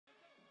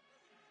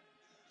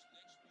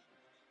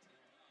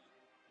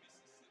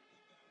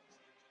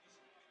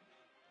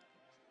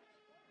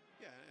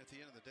the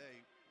end of the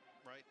day,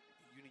 right,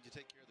 you need to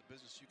take care of the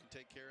business you can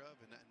take care of,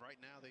 and right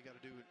now they got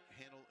to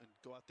handle and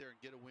go out there and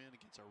get a win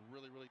against a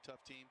really, really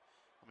tough team.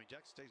 I mean,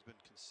 Jackson State's been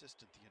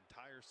consistent the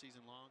entire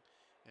season long,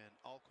 and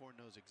Alcorn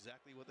knows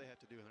exactly what they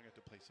have to do, and they're going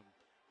to have to play some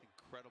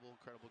incredible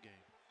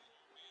game.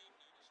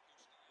 Championship,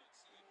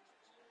 so it's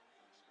great to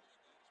have him on the sidelines,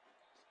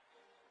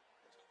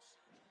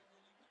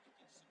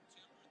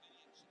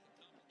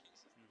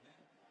 and he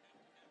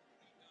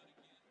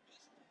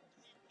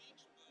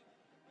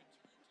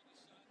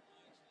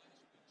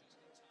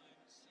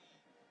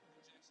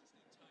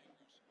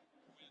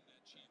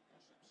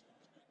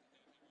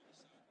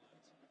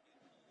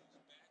is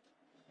back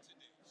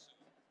today. So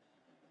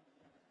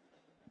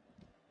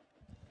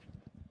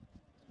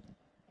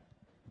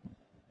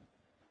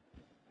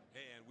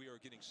and we are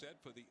getting set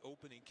for the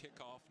opening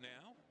kickoff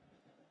now.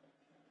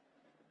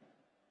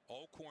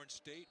 Alcorn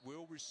State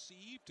will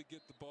receive to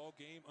get the ball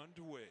game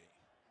underway.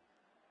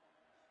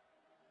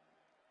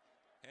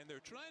 And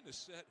they're trying to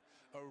set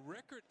a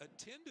record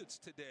attendance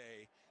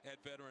today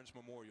at Veterans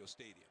Memorial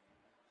Stadium.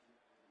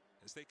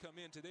 As they come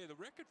in today, the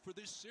record for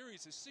this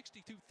series is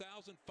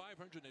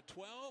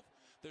 62,512.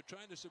 They're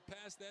trying to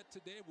surpass that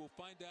today. We'll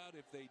find out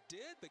if they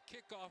did. The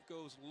kickoff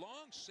goes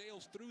long,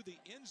 sails through the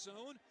end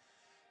zone.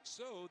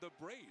 So the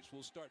Braves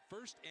will start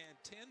 1st and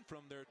 10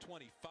 from their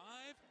 25.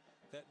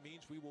 That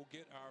means we will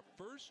get our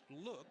first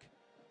look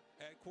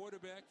at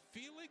quarterback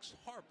Felix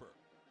Harper.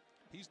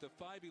 He's the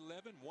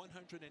 5'11",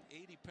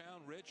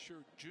 180-pound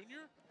redshirt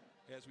junior.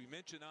 As we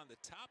mentioned on the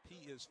top,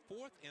 he is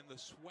 4th in the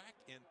SWAC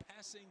in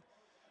passing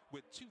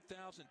with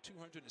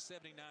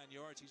 2,279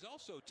 yards. He's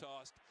also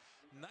tossed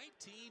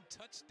 19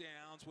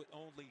 touchdowns with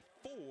only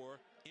 4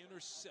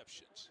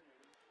 interceptions.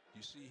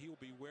 You see he'll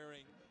be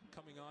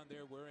coming on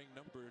there wearing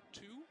number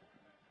 2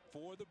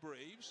 for the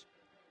Braves.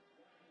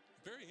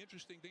 Very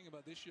interesting thing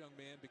about this young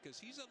man, because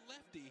he's a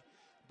lefty,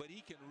 but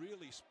he can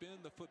really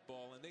spin the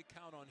football, and they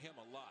count on him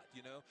a lot.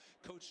 You know,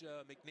 Coach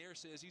McNair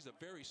says he's a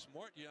very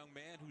smart young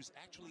man who's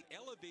actually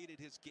elevated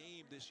his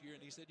game this year.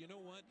 And he said, you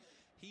know what?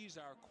 He's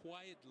our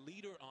quiet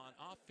leader on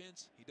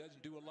offense. He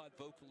doesn't do a lot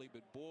vocally,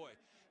 but boy,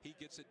 he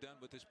gets it done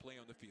with his play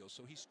on the field.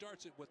 So he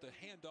starts it with a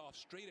handoff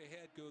straight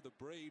ahead, go the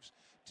Braves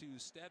to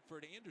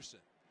Stadford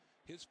Anderson.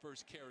 His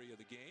first carry of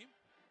the game.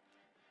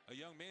 A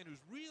young man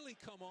who's really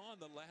come on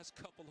the last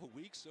couple of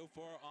weeks so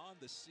far on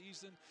the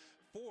season.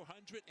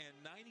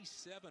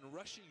 497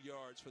 rushing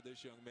yards for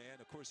this young man.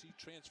 Of course, he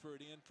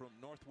transferred in from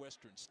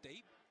Northwestern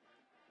State.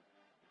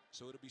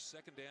 So it'll be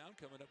 2nd down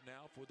coming up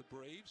now for the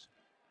Braves.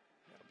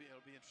 Yeah,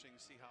 it'll be interesting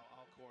to see how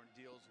Alcorn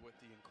deals with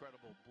the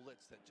incredible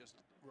blitz that just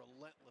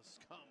relentless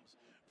comes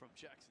from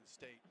Jackson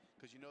State,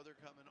 because you know they're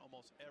coming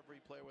almost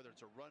every play, whether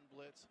it's a run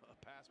blitz, a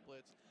pass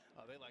blitz.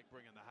 They like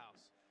bringing the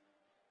house.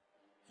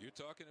 You're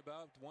talking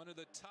about one of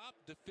the top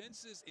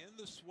defenses in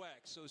the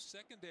SWAC. So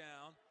 2nd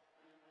down,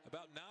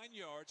 about 9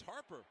 yards.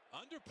 Harper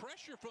under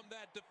pressure from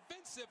that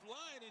defensive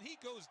line, and he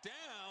goes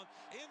down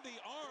in the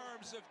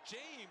arms of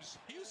James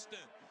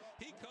Houston.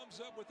 He comes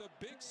up with a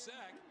big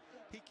sack.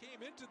 He came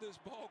into this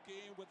ball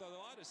game with a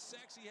lot of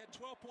sacks. He had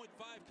 12.5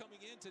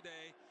 coming in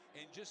today,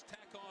 and just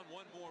tack on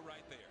one more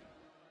right there.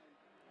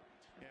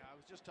 Yeah, I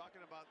was just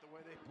talking about the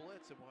way they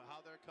blitz and how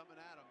they're coming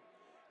at him.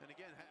 And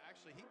again,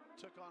 actually, he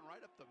took on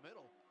right up the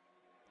middle.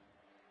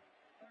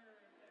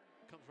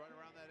 Comes right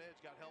around that edge,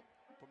 got help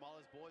from all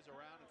his boys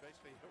around, and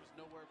basically there was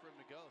nowhere for him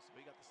to go, so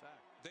he got the sack.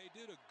 They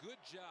did a good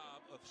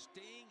job of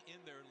staying in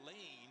their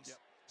lanes,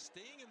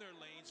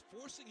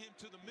 forcing him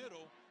to the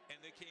middle, and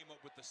they came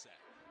up with the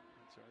sack.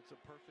 That's right. It's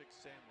a perfect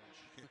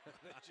sandwich.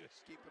 They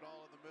just keep it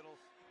all in the middle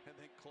and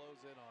then close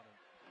in on him.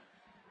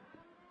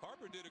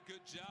 Harper did a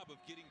good job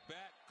of getting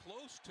back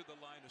close to the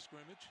line of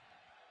scrimmage.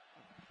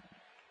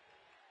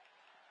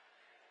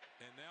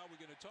 And now we're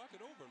going to talk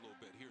it over a little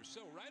bit here.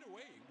 So right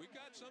away, we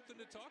got something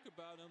to talk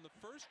about. On the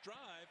first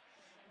drive,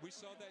 we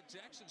saw that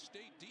Jackson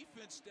State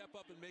defense step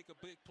up and make a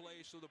big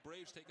play, so the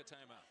Braves take a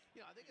timeout.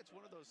 Yeah, I think it's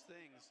one of those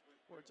things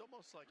where it's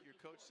almost like your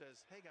coach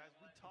says, hey, guys,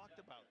 we talked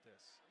about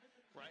this,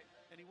 right?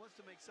 And he wants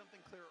to make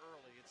something clear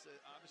early. It's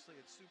obviously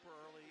it's super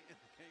early in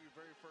your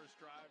very first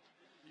drive,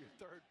 your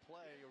 3rd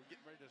play, or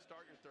getting ready to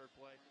start your 3rd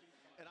play.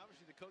 And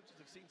obviously the coaches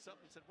have seen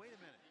something and said, wait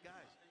a minute,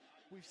 guys,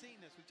 we've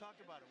seen this. We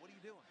talked about it. What are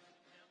you doing?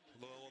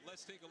 Well,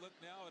 let's take a look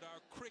now at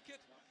our cricket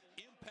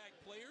impact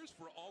players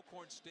for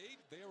Alcorn State.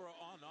 They are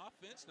on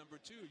offense.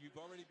 Number 2, you've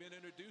already been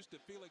introduced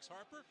to Felix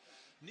Harper.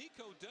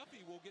 Nico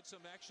Duffy will get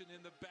some action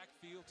in the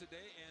backfield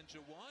today. And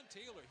Jawan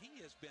Taylor, he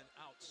has been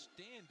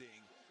outstanding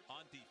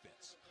on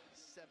defense.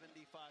 75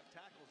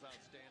 tackles,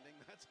 outstanding.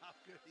 That's how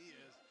good he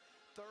is.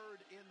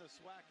 3rd in the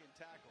SWAC in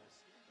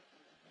tackles.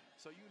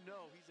 So you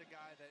know he's a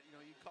guy that, you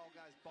know, you call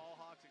guys ball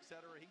hawks,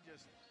 etc. He's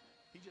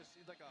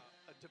like a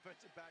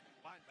defensive back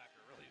linebacker,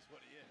 really, is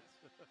what he is.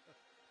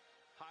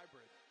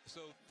 Hybrid.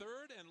 So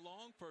 3rd and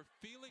long for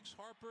Felix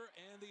Harper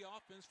and the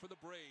offense for the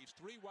Braves.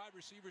 3 wide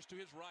receivers to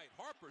his right.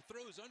 Harper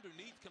throws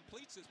underneath,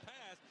 completes his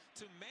pass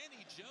to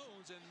Manny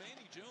Jones, and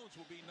Manny Jones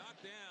will be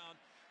knocked down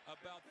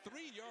about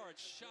 3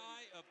 yards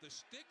shy of the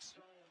sticks.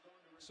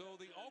 So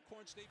the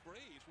Alcorn State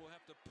Braves will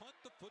have to punt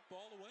the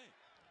football away.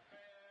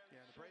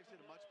 Yeah, the Braves did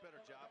a much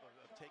better job of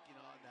taking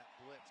on that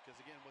blitz because,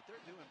 again, what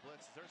they're doing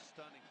blitz is they're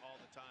stunning all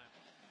the time.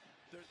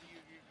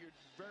 You're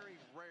very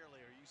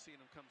rarely are you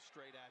seeing them come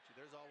straight at you.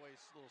 There's always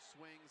little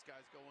swings,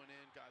 guys going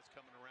in, guys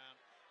coming around,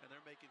 and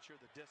they're making sure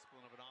the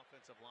discipline of an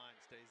offensive line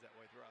stays that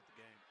way throughout the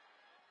game.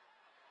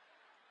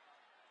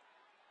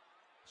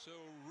 So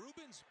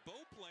Ruben's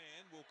bow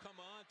plan will come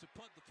on to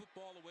punt the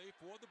football away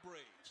for the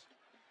Braves.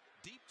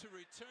 Deep to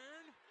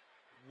return,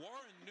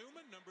 Warren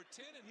Newman, number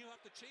 10, and he'll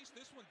have to chase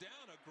this one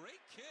down. A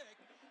great kick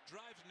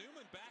drives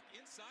Newman back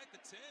inside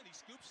the 10. He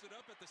scoops it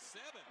up at the 7.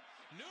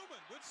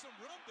 Newman with some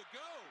room to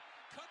go.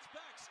 Cuts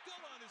back, still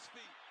on his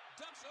feet.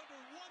 Ducks under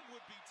one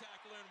would-be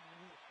tackler, and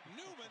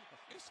Newman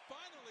is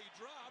finally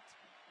dropped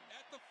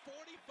at the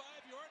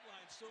 45-yard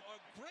line. So a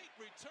great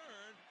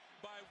return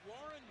by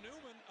Warren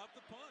Newman up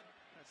the punt.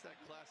 That's that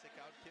classic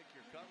outkick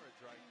your coverage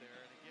right there.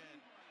 And again,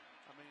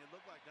 I mean, it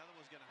looked like nothing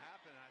was going to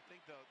happen. And I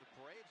think the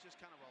Braves just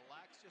kind of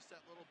relaxed just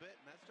that little bit,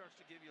 and that starts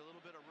to give you a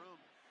little bit of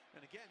room.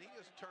 And again, he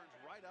just turns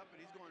right up,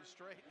 and he's going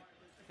straight.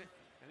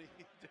 And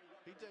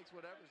he takes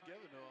whatever's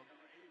given to him.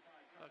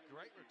 A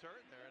great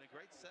return there, and a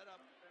great setup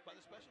by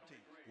the special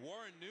teams.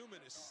 Warren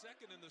Newman is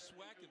second in the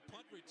SWAC in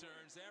punt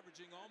returns,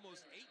 averaging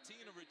almost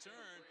 18 a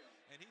return,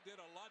 and he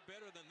did a lot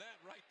better than that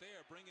right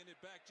there, bringing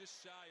it back just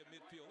shy of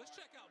midfield. Let's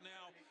check out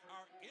now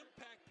our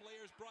impact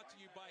players brought to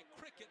you by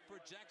Cricket for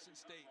Jackson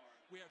State.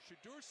 We have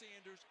Shadur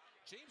Sanders,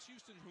 James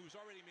Houston, who's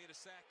already made a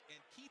sack,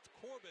 and Keith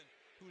Corbin,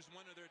 who's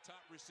one of their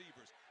top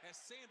receivers. As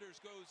Sanders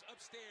goes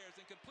upstairs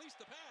and completes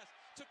the pass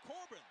to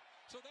Corbin.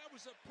 So that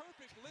was a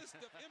perfect list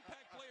of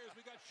impact players.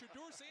 We got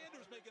Shadur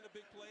Sanders making a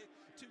big play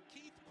to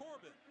Keith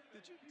Corbin.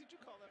 Did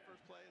you call that first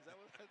play? Is that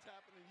what's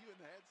happening? You in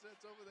the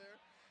headsets over there?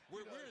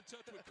 We're in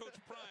touch with Coach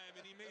Prime,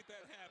 and he made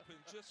that happen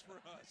just for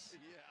us.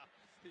 Yeah,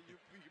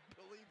 you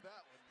believe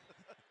that one.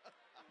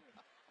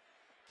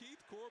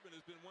 Keith Corbin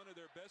has been one of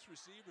their best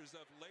receivers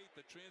of late.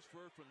 The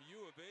transfer from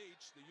U of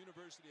H, the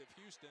University of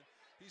Houston.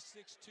 He's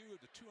 6'2",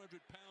 the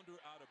 200-pounder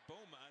out of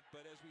Beaumont.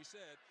 But as we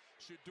said,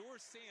 Shadur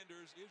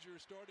Sanders is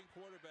your starting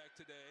quarterback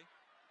today.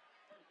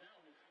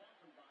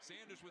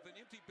 Sanders with an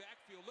empty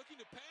backfield, looking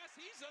to pass.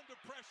 He's under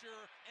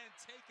pressure and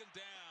taken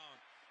down.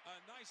 A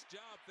nice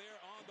job there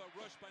on the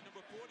rush by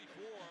number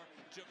 44,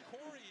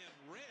 Jacorian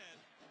Wren,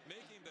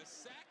 making the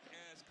sack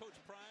as Coach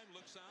Prime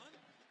looks on.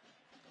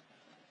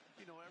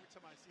 You know, every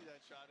time I see that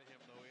shot of him,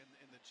 though,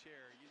 in the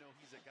chair, you know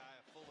he's a guy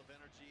full of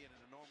energy, and in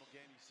a normal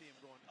game, you see him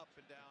going up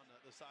and down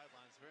the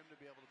sidelines. For him to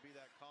be able to be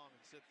that calm and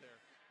sit there,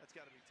 that's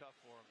got to be tough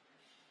for him.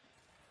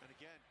 And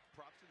again,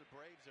 props to the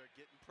Braves. They're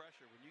getting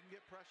pressure. When you can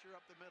get pressure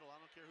up the middle, I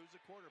don't care who's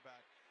the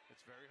quarterback,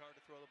 it's very hard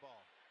to throw the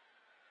ball.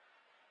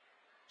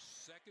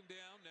 Second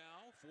down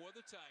now for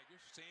the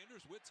Tigers.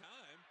 Sanders with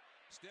time,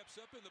 steps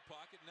up in the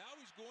pocket. Now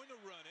he's going to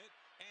run it,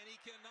 and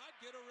he cannot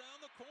get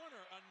around the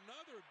corner.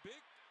 Another big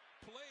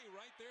play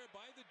right there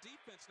by the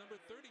defense, number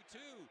 32,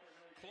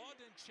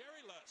 Claudin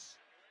Cherylus,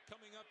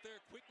 coming up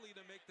there quickly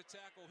to make the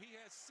tackle. He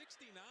has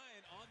 69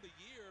 on the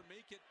year,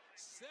 make it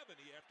 70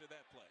 after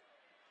that play.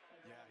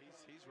 Yeah,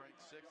 he's ranked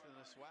 6th in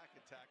the SWAC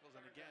in tackles.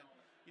 And again,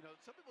 you know,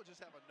 some people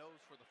just have a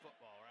nose for the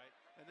football, right?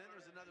 And then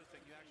there's another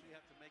thing. You actually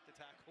have to make the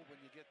tackle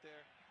when you get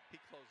there. He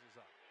closes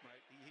up,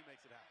 right? He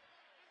makes it happen.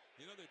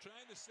 You know, they're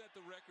trying to set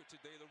the record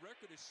today. The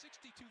record is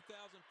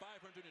 62,512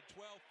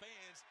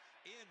 fans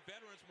in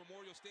Veterans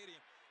Memorial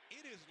Stadium.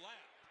 It is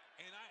loud,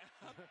 and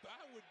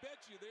I would bet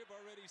you they've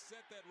already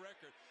set that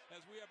record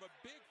as we have a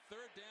big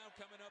third down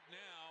coming up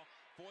now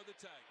for the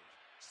Tigers.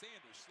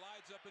 Sanders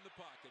slides up in the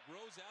pocket,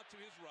 rolls out to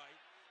his right,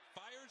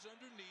 fires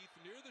underneath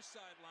near the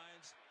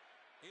sidelines.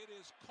 It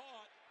is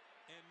caught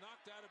and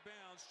knocked out of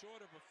bounds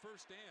short of a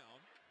first down.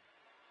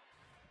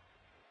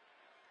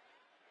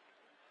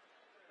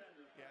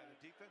 Yeah, the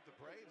defense, the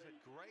Braves had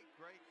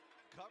great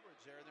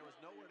coverage there, and there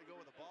was nowhere to go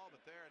with the ball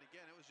but there. And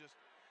again, it was just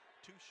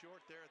too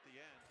short there at the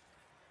end.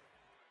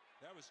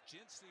 That was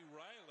Jinsey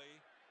Riley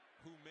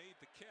who made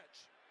the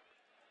catch.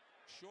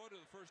 Short of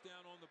the first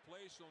down on the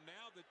play, so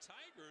now the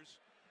Tigers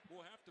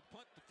will have to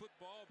punt the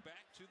football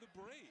back to the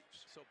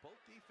Braves. So both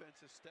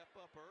defenses step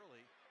up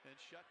early and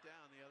shut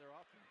down the other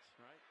offense,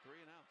 right? 3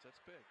 and outs,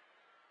 that's big.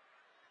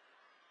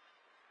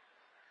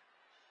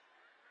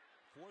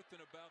 4th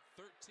and about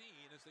 13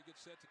 as they get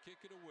set to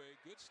kick it away.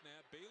 Good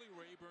snap. Bailey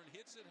Rayburn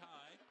hits it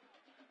high.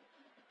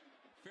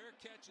 Fair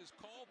catch is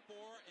called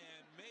for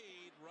and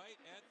made right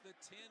at the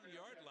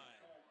 10-yard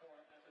line.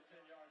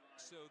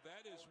 So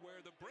that is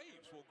where the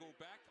Braves will go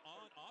back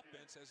on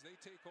offense as they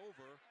take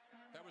over.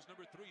 That was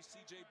number 3,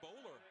 C.J.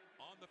 Bowler,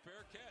 on the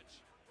fair catch.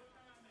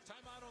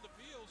 Timeout on the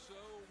field, so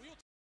we'll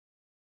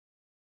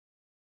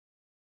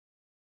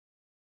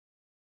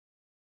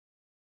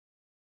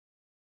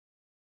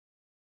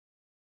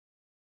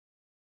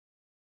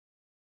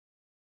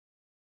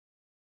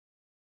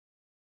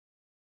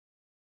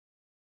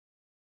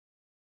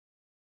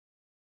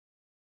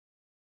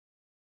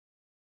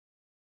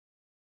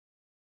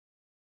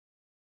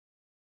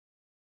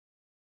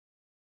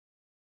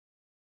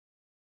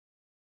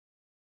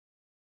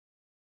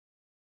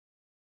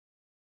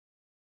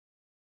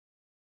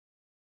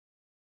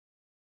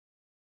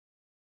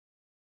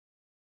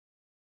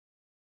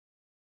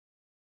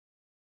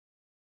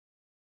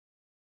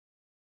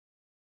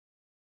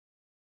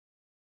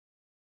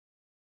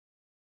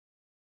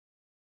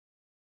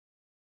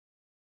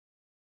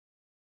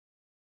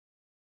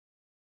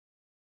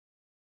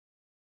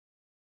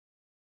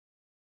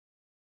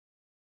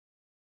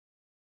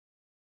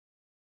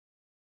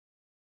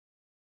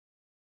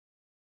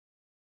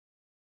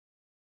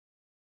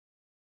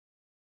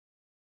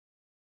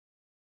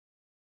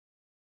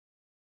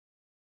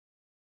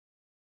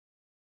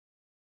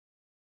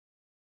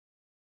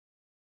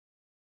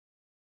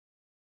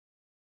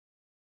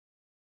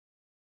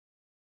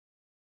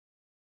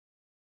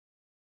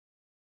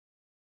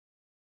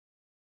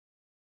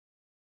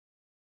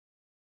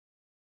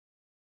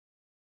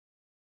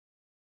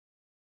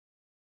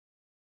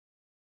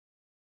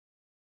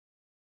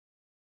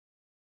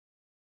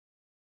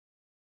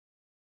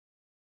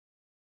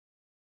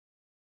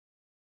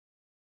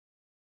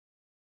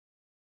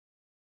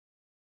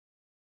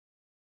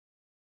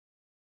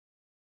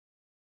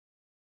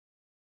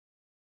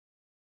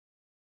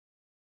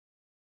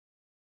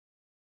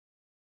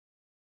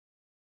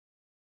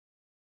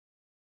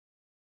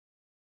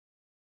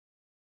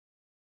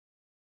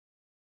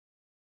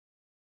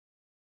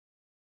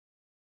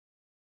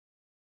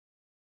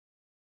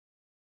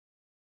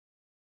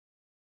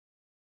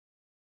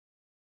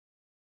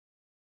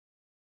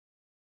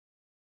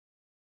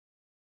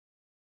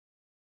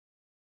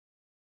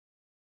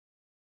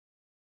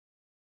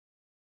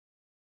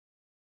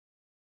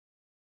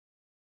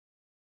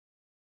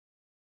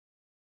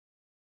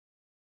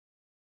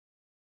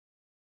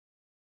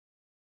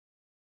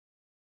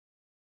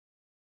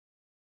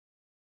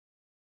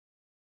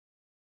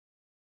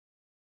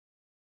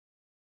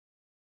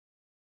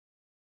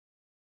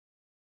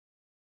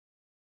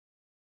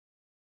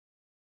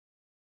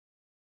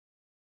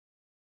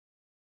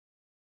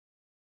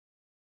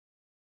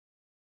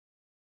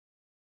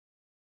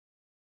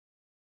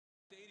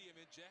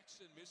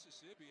Jackson,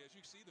 Mississippi. As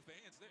you see, the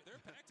fans,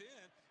 they're packed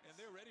in, and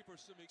they're ready for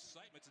some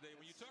excitement today.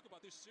 When you talk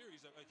about this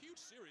series, a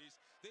huge series,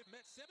 they've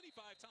met 75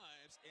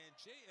 times, and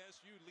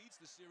JSU leads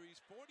the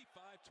series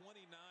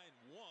 45-29-1.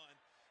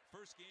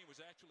 First game was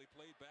actually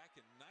played back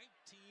in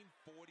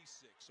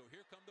 1946. So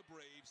here come the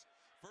Braves.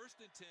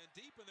 1st and 10,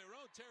 deep in their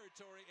own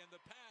territory, and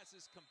the pass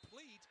is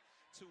complete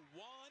to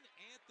Juan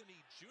Anthony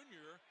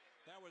Jr.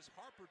 That was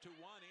Harper to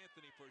Juan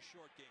Anthony for a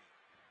short game.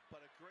 But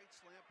a great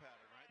slant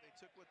pattern, right? They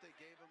took what they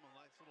gave him, a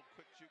nice little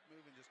quick juke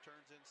move, and just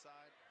turns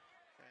inside.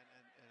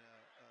 And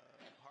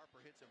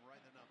Harper hits him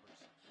right in the numbers.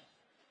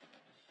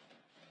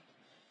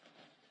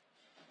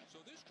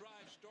 So this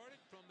drive started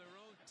from their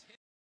own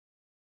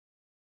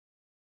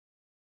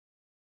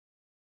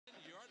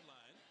 10-yard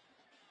line.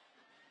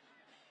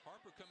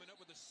 Harper coming up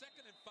with a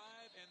 2nd and 5,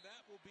 and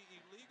that will be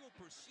illegal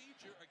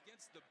procedure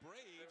against the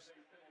Braves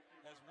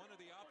as one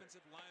of the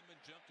offensive linemen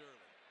jumped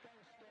early.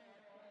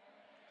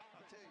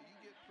 I'll tell you, you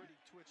get pretty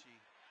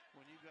twitchy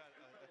when you got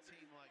a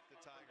team like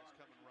the Tigers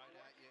coming right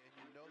at you, and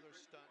you know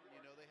they're stunting, you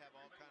know they have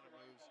all kind of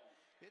moves.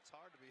 It's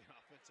hard to be an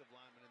offensive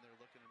lineman in there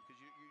looking at them because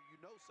you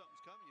know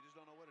something's coming, you just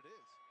don't know what it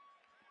is.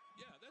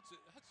 Yeah, that's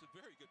a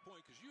very good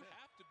point, because you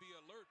have to be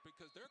alert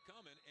because they're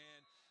coming,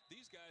 and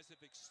these guys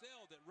have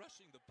excelled at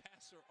rushing the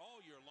passer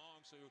all year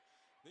long, so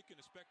they can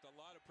expect a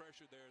lot of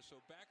pressure there. So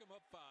back him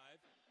up 5.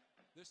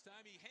 This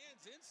time he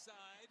hands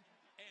inside,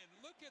 and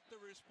look at the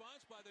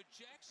response by the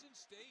Jackson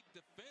State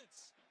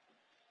defense.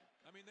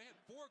 I mean, they had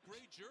 4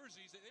 gray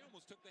jerseys, and they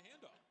almost took the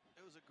handoff.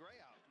 It was a gray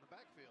out in the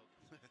backfield.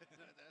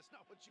 That's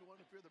not what you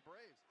want if you're the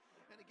Braves.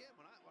 And again,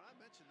 when I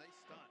mentioned they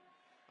stunt,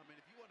 I mean,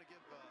 if you want to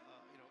give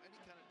any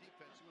kind of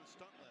defense, you want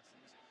stunt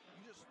lessons,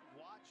 you just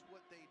watch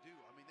what they do.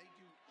 I mean, they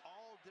do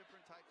all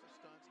different types of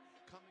stunts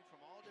coming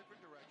from all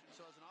different directions.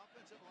 So as an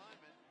offensive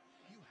lineman,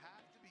 you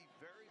have to be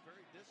very,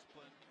 very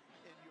disciplined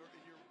in your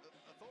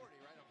authority,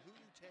 right, of who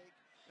you take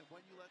and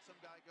when you let some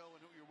guy go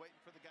and who you're waiting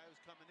for the guy who's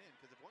coming in.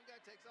 Because if one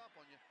guy takes off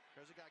on you,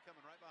 there's a guy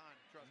coming right behind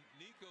him. Trust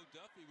me. Nico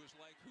Duffy was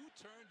like, who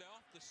turned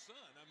off the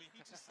sun? I mean,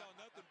 he just saw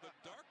nothing but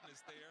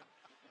darkness there.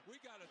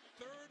 We got a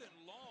 3rd and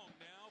long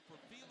now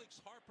for Felix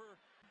Harper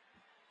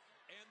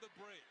and the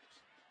Braves.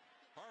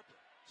 Harper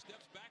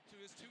steps back to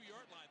his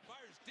 2-yard line,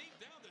 fires deep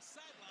down the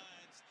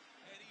sidelines,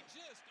 and he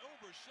just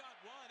overshot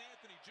Juan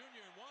Anthony Jr.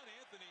 And Juan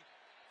Anthony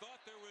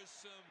thought there was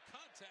some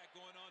contact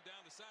going on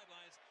down the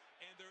sidelines,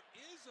 and there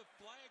is a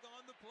flag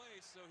on the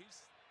play, so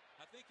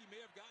I think he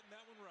may have gotten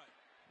that one right.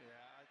 Yeah,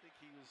 I think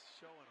he was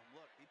showing him,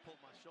 look, he pulled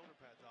my shoulder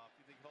pads off.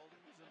 You think holding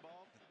was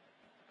involved?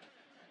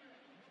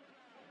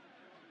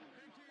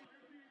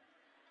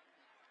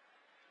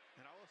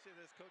 And I will say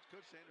this, Coach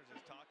Sanders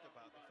has talked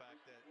about the fact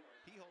that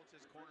he holds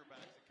his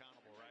cornerbacks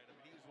accountable, right? I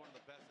mean, he's one of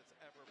the best that's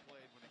ever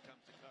played when it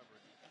comes to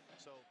coverage.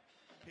 So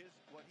his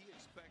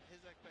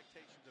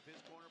expectations of his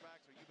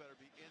cornerbacks are you better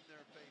be in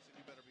their face and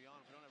you better be on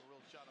them. We don't have a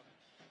real shot of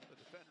the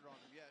defender on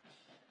them yet.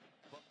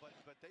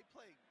 But they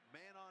play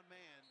man on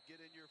man, get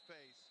in your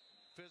face,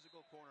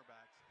 physical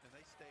cornerbacks, and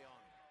they stay on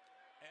them.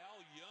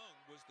 Al Young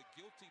was the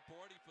guilty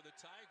party for the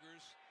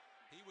Tigers.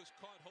 He was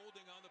caught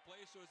holding on the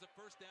play, so it's a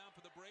 1st down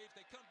for the Braves.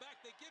 They come back,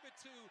 they give it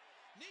to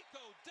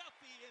Nico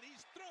Duffy, and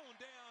he's thrown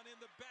down in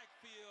the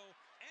backfield.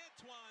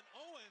 Antoine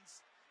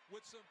Owens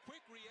with some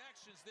quick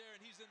reactions there,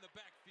 and he's in the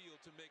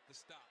backfield to make the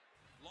stop.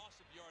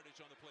 Loss of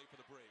yardage on the play for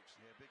the Braves.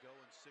 Yeah, big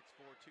Owens,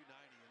 6'4", 290,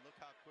 and look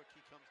how quick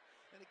he comes.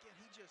 And again,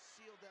 he just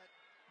sealed that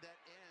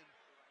end.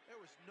 There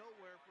was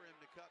nowhere for him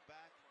to cut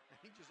back, and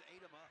he just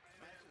ate him up.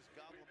 Max just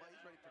gobbled him up.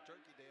 He's ready for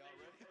Turkey Day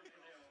already.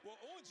 Well,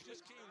 Owens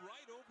just came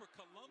right over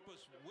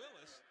Columbus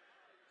Willis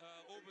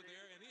over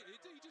there, and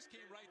he just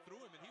came right through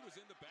him, and he was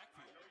in the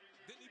backfield.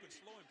 Didn't even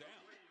slow him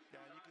down.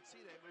 Yeah, you can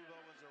see they move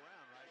Owens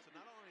around, right? So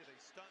not only are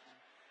they stunting,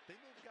 they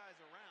move guys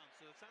around,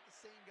 so it's not the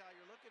same guy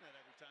you're looking at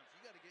every time. So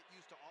you got to get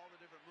used to all the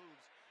different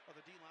moves of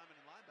the D linemen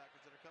and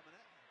linebackers that are coming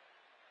at you.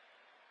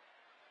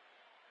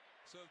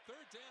 So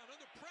 3rd down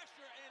under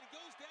pressure, and he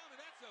goes down,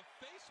 and that's a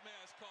face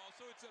mask call.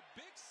 So it's a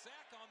big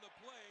sack on the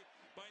play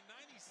by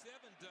 97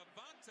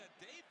 Devonta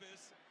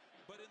Davis,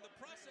 but in the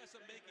process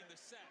of making the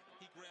sack,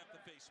 he grabbed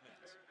the face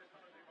mask.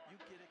 You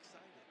get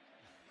excited.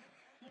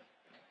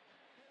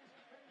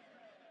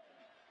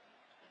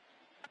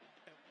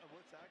 And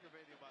what's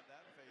aggravating about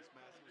that face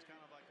mask, it was kind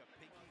of like a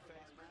pinky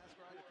face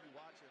mask, right? If you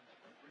watch him,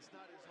 it's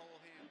not his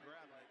whole hand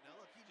grabbing it. Now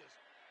look, he just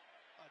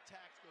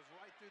attacks, goes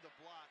right through the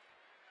block.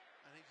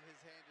 I think his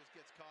hand just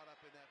gets caught up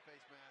in that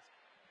face mask.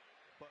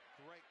 But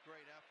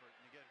great effort,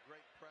 and again,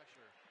 great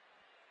pressure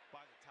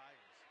by the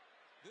Tigers.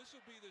 This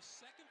will be the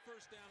 2nd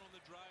 1st down on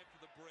the drive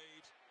for the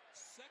Braves.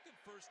 2nd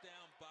 1st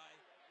down by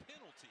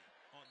penalty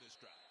on this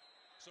drive.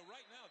 So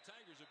right now,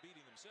 Tigers are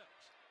beating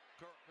themselves.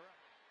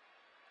 Correct.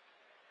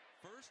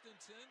 1st and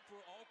 10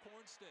 for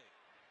Alcorn State.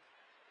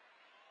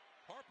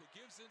 Harper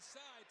gives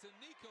inside to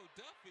Nico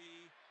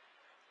Duffy.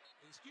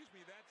 Excuse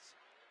me, that's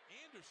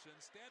Anderson,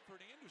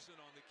 Stanford Anderson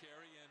on the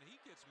carry, and he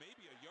gets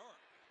maybe a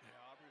yard. Yeah,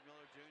 Aubrey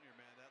Miller Jr.,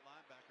 man, that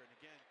linebacker. And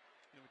again,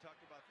 we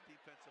talked about the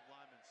defensive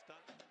lineman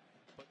stunting,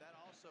 but that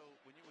also,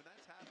 when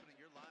that's happening,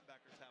 your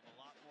linebackers have a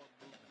lot more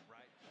movement,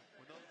 right?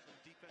 When those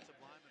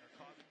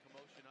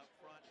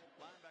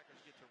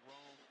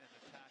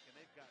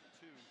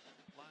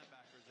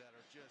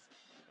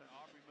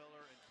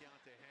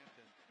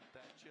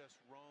just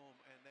roam,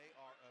 and they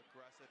are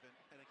aggressive.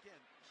 And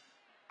again,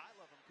 I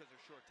love them because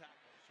they're short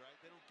tacklers, right?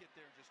 They don't get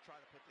there and just try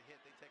to put the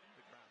hit. They take them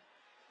to the ground.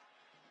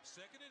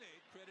 2nd and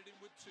 8, credited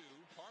with 2.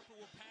 Harper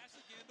will pass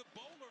again to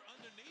Bowler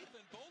underneath,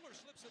 and Bowler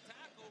slips a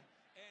tackle,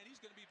 and he's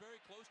going to be very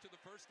close to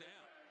the first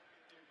down.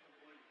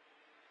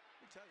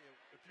 I tell you,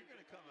 if you're going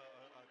to come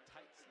a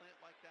tight slant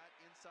like that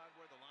inside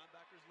where the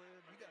linebackers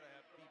live, you got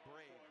to be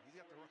brave.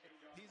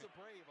 He's a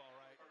brave, all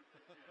right.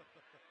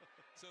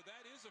 So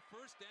that is a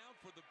first down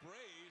for the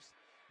Braves.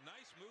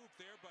 Nice move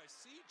there by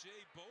C.J.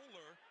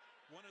 Bowler,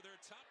 one of their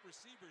top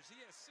receivers. He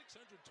has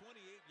 628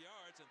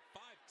 yards and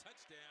 5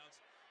 touchdowns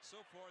so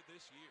far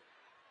this year.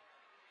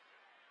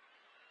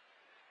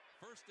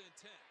 1st and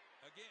 10.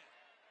 Again,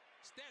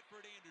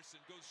 Stafford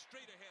Anderson goes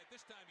straight ahead.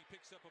 This time he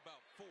picks up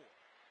about 4.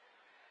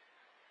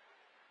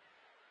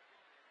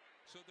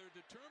 So they're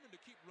determined to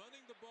keep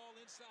running the ball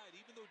inside,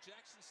 even though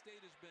Jackson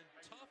State has been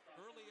tough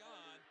early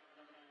on.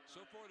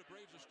 So far, the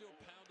Braves are still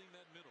pounding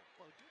that middle.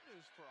 Well, the good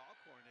news for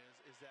Alcorn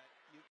is that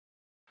you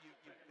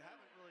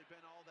haven't really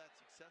been all that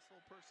successful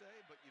per se,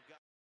 but you've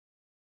got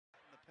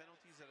the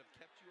penalties that have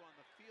kept you on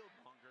the field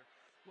longer,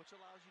 which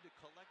allows you to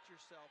collect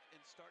yourself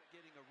and start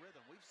getting a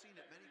rhythm. We've seen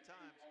it many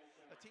times.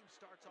 A team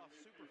starts off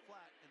super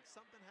flat, and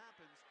something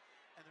happens,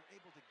 and they're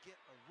able to get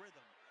a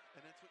rhythm.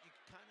 And that's what you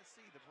kind of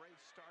see, the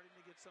Braves starting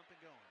to get something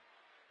going.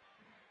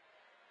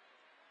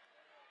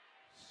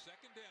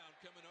 2nd down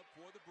coming up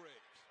for the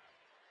Braves.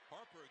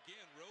 Harper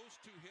again rose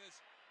to his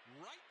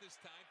right this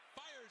time,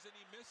 fires, and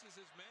he misses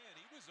his man.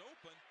 He was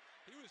open.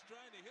 He was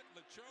trying to hit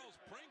LaCharles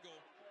Pringle.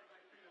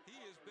 He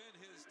has been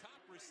his top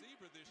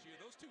receiver this year.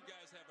 Those two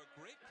guys have a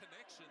great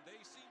connection.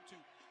 They seem to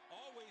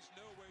always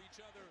know where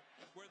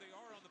they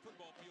are on the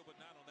football field,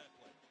 but not on that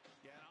play.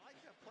 Yeah, and I like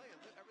that play.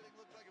 Everything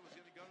looked like it was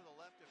going to go to the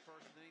left at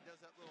first, and then he does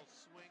that little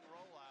swing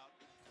rollout.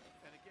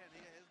 And again,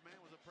 his man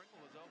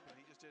Pringle was open.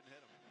 He just didn't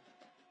hit him.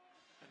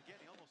 And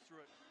again, he almost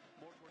threw it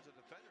more towards the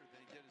defender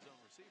than he did his own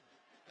receiver.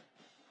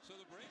 So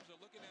the Braves are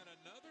looking at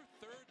another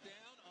 3rd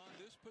down on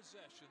this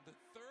possession, the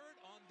 3rd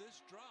on this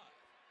drive.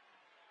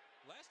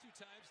 Last 2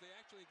 times they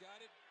actually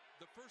got it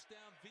the first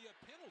down via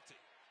penalty.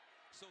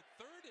 So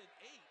 3rd and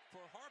 8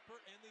 for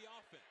Harper and the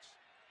offense.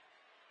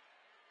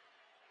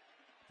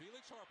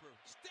 Felix Harper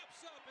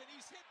steps up and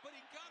he's hit, but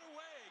he got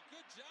away.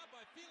 Good job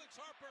by Felix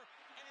Harper,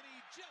 and he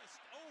just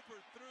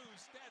overthrew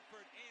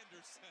Stafford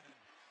Anderson.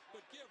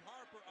 But give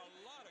Harper a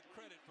lot of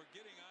credit for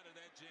getting out of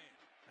that jam.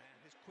 Man,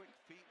 his quick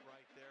feet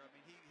right there. I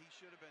mean, he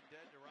should have been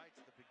dead to rights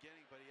at the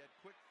beginning, but he had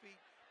quick feet,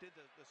 did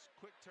the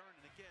quick turn,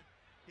 and again,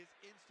 his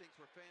instincts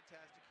were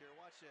fantastic here.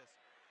 Watch this.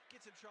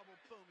 Gets in trouble,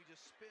 boom, he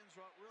just spins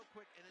real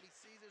quick, and then he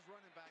sees his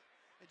running back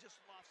and just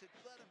lofts it.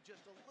 Led him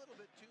just a little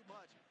bit too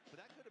much,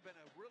 but that could have been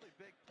a really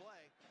big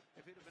play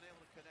if he'd have been able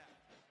to connect.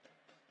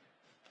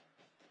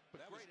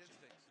 But that great was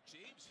instincts.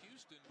 James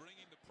Houston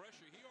bringing the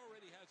pressure. He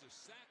already has a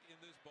sack in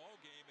this ball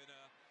game, and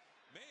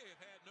may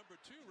have had number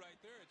 2 right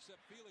there,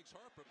 except Felix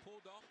Harper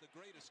pulled off the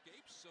great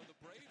escapes, so the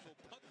Braves will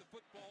punt the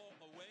football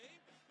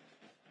away.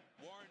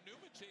 Warren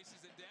Newman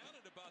chases it down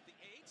at about the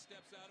 8,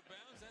 steps out of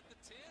bounds at the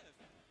 10.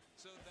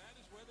 So that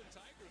is where the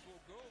Tigers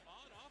will go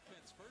on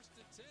offense, 1st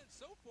and 10.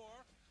 So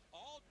far,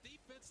 all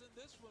defense in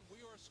this one.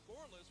 We are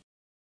scoreless.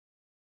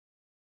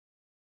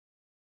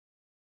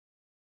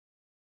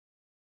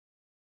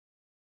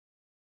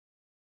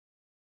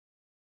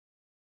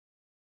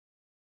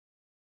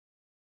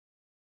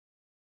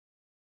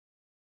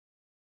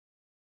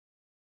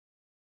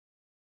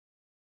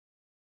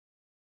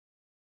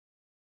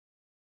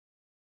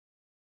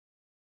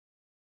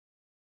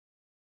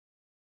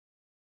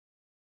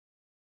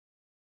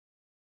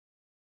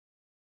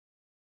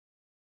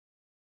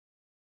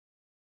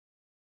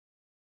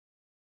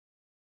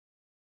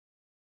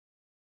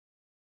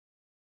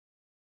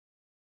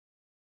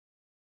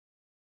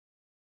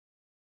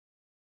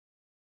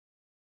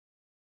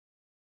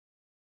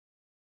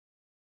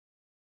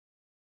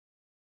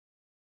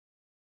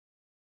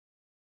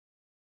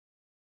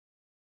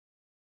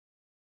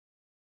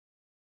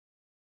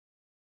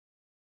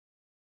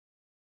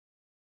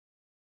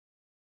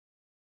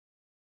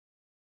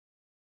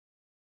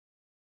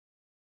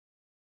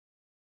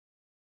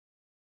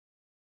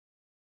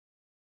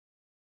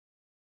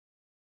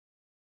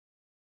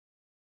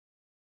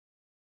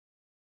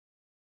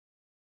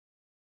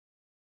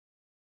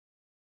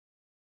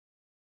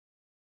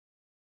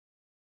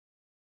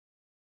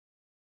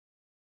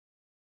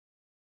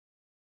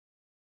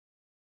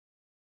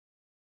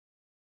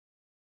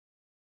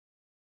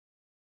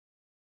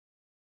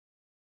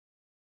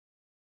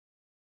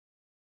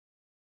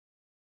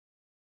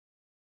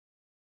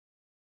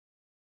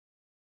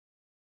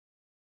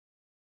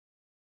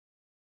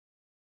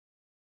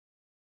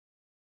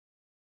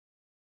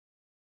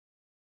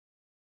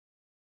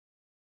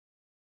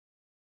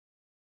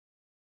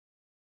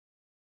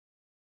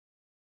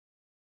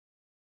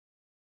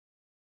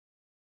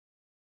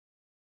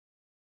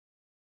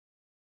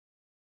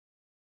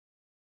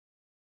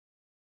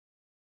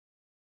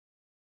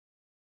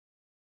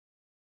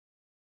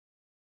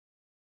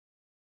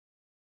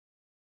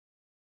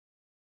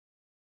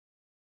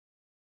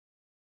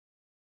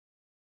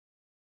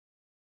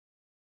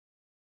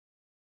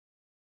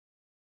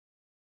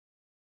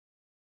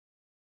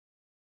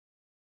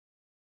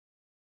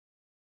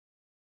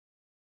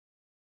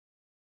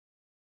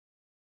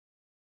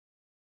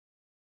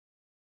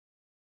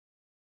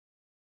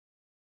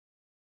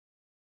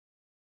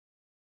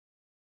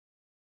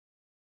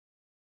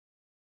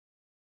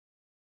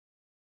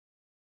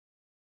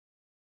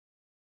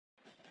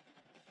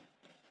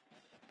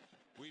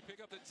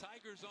 bring up the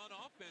Tigers on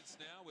offense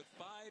now with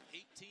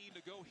 5:18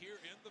 to go here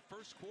in the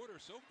first quarter.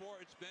 So far,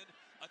 it's been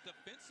a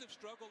defensive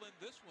struggle in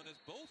this one as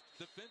both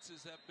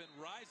defenses have been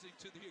rising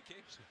to the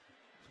occasion.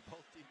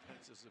 Both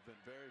defenses have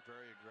been very,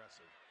 very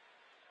aggressive.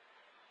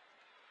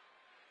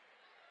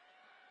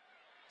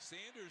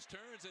 Sanders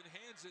turns and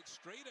hands it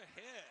straight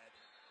ahead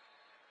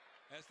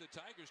as the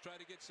Tigers try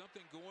to get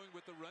something going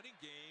with the running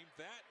game.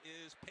 That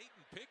is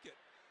Peyton Pickett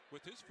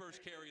with his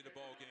first carry of the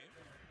ball game.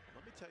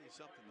 Let me tell you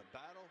something. The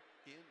battle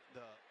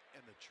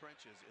in the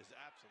trenches is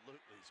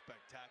absolutely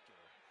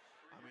spectacular.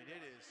 I mean,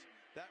 it is.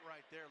 That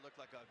right there looked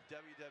like a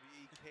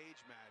WWE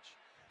cage match.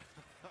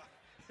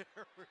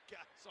 There were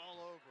guys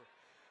all over.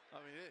 I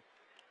mean,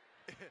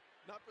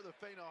 not for the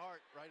faint of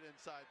heart right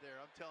inside there.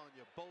 I'm telling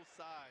you, both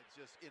sides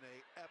just in a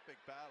epic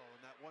battle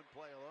in that one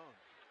play alone.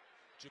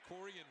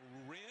 Jacorian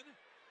Wren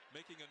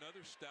making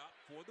another stop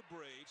for the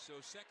Braves. So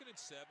 2nd and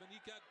 7. He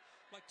got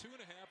like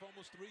 2.5,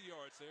 almost 3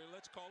 yards there.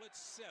 Let's call it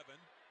 7.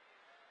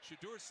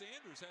 Shedeur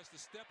Sanders has to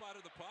step out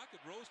of the pocket,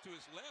 rolls to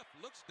his left,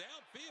 looks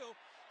downfield,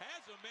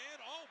 has a man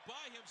all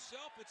by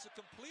himself. It's a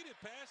completed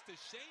pass to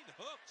Shane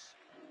Hooks.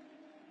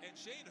 And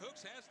Shane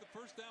Hooks has the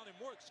first down and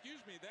more. Excuse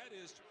me, that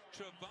is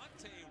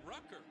Trevante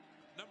Rucker,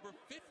 number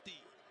 50.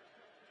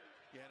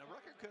 Yeah, and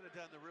Rucker could have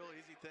done the real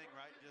easy thing,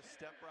 right? Just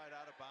step right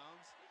out of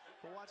bounds.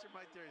 But watch him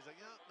right there. He's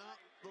like, no,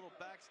 little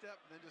back step,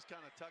 and then just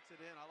kind of tucks it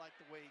in. I like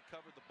the way he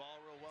covered the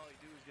ball real well. He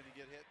knew he was going to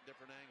get hit in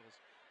different angles.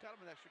 Got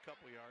him an extra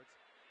couple yards.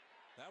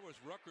 That was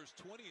Rucker's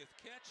 20th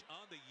catch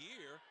on the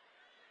year.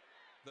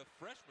 The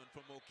freshman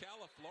from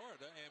Ocala,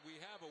 Florida. And we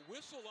have a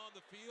whistle on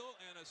the field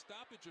and a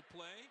stoppage of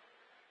play.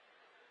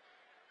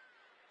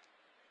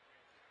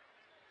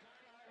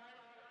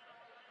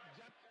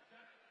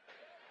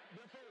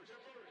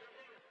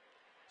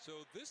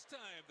 So this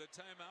time the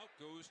timeout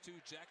goes to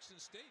Jackson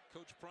State.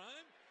 Coach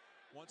Prime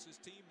wants his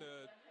team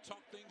to talk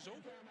things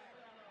over.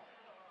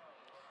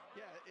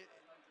 Yeah,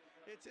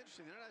 it's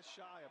interesting. They're not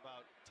shy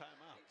about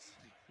timeouts.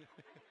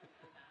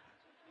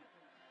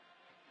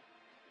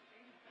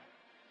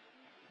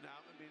 Now,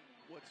 I mean,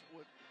 what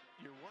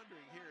you're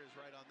wondering here is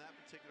right on that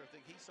particular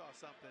thing. He saw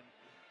something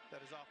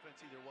that his offense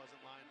either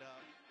wasn't lined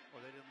up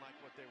or they didn't like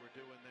what they were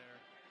doing there.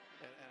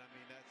 And I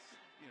mean, that's,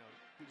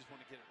 we just want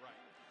to get it right.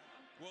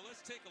 Well,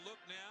 let's take a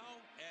look now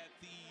at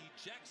the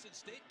Jackson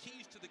State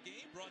keys to the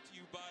game, brought to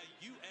you by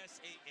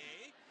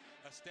USAA.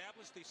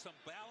 Establish some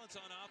balance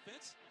on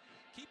offense,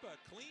 keep a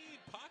clean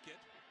pocket,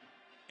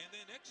 and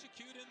then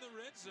execute in the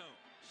red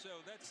zone. So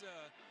that's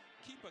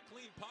keep a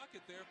clean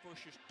pocket there for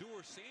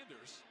Shedeur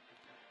Sanders.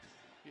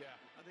 Yeah,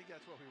 I think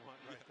that's what we want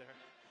right there.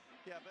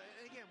 Yeah, but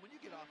again, when you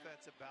get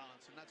offensive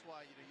balance, and that's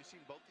why you've seen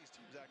both these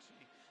teams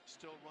actually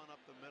still run up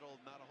the middle,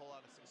 not a whole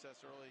lot of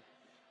success early.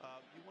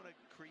 You want to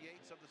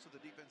create something so the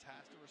defense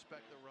has to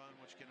respect the run,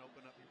 which can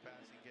open up your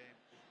passing game.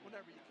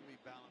 Whenever you can be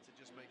balanced, it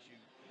just makes you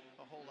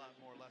a whole lot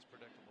more less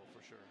predictable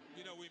for sure.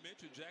 We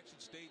mentioned Jackson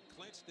State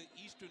clinched the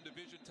Eastern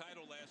Division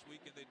title last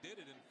week, and they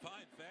did it in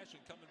fine fashion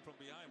coming from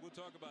behind. We'll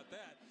talk about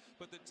that.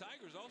 But the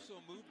Tigers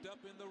also moved up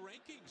in the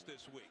rankings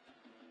this week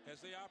as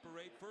they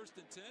operate 1st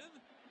and 10.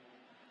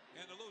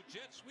 And a little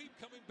jet sweep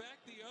coming back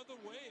the other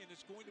way, and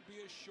it's going to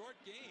be a short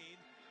gain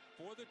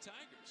for the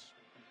Tigers.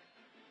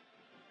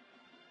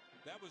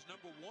 That was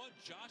number 1,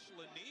 Josh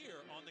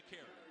Lanier on the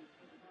carry.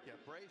 Yeah,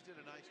 Braves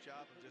did a nice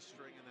job of just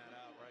stringing that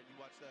out, right? You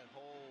watch that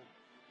whole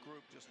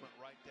group just went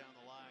right down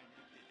the line.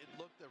 It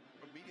looked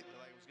immediately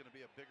like it was going to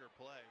be a bigger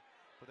play,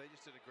 but they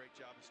just did a great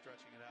job of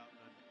stretching it out.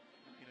 And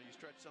then, you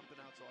stretch something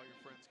out so all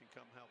your friends can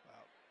come help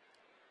out.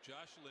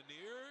 Josh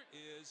Lanier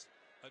is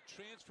a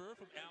transfer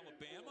from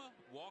Alabama,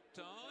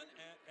 walked on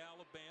at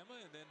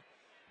Alabama, and then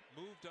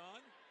moved on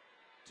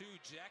to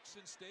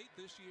Jackson State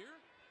this year.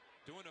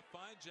 Doing a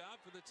fine job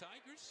for the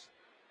Tigers.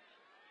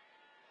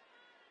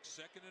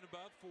 2nd and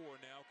about 4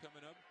 now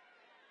coming up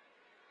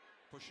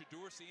for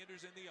Shedeur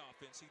Sanders in the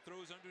offense. He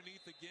throws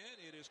underneath again.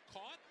 It is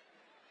caught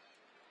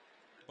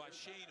by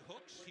Shane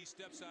Hooks. He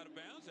steps out of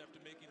bounds after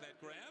making that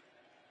grab.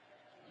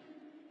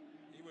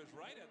 He was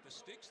right at the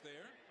sticks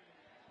there,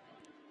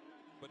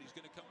 but he's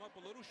going to come up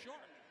a little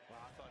short.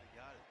 Wow, I thought he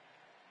got it.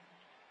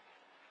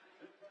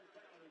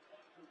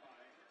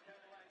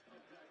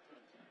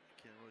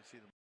 Can't really see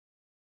the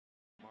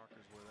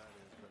markers where that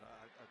is, but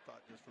I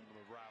thought just from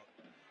the route,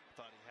 I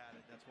thought he had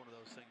it. That's one of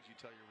those things you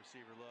tell your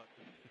receiver, look.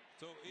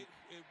 So it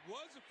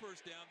was a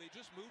first down. They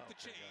just moved the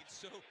chains.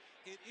 Gotcha. So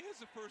it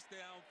is a first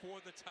down for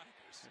the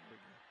Tigers. There we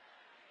go.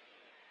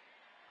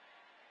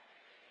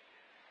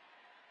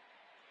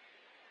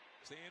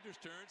 Sanders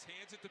turns,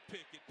 hands it to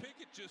Pickett.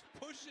 Pickett just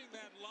pushing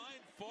that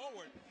line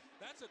forward.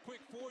 That's a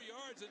quick 4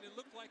 yards, and it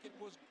looked like it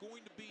was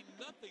going to be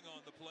nothing on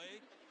the play.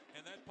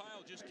 And that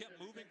pile just kept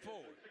moving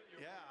forward.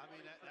 Yeah, I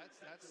mean,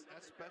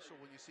 that's special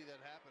when you see that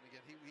happen.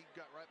 Again, he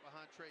got right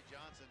behind Trey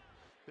Johnson,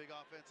 big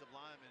offensive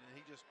lineman, and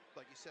he just,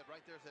 like you said,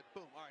 right there said,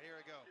 boom, all right, here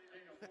I go.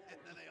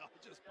 And then they all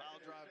just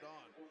pile-drived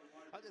on.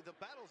 The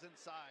battles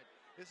inside,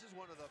 this is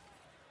one of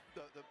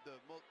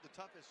the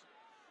toughest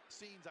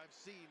scenes I've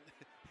seen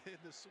in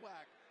the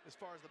SWAC as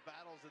far as the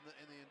battles in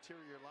the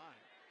interior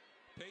line.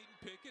 Peyton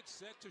Pickett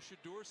set to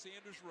Shedeur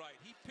Sanders' right.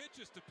 He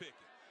pitches to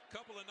Pickett.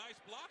 Couple of nice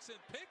blocks,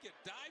 and Pickett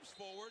dives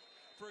forward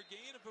for a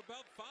gain of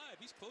about 5.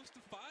 He's close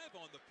to 5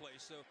 on the play.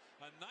 So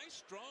a nice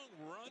strong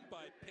run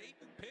by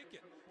Peyton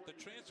Pickett, the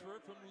transfer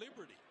from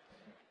Liberty.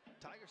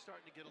 Tigers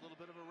starting to get a little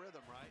bit of a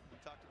rhythm, right?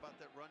 We talked about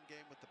that run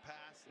game with the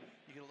pass.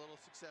 You get a little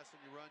success in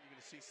your run, you're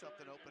going to see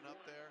something open up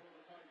there.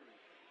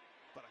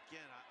 But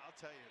again, I'll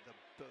tell you,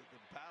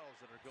 the battles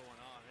that are going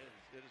on,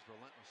 it is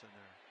relentless in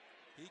there.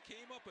 He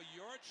came up a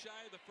yard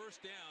shy of the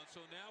first down,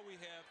 so now we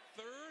have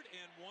 3rd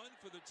and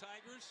 1 for the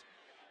Tigers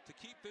to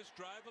keep this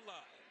drive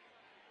alive.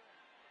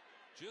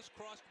 Just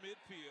crossed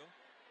midfield,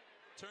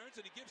 turns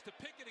and he gives to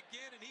Pickett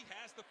again, and he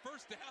has the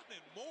first down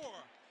and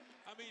more.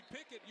 I mean,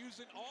 Pickett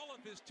using all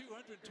of his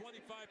 225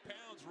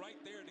 pounds right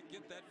there to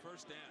get that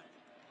first down.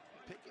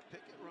 Pickett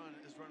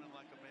is running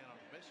like a man on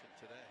a mission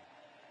today.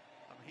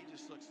 I mean, he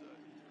just looks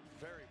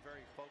very,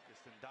 very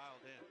focused and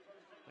dialed in.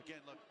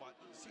 Again, look,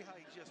 see how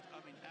he just, I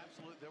mean,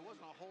 absolutely, there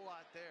wasn't a whole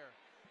lot there,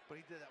 but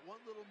he did that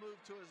one little move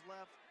to his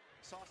left,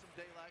 saw some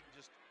daylight, and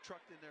just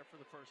trucked in there for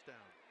the first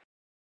down.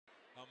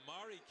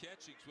 Amari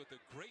Catchings with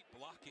a great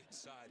block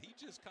inside. He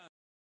just kind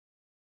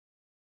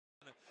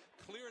of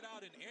cleared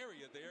out an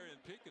area there,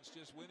 and Pickens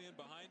just went in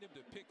behind him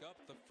to pick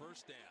up the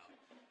first down.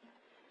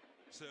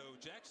 So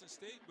Jackson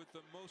State with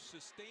the most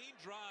sustained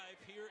drive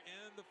here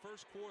in the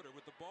first quarter,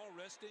 with the ball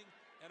resting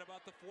at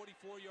about the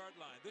 44-yard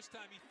line. This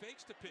time he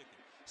fakes to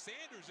Pickett.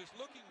 Sanders is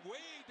looking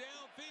way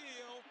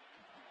downfield,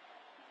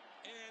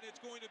 and it's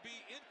going to be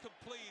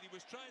incomplete. He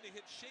was trying to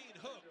hit Shane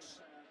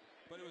Hooks,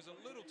 but it was a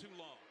little too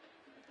long.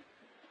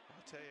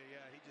 I'll tell you,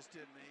 yeah, he just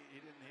didn't.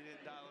 He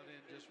didn't dial it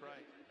in just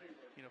right.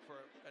 You know, for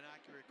an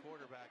accurate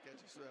quarterback, that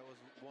was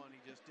one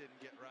he just didn't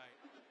get right.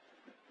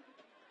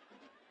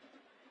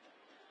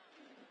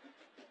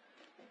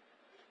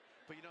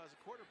 But you know, as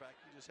a quarterback,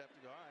 you just have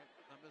to go, all right,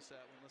 I missed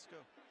that one, let's go,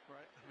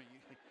 right? I mean,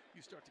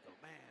 you start to go,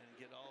 man, and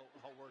get all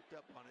worked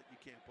up on it, you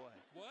can't play.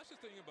 Well, that's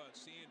the thing about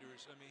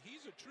Sanders. I mean,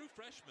 he's a true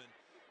freshman,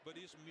 but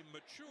he's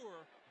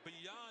mature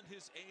beyond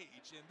his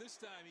age. And this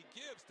time he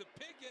gives to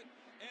Pickett,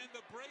 and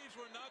the Braves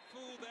were not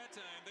fooled that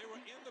time. They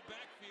were in the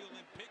backfield,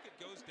 and Pickett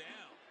goes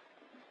down.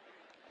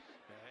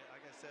 Yeah,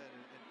 like I said,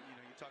 and you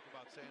know, you talk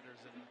about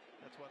Sanders, and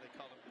that's why they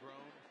call him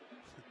grown.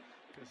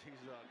 Because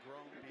he's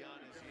grown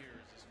beyond his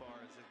years as far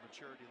as his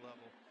maturity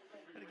level.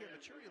 And again,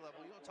 maturity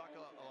level, you don't talk a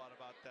lot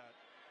about that.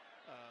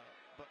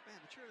 But man,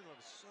 maturity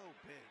level is so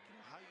big. You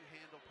know, how you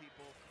handle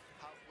people,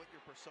 what your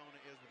persona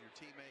is with your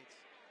teammates,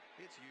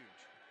 it's huge.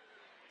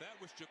 That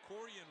was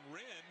Jacorian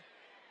Wren,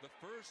 the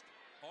first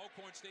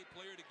Alcorn State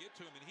player to get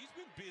to him, and he's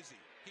been busy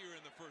here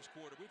in the first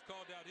quarter. We've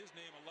called out his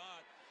name a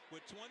lot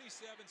with 27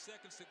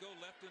 seconds to go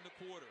left in the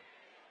quarter.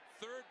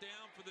 3rd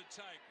down for the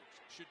Tigers.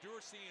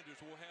 Shedeur Sanders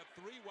will have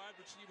 3 wide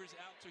receivers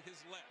out to his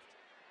left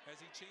as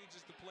he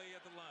changes the play at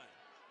the line.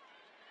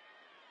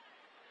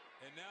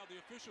 And now the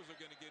officials are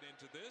going to get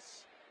into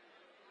this.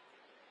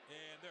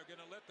 And they're going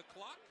to let the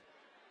clock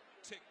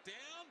tick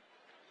down.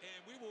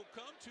 And we will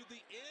come to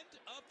the end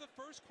of the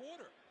first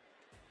quarter.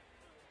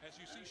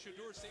 As you see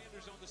Shedeur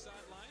Sanders on the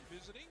sideline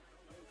visiting.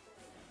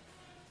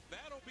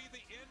 That'll be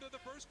the end of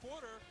the first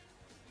quarter.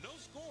 No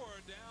score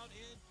down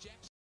in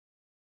Jackson.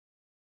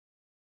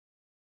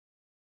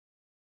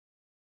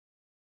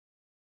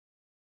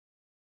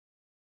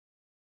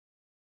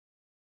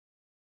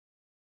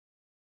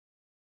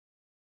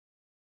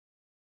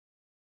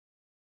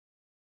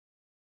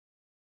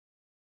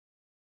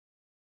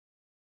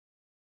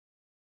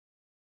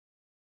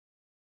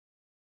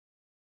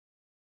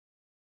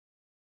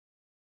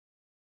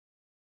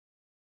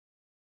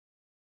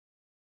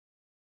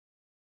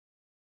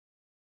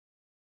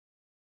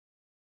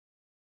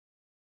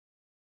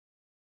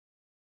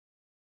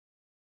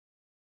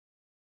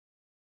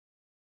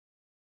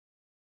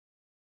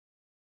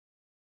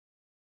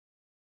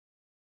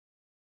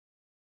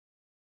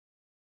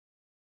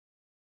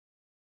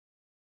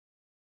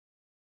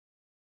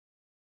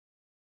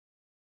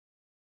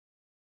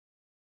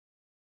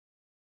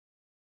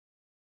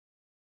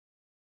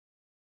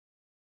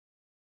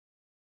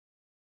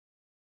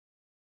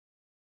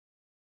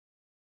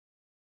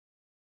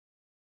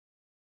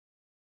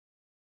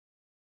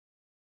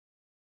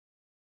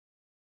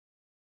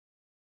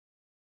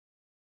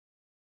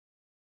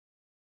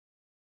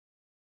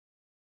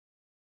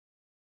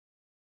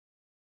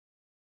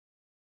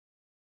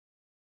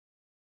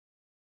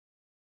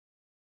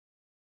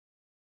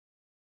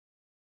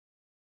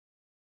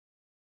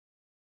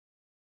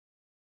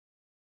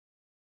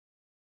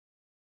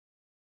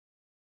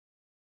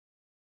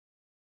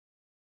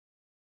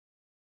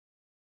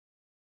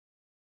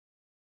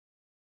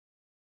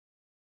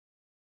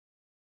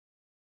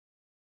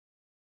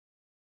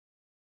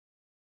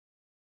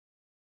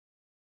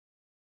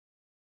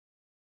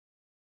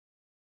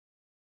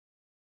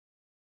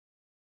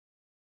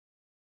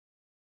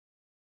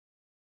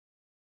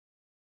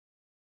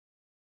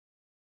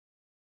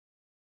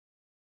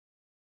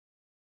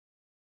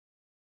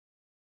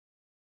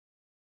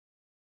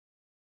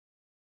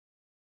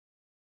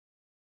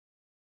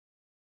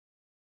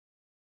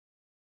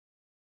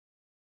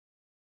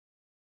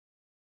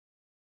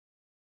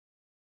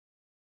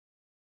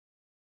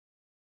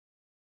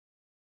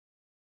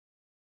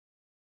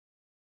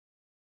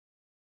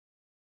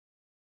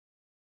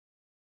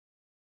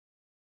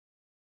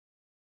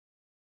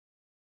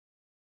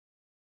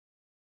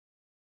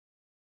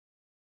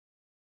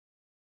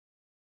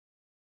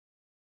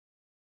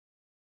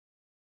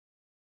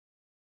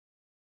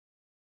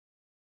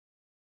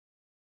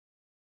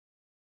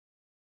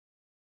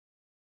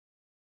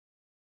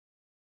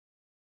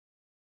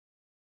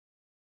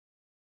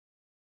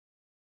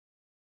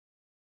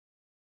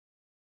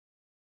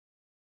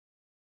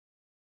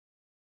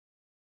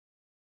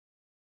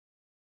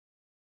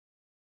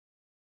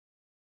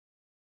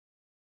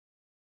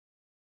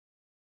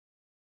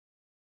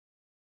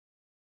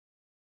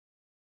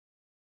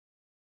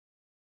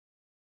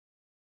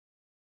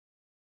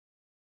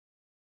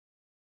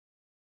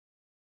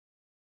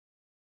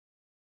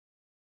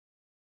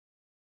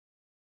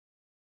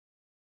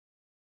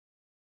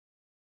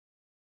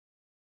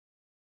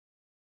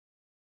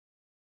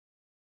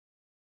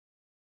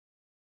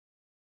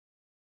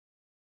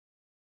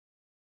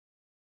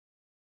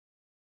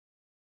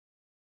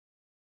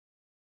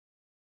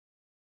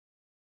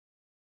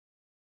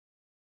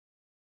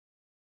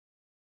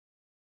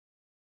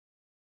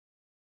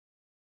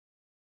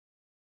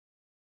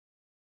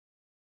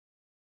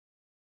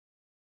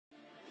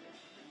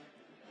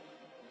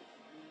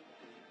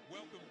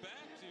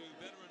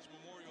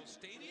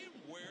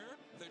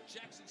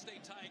 Jackson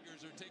State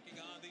Tigers are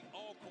taking on the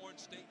Alcorn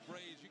State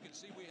Braves. You can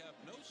see we have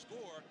no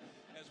score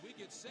as we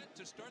get set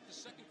to start the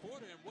second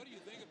quarter. And what do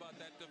you think about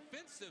that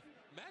defensive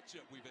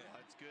matchup we've had?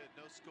 It's good.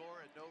 No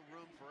score and no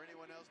room for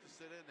anyone else to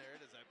sit in there.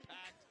 It is a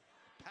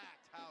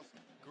packed house.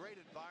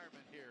 Great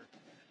environment here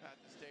at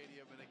the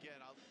stadium. And again,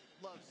 I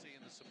love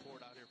seeing the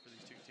support out here for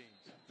these two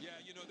teams. Yeah,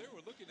 you know, they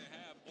were looking to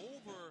have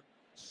over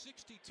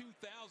 62,000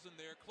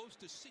 there, close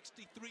to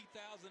 63,000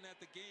 at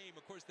the game.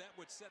 Of course, that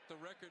would set the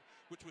record,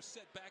 which was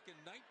set back in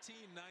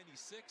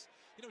 1996.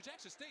 You know,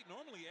 Jackson State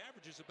normally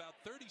averages about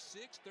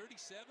 36,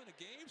 37 a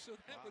game, so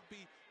that would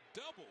be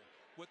double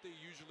what they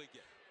usually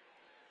get.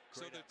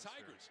 So the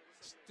Tigers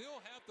still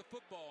have the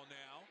football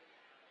now,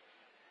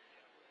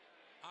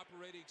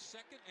 operating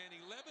 2nd and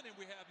 11, and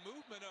we have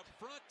movement up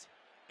front,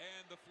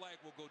 and the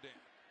flag will go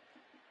down.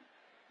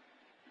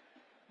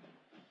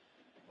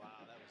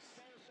 Wow, that was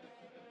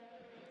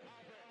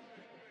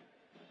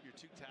your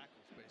two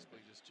tackles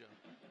basically just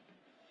jumped.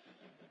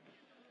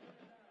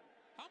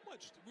 How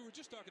much, we were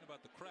just talking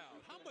about the crowd,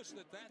 how much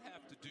did that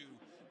have to do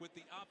with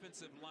the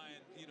offensive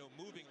line, you know,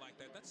 moving like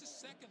that? That's the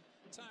second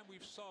time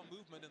we've saw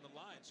movement in the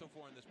line so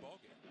far in this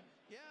ballgame.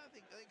 Yeah, I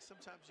think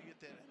sometimes you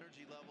get that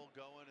energy level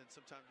going, and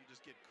sometimes you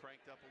just get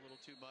cranked up a little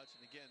too much.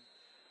 And again,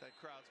 that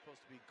crowd's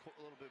supposed to be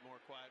a little bit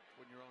more quiet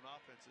when your own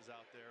offense is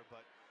out there,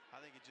 but I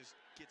think it just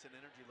gets an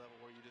energy level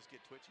where you just get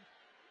twitchy.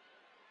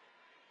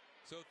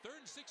 So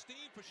 3rd and 16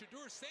 for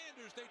Shadur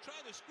Sanders. They try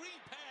the screen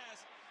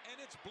pass, and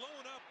it's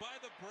blown up by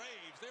the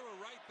Braves. They were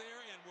right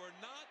there and were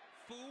not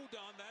fooled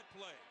on that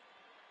play.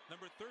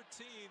 Number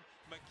 13,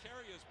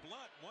 Macarius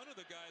Blunt, one of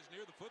the guys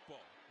near the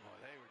football. Oh,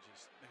 they were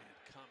just, man,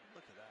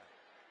 look at that.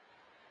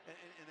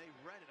 And they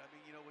read it. I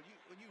mean, you know,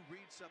 when you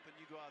read something,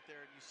 you go out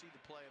there and you see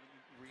the play, I mean,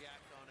 you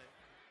react on it.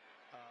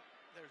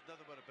 There's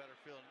nothing but a better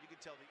feeling. You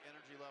can tell the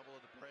energy level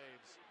of the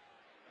Braves.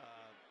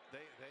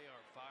 They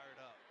are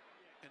fired up.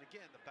 And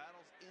again, the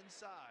battles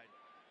inside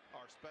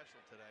are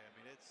special today. I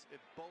mean, it's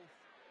both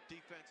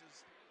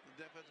defenses,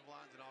 the defensive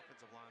lines and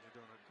offensive lines are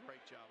doing a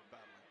great job of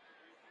battling.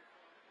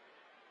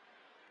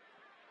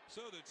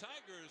 So the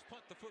Tigers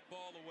punt the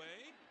football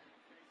away.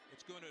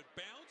 It's going to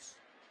bounce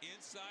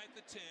inside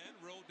the 10,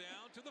 roll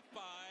down to the 5,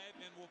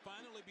 and will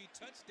finally be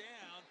touched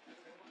down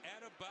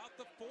at about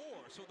the 4.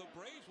 So the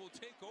Braves will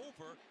take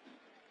over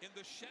in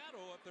the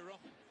shadow of their own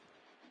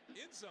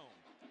end zone.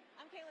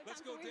 I'm Kayla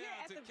Let's Thompson.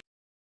 go down to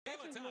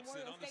Kayla Thompson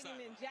Memorial on the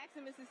Stadium in sideline.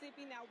 Jackson,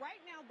 Mississippi. Now,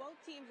 right now, both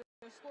teams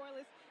are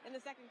scoreless in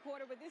the second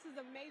quarter, but this is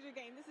a major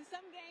game. This is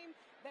some game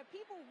that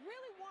people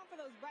really want for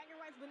those bragging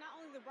rights, but not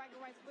only the bragging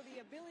rights, for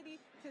the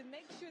ability to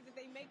make sure that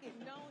they make it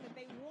known that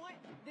they want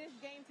this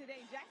game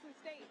today. Jackson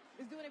State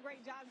is doing a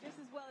great job, just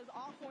as well as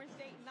Alcorn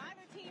State.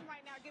 Neither team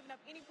right now giving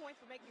up any points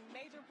for making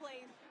major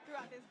plays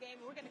throughout this game.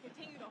 We're going to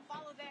continue to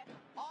follow that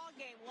all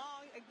game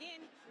long.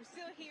 Again, we're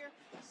still here,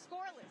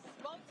 scoreless,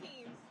 both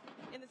teams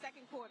in the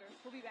second quarter.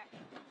 We'll be back.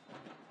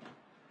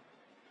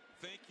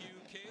 Thank you,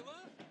 Kayla.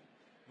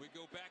 We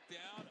go back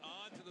down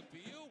onto the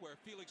field where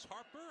Felix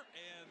Harper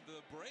and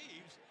the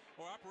Braves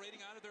are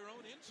operating out of their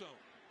own end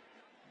zone.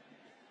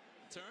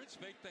 Turns,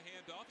 fake the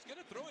handoff. He's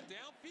going to throw it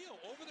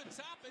downfield over the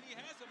top, and he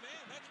has a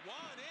man. That's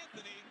Juan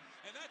Anthony,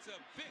 and that's a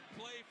big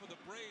play for the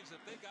Braves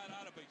if they got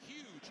out of a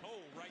huge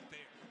hole right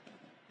there.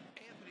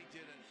 Anthony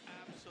did an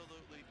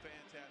absolutely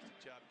fantastic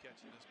job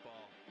catching this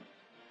ball.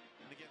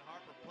 And again,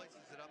 Harper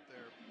places it up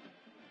there.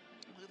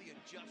 Look at the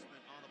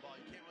adjustment on the ball.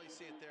 You can't really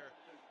see it there,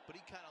 but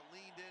he kind of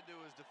leaned into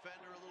his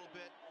defender a little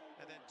bit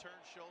and then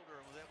turned shoulder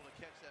and was able to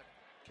catch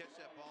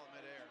that ball in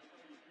midair.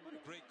 What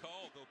a great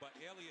call, though, by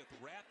Elliot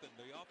Rathen,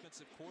 the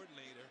offensive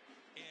coordinator.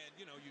 And,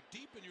 you know, you're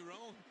deep in your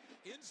own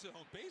end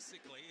zone,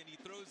 basically, and he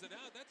throws it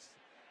out. That's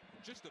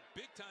just a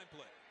big-time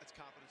play. That's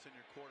confidence in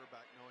your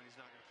quarterback, knowing he's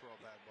not going to throw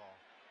a bad ball.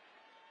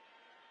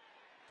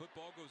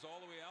 Football goes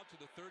all the way out to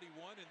the 31,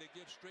 and they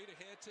give straight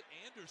ahead to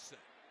Anderson.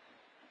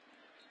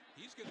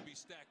 He's going to be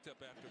stacked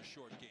up after a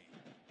short game.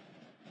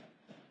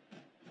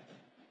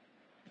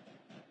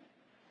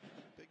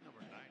 Big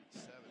number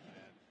 97,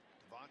 man.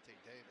 Devontae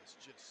Davis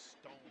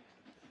just stoned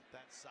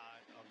that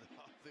side of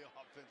the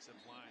offensive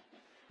line.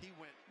 He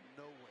went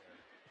nowhere.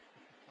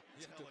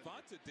 Yeah,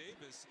 Devontae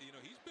Davis, you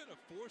know, he's been a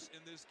force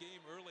in this game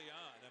early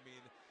on. I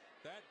mean,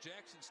 that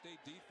Jackson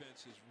State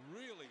defense is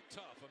really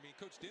tough. I mean,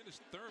 Coach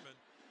Dennis Thurman,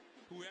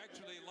 who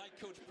actually, like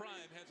Coach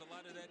Prime, has a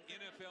lot of that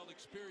NFL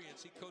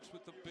experience. He coached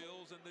with the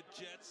Bills and the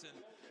Jets, and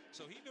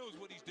so he knows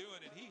what he's doing,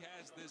 and he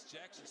has this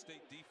Jackson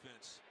State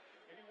defense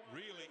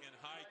really in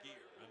high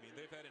gear. I mean,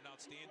 they've had an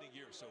outstanding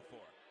year so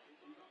far.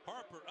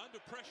 Harper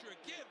under pressure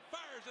again,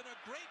 fires, and a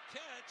great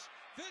catch,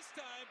 this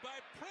time by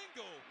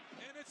Pringle,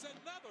 and it's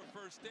another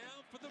first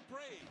down for the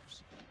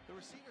Braves. The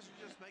receivers are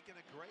just making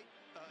a great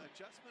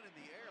adjustment in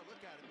the air. Look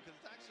at it, because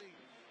it's actually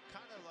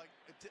kind of like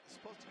it's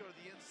supposed to go to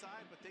the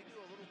inside, but they do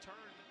a little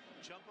turn,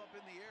 jump up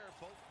in the air.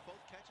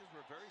 Both catches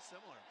were very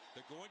similar.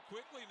 They're going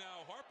quickly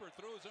now. Harper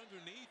throws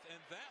underneath, and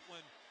that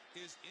one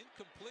is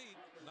incomplete.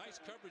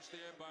 Nice coverage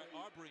there by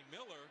Aubrey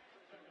Miller.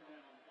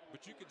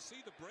 But you can see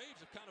the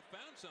Braves have kind of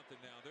found something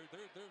now. They're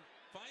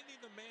finding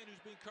the man who's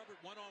being covered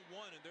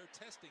one-on-one, and they're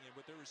testing him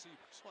with their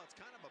receivers. Well, it's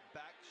kind of a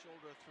back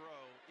shoulder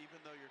throw, even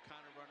though you're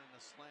kind of running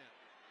a slant.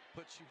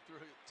 Puts you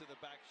through to the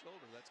back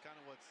shoulder. That's kind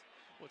of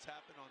what's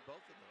happened on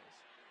both of those.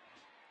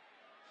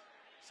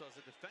 So as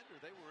a defender,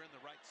 they were in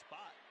the right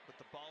spot, but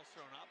the ball's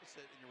thrown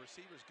opposite, and your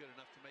receiver's good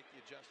enough to make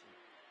the adjustment.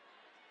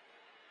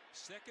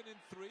 2nd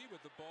and 3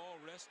 with the ball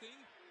resting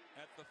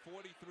at the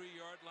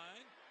 43-yard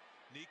line.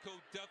 Nico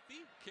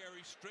Duffy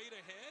carries straight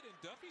ahead, and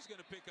Duffy's going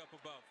to pick up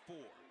about 4.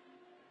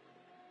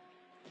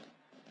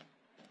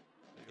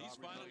 He's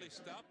finally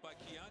stopped by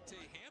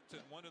Keontae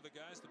Hampton, one of the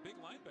guys, the big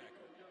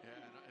linebacker. Yeah,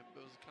 and it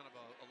was kind of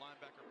a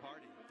linebacker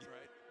party,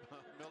 right?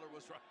 Miller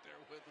was right there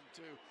with him,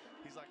 too.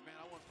 He's like, man,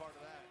 I want part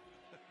of that.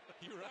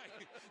 You're right.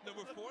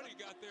 Number 40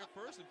 got there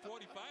first, and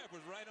 45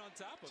 was right on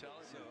top of him.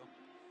 So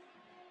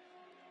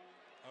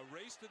a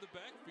race to the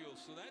backfield,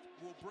 so that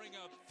will bring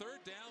up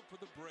 3rd down for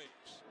the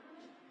Braves.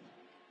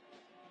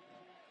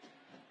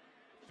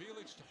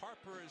 Felix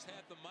Harper has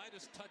had the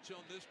Midas touch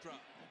on this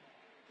drive.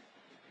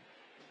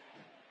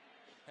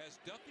 Has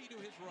Duffy to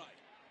his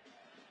right.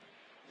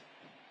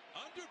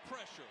 Under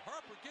pressure,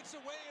 Harper gets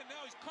away, and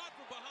now he's caught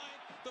from behind.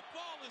 The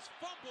ball is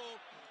fumbled,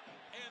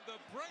 and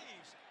the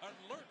Braves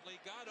alertly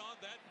got on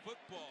that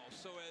football.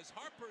 So as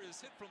Harper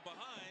is hit from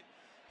behind,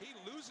 he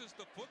loses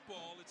the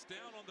football. It's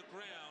down on the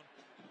ground,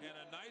 and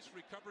a nice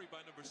recovery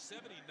by number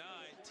 79,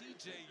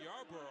 T.J.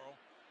 Yarborough,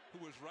 who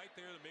was right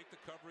there to make the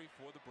recovery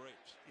for the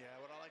Braves. Yeah,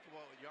 what I like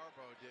about what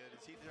Yarborough did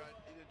is he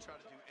didn't try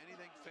to do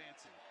anything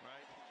fancy,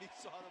 right? He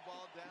saw the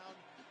ball down.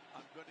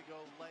 I'm going to go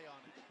lay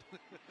on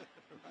it,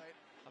 right?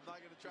 I'm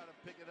not going to try to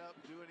pick it up,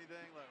 do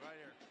anything. Look, right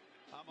here.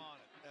 I'm on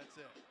it. That's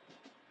it,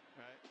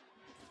 right?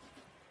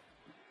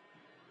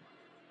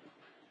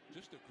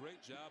 Just a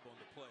great job on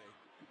the play.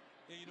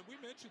 And, you know,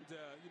 we mentioned,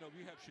 you know,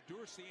 we have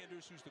Shedeur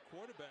Sanders, who's the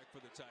quarterback for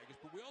the Tigers,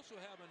 but we also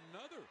have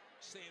another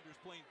Sanders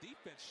playing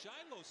defense.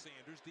 Shiloh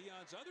Sanders,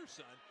 Deion's other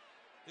son,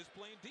 is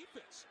playing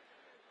defense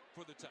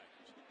for the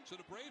Tigers. So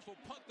the Braves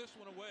will punt this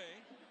one away.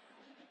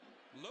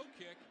 Low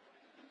kick.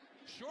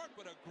 Short,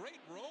 but a great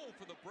roll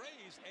for the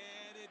Braves,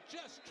 and it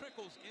just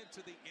trickles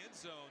into the end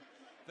zone.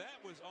 That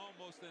was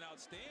almost an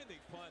outstanding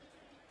punt.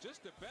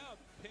 Just about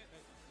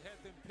had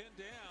them pinned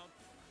down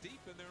deep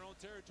in their own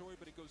territory,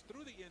 but it goes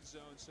through the end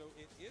zone, so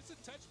it is a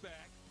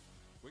touchback.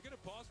 We're going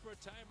to pause for a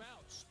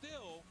timeout.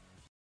 Still,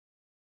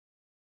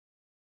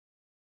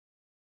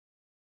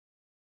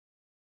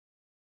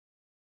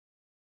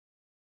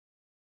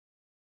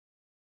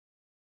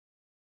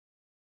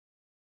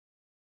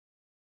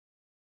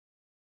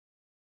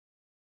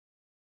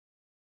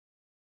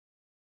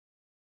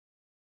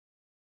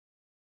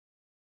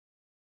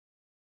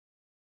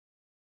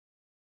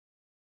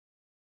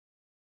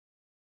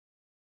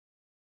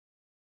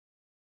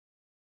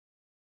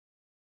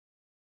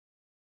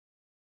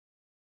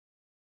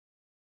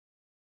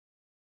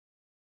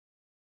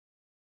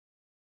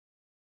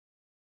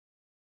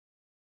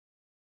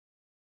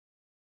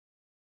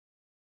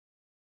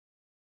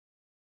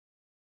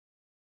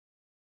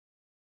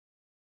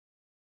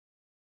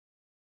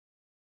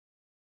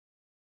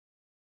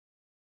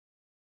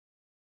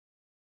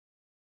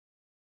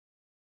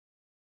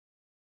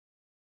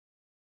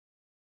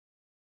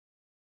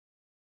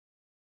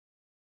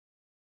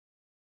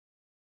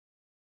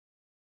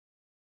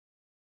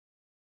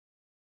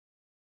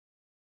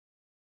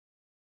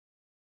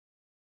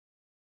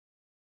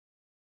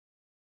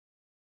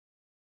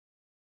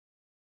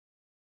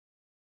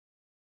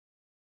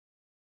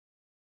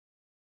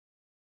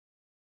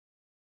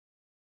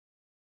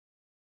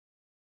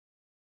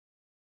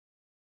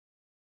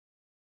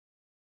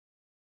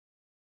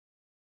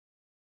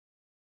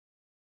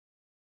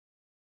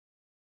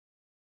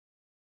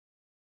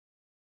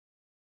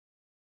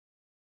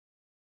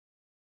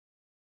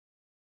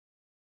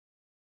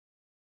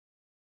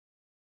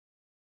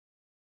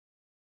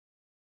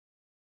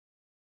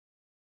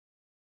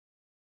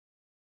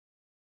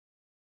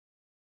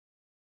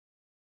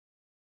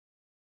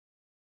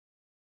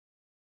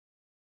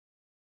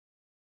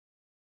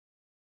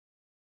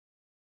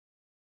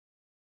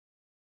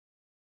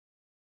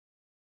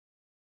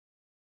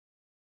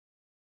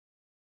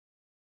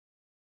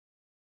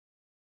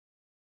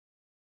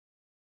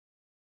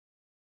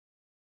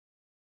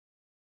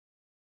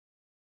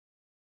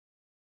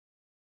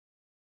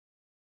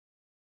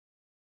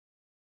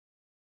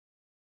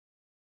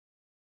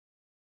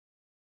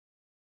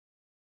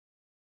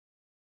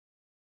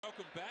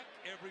 welcome back,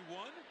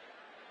 everyone.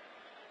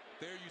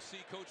 There you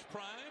see Coach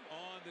Prime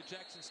on the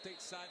Jackson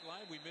State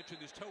sideline. We mentioned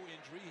his toe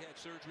injury. He had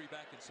surgery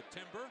back in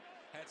September.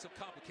 Had some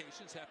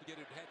complications. Had to get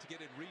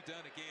it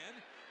redone again.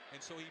 And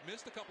so he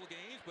missed a couple of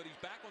games, but he's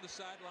back on the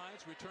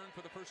sidelines, returned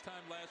for the first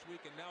time last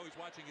week, and now he's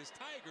watching his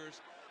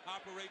Tigers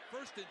operate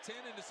 1st and 10,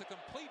 and it's a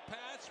complete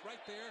pass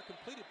right there,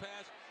 completed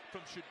pass from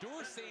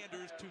Shedeur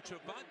Sanders to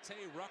Chavante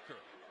Rucker.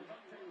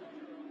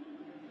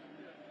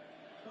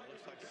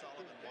 Looks like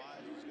Solomon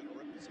Wise was going to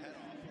rip his head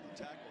off with the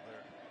tackle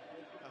there.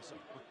 That's a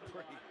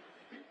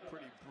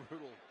pretty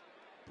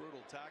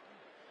brutal tackle.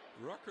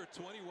 Rucker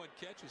 21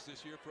 catches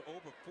this year for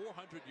over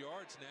 400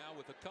 yards now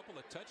with a couple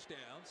of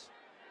touchdowns.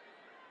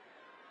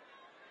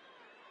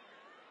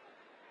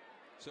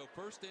 So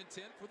 1st and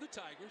 10 for the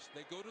Tigers.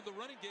 They go to the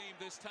running game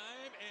this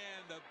time,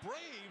 and the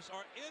Braves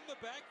are in the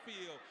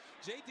backfield.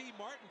 J.D.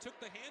 Martin took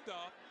the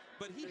handoff,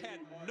 but he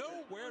had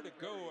nowhere to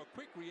go. A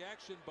quick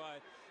reaction by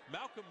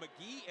Malcolm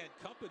McGee and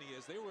company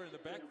as they were in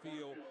the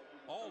backfield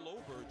all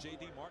over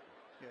J.D. Martin.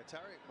 Yeah,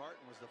 Tyreek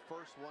Martin was the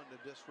first one to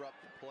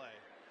disrupt the play.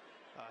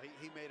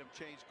 He made him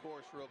change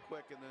course real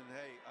quick, and then,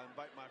 hey, I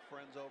invite my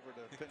friends over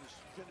to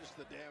finish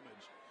the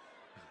damage.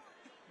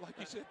 Like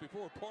you said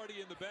before,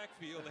 party in the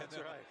backfield.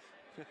 That's right.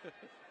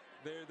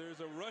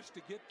 There's a rush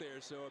to get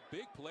there, so a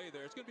big play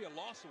there. It's going to be a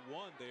loss of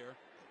 1 there.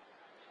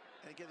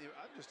 And again,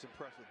 I'm just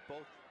impressed with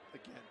both,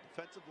 again,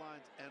 defensive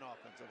lines and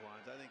offensive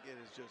lines. I think it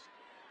is just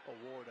a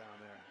war down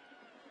there.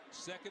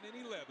 2nd and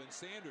 11.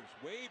 Sanders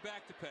way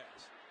back to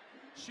pass.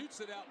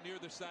 Shoots it out near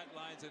the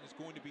sidelines, and it's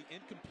going to be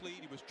incomplete.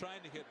 He was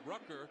trying to hit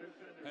Rucker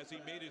as he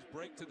made his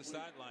break to the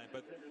sideline,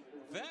 but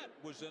that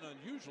was an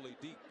unusually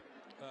deep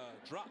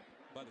drop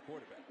by the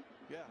quarterback.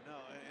 Yeah, no,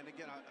 and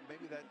again,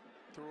 maybe that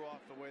threw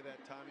off the way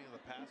that timing of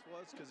the pass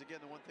was, because again,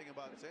 the one thing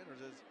about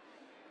Sanders is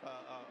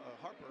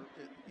Harper,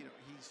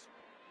 he's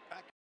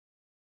accurate.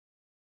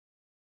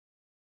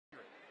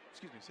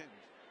 Excuse me,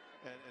 Sanders,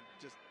 and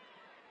just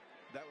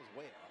that was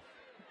way off.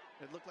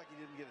 It looked like he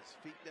didn't get his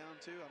feet down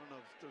too. I don't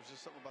know if there was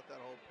just something about that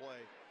whole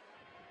play.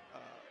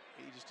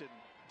 He just didn't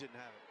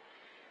have it.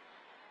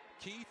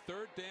 Key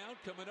 3rd down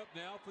coming up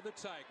now for the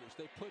Tigers.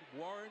 They put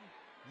Warren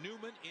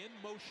Newman in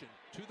motion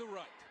to the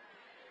right.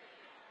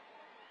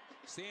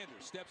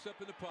 Sanders steps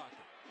up in the pocket.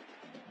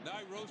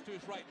 Now he rolls to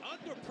his right,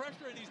 under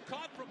pressure, and he's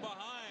caught from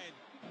behind.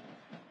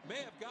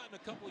 May have gotten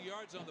a couple of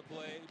yards on the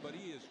play, but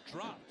he is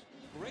dropped.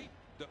 Great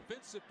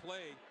defensive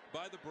play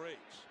by the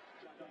Braves.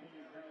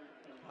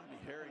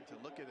 Harrington,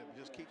 look at him,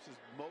 just keeps his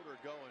motor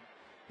going.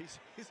 He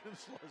sees him,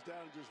 slows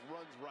down, and just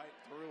runs right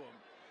through him.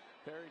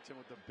 Harrington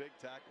with the big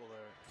tackle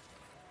there.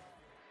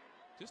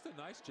 Just a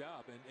nice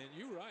job, and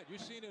you're right. You're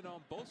seeing it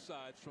on both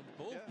sides from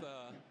both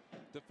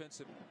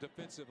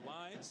defensive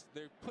lines.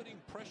 They're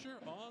putting pressure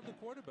on the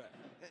quarterback.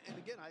 And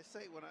again, I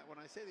say when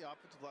I say the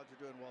offensive lines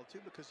are doing well too,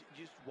 because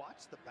you just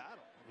watch the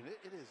battle. I mean,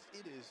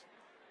 it is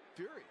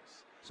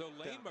furious. So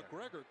Lane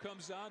McGregor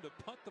comes on to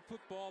punt the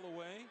football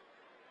away.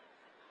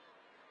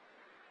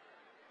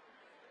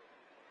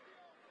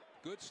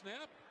 Good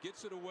snap,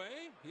 gets it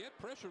away. He had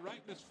pressure right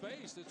in his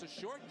face. It's a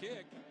short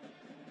kick,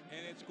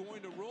 and it's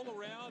going to roll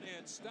around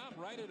and stop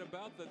right at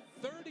about the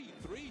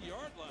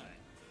 33-yard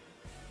line.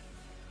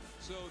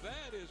 So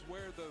that is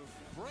where the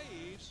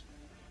Braves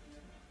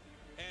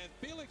and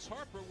Felix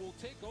Harper will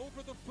take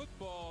over the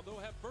football. They'll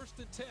have 1st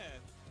and 10,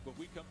 but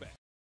we come back.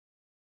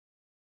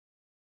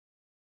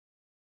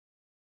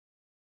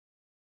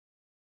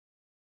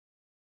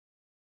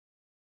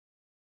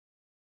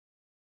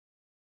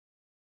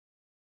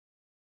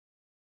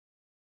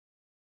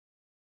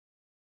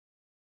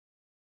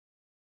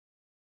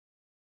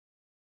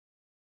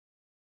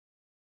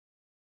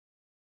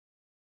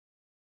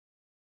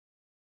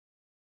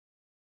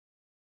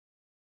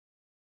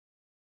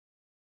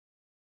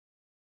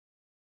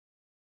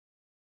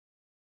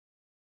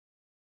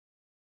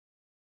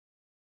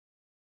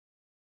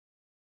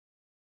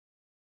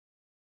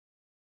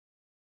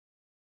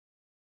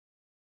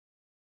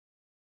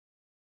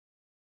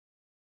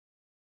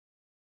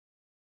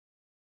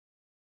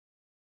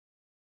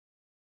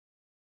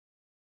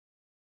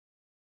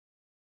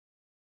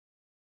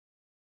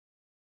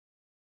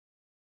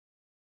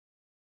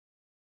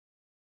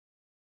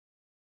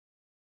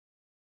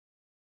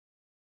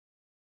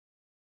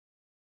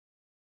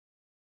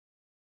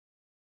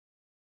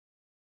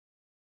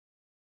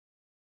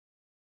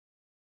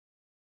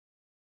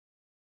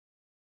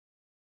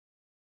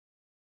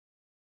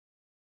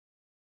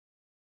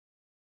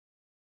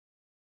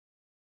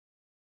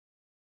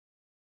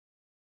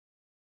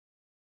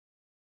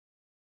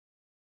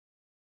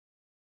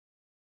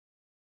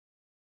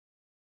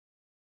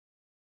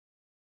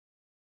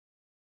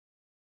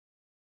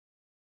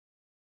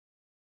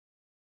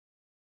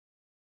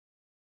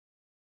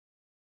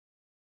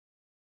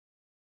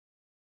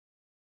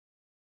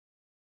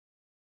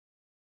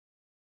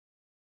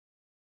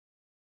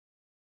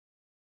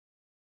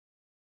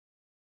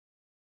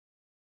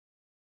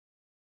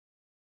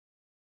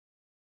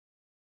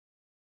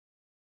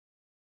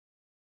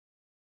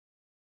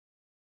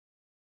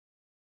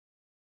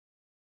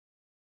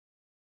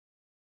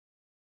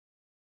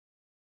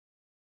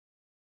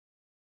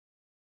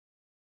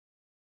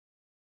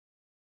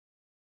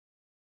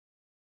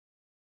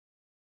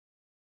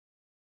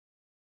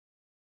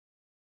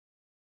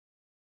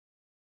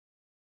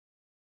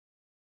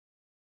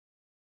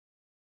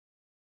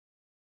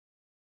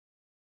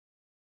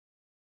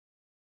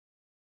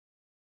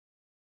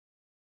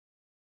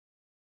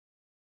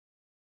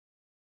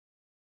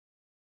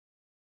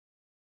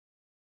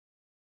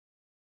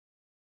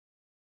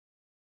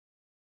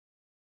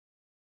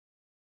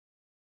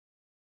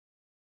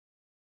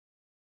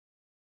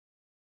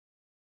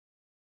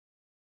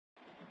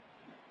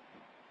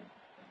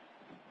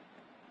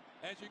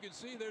 As you can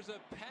see, there's a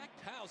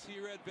packed house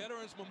here at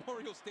Veterans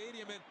Memorial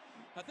Stadium, and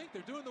I think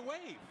they're doing the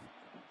wave.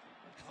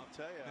 I'll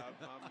tell you,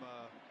 I'm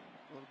a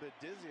little bit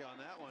dizzy on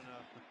that one.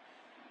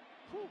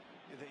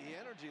 The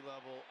energy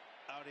level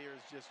out here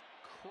is just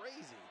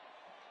crazy.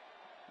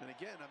 And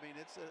again, I mean,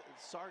 it's a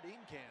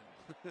sardine can.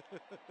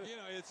 You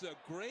know, it's a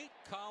great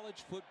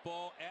college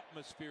football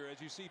atmosphere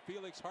as you see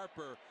Felix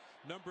Harper,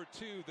 number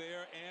 2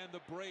 there, and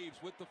the Braves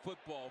with the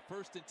football.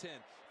 1st and 10.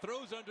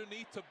 Throws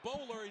underneath to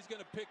Bowler. He's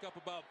going to pick up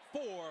about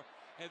 4.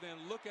 And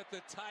then look at the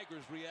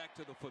Tigers react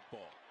to the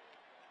football.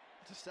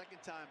 It's the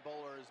second time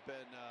Bowler has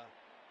been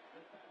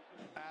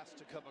asked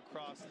to come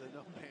across the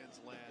no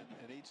man's land.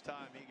 And each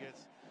time he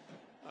gets,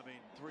 I mean,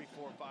 3,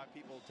 4, 5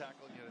 people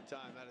tackling at a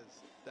time. That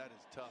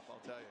is tough,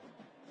 I'll tell you.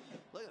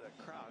 Look at that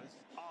crowd. It's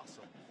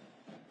awesome.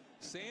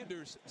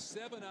 Sanders,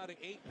 7 out of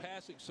 8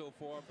 passing so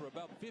far for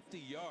about 50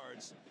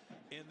 yards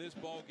in this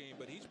ball game,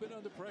 but he's been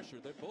under pressure.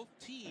 Both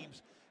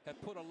teams have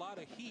put a lot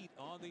of heat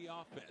on the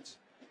offense.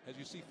 As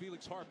you see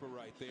Felix Harper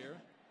right there,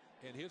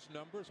 and his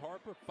numbers,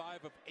 Harper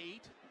 5 of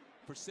 8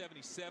 for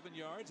 77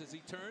 yards as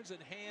he turns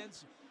and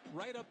hands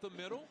right up the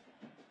middle.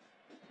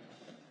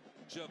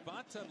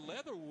 Javonte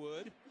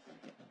Leatherwood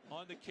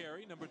on the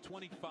carry, number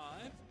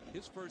 25,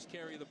 his first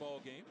carry of the ball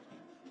game.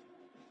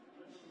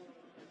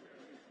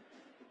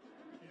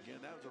 Again,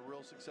 that was a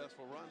real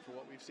successful run for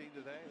what we've seen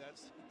today.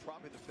 That's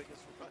probably the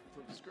biggest run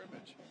from the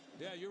scrimmage.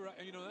 Yeah, you're right.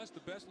 You know, that's the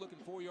best looking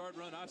 4-yard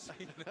run I've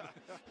seen.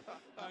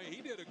 I mean,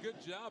 he did a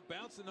good job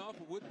bouncing off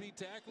of would-be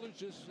tacklers,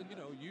 just, you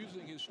know,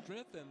 using his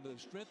strength and the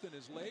strength in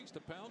his legs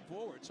to pound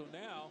forward. So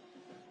now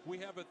we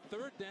have a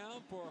 3rd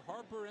down for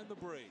Harper and the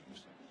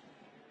Braves.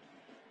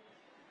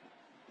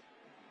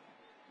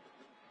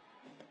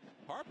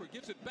 Harper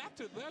gives it back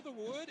to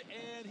Leatherwood,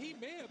 and he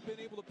may have been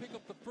able to pick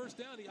up the 1st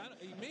down.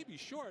 He may be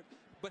short,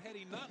 but had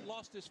he not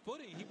lost his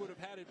footing, he would have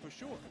had it for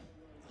sure.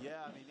 Yeah,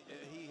 I mean,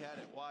 he had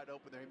it wide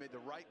open there. He made the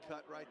right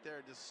cut right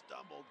there, just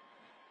stumbled.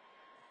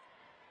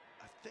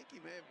 I think he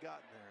may have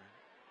gotten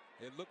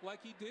there. It looked like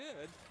he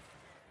did.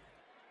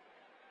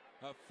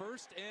 A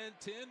 1st and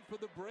 10 for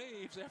the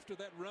Braves after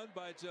that run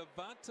by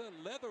Javonte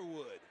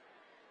Leatherwood.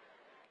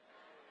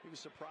 He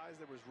was surprised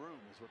there was room,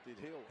 is what the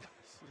deal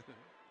was.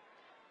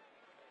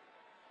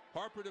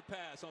 Harper to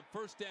pass on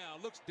 1st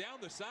down, looks down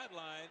the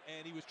sideline,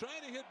 and he was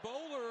trying to hit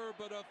Bowler,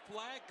 but a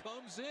flag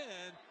comes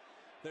in.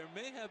 There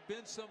may have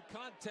been some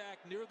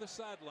contact near the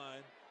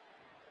sideline.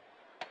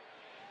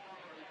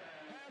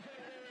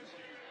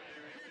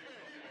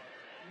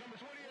 Number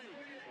 28,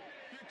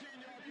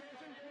 15-yard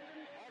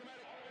penalty,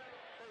 automatic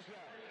 1st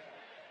down.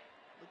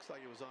 Looks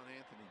like it was on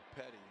Anthony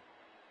Petty.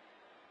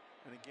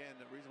 And again,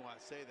 the reason why I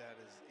say that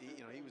is,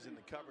 he was in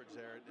the coverage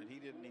there, and he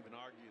didn't even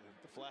argue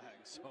the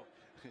flag. So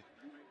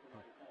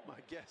my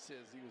guess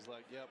is he was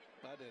like, yep,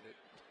 I did it.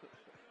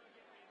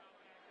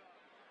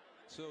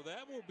 So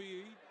that will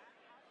be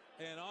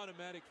an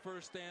automatic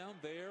 1st down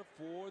there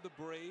for the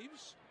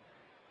Braves.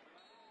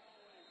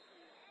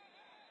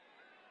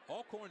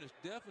 Alcorn is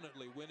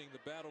definitely winning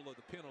the battle of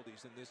the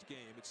penalties in this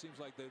game. It seems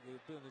like they've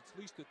been at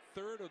least the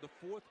 3rd or the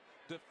 4th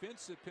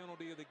defensive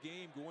penalty of the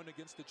game going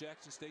against the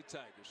Jackson State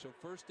Tigers. So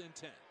 1st and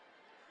 10.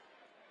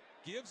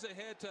 Gives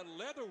ahead to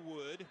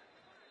Leatherwood.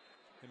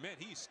 And man,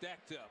 he's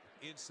stacked up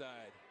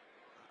inside.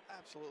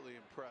 Absolutely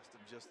impressed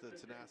of just the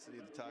tenacity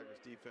of the Tigers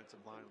defensive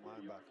line and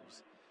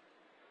linebackers.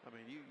 I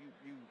mean, you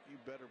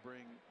better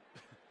bring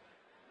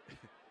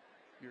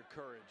your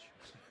courage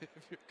if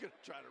you're going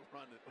to try to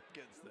run it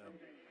against them.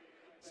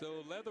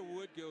 So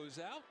Leatherwood goes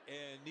out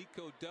and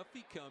Nico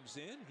Duffy comes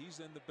in. He's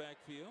in the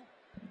backfield.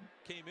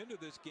 Came into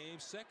this game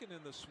 2nd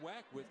in the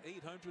SWAC with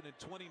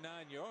 829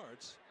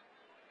 yards.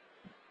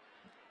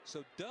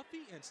 So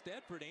Duffy and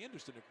Stafford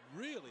Anderson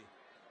have really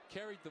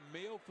carried the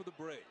mail for the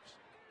Braves.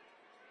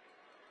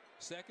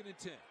 2nd and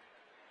 10.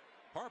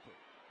 Harper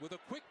with a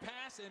quick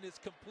pass, and it's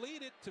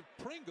completed to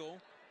Pringle.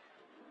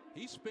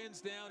 He spins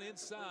down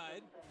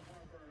inside.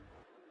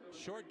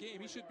 Short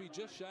game. He should be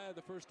just shy of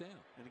the 1st down.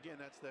 And again,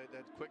 that's that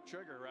quick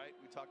trigger, right?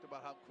 We talked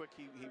about how quick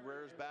he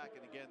rears back.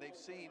 And again,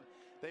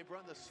 they've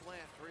run the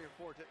slant 3 or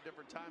 4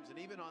 different times. And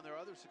even on their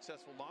other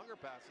successful longer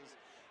passes,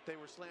 they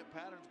were slant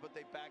patterns, but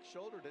they back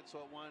shouldered it.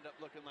 So it wound up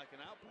looking like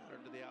an out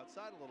pattern to the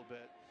outside a little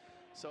bit.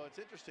 So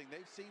it's interesting.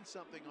 They've seen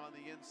something on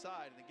the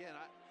inside. And again,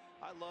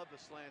 I love the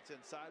slants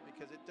inside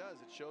because it does.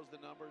 It shows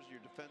the numbers.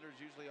 Your defender's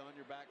usually on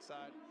your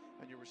backside,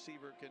 and your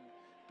receiver can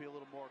be a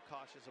little more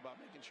cautious about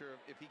making sure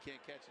if he can't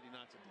catch it, he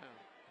knocks it down.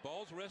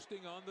 Ball's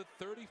resting on the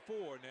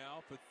 34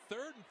 now for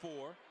 3rd and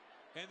 4.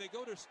 And they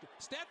go to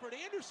Stafford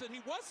Anderson.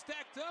 He was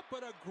stacked up,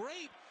 but a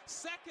great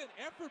 2nd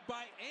effort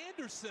by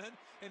Anderson,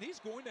 and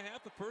he's going to have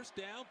the 1st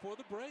down for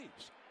the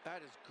Braves. That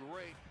is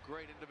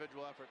great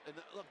individual effort. And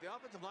look, the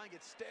offensive line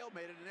gets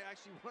stalemated, and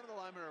actually one of the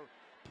linemen are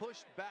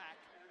pushed back.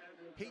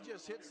 He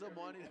just hits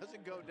someone. He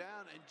doesn't go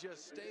down and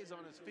just stays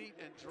on his feet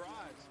and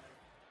drives.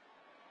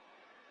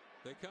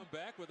 They come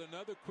back with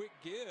another quick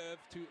give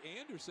to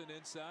Anderson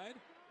inside.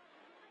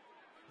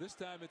 This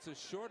time it's a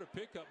shorter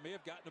pickup, may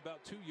have gotten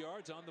about 2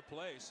 yards on the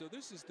play. So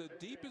this is the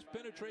deepest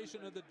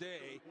penetration of the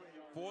day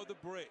for the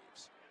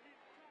Braves.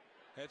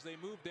 as they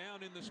move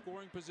down in the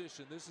scoring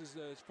position. This is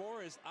as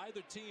far as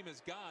either team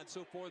has gone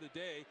so far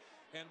today,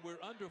 and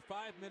we're under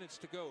 5 minutes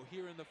to go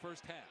here in the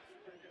first half.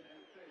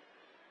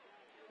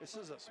 This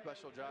is a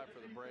special drive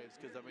for the Braves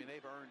because, I mean,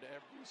 they've earned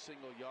every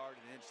single yard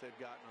and inch they've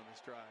gotten on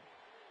this drive.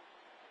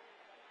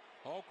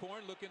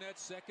 Alcorn looking at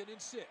 2nd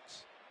and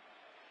 6.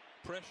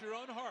 Pressure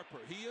on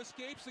Harper. He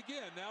escapes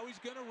again. Now he's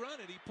going to run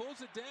it. He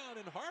pulls it down,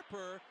 and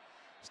Harper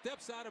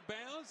steps out of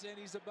bounds, and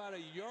he's about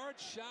a yard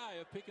shy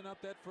of picking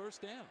up that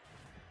first down.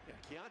 Yeah,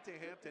 Keontae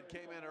Hampton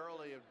came in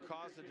early and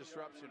caused the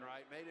disruption,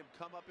 right? Made him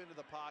come up into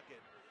the pocket.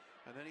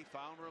 And then he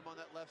found room on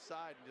that left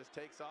side and just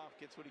takes off,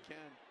 gets what he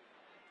can.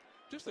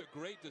 Just a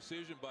great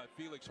decision by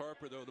Felix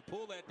Harper, though, to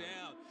pull that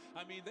down.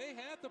 I mean, they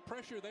had the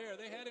pressure there.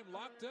 They had him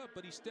locked up,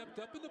 but he stepped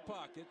up in the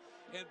pocket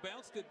and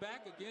bounced it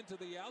back again to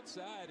the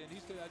outside. And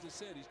he's, as I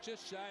said, he's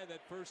just shy of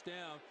that first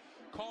down.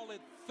 Call it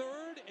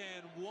 3rd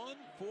and 1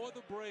 for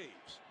the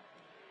Braves.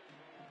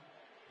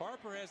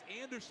 Harper has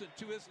Anderson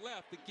to his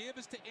left. The give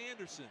is to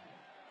Anderson.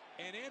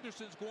 And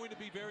Anderson's going to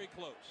be very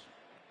close.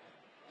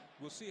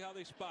 We'll see how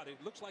they spot it.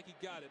 Looks like he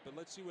got it, but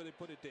let's see where they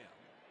put it down.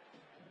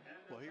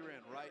 Well, he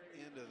ran right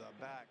into the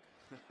back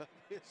of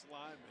his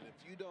lineman.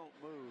 If you don't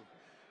move,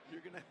 you're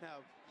going to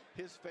have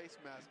his face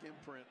mask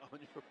imprint on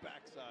your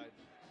backside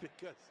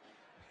because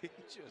he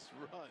just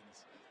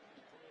runs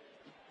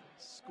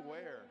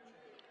square.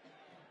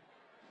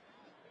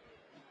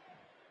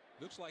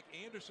 Looks like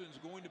Anderson's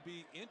going to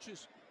be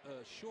inches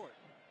short.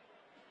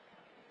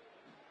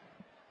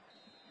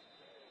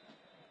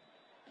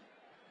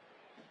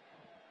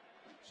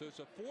 So it's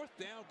a 4th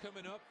down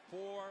coming up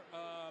for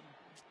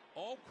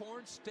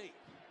Alcorn State.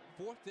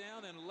 4th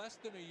down and less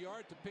than a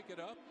yard to pick it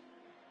up.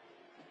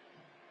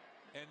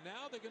 And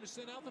now they're going to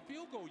send out the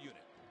field goal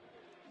unit.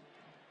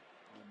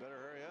 You better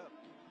hurry up.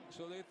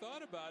 So they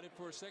thought about it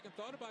for a second,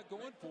 thought about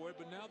going for it,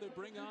 but now they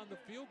bring on the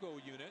field goal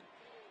unit.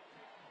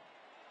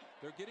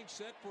 They're getting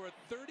set for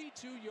a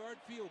 32-yard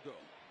field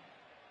goal.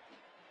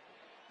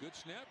 Good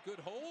snap, good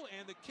hole,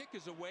 and the kick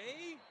is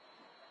away.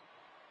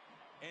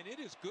 And it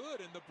is good,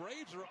 and the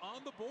Braves are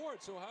on the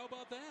board, so how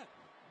about that?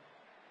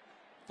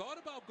 Thought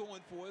about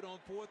going for it on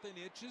 4th and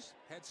inches,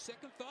 had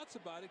second thoughts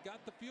about it,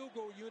 got the field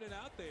goal unit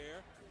out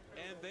there,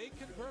 and they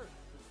convert.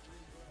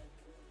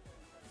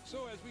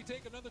 So as we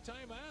take another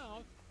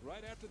timeout,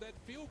 right after that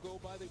field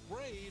goal by the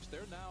Braves,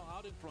 they're now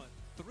out in front,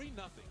 3-0.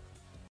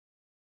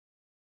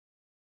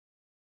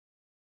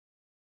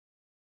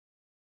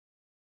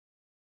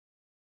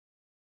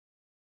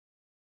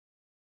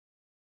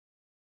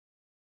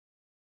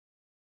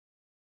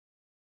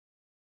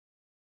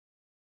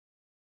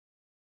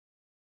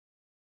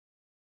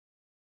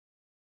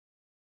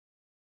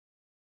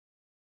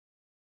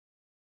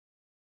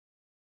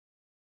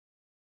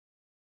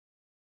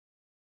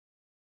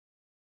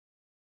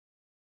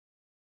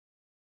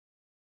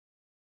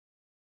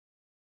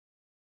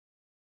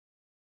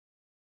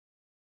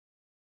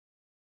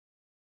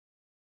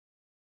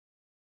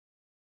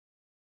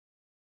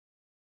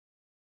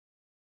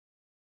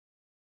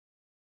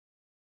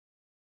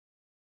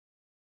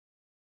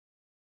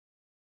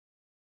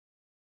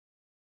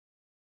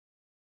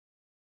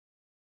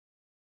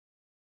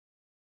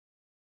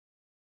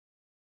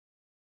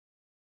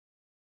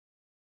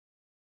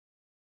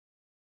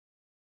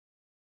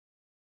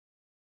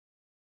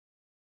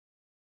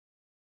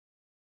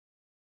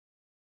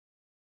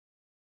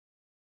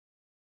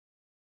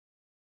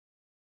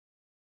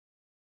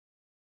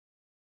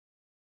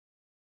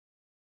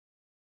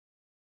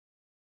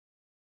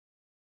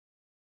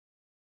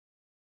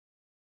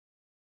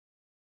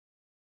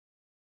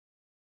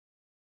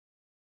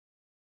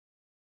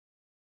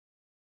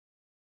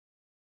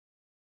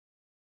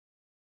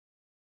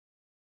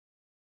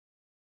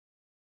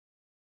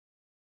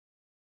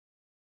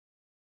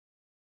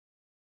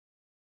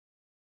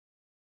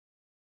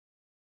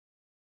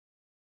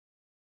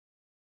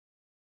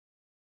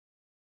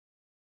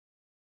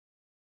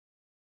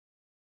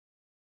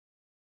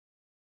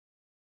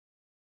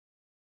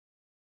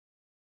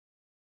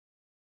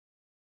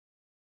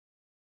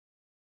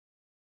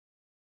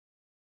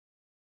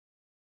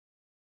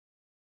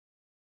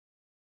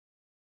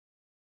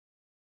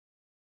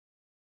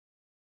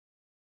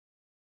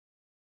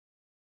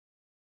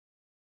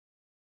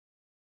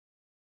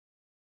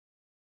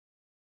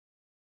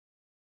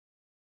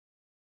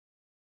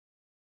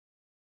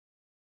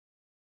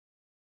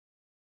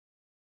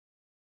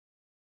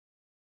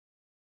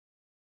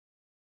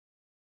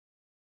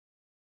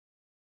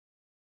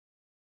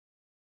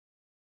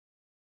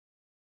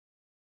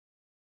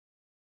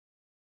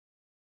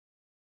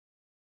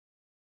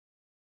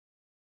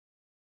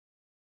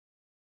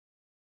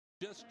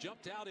 Just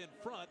jumped out in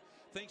front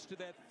thanks to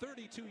that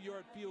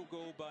 32-yard field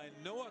goal by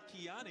Noah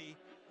Kiani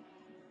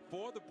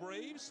for the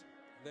Braves.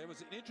 There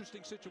was an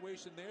interesting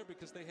situation there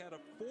because they had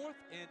a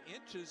 4th and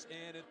inches,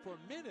 and for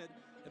a minute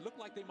it looked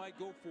like they might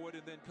go for it,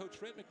 and then Coach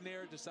Fred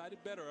McNair decided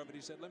better of it.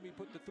 He said, let me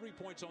put the 3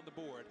 points on the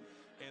board,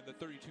 and the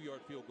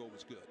 32-yard field goal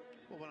was good.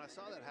 Well, when I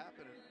saw that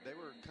happen, they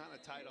were kind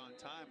of tight on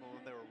time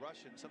when they were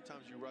rushing.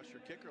 Sometimes you rush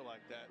your kicker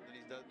like that, and then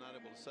he's not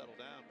able to settle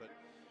down. But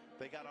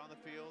they got on the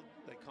field,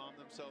 they calmed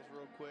themselves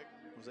real quick,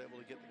 was able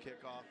to get the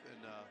kickoff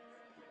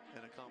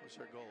and accomplish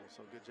their goal.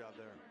 So good job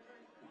there.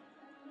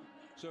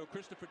 So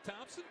Christopher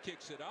Thompson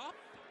kicks it off,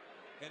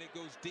 and it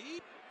goes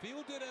deep,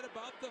 fielded at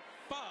about the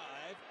 5.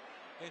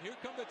 And here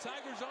come the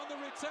Tigers on the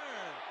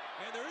return.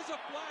 And there is a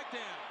flag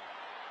down.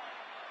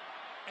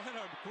 And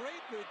a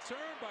great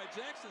return by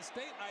Jackson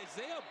State.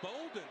 Isaiah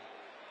Bolden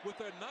with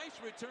a nice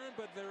return,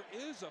 but there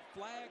is a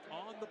flag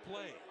on the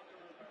play.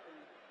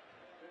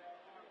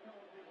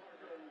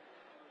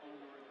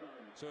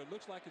 So it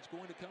looks like it's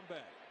going to come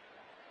back.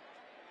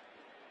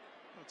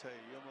 I'll tell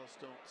you almost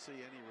don't see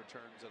any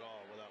returns at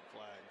all without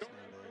flags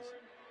nowadays.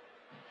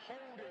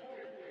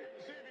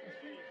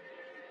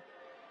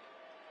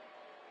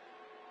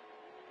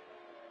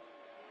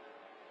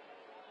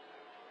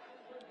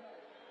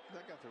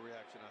 That got the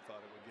reaction I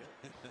thought it would get.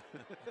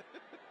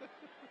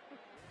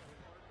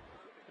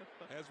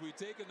 As we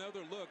take another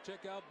look,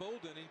 check out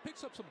Bolden. He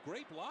picks up some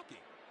great blocking.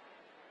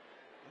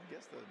 I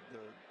guess the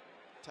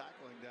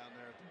tackling down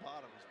there at the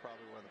bottom is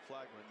probably where the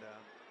flag went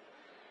down.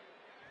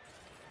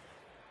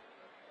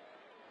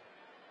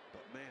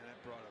 But man, that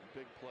brought a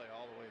big play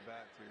all the way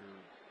back to your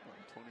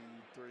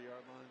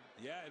 23-yard line.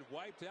 Yeah, it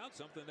wiped out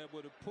something that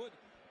would have put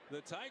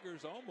the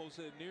Tigers almost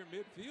at near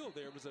midfield.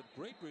 There was a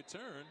great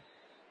return.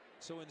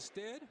 So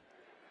instead,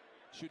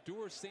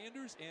 Shedeur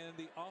Sanders and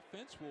the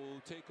offense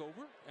will take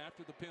over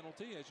after the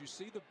penalty. As you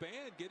see the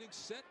band getting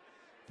set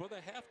for the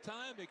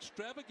halftime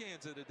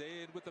extravaganza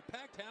today. And with the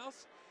packed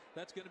house,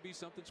 that's going to be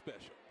something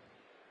special.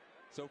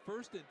 So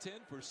 1st and 10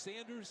 for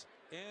Sanders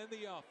and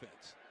the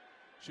offense.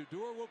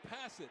 Shedeur will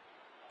pass it,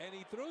 and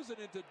he throws it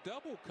into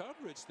double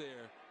coverage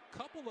there.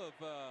 Couple of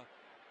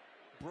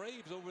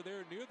Braves over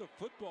there near the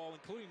football,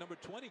 including number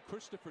 20,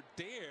 Christopher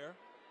Dare.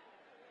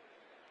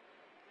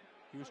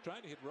 He was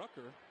trying to hit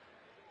Rucker.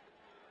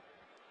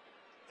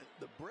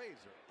 The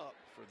Braves are up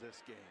for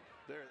this game.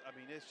 I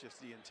mean, it's just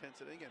the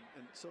intensity again,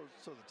 and so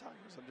the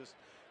Tigers.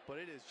 But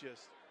it is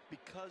just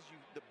because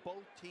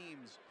both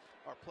teams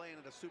are playing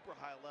at a super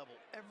high level.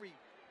 Every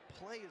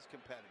play is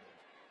competitive,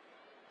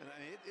 and I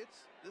mean,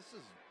 this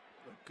is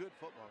a good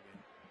football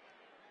game.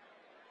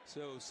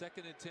 So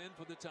 2nd and 10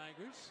 for the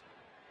Tigers.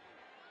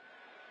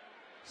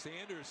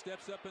 Sanders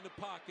steps up in the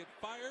pocket,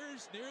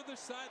 fires near the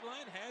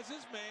sideline, has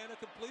his man, a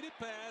completed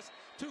pass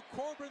to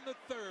Corbin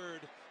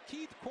III.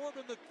 Keith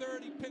Corbin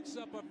III, he picks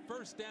up a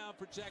 1st down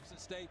for Jackson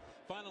State,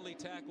 finally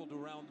tackled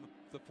around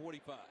the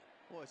 45.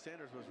 Boy,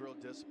 Sanders was real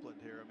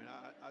disciplined here. I mean,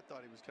 I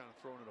thought he was kind of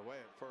throwing it away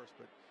at first,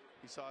 but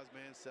he saw his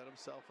man set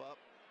himself up,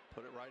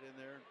 put it right in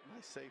there.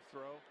 Nice safe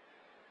throw.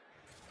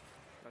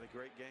 Got a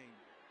great game.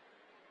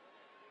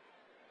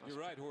 You're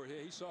right,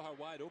 Jorge. He saw how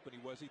wide open he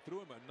was. He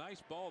threw him a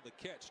nice ball to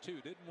catch, too.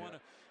 Didn't want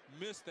to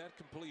miss that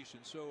completion.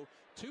 So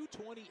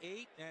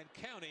 2:28 and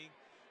counting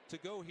to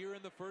go here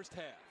in the 1st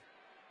half.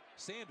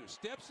 Sanders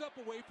steps up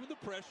away from the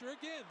pressure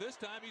again. This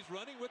time he's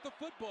running with the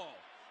football.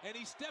 And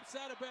he steps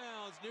out of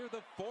bounds near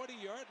the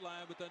 40-yard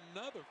line with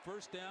another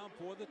 1st down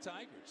for the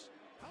Tigers.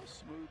 How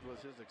smooth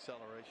was his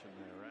acceleration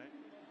there, right?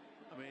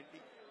 I mean,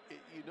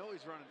 you know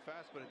he's running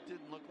fast, but it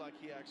didn't look like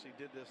he actually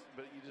did this.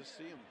 But you just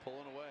see him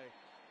pulling away.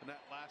 And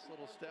that last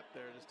little step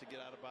there just to get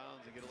out of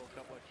bounds and get a little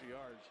couple extra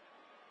yards.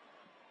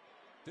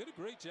 Did a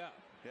great job.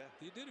 Yeah.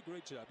 He did a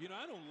great job. You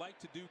know, I don't like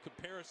to do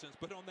comparisons,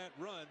 but on that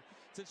run,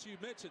 since you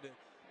mentioned it,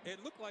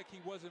 it looked like he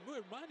wasn't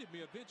moving. It reminded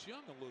me of Vince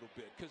Young a little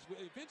bit, because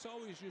Vince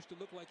always used to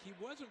look like he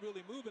wasn't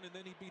really moving, and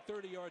then he'd be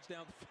 30 yards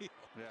down the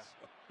field. Yeah.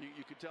 So.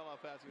 You could tell how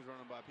fast he was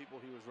running by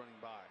people he was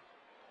running by.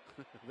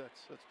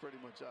 That's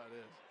pretty much how it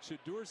is.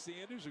 Shedeur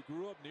Sanders, who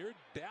grew up near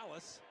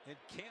Dallas in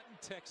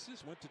Canton, Texas,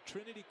 went to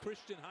Trinity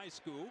Christian High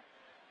School.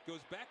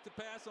 Goes back to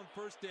pass on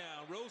 1st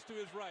down, rolls to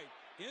his right,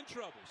 in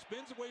trouble,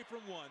 spins away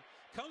from one,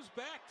 comes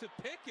back to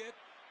Pickett.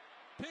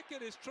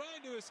 Pickett is trying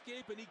to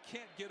escape, and he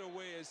can't get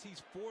away as he's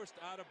forced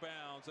out of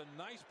bounds. A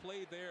nice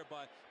play there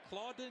by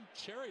Claudin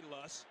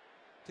Cherylus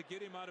to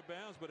get him out of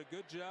bounds, but a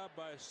good job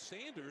by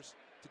Sanders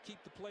to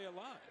keep the play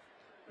alive.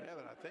 Yeah,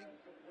 but I think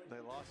they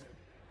lost.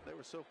 They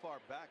were so far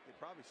back, they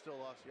probably still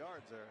lost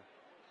yards there.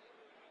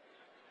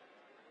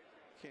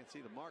 Can't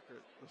see the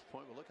marker at this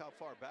point, but look how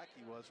far back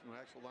he was from the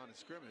actual line of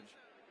scrimmage.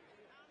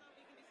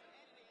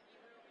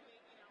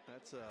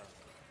 That's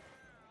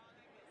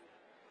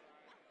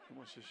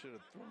almost just should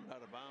have thrown it out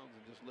of bounds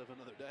and just live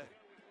another day.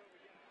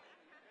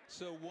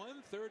 So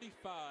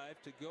 1:35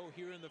 to go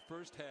here in the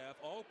 1st half.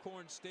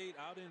 Alcorn State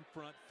out in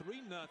front,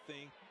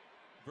 3-0,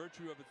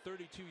 virtue of a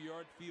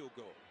 32-yard field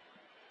goal.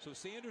 So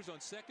Sanders on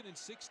 2nd and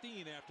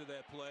 16 after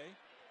that play.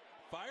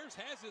 Fires,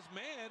 has his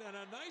man, and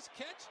a nice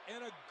catch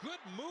and a good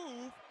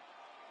move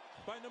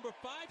by number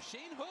 5,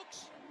 Shane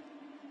Hooks.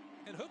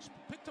 And Hooks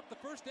picked up the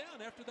 1st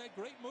down after that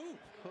great move.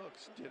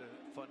 Hooks did a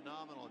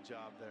phenomenal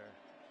job there.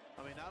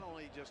 I mean, not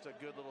only just a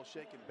good little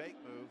shake and bake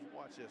move.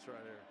 Watch this right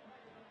here.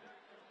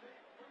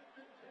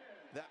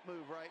 That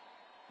move right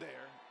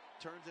there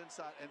turns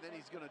inside, and then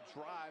he's going to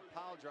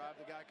pile drive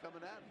the guy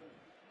coming at him.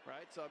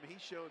 Right? So, I mean, he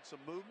showed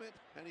some movement,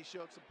 and he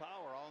showed some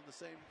power all in the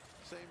same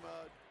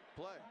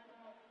play.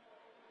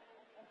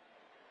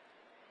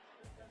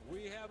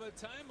 We have a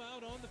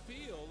timeout on the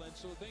field, and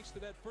so thanks to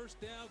that first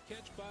down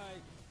catch by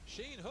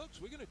Shane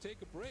Hooks, we're going to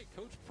take a break.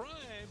 Coach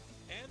Prime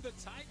and the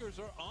Tigers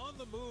are on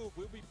the move.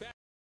 We'll be back.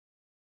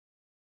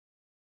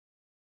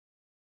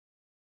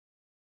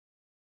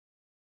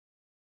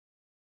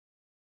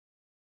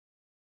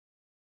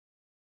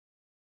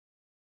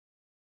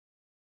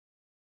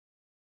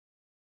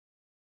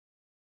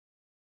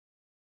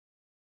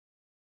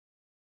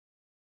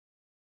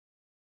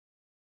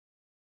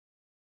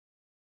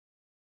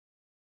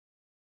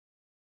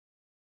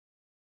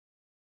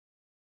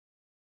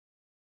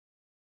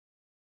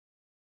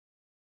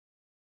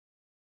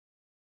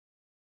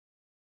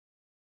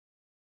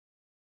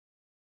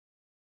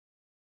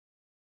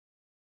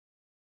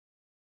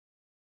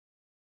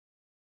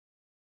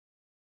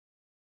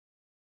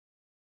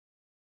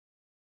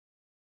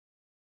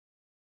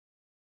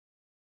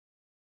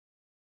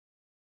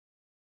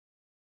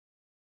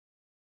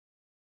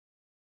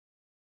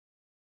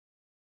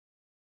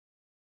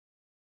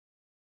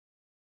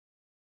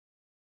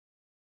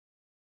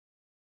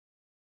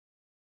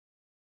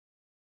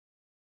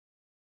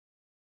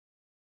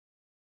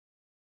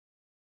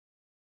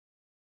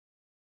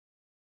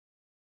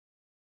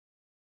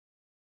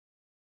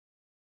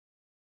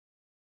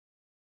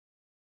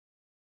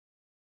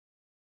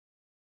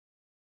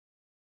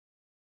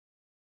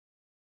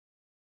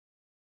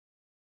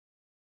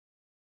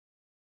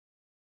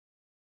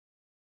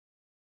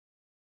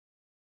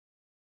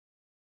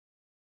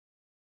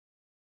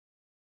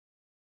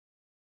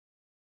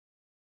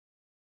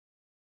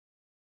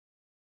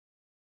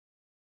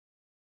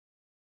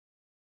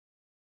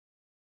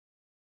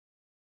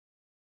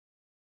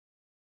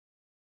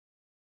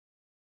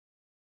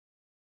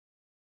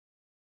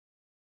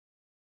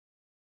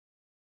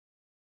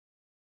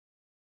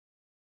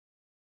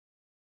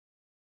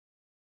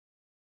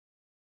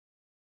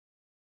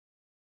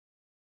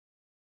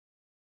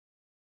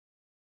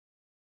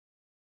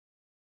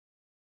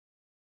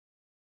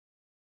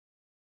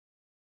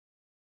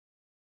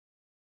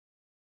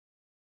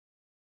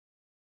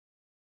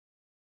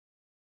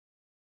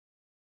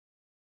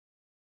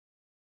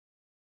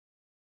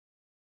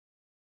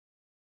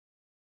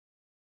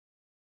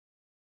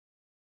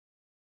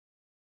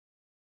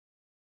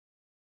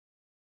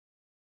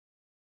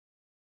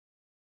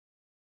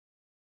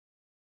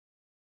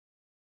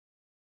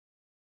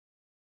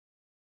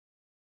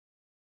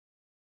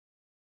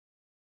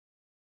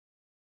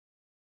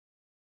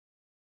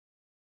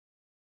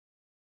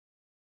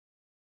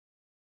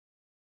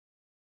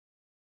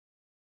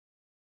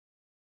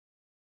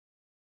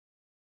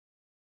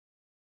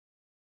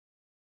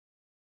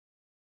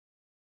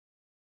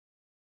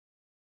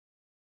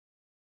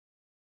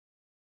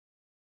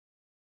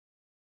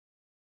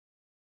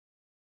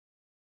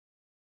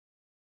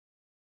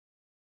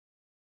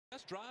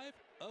 Last drive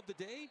of the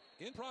day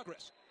in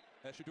progress,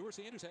 as Shedeur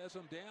Sanders has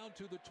them down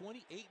to the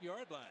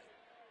 28-yard line.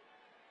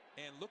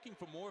 And looking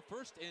for more,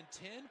 1st and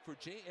 10 for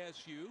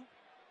JSU.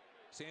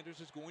 Sanders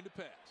is going to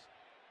pass.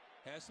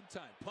 Has some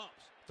time,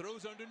 pumps,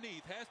 throws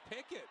underneath, has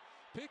Pickett.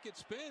 Pickett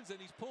spins, and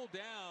he's pulled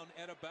down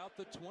at about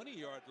the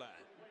 20-yard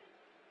line.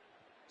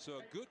 So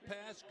a good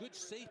pass, good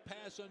safe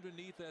pass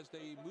underneath as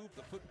they move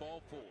the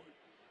football forward.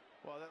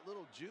 Well, that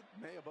little juke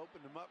may have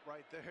opened him up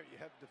right there. You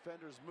have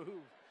defenders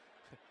move,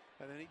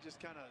 and then he just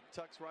kind of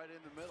tucks right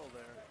in the middle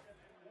there.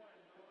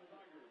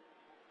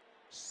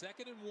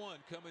 2nd and 1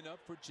 coming up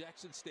for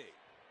Jackson State.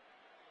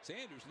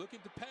 Sanders looking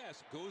to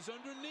pass, goes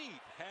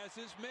underneath, has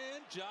his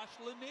man, Josh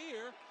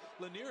Lanier.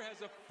 Lanier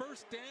has a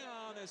 1st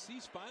down as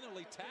he's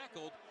finally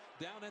tackled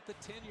down at the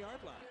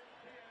 10-yard line.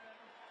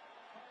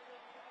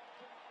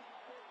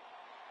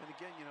 And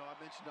again, you know, I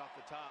mentioned off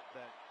the top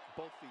that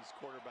both these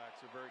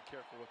quarterbacks are very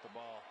careful with the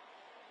ball.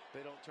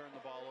 They don't turn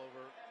the ball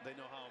over. They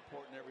know how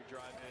important every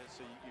drive is,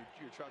 so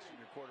you're trusting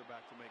your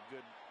quarterback to make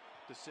good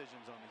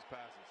decisions on these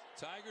passes.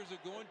 Tigers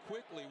are going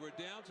quickly. We're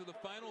down to the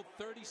final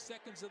 30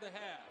 seconds of the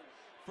half.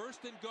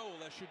 1st and goal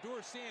as Shedeur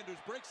Sanders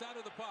breaks out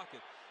of the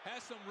pocket.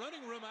 Has some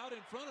running room out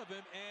in front of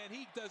him, and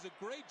he does a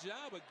great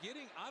job of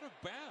getting out of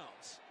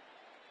bounds.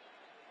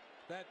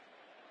 That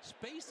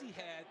space he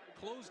had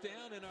closed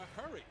down in a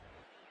hurry.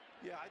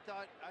 Yeah, I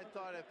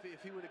thought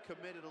if he would have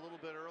committed a little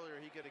bit earlier,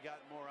 he could have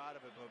gotten more out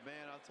of it. But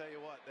man, I'll tell you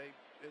what,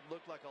 it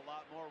looked like a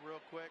lot more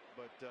real quick,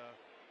 but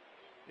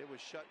it was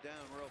shut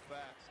down real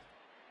fast.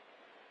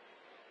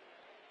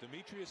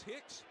 Demetrius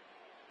Hicks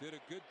did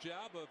a good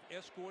job of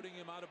escorting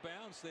him out of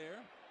bounds there.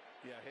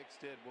 Yeah, Hicks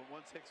did.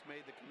 Once Hicks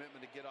made the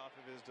commitment to get off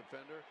of his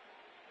defender,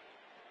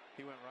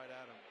 he went right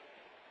at him.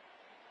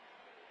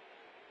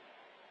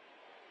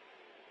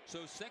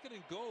 So 2nd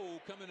and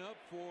goal coming up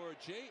for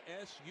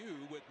JSU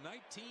with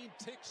 19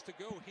 ticks to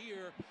go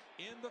here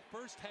in the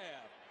first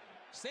half.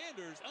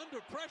 Sanders under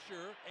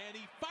pressure, and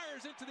he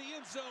fires into the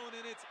end zone,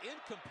 and it's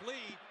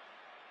incomplete.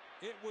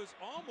 It was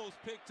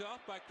almost picked off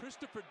by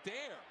Christopher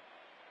Dare.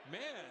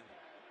 Man,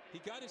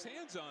 he got his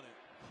hands on it.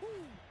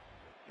 Whew.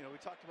 You know,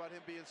 we talked about him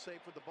being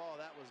safe with the ball.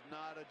 That was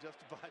not a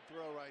justified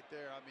throw right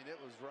there. I mean, it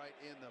was right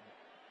in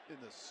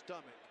the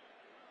stomach.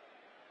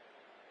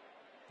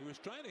 He was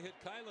trying to hit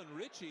Kylan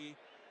Ritchie,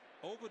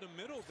 over the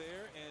middle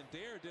there, and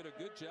Dare did a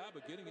good job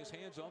of getting his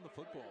hands on the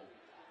football.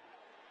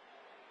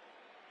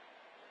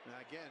 Now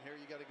again, here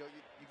you got to go.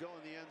 You go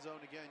in the end zone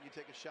again. You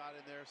take a shot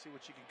in there, see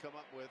what you can come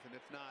up with, and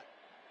if not,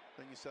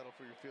 then you settle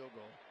for your field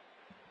goal.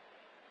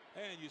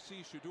 And you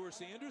see Shedeur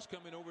Sanders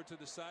coming over to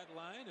the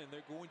sideline, and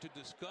they're going to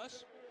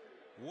discuss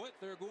what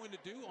they're going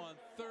to do on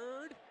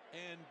 3rd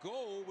and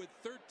goal with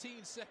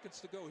 13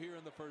 seconds to go here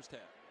in the first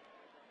half.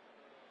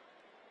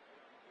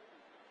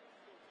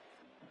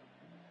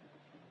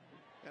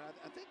 And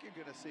I think you're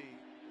going to see,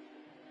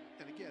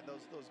 and again,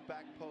 those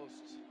back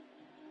post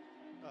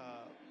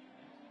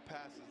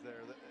passes there.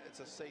 It's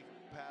a safe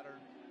pattern.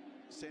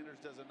 Sanders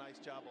does a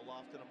nice job of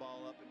lofting the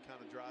ball up and kind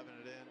of driving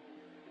it in.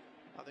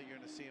 I think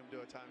you're going to see him do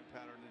a timing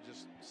pattern and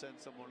just send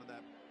someone in that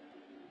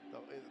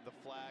the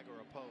flag or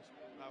a post.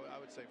 I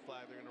would say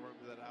flag. They're going to run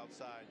to that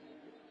outside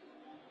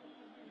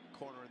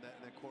corner in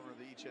that corner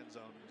of each end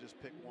zone and just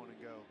pick one and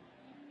go.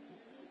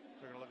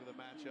 They're going to look at the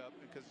matchup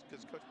because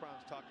Coach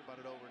Brown's talked about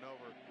it over and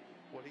over.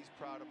 What he's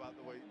proud about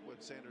the way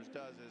what Sanders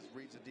does is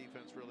reads the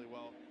defense really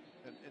well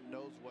and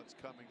knows what's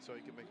coming so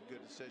he can make a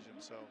good decision.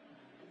 So.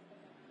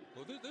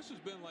 Well, this has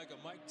been like a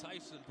Mike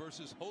Tyson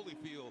versus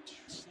Holyfield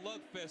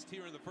slugfest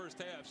here in the first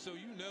half. So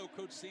you know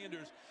Coach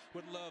Sanders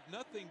would love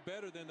nothing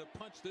better than to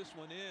punch this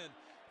one in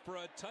for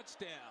a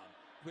touchdown.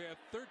 We have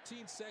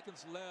 13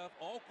 seconds left.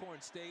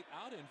 Alcorn State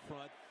out in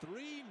front,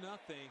 3-0.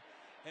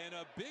 And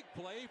a big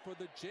play for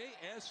the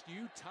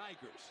JSU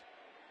Tigers.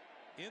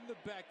 In the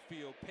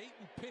backfield,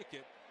 Peyton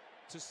Pickett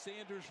to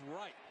Sanders'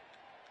 right.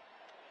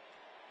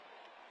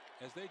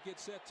 As they get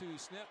set to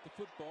snap the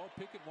football,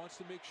 Pickett wants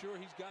to make sure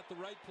he's got the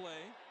right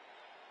play.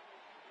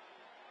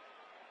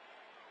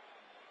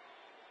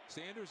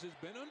 Sanders has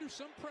been under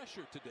some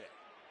pressure today.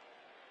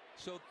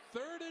 So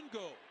 3rd and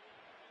goal.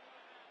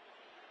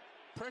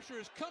 Pressure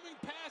is coming,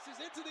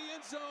 passes into the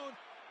end zone,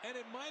 and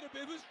it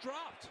was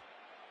dropped.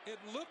 It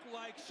looked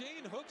like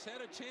Shane Hooks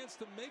had a chance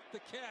to make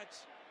the catch,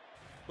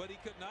 but he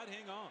could not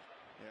hang on.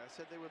 Yeah, I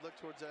said they would look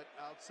towards that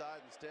outside.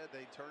 Instead,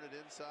 they turned it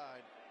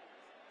inside.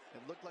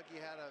 It looked like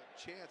he had a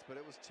chance, but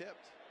it was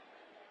tipped.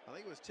 I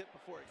think it was tipped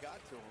before it got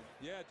to him.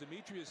 Yeah,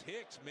 Demetrius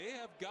Hicks may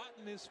have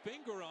gotten his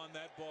finger on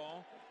that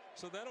ball.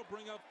 So that'll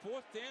bring up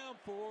 4th down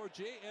for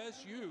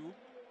JSU.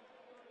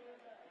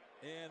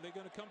 And they're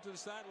going to come to the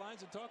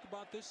sidelines and talk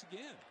about this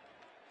again.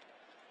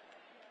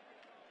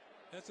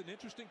 That's an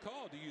interesting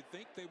call. Do you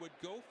think they would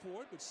go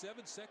for it with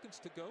 7 seconds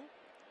to go?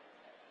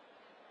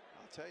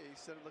 I'll tell you,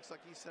 it looks like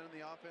he's sending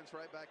the offense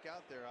right back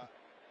out there.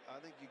 I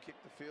think you kick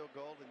the field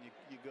goal and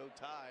you go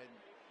tied.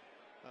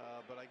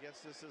 But I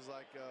guess this is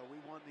like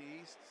we won the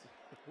East.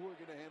 We're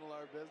going to handle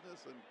our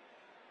business, and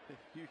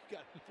you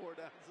got 4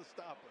 downs to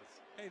stop us.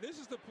 Hey, this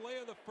is the play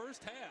of the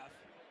first half.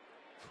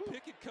 Whew.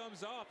 Pickett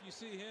comes off. You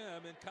see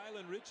him and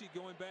Kylan Ritchie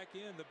going back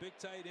in, the big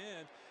tight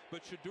end.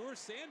 But Shedeur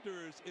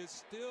Sanders is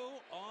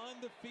still on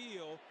the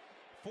field.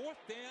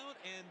 4th down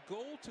and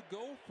goal to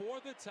go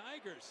for the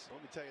Tigers.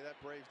 Let me tell you, that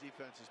Braves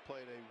defense has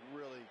played a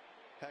really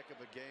heck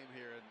of a game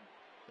here, and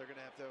they're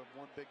going to have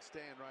one big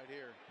stand right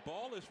here.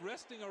 Ball is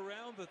resting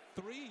around the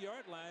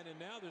 3-yard line, and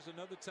now there's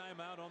another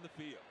timeout on the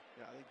field.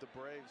 Yeah, I think the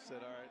Braves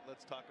said, all right,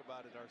 let's talk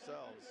about it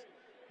ourselves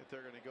if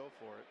they're going to go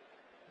for it.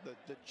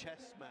 The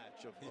chess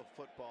match of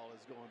football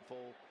is going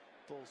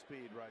full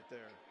speed right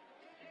there.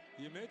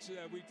 You mentioned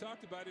we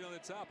talked about it on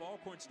the top.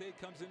 Alcorn State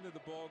comes into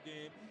the ball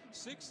game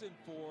 6-4,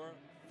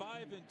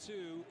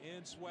 5-2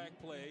 in SWAC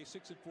play,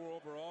 6-4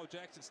 overall.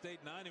 Jackson State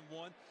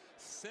 9-1,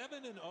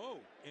 7-0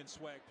 in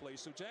SWAC play.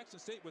 So Jackson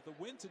State with a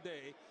win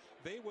today,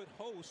 they would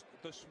host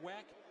the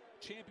SWAC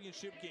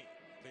championship game.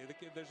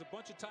 There's a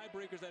bunch of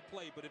tiebreakers at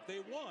play, but if they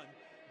won,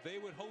 they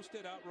would host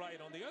it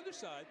outright. On the other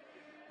side,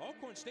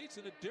 Alcorn State's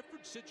in a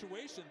different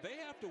situation. They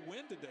have to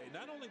win today.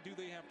 Not only do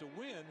they have to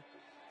win,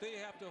 they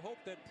have to hope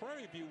that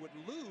Prairie View would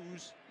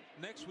lose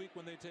next week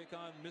when they take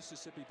on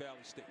Mississippi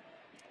Valley State.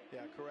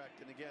 Yeah,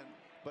 correct. And again,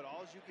 but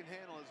all you can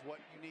handle is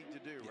what you need to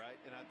do, right?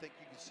 And I think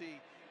you can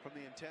see from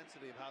the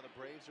intensity of how the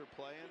Braves are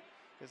playing,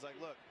 is like,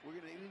 look, we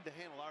need to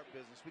handle our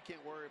business. We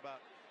can't worry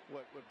about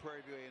what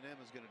Prairie View A&M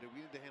is going to do.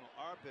 We need to handle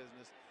our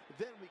business.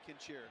 Then we can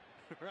cheer,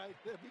 right?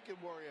 Then we can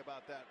worry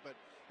about that. But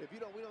if we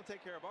don't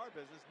take care of our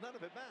business, none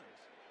of it matters.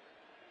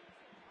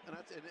 And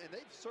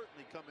they've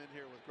certainly come in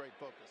here with great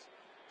focus.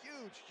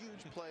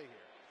 Huge play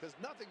here, because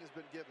nothing has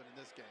been given in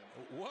this game.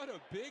 What a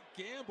big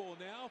gamble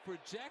now for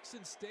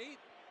Jackson State.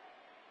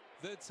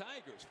 The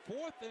Tigers,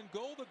 4th and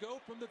goal to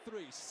go from the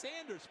 3.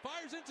 Sanders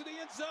fires into the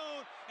end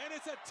zone, and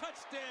it's a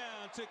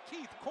touchdown to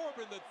Keith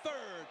Corbin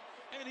III,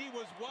 and he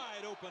was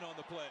wide open on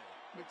the play.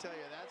 Let me tell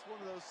you, that's one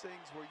of those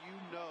things where you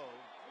know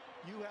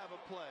you have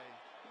a play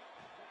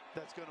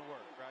that's going to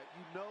work, right?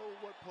 You know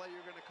what play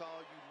you're going to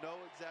call. You know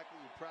exactly.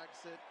 You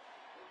practice it,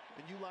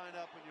 and you line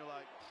up, and you're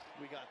like,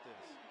 we got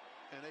this.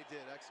 And they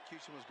did.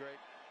 Execution was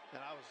great, and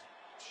I was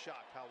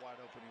shocked how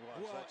wide open he was.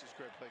 Well, that's just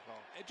great play call.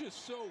 It's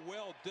just so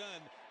well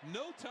done.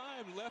 No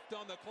time left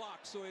on the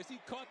clock. So as he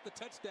caught the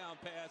touchdown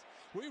pass,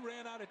 we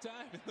ran out of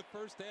time in the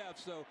first half.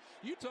 So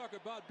you talk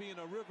about being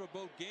a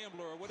riverboat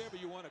gambler or whatever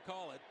you want to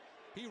call it.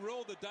 He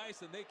rolled the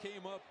dice and they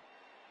came up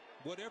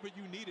whatever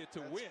you needed to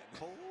That's win.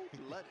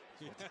 cold-blooded.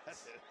 Yes. That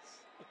is.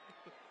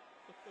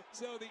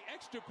 So the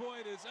extra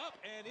point is up,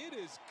 and it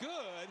is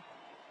good.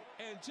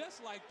 And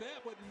just like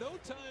that, with no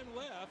time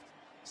left,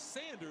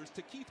 Sanders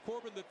to Keith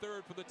Corbin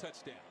III for the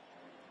touchdown.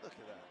 Look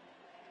at that.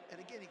 And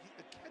again,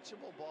 a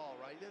catchable ball,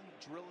 right? He doesn't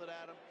drill it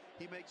at him.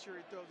 He makes sure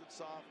he throws it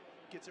soft,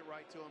 gets it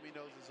right to him. He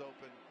knows it's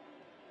open.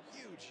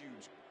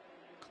 Huge,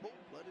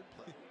 cold-blooded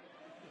play.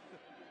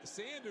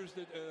 Sanders,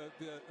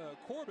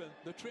 Corbin,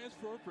 the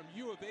transfer from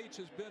U of H,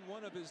 has been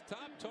one of his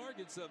top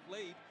targets of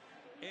late.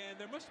 And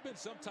there must have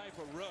been some type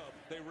of rub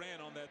they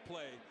ran on that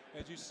play.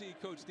 As you see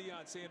Coach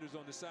Deion Sanders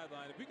on the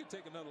sideline. If we could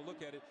take another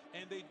look at it.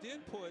 And they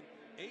did put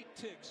 8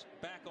 ticks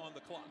back on the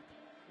clock.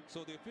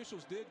 So the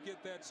officials did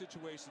get that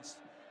situation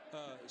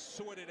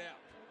sorted out,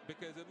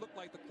 because it looked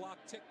like the clock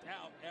ticked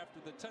out after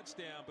the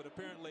touchdown, but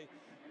apparently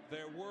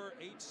there were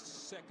 8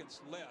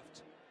 seconds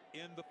left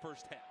in the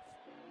first half.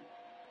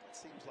 It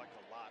seems like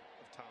a lot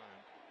of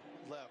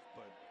time left,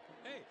 but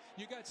hey,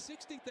 you got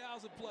 60,000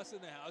 plus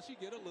in the house. You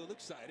get a little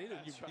excited,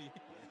 and you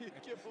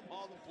give them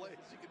all the plays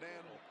you can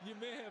handle. You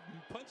may have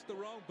punched the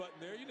wrong button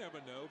there. You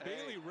never know. Hey.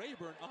 Bailey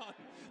Rayburn on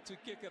to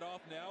kick it off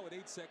now with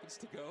 8 seconds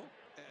to go.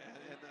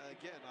 And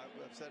again,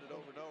 I've said it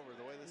over and over.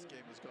 The way this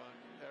game has gone,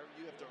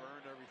 you have to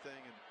earn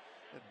everything,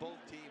 and both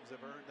teams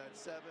have earned that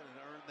 7 and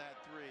earned that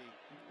 3,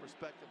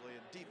 respectively.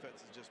 And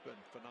defense has just been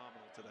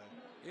phenomenal today.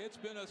 It's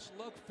been a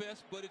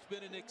slugfest, but it's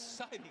been an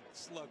exciting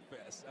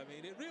slugfest. I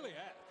mean, it really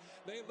has.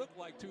 They look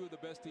like 2 of the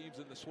best teams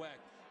in the SWAC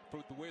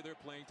for the way they're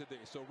playing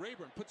today. So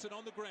Rayburn puts it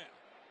on the ground.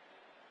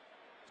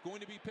 It's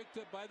going to be picked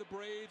up by the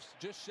Braves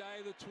just shy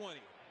of the 20.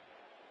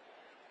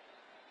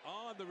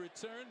 On the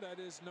return, that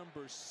is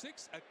number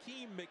 6,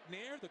 Akeem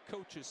McNair, the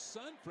coach's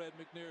son. Fred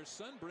McNair's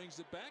son brings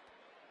it back.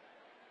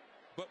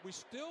 But we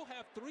still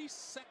have 3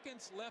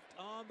 seconds left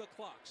on the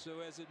clock.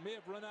 So as it may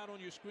have run out on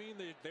your screen,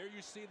 there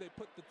you see they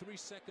put the 3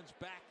 seconds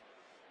back.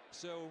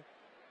 So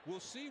we'll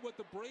see what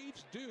the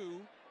Braves do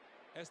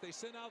as they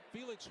send out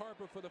Felix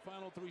Harper for the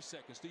final 3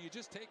 seconds. Do you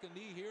just take a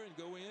knee here and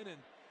go in and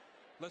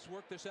let's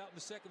work this out in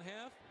the second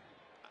half?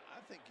 I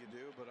think you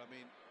do, but I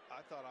mean,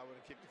 I thought I would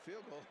have kicked a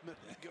field goal a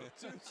minute ago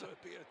too, so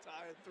it'd be a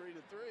tie at 3-3.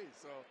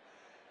 So,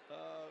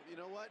 you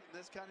know what? In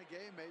this kind of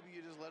game, maybe you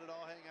just let it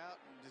all hang out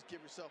and just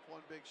give yourself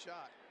one big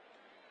shot.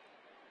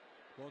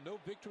 Well,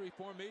 no victory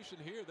formation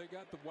here. They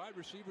got the wide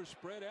receivers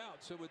spread out.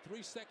 So with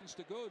 3 seconds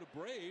to go, the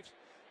Braves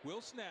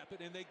will snap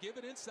it, and they give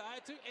it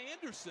inside to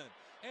Anderson.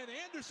 And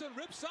Anderson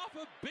rips off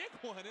a big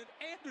one, and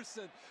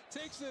Anderson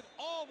takes it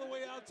all the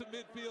way out to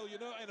midfield, you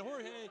know. And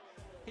Jorge,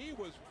 he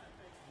was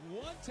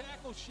 1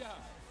 tackle shy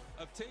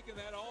of taking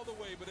that all the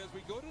way. But as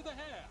we go to the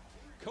half,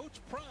 Coach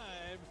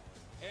Prime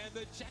and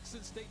the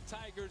Jackson State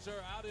Tigers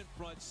are out in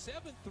front,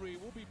 7-3.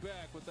 We'll be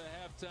back with the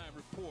halftime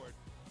report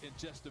in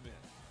just a minute.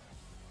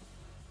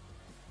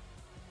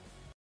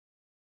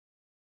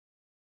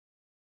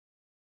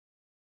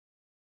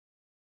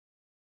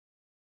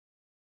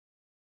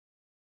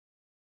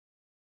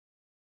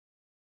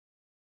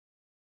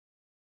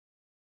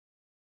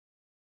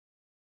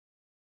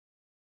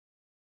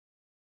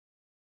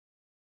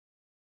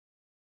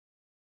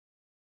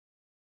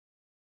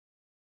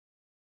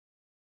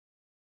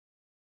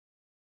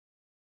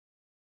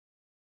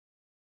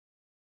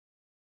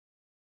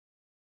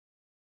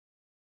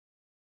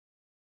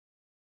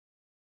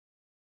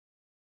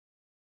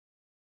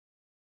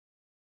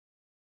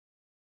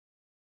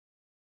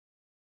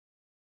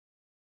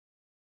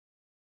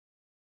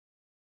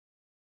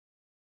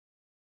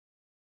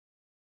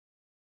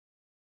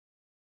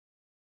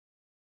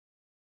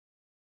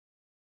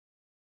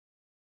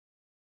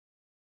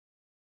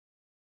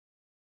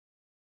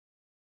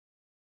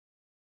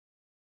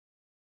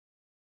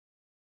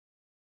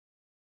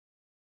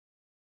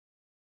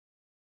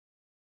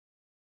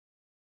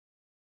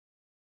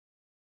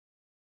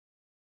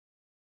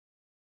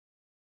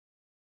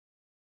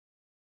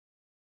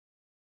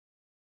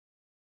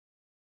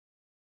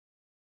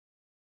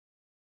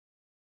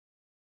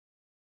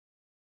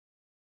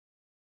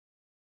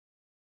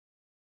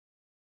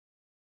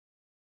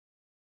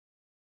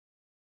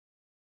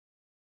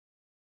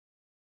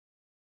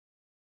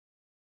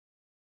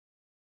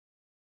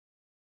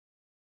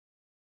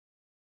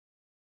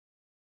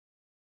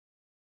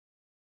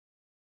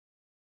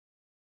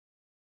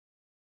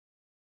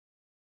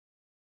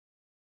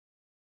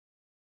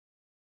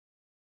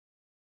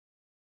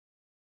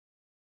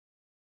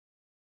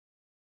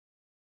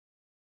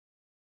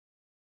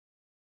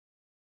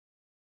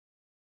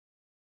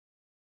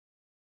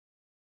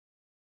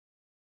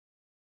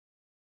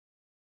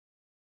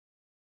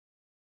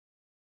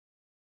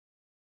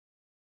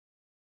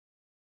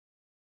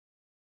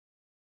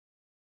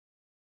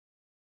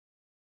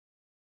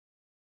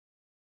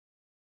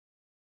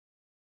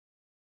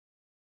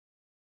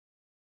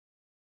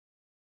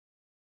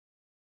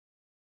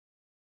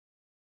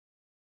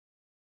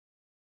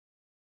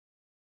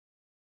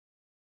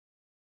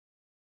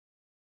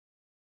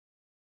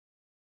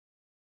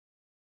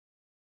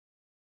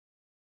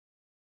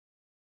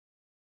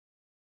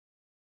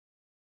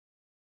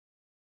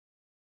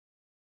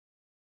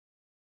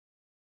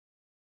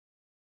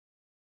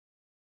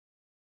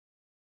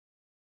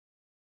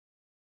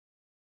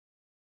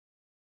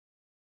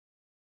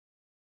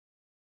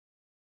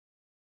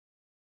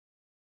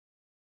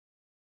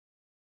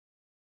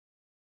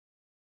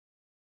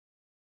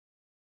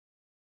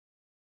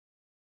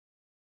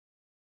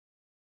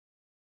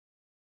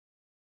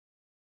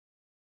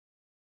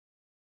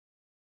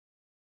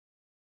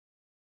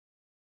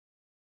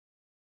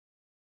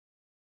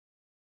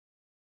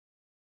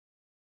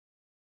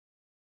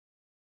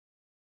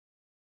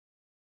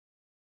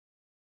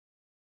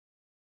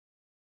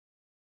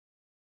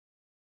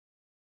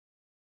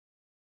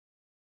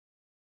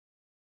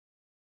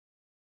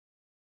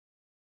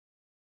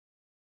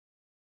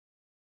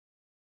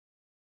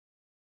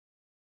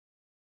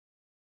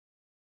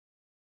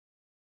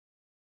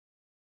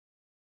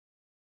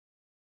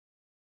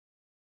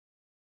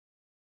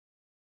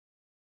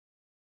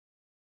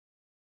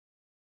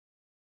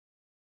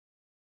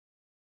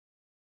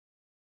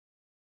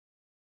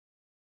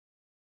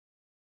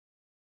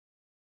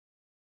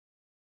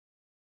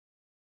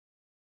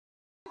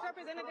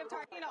 Representative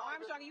Tarkina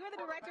Armstrong. You are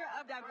the Director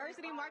of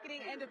Diversity,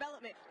 Marketing, and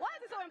Development. Why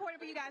is it so important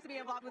for you guys to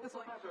be involved with the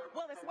SWAC?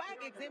 Well, the SWAC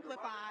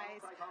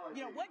exemplifies,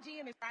 what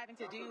GM is striving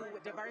to do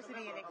with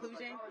diversity and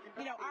inclusion.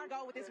 Our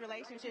goal with this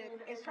relationship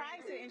is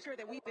trying to ensure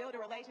that we build a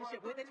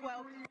relationship with the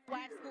 12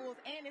 SWAC schools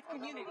and its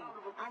community.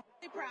 I'm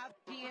really proud that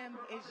GM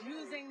is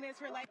using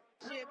this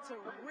relationship to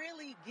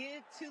really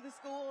give to the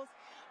schools.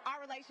 Our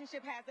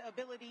relationship has the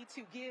ability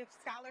to give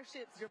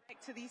scholarships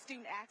direct to these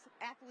student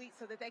athletes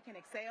so that they can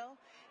excel.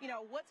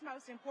 What's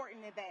most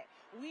important is that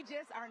we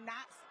just are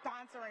not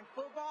sponsoring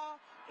football.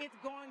 It's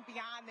going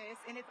beyond this,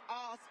 and it's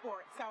all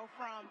sports. So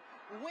from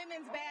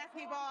women's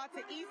basketball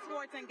to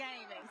esports and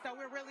gaming. So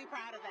we're really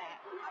proud of that.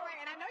 All right,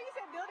 and I know you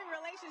said building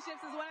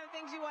relationships is one of the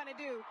things you want to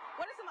do.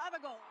 What are some other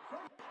goals?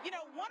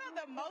 One of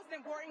the most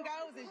important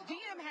goals is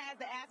GM has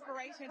the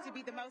aspiration to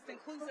be the most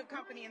inclusive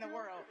company in the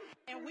world,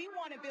 and we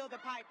want to build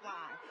a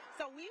pipeline.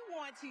 So we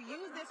want to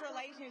use this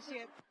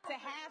relationship to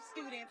have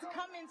students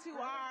come into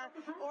our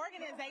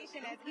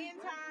organization as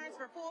interns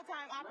for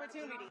full-time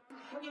opportunities.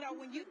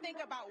 When you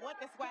think about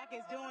what the SWAC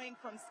is doing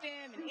from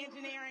STEM and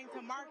engineering to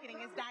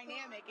marketing, it's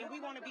dynamic, and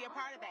we want to be a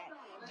part of that.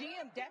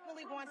 GM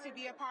definitely wants to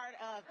be a part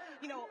of,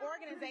 an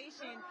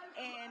organization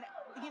and,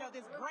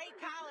 this great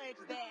college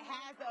that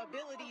has the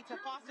ability to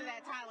foster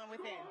that talent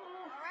within.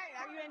 All right,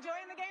 are you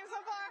enjoying the game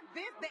so far?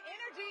 The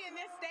energy in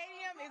this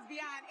stadium is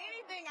beyond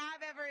anything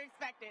I've ever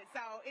expected,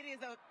 so it is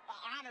an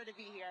honor to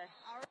be here.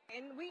 All right,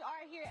 and we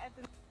are here at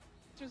the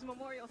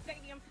Memorial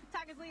Stadium.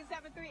 Tigers lead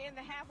 7-3 in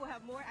the half. We'll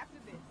have more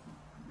after this.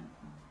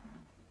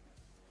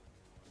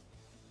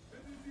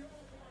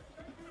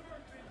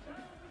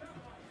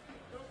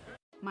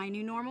 My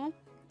new normal?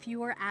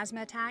 Fewer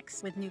asthma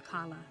attacks with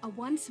Nucala, a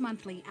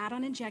once-monthly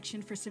add-on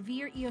injection for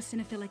severe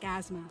eosinophilic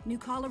asthma.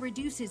 Nucala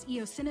reduces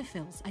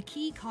eosinophils, a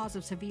key cause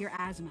of severe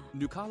asthma.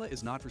 Nucala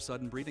is not for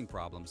sudden breathing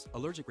problems.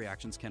 Allergic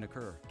reactions can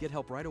occur. Get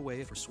help right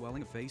away for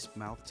swelling of face,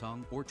 mouth,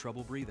 tongue, or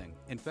trouble breathing.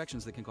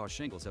 Infections that can cause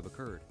shingles have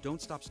occurred.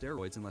 Don't stop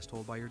steroids unless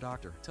told by your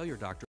doctor. Tell your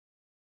doctor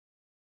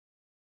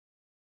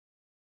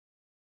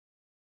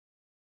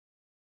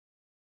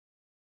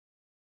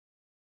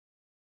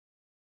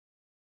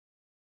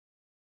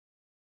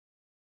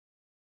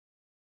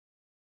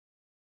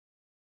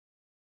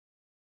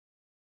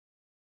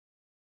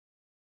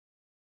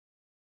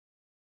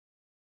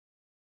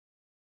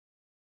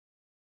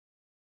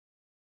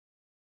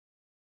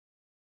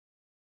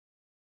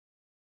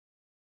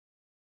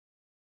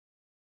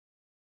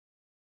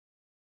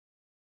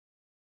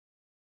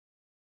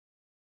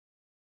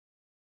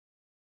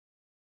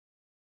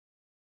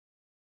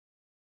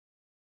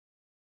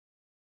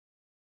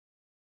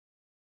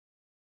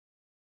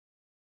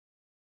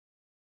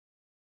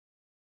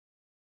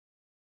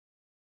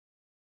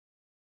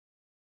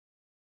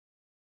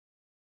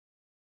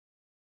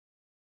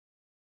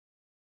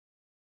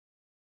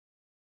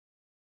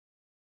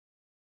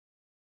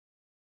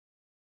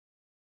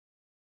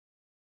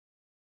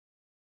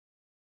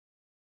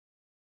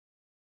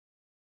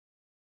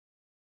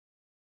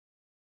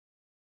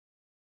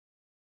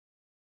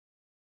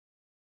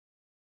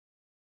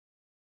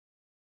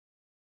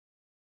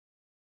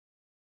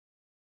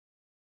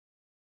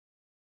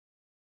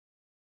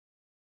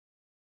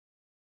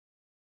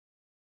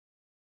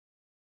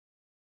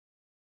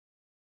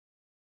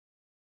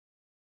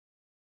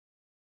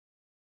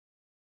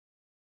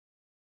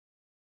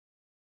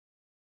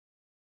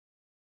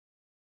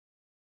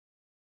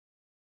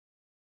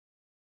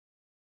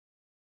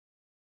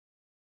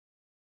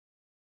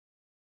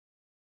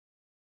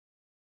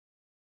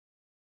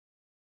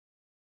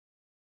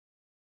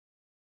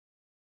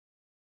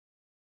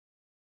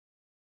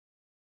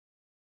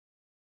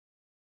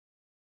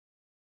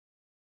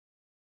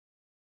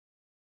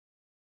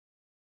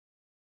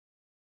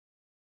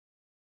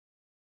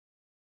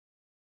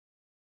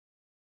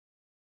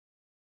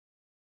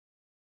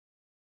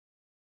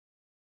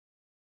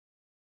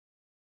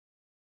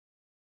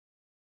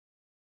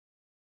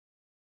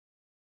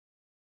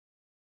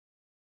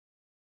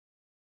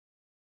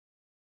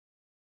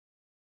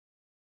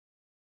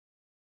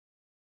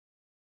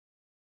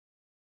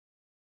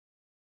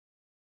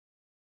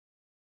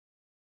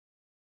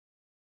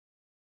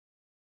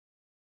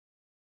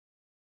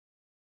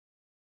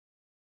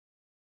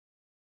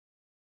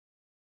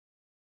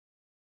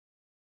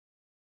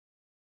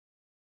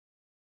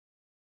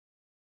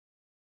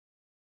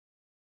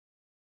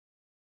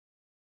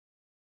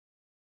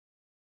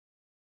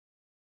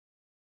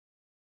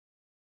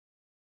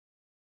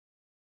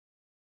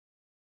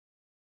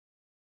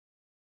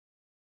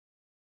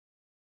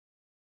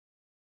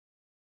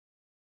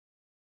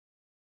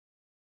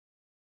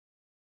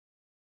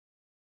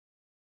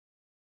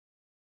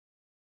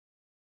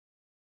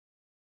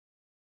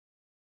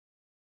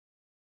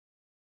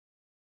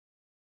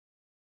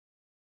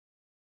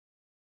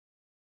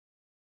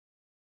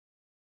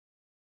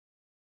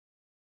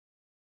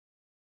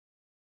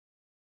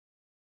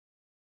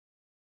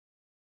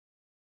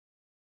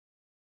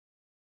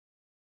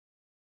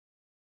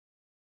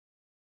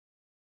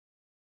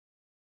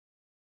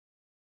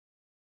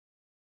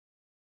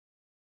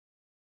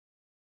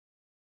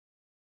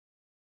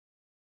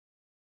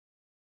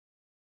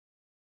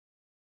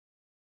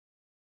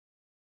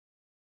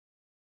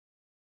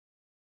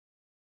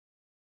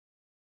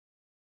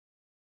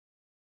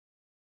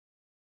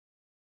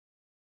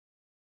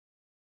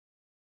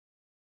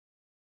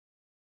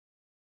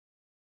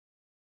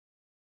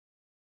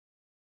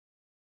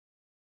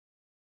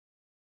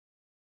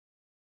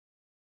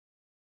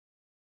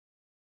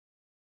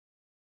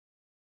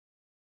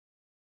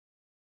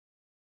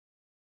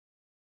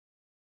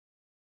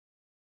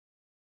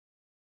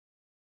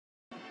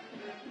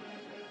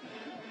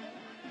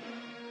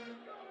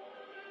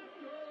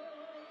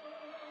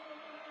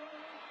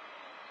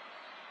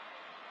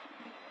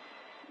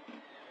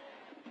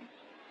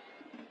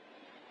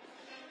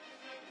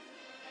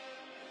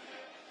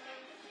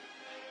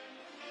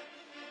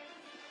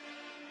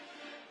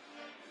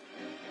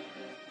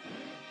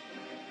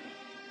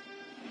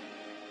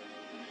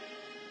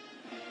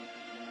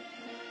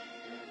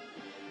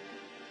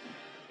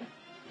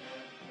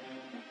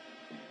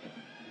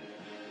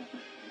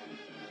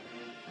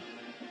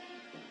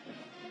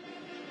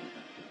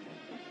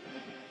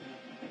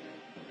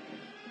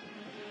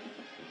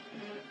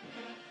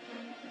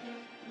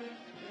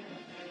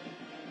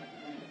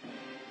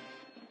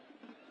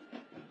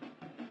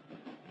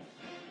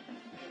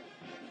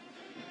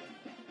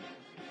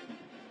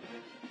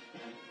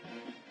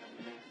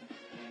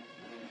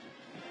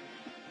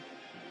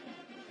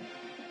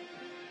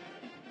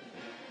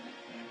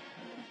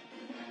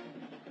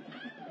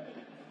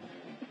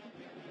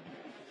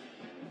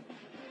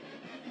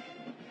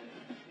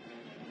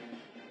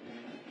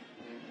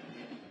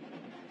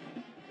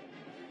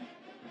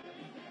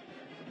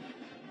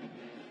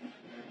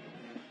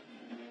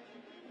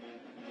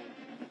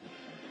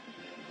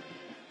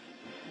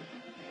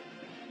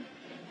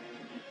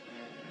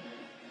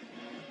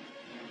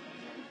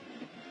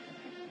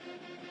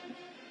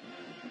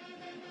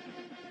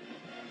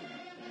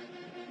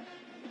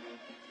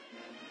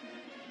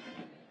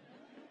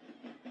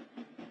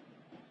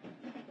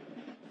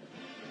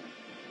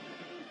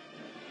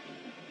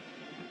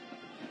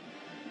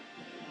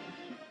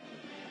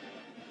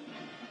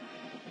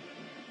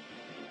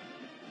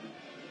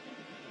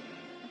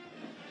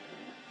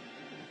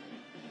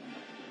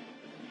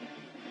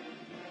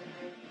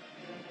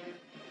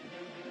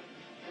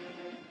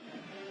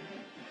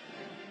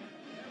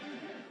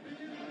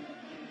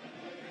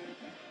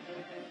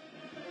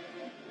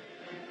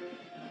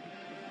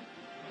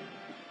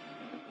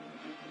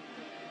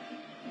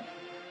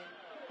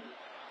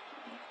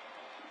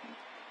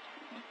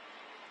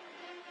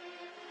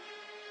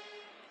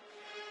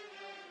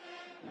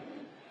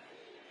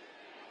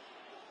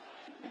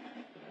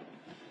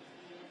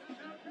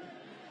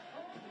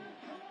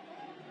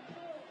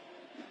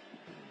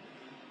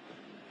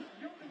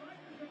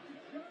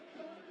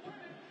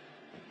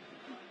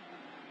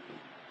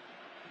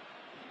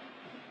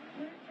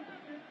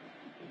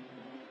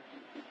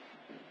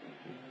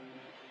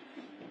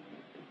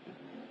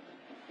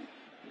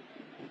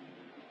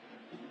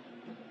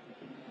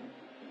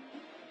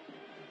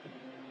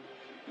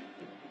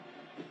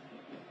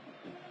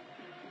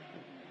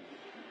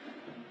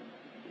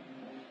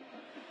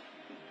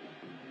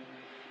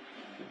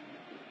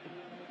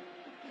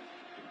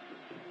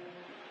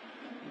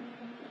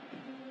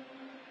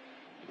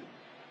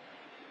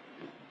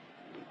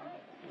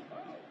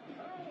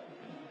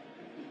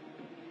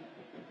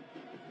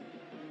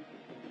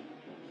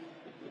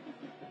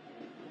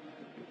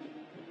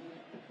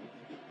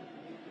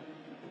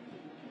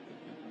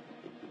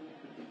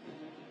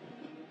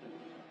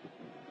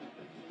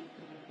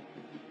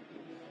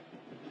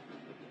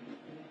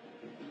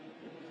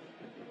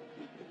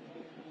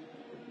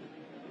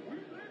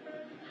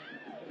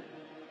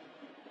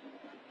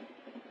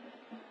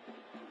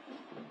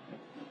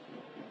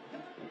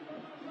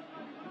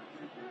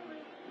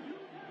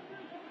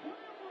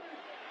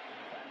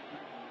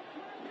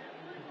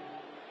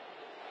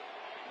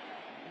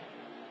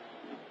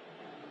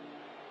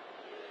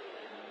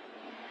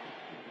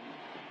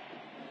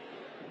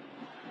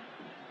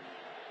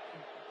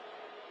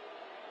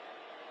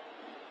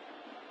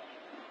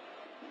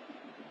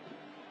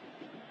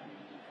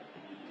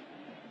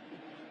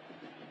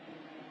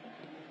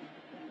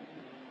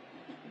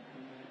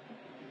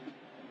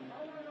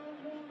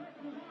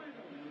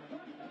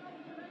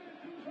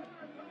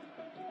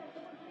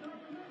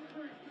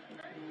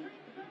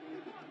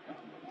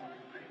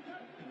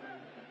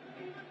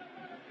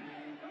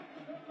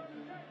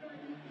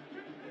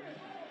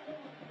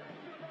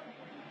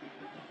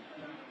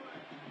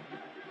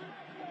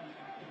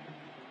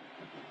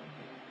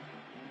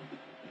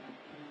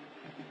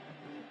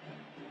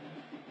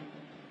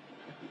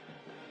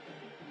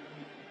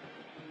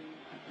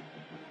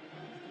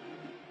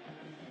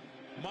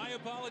My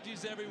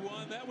apologies,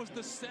 everyone. That was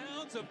the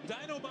sounds of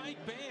Dynamite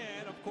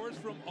Band, of course,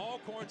 from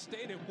Alcorn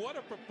State. And what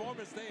a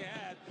performance they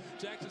had.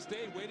 Jackson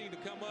State waiting to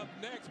come up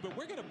next. But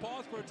we're going to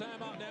pause for a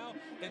timeout now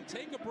and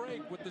take a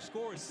break with the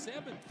score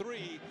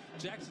 7-3.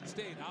 Jackson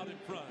State out in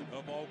front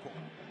of Alcorn.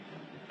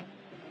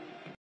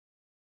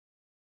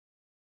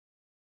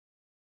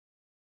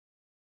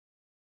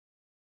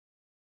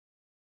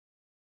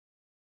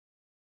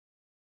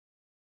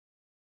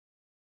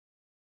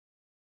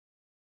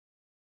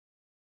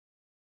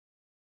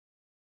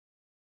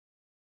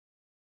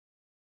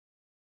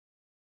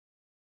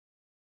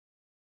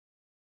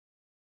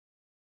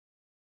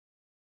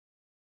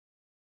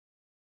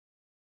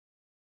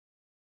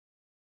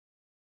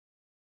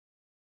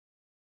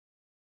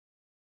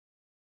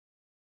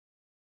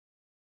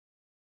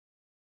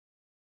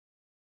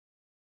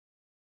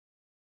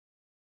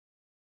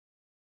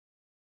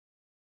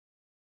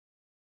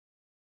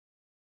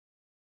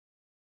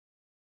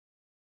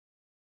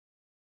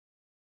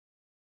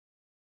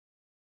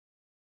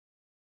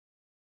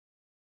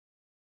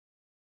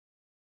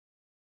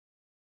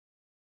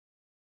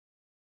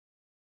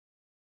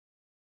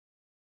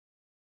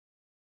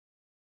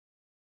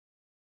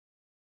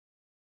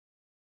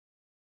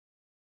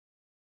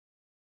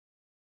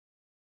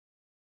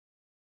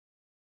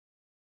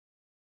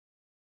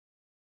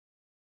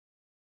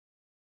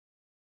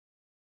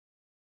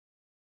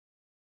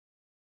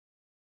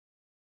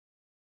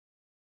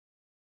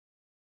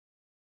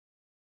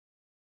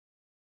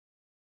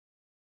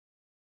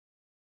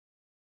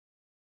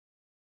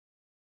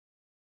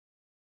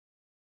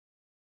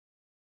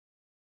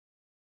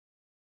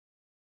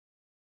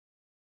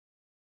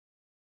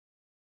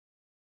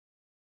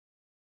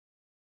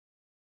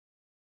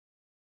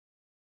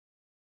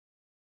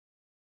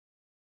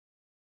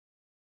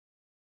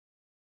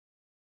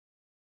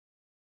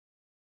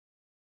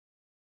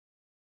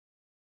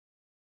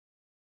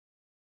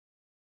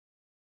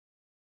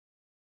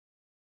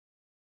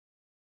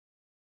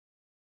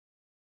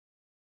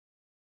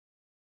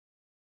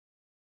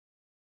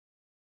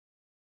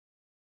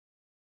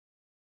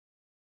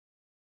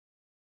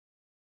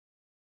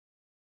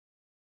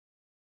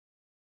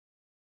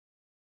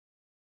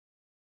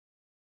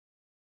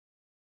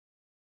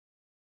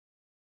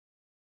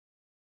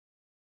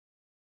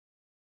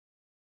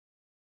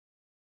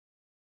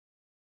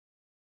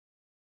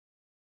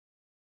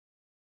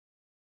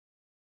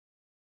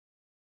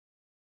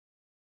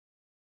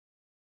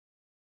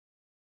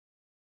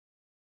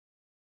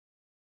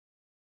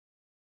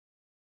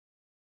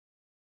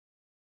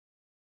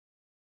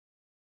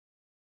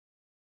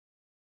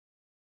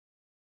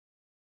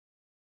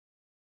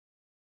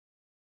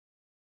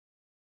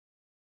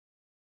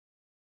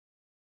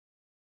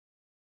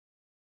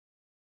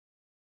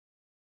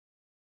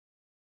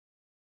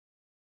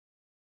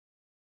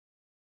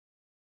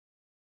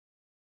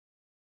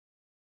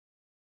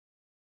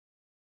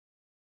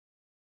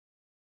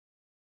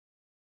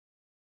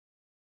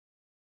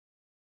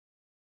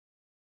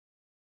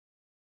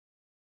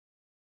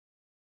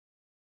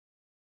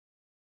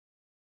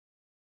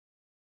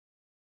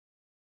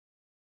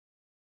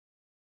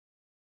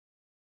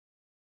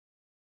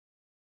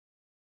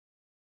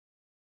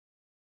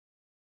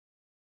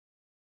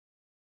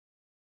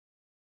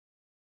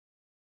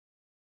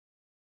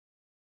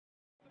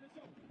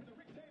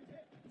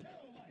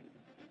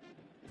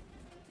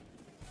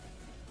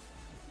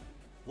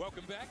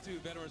 Welcome back to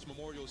Veterans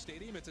Memorial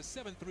Stadium. It's a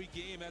 7-3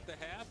 game at the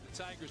half.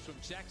 The Tigers from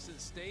Jackson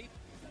State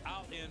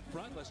out in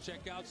front. Let's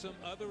check out some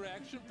other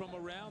action from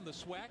around the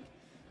SWAC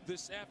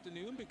this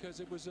afternoon, because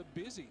it was a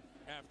busy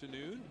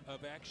afternoon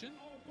of action.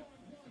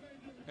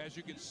 As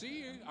you can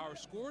see, our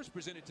scores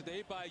presented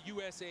today by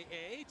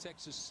USAA.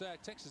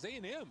 Texas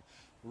A&M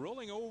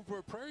rolling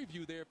over Prairie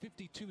View there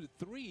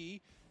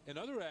 52-3. In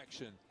other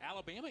action,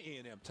 Alabama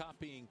A&M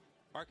topping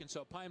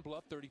Arkansas Pine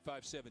Bluff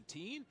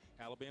 35-17.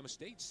 Alabama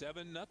State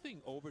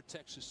 7-0 over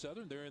Texas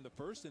Southern. They're in the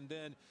first, and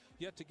then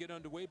yet to get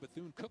underway,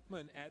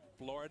 Bethune-Cookman at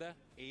Florida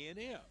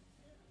A&M.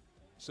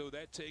 So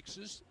that takes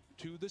us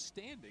to the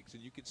standings,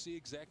 and you can see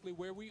exactly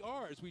where we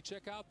are as we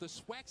check out the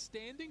SWAC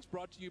standings,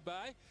 brought to you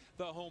by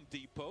the Home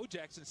Depot.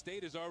 Jackson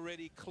State is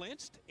already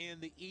clinched in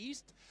the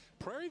East.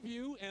 Prairie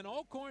View and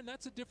Alcorn,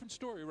 that's a different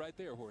story right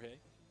there, Jorge.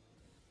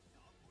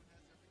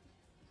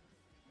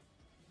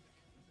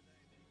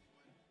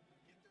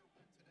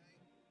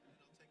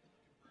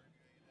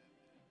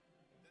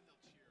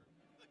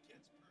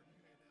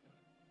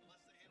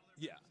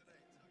 Yeah,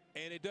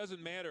 and it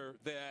doesn't matter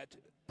that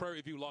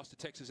Prairie View lost to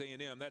Texas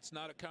A&M. That's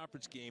not a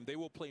conference game. They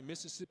will play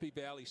Mississippi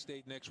Valley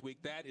State next week.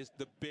 That is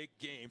the big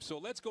game. So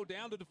let's go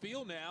down to the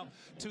field now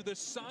to the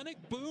Sonic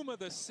Boom of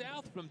the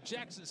South from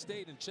Jackson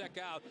State and check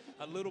out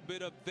a little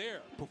bit of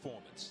their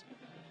performance.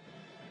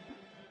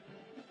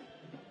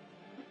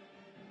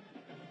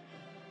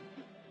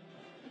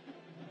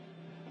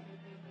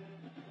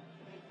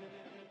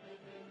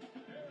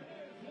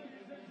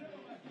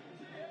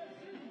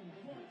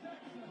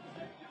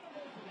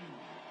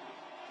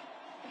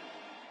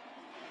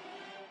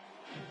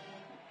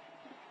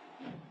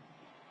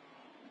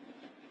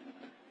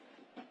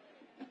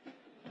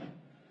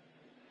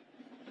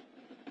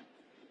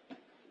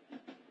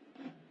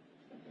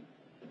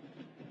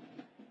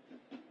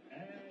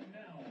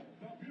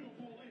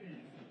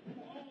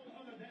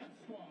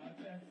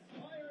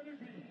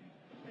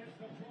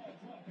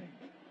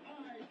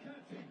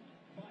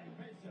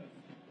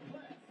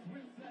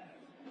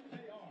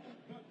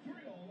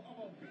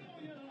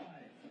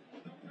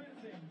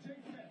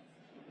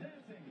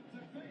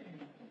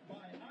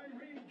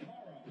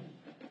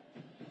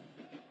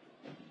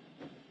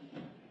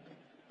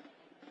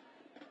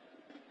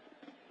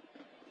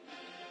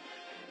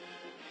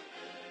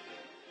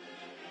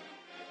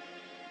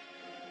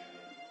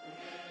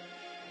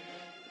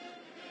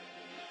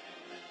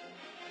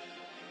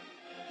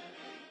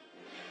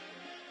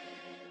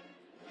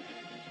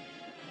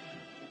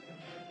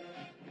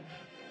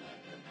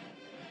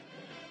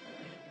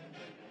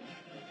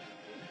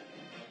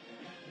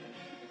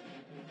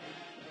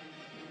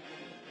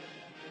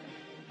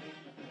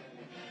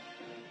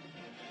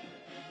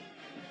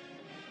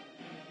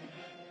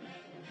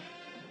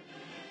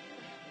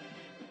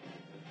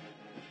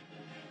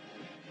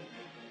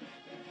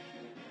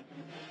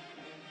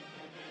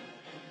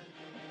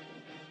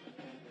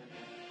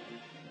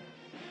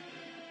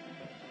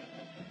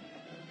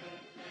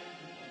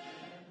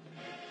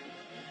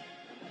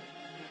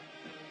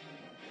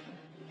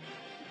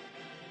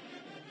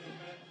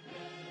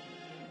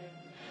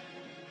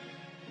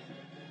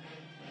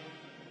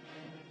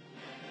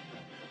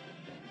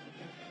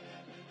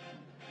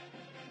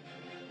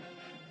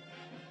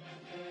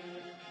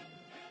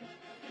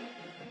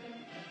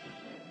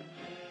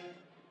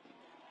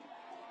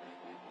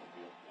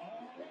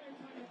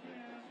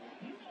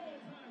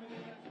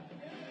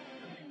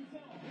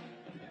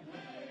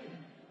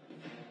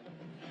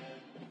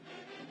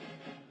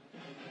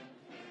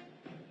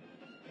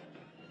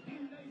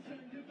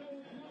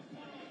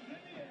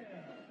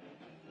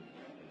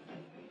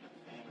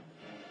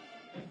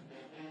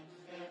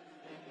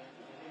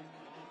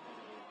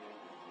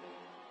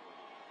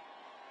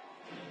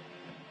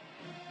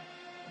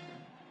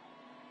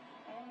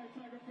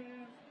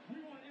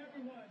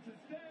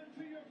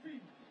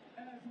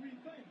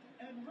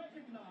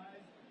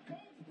 recognize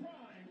Coach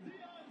Prime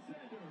Deion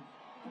Sanders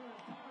for his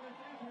tireless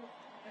efforts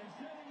and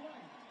shedding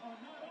light on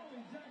not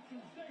only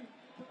Jackson State,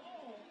 but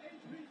all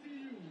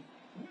HBCUs.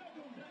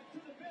 Welcome back to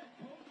the bench,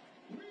 Coach.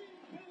 We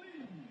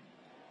believe.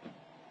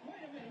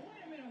 Wait a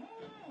minute,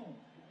 hold on.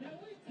 Now,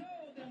 we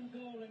told them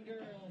Golden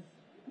Girls,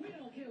 we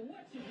don't care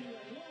what you do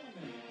at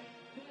Lawman,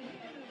 but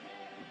here in the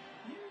back,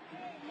 you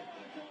can't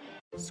march on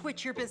that.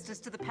 Switch your business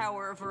to the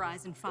power of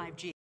Verizon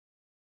 5G.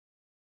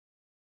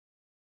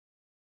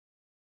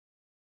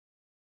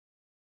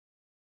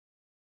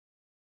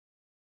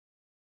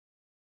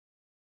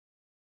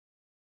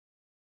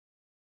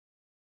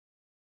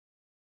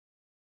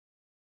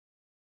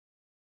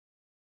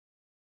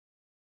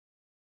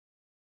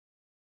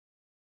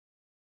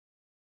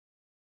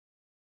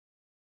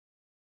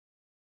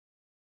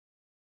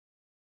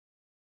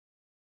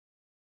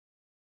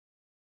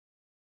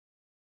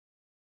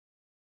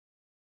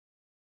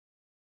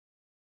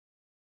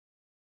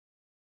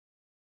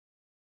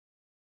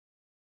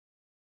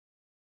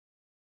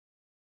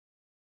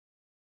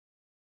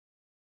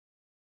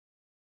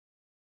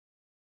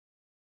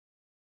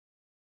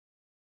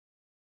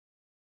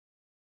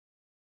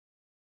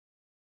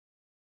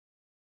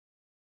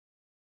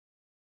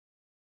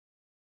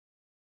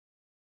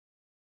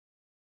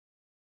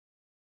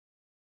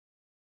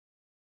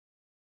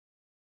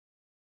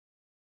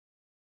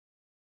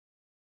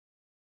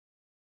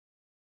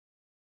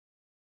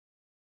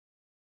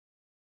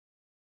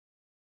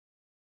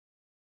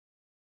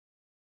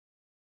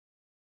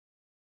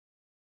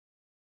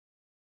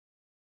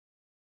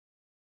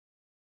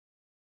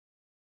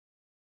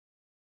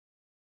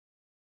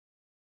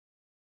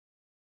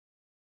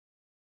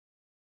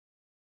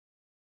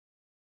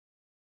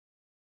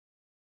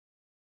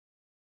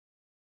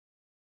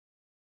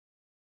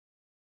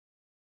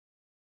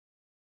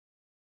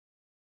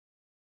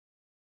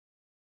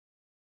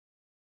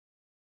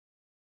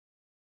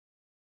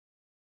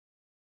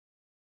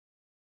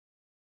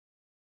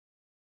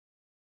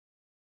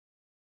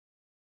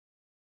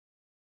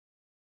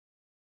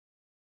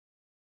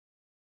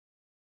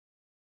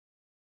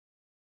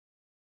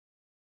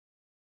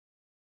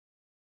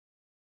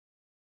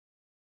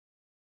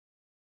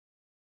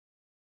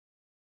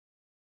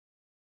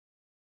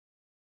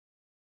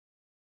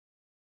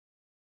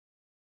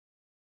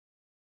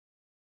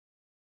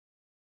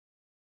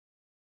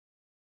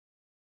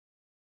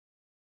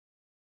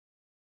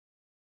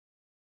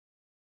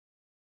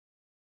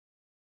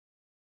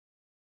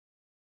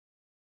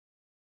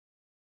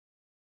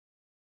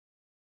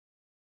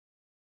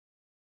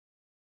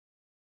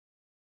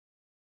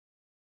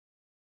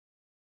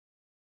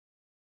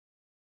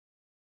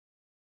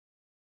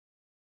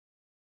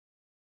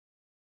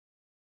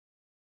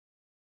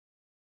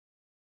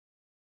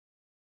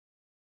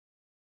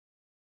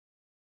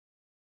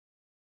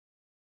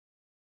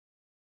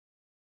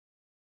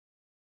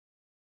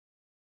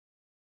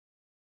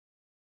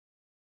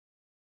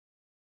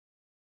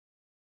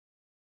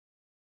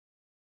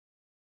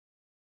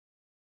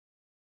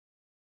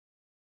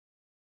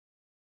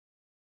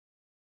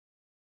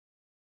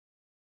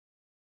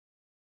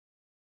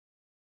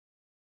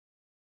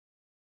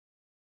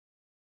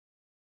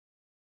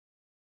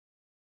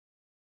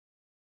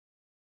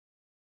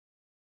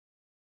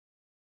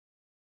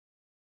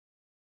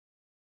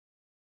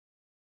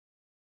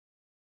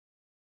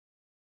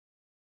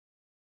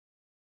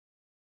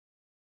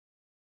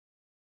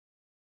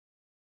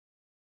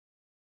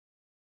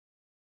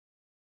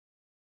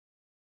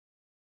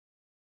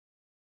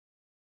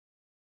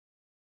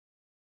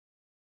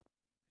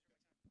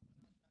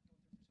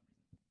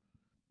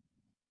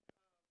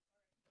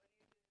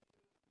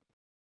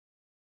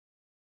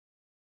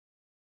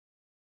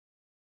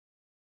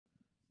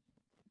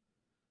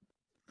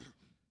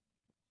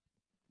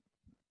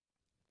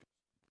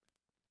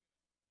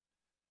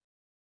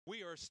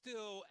 We are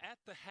still at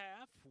the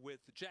half with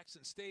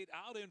Jackson State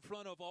out in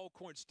front of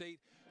Alcorn State.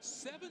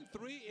 7-3.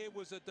 It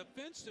was a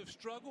defensive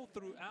struggle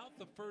throughout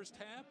the first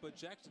half, but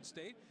Jackson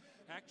State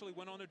actually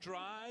went on a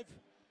drive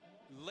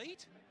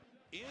late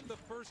in the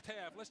first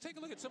half. Let's take a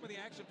look at some of the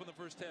action from the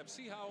first half,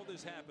 see how all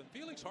this happened.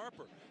 Felix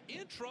Harper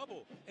in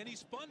trouble, and he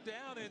spun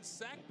down and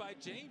sacked by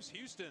James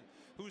Houston,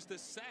 who's the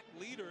sack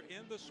leader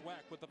in the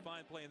SWAC with the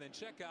fine play. And then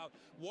check out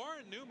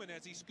Warren Newman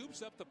as he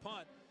scoops up the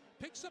punt.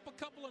 Picks up a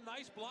couple of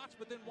nice blocks,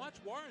 but then watch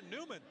Warren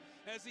Newman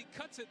as he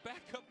cuts it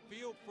back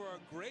upfield for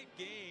a great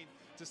gain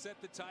to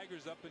set the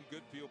Tigers up in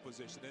good field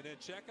position. And then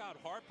check out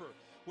Harper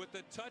with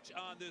the touch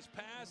on this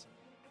pass.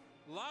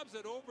 Lobs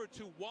it over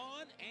to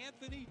Juan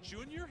Anthony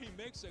Jr. He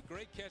makes a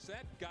great catch.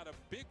 That got a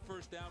big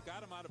first down,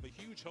 got him out of a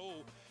huge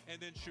hole. And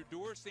then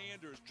Shedeur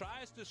Sanders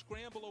tries to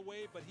scramble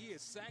away, but he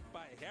is sacked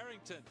by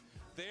Harrington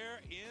there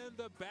in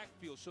the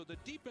backfield. So the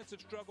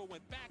defensive struggle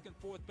went back and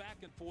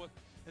forth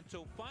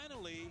until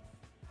finally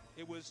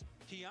it was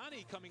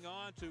Kiani coming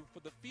on for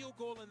the field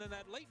goal, and then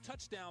that late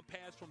touchdown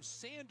pass from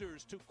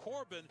Sanders to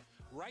Corbin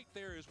right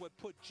there is what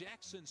put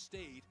Jackson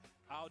State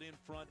out in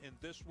front in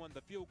this one.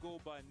 The field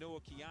goal by Noah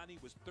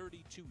Kiani was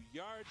 32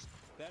 yards.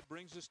 That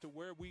brings us to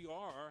where we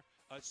are,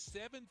 a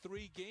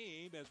 7-3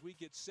 game as we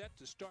get set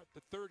to start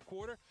the third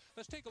quarter.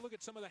 Let's take a look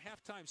at some of the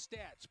halftime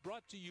stats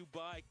brought to you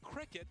by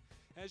Cricket.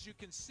 As you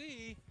can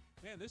see,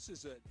 man, this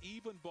is an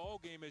even ball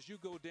game as you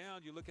go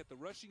down. You look at the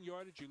rushing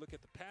yardage, you look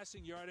at the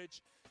passing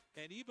yardage,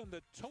 and even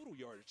the total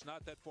yardage,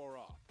 not that far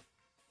off.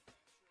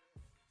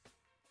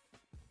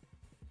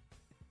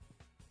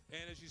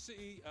 And as you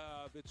see,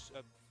 it's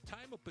a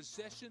time of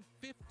possession,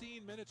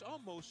 15 minutes,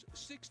 almost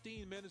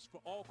 16 minutes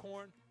for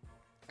Alcorn.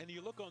 And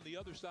you look on the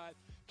other side,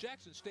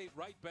 Jackson State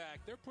right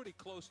back. They're pretty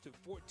close to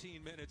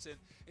 14 minutes, and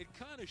it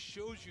kind of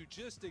shows you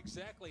just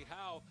exactly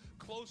how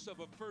close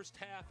of a first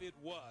half it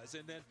was.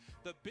 And then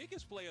the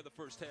biggest play of the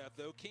first half,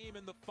 though, came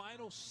in the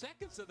final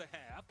seconds of the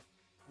half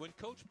when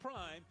Coach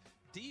Prime,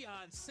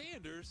 Deion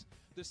Sanders,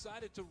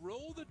 decided to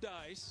roll the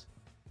dice.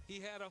 He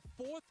had a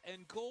 4th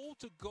and goal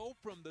to go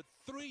from the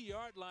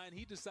 3-yard line.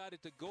 He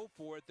decided to go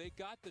for it. They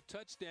got the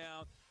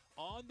touchdown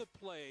on the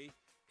play.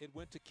 It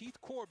went to Keith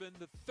Corbin,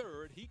 the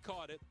 3rd. He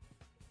caught it.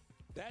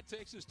 That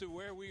takes us to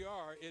where we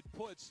are. It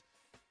puts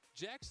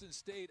Jackson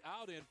State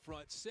out in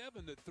front,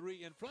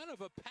 7-3, in front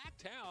of a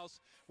packed house.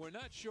 We're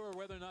not sure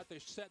whether or not they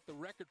set the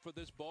record for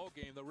this ball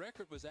game. The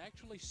record was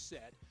actually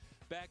set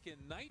back in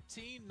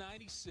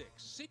 1996,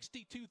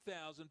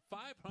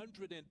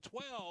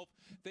 62,512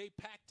 they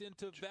packed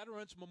into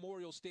Veterans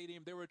Memorial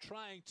Stadium. They were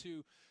trying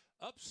to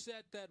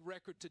upset that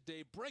record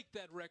today, break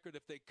that record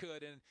if they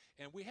could, and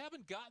we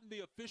haven't gotten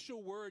the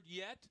official word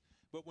yet,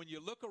 but when you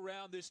look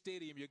around this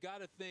stadium, you got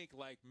to think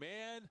like,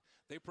 man,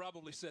 they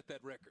probably set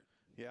that record.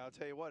 Yeah, I'll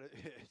tell you what,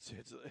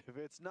 if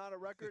it's not a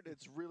record,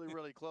 it's really,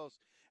 really close.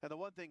 And the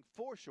one thing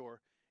for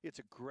sure, it's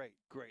a great,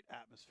 great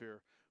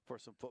atmosphere for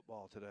some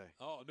football today.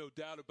 Oh, no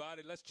doubt about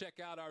it. Let's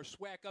check out our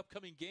SWAC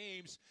upcoming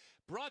games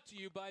brought to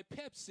you by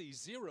Pepsi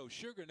Zero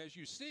Sugar. And as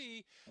you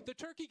see, the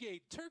Turkey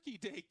Day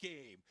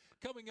game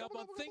coming up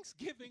on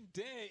Thanksgiving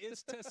Day.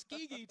 It's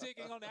Tuskegee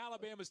taking on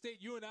Alabama State.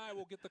 You and I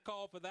will get the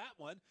call for that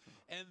one.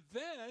 And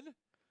then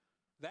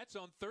that's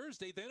on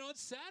Thursday. Then on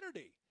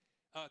Saturday,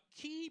 a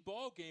key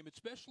ball game,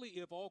 especially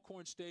if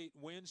Alcorn State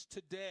wins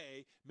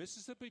today,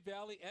 Mississippi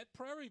Valley at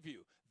Prairie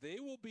View. They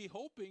will be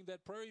hoping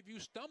that Prairie View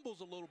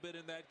stumbles a little bit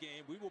in that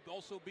game. We will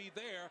also be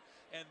there.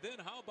 And then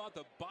how about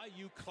the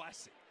Bayou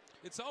Classic?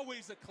 It's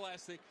always a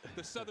classic.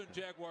 The Southern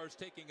Jaguars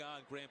taking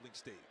on Grambling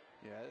State.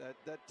 Yeah,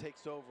 that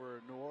takes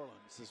over New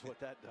Orleans is what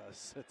that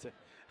does.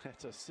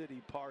 That's a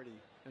city party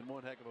and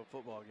one heck of a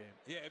football game.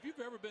 Yeah, if you've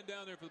ever been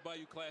down there for the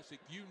Bayou Classic,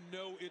 you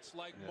know it's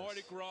like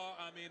Mardi Gras.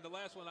 I mean, the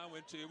last one I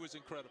went to, it was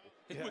incredible.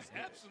 It was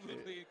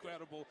absolutely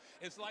incredible.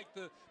 It's like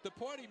the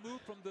party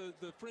moved from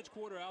the French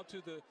Quarter out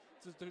to the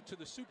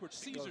Super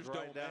Caesars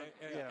Dome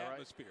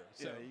atmosphere. Right.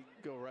 So. Yeah, you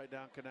go right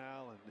down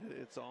Canal, and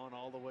it's on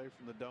all the way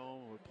from the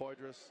Dome with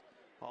Poydras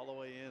all the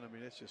way in. I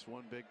mean, it's just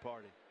one big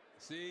party.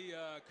 See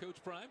Coach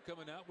Prime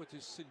coming out with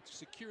his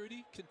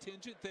security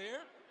contingent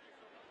there.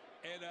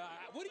 And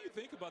what do you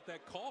think about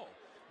that call?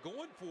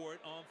 Going for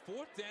it on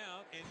 4th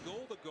down and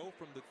goal to go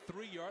from the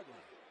 3-yard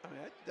line. I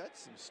mean,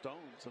 that's some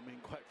stones. I mean,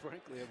 quite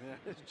frankly, I mean,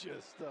 it's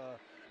just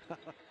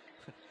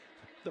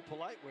the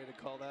polite way to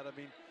call that. I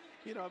mean,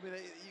 you know,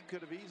 you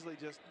could have easily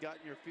just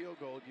gotten your field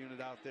goal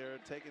unit out there,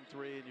 taken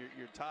 3, and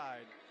you're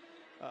tied.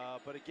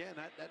 But again,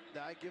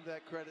 I give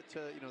that credit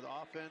to, you know, the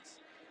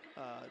offense.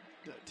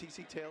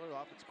 T.C. Taylor,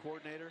 offensive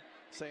coordinator,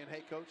 saying,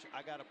 hey, Coach,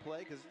 I got to play.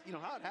 Because, you know,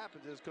 how it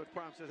happens is Coach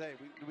Prime says, hey,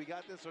 do we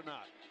got this or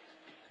not?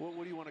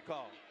 What do you want to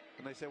call?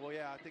 And they say, well,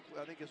 yeah, I think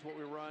it's what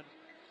we run.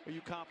 Are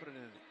you confident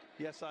in it?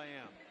 Yes, I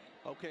am.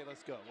 Okay,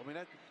 let's go. I mean,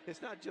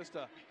 it's not just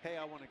a, hey,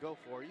 I want to go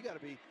for it. You got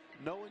to be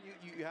knowing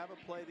you have a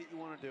play that you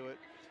want to do it.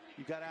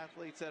 You got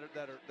athletes that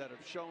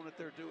have shown that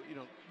they're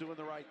doing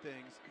the right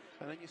things.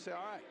 And then you say,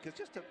 all right,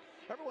 because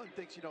everyone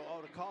thinks, you know,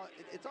 oh, to call it,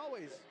 it's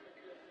always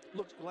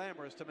looks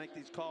glamorous to make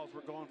these calls.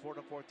 We're going for it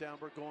on 4th down.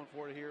 We're going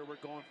for it here.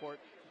 We're going for it.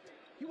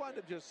 You wind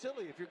up just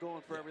silly if you're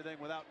going for everything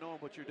without knowing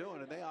what you're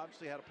doing. And they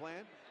obviously had a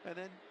plan and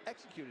then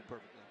executed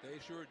perfectly. They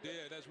sure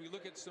did. As we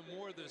look at some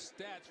more of the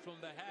stats from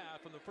the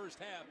first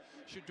half,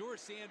 Shedeur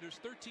Sanders,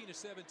 13 of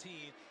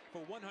 17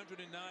 for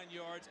 109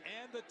 yards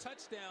and the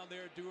touchdown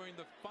there during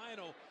the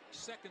final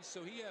seconds.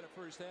 So he had a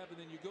first half. And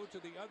then you go to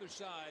the other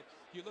side.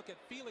 You look at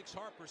Felix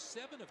Harper,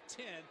 7 of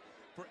 10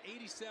 for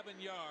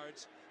 87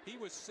 yards. He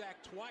was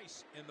sacked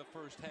twice in the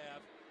first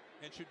half,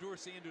 and Shedeur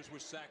Sanders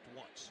was sacked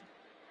once.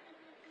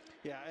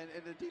 Yeah, and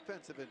the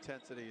defensive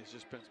intensity has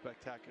just been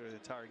spectacular the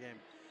entire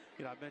game.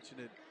 You know, I've mentioned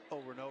it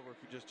over and over if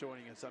you're just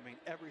joining us. I mean,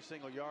 every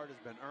single yard has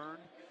been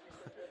earned.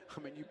 I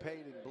mean, you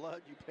paid in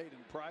blood, you paid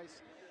in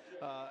price.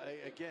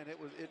 Again,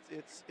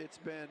 it's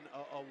been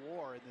a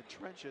war in the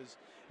trenches.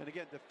 And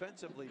again,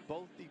 defensively,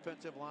 both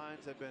defensive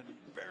lines have been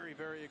very,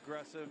 very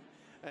aggressive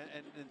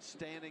and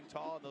standing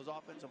tall. And those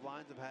offensive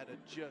lines have had to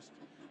just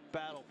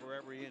battle for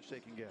every inch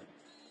they can get.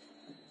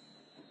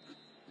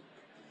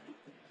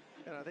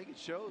 And I think it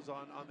shows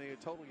on the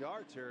total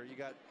yards here. You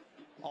got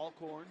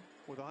Alcorn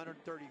with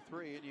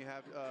 133, and you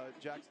have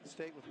Jackson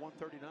State with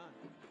 139.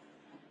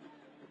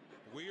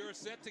 We are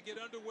set to get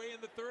underway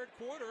in the third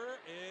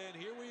quarter, and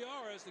here we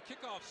are as the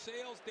kickoff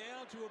sails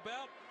down to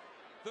about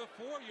the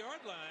 4-yard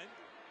line.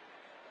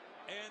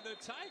 And the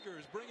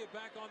Tigers bring it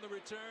back on the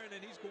return, and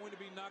he's going to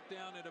be knocked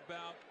down at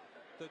about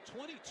the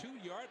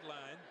 22-yard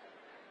line.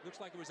 Looks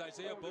like it was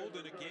Isaiah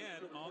Bolden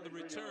again on the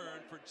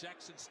return for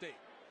Jackson State.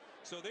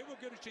 So they will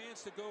get a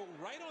chance to go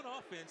right on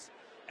offense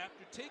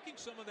after taking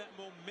some of that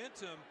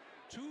momentum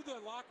to the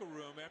locker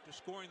room after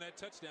scoring that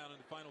touchdown in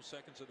the final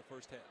seconds of the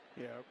first half.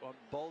 Yeah,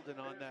 Bolden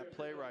on that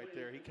play right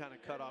there, he kind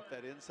of cut off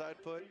that inside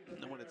foot,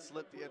 and when it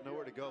slipped, he had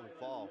nowhere to go but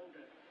fall.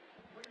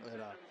 And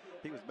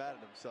he was mad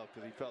at himself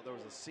because he felt there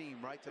was a seam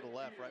right to the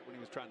left right when he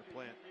was trying to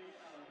plant,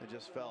 and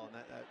just fell,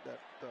 and that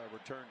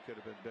return could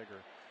have been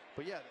bigger.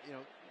 But yeah, you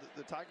know,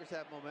 the Tigers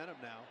have momentum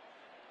now,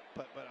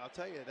 but I'll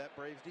tell you, that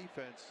Braves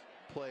defense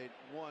played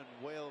one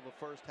whale of a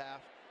first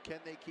half.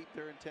 Can they keep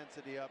their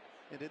intensity up,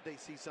 and did they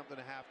see something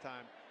at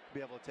halftime to be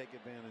able to take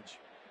advantage?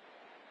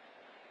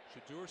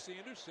 Shedeur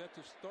Sanders set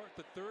to start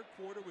the third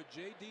quarter with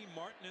J.D.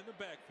 Martin in the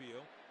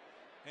backfield,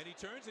 and he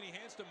turns and he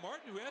hands to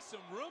Martin, who has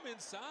some room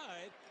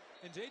inside,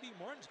 and J.D.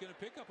 Martin's going to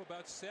pick up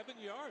about 7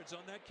 yards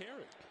on that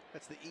carry.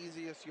 That's the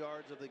easiest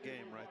yards of the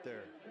game right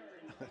there.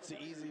 That's the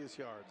easiest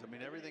yards. I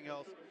mean, everything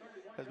else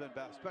has been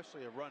bad,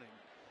 especially a running.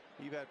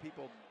 You've had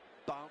people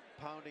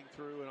pounding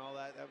through and all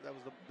that. That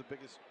was the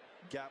biggest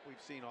gap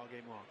we've seen all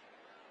game long.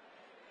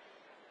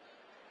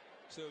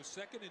 So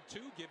 2nd and 2,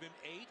 give him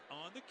 8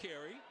 on the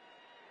carry.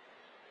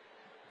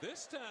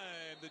 This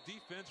time the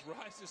defense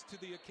rises to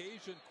the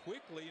occasion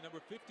quickly.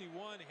 Number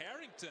 51,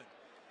 Harrington,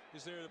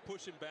 is there to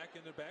push him back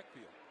in the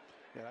backfield.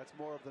 Yeah, that's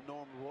more of the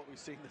norm of what we've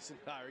seen this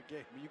entire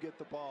game. When you get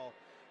the ball,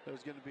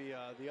 there's going to be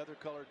the other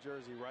colored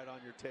jersey right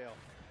on your tail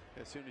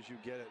as soon as you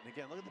get it. And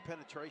again, look at the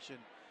penetration.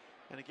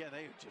 And again,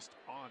 they are just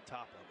on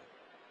top of it.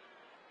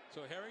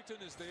 So Harrington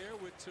is there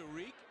with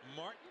Tariq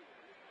Martin.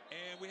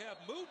 And we have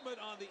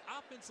movement on the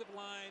offensive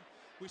line.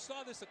 We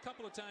saw this a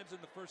couple of times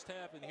in the first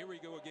half, and here we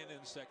go again in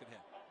the second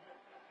half.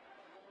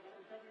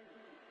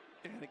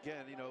 And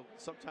again, you know,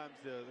 sometimes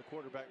the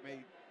quarterback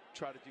may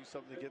try to do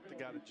something to get the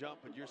guy to jump,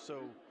 but you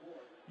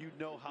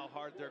know how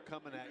hard they're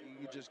coming at you.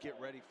 You just get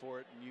ready for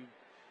it, and you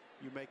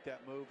make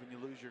that move, and you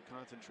lose your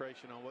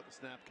concentration on what the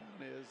snap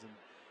count is. And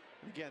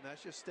again,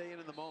 that's just staying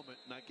in the moment,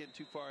 not getting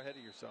too far ahead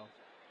of yourself.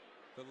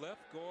 The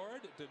left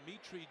guard,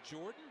 Dimitri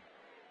Jordan,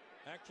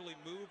 actually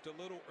moved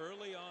a little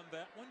early on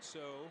that one,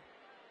 so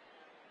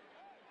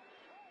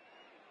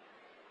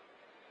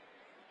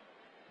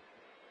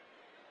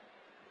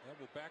that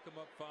will back him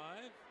up 5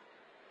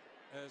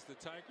 as the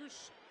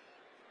Tigers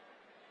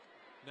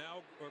now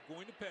are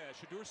going to pass.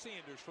 Shedeur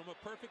Sanders from a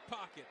perfect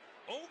pocket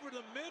over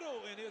the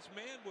middle, and his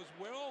man was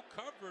well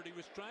covered. He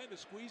was trying to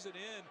squeeze it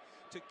in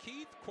to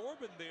Keith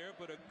Corbin there,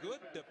 but a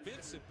good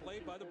defensive play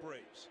by the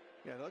Braves.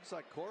 Yeah, it looks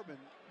like Corbin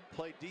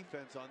played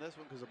defense on this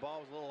one because the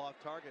ball was a little off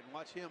target, and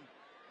watch him.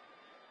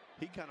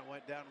 He kind of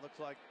went down, it looks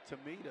like to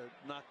me, to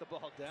knock the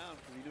ball down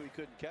because he knew he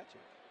couldn't catch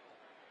it.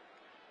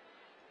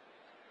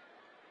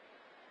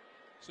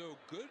 So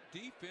good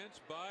defense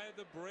by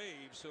the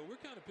Braves. So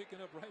we're kind of picking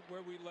up right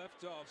where we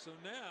left off. So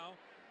now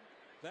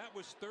that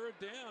was 3rd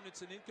down.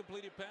 It's an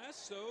incompleted pass.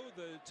 So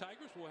the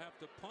Tigers will have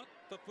to punt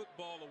the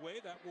football away.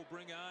 That will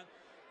bring on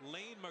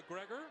Lane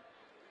McGregor.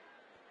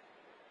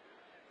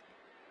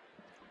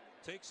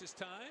 Takes his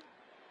time.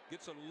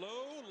 Gets a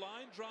low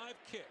line drive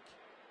kick.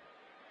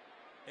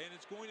 And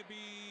it's going to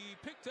be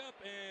picked up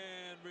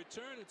and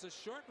returned. It's a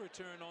short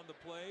return on the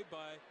play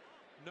by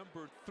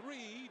number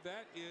 3,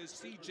 that is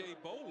C.J.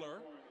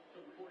 Bowler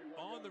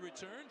on the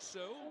return.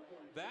 So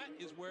that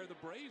is where the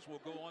Braves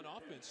will go on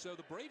offense. So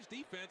the Braves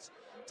defense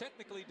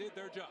technically did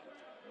their job.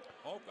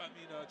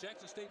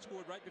 Jackson State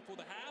scored right before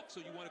the half, so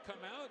you want to come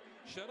out,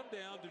 shut them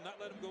down, do not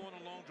let them go on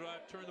a long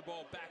drive, turn the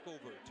ball back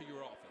over to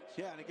your offense.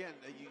 Yeah, and again,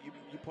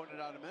 you pointed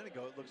out a minute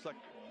ago, it looks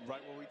like right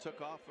where we took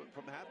off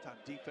from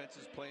halftime. Defense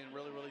is playing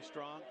really, really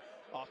strong.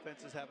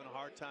 Offense is having a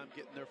hard time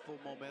getting their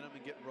full momentum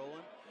and getting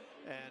rolling.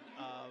 And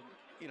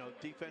you know,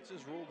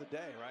 defenses rule the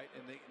day, right?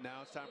 And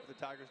now it's time for the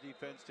Tigers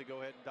defense to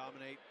go ahead and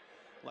dominate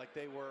like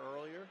they were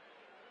earlier.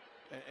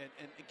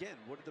 And again,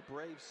 what did the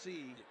Braves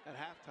see at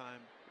halftime?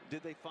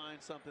 Did they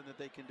find something that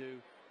they can do?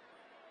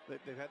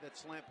 They've had that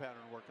slant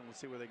pattern working.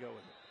 Let's see where they go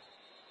with it.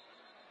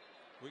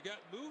 We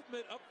got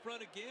movement up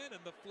front again,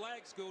 and the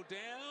flags go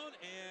down,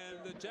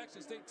 and the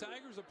Jackson State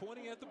Tigers are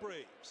pointing at the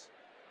Braves.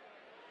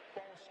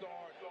 False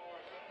start.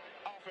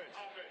 Offense.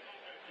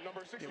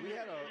 Number 68. Yeah, we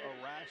had a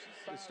rash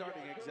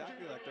starting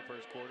exactly like the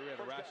first quarter. We had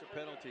a rash of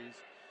penalties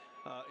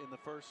in the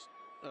first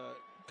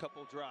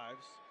couple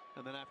drives,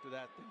 and then after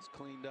that, things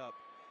cleaned up,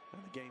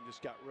 and the game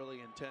just got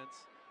really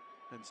intense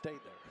and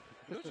stayed there.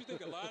 Don't you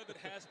think a lot of it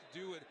has to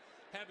do with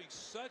having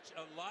such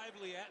a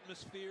lively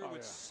atmosphere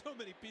with so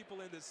many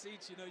people in the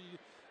seats? You know,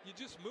 you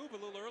just move a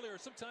little earlier.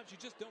 Sometimes you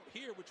just don't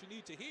hear what you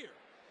need to hear.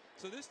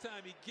 So this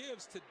time he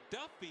gives to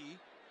Duffy,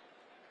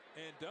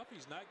 and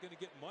Duffy's not going to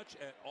get much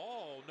at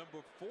all.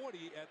 Number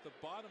 40 at the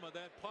bottom of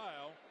that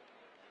pile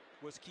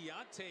was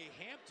Keontae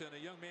Hampton,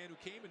 a young man who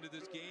came into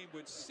this game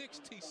with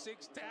 66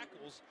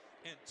 tackles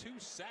and 2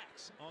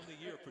 sacks on the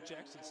year for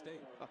Jackson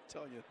State. I'm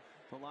telling you,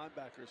 the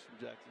linebackers from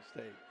Jackson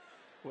State,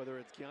 whether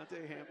it's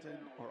Keontae Hampton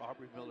or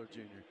Aubrey Miller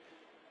Jr.,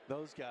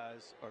 those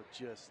guys are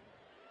just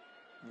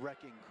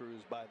wrecking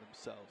crews by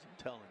themselves, I'm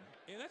telling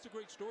you. And that's a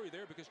great story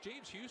there, because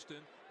James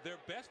Houston, their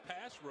best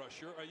pass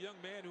rusher, a young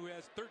man who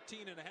has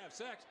 13.5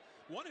 sacks,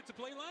 wanted to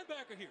play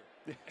linebacker here.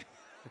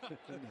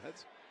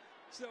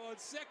 So on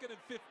 2nd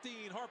and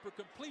 15, Harper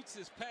completes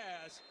his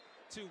pass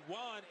to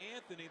Juan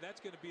Anthony.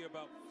 That's going to be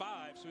about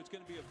 5, so it's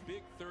going to be a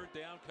big 3rd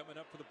down coming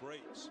up for the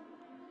Braves.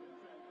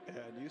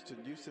 Yeah, and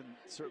Houston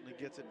certainly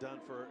gets it done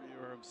for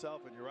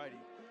himself, and you're right. He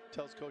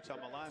tells Coach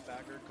I'm a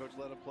linebacker. Coach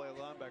let him play a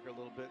linebacker a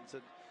little bit and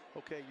said,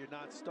 okay, you're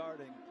not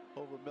starting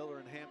over Miller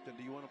and Hampton.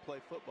 Do you want to play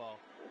football?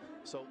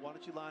 So why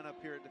don't you line up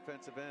here at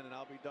defensive end, and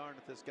I'll be darned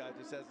if this guy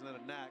just hasn't had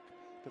a knack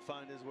to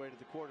find his way to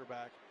the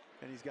quarterback,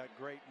 and he's got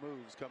great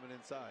moves coming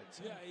inside.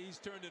 So. Yeah, he's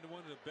turned into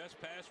one of the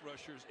best pass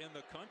rushers in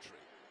the country.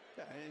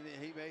 Yeah, and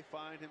he may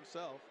find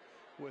himself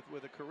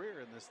with a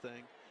career in this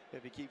thing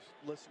if he keeps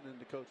listening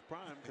to Coach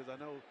Prime, because I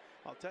know,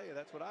 I'll tell you,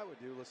 that's what I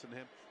would do, listen to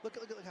him. Look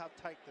at how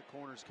tight the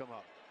corners come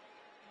up.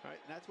 All right,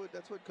 and that's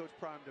what Coach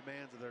Prime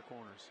demands of their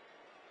corners.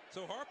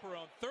 So Harper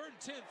on 3rd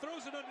and 10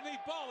 throws it underneath.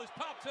 Ball is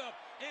popped up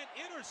and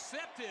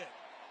intercepted.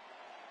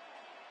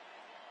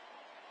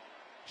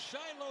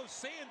 Shiloh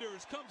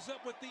Sanders comes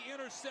up with the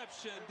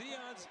interception.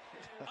 Deion's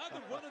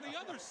one of the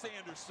other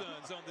Sanders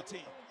sons on the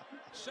team.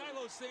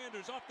 Shiloh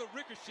Sanders off the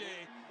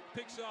ricochet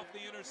picks off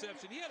the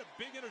interception. He had a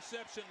big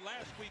interception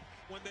last week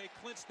when they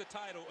clinched the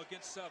title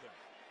against Southern.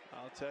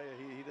 I'll tell you,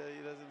 he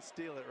doesn't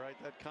steal it, right?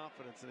 That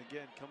confidence. And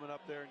again, coming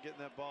up there and getting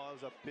that ball,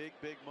 it was a big,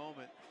 big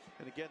moment.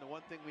 And again, the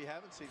one thing we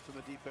haven't seen from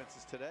the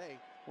defenses today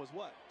was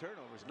what?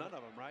 Turnovers. None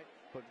of them, right?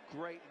 But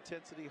great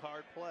intensity,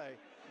 hard play.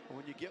 And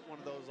when you get one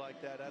of those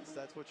like that,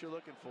 that's what you're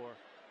looking for.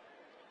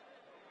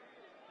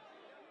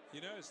 You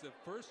know, it's the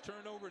first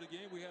turnover of the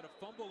game. We had a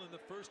fumble in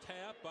the first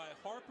half by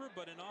Harper,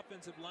 but an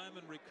offensive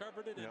lineman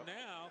recovered it. And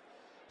now,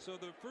 so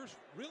the first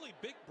really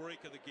big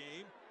break of the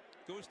game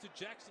goes to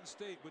Jackson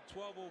State with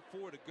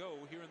 12:04 to go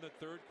here in the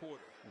 3rd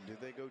quarter. And do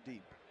they go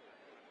deep?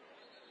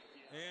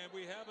 And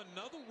we have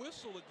another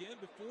whistle again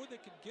before they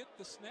can get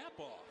the snap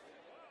off.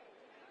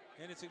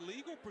 And it's a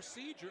legal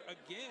procedure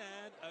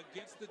again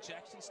against the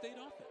Jackson State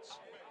offense.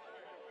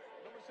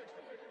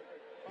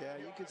 Yeah,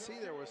 you can see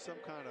there was some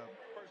kind of,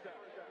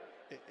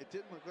 it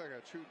didn't look like a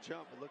true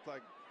jump. It looked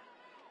like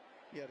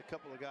he had a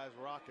couple of guys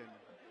rocking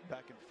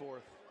back and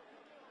forth.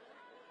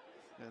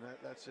 And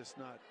that's just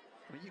not,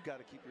 I mean, you got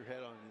to keep your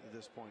head on at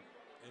this point.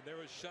 And there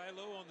was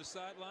Shiloh on the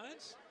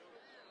sidelines,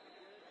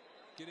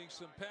 getting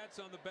some pats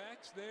on the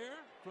backs there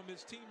from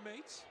his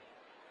teammates.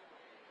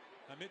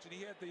 I mentioned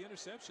he had the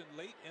interception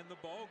late in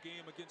the ball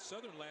game against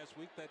Southern last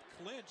week that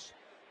clinched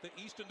the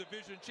Eastern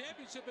Division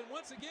Championship. And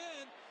once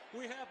again,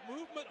 we have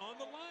movement on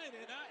the line.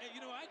 And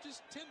I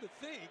just tend to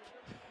think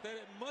that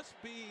it must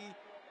be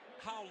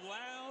how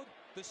loud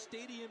the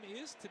stadium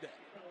is today.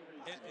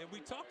 And we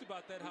talked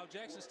about that, how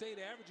Jackson State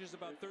averages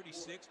about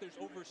 36. There's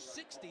over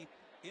 60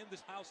 in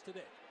this house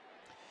today.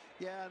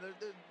 Yeah,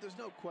 there's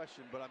no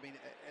question. But I mean,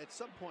 at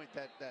some point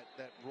that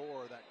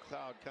roar, that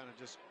cloud kind of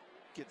just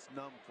gets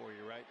numb for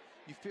you, right?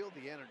 You feel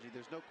the energy.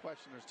 There's no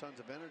question there's tons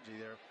of energy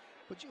there.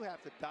 But you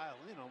have to dial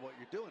in on what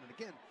you're doing. And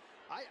again,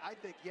 I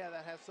think, yeah,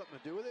 that has something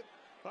to do with it.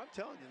 But I'm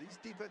telling you,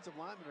 these defensive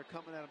linemen are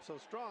coming at them so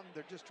strong,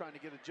 they're just trying to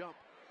get a jump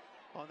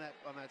on that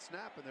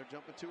snap, and they're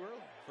jumping too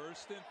early.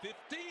 1st and 15,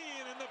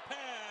 and the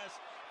pass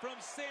from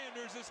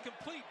Sanders is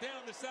complete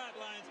down the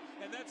sidelines,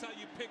 and that's how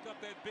you pick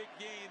up that big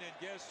gain. And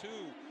guess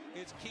who?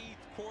 It's Keith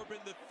Corbin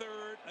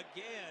III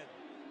again.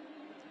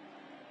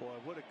 Boy,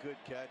 what a good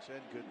catch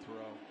and good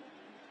throw.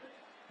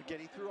 Again,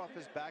 he threw off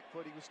his back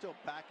foot. He was still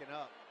backing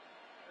up.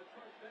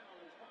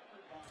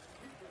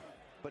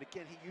 But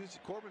again,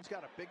 Corbin's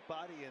got a big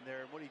body in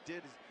there, and what he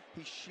did is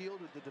he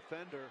shielded the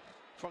defender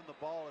from the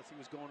ball as he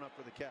was going up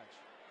for the catch.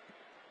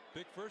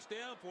 Big 1st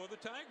down for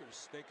the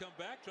Tigers. They come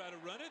back, try to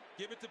run it,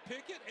 give it to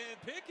Pickett, and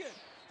Pickett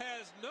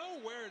has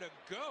nowhere to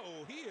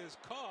go. He is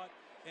caught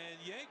and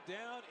yanked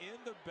down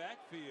in the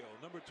backfield.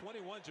 Number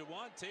 21,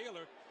 Jawan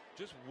Taylor,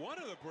 just one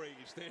of the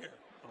Braves there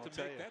to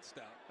make that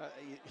stop.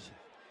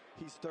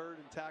 He's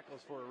 3rd in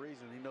tackles for a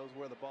reason. He knows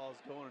where the ball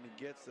is going, and he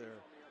gets there.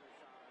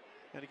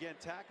 And again,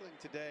 tackling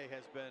today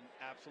has been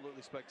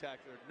absolutely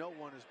spectacular. No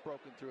one has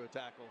broken through a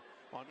tackle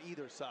on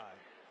either side.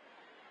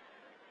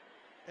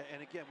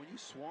 And again, when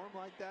you swarm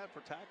like that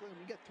for tackling,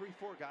 when you get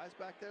 3-4 guys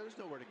back there, there's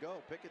nowhere to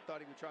go. Pickett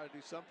thought he would try to do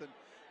something.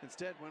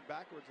 Instead, went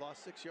backwards,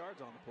 lost 6 yards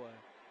on the play.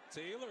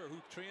 Taylor, who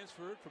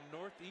transferred from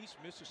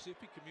Northeast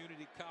Mississippi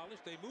Community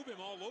College, they move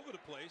him all over the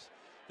place.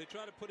 They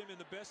try to put him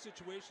in the best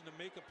situation to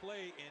make a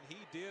play, and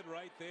he did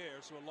right there.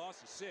 So a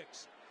loss of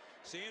 6.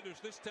 Sanders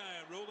this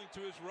time rolling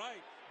to his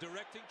right,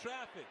 directing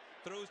traffic,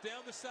 throws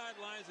down the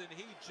sidelines, and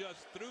he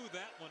just threw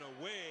that one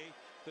away.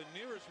 The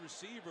nearest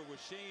receiver was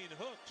Shane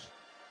Hooks,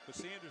 but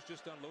Sanders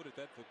just unloaded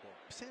that football.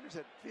 Sanders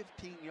had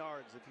 15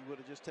 yards if he would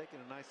have just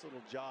taken a nice little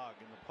jog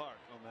in the park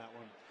on that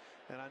one.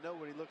 And I know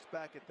when he looks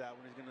back at that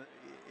one, he's going to,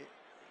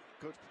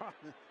 Coach Prime,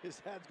 his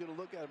dad's going to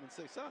look at him and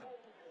say, son,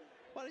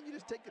 Why didn't you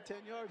just take the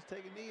 10 yards,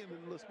 take a knee, and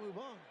then let's move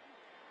on?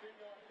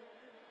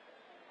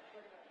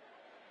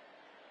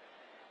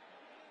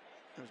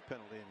 There's a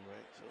penalty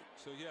anyway.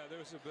 So yeah,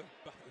 there's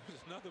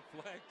another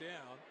flag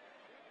down.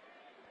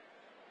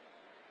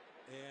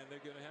 And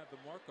they're going to have the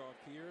mark off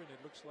here, and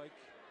it looks like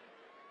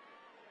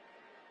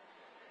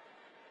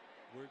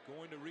we're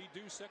going to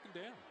redo second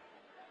down.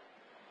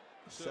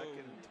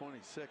 Second and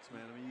 26,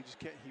 man. I mean,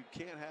 you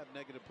can't have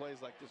negative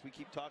plays like this. We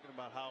keep talking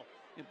about how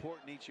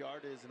important each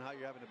yard is and how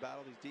you're having to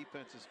battle these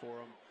defenses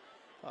for them.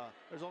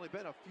 There's only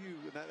been a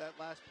few, and that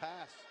last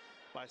pass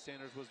by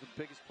Sanders was the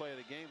biggest play of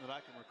the game that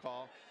I can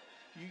recall.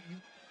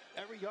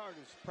 Every yard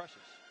is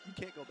precious. You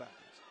can't go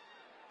backwards.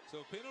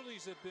 So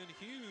penalties have been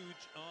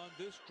huge on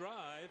this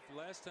drive.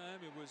 Last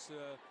time it was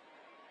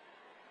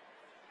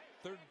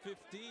 3rd and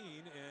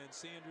 15, and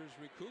Sanders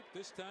recouped.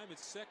 This time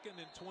it's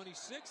 2nd and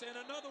 26, and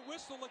another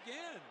whistle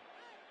again.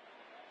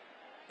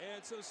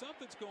 And so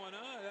something's going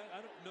on. I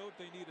don't know if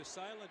they need a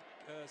silent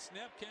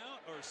snap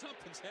count or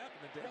something's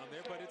happening down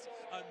there, but it's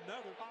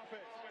another.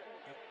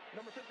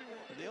 Number 51.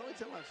 The only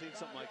time I've seen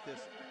something like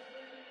this.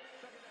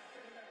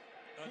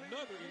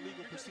 Another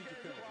illegal procedure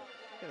penalty.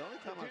 Yeah, the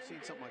only time I've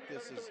seen something like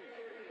this is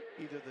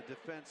either the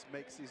defense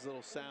makes these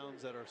little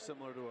sounds that are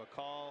similar to a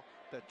call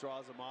that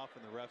draws them off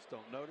and the refs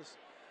don't notice.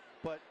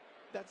 But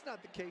that's not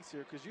the case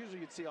here, because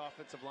usually you'd see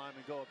offensive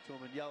linemen go up to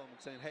them and yell at them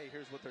and saying, hey,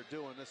 here's what they're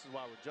doing. This is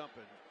why we're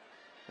jumping.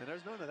 And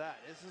there's none of that.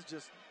 This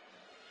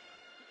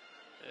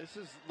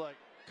is like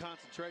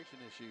concentration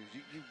issues.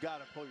 You've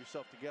got to pull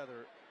yourself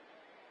together.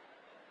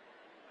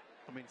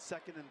 I mean,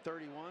 2nd and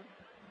 31.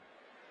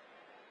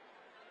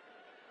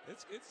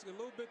 It's a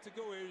little bit to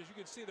go here. As you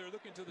can see, they're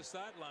looking to the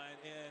sideline,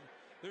 and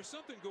there's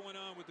something going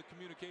on with the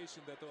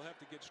communication that they'll have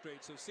to get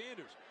straight. So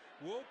Sanders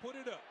will put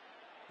it up.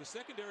 The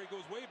secondary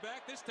goes way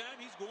back. This time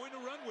he's going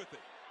to run with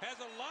it. Has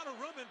a lot of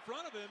room in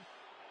front of him.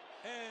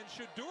 And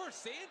Shedeur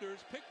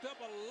Sanders picked up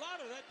a lot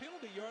of that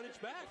penalty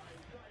yardage back.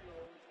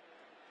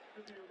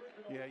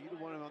 Yeah, you'd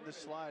have wanted him on this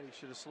slide. He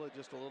should have slid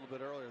just a little bit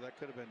earlier. That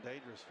could have been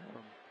dangerous for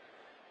him.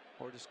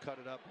 Or just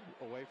cut it up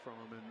away from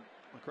him. And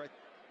like right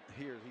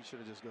here, he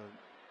should have just gone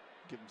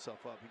give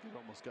himself up. He could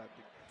almost got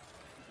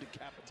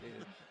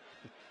decapitated.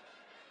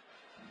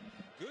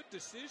 Good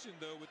decision,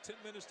 though, with 10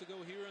 minutes to go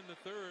here in the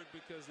third,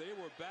 because they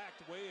were backed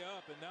way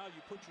up, and now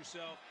you put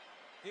yourself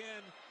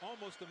in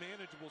almost a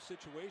manageable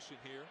situation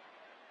here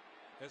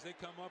as they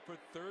come up for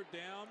 3rd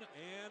down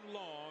and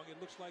long. It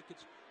looks like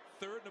it's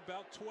 3rd and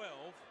about 12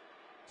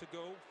 to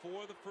go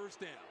for the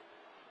 1st down.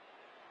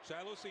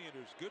 Shiloh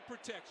Sanders, good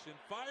protection,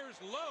 fires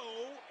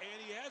low, and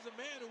he has a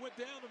man who went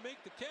down to make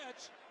the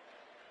catch.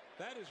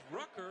 That is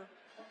Rucker.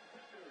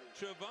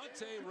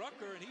 Trevante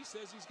Rucker, and he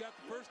says he's got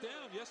the 1st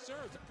down. Yes, sir,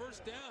 it's a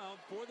 1st down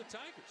for the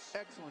Tigers.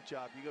 Excellent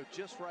job. You go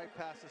just right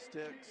past the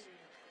sticks.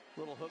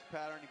 Little hook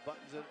pattern. He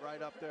buttons it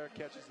right up there,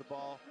 catches the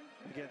ball.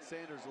 Again,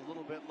 Sanders a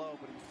little bit low,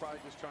 but he was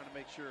probably just trying to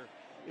make sure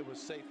it was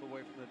safe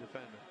away from the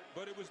defender.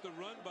 But it was the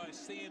run by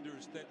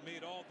Sanders that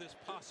made all this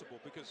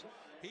possible, because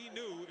he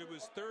knew it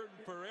was 3rd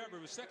and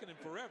forever. It was 2nd and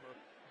forever,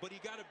 but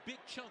he got a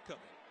big chunk of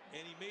it,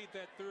 and he made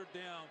that 3rd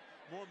down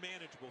more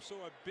manageable. So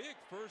a big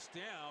 1st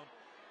down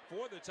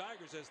for the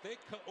Tigers as they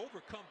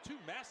overcome 2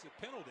 massive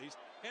penalties,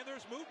 and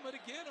there's movement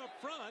again up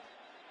front,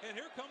 and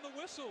here come the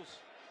whistles.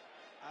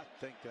 I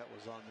think that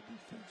was on the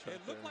defense right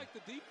It looked there. like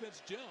the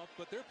defense jumped,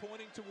 but they're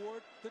pointing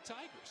toward the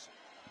Tigers.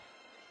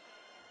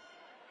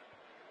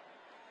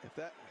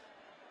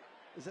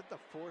 Is that the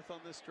 4th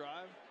on this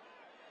drive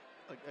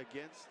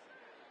against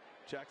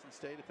Jackson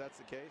State, if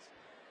that's the case?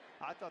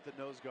 I thought the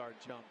nose guard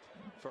jumped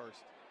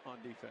first on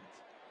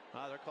defense.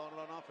 They're calling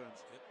it on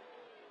offense. Yep.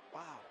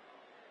 Wow.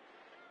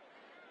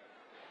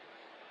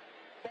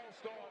 False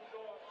start,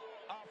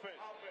 offense,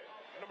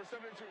 number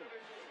 72,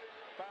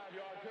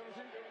 5-yard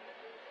penalty,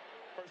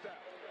 1st down.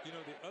 You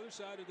know, the other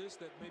side of this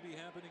that may be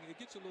happening,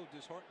 it gets a little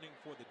disheartening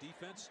for the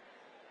defense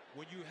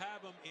when you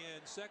have them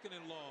in 2nd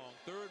and long,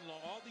 3rd and long,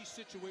 all these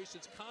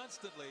situations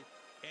constantly,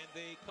 and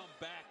they come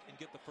back and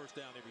get the 1st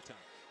down every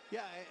time.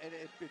 Yeah, and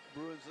it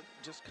ruins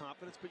just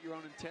confidence, but your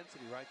own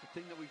intensity, right? The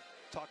thing that we've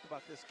talked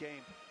about this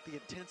game, the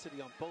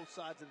intensity on both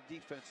sides of the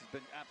defense has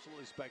been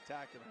absolutely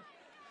spectacular.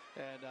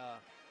 And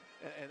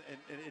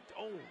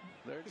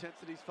their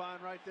intensity's fine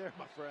right there,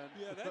 my friend.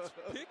 Yeah, that's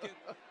Pickett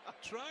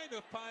trying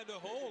to find a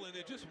hole, and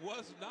it just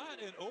was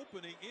not an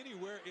opening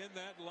anywhere in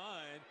that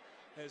line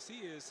as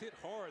he is hit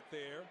hard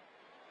there.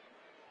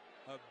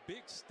 A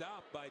big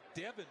stop by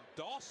Devin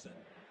Dawson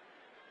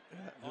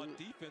on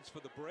defense for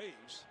the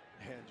Braves.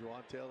 And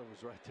Juwan Taylor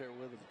was right there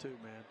with him too,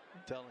 man.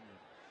 I'm telling you.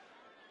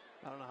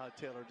 I don't know how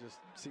Taylor just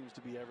seems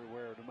to be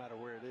everywhere, no matter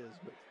where it is,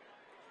 but.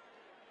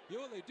 You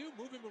know, they do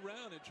move him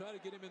around and try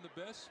to get him in the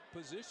best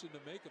position to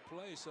make a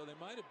play. So they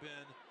might have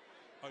been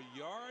a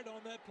yard on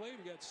that play.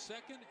 We got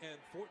 2nd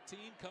and 14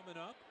 coming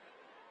up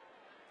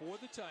for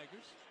the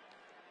Tigers.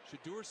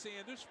 Shedeur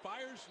Sanders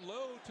fires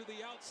low to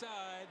the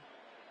outside,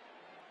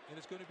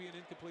 and it's going to be an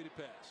incompleted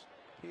pass.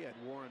 He had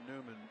Warren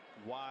Newman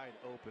wide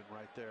open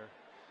right there.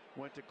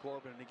 Went to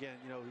Corbin, and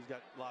again, you know, he's got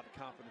a lot of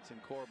confidence in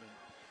Corbin,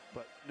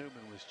 but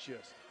Newman was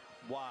just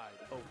wide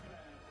open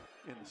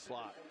in the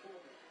slot.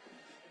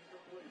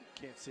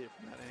 Can't see it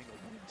from that angle,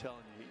 but I'm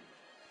telling you,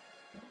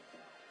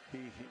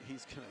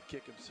 he's going to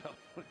kick himself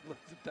when he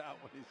looks at that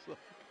one. He's like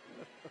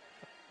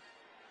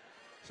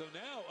So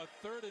now a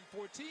 3rd and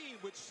 14,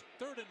 which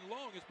 3rd and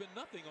long has been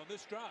nothing on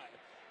this drive.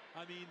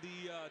 I mean,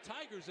 the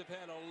Tigers have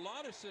had a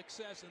lot of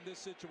success in this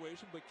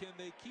situation, but can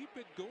they keep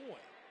it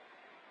going?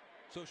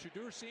 So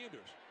Shedeur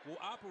Sanders will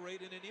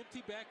operate in an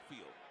empty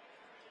backfield.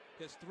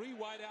 Has 3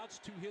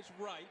 wideouts to his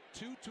right,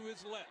 2 to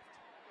his left.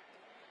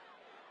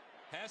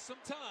 Has some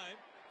time,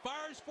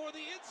 fires for the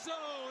end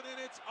zone, and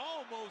it's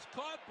almost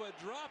caught but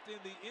dropped in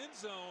the end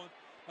zone.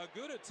 A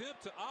good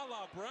attempt to a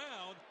la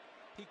Brown.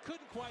 He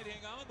couldn't quite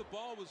hang on. The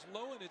ball was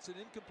low, and it's an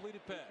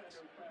incompleted pass.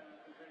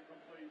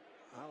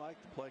 I like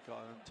the play call.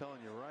 I'm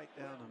telling you, right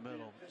down the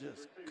middle,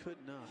 just could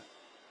not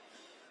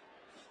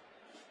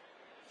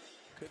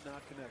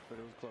connect, but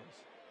it was close.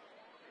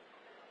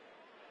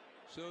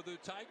 So the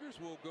Tigers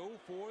will go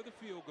for the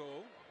field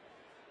goal.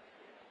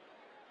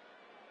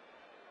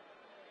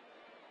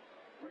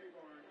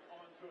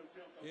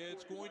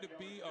 It's going to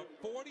be a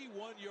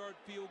 41-yard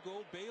field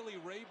goal. Bailey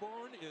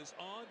Rayburn is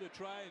on to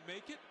try and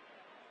make it.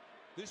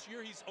 This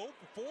year he's 0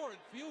 for 4 in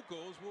field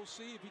goals. We'll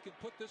see if he can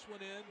put this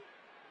one in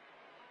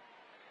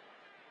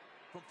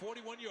from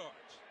 41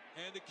 yards.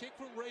 And the kick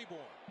from Rayburn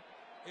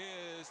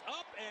is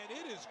up, and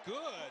it is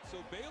good. So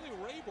Bailey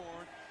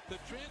Rayburn, the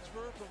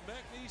transfer from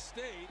McNeese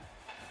State,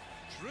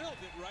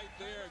 drilled it right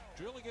there,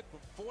 drilling it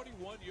from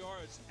 41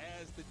 yards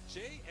as the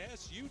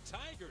JSU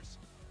Tigers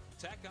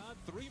tack on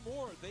 3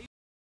 more. They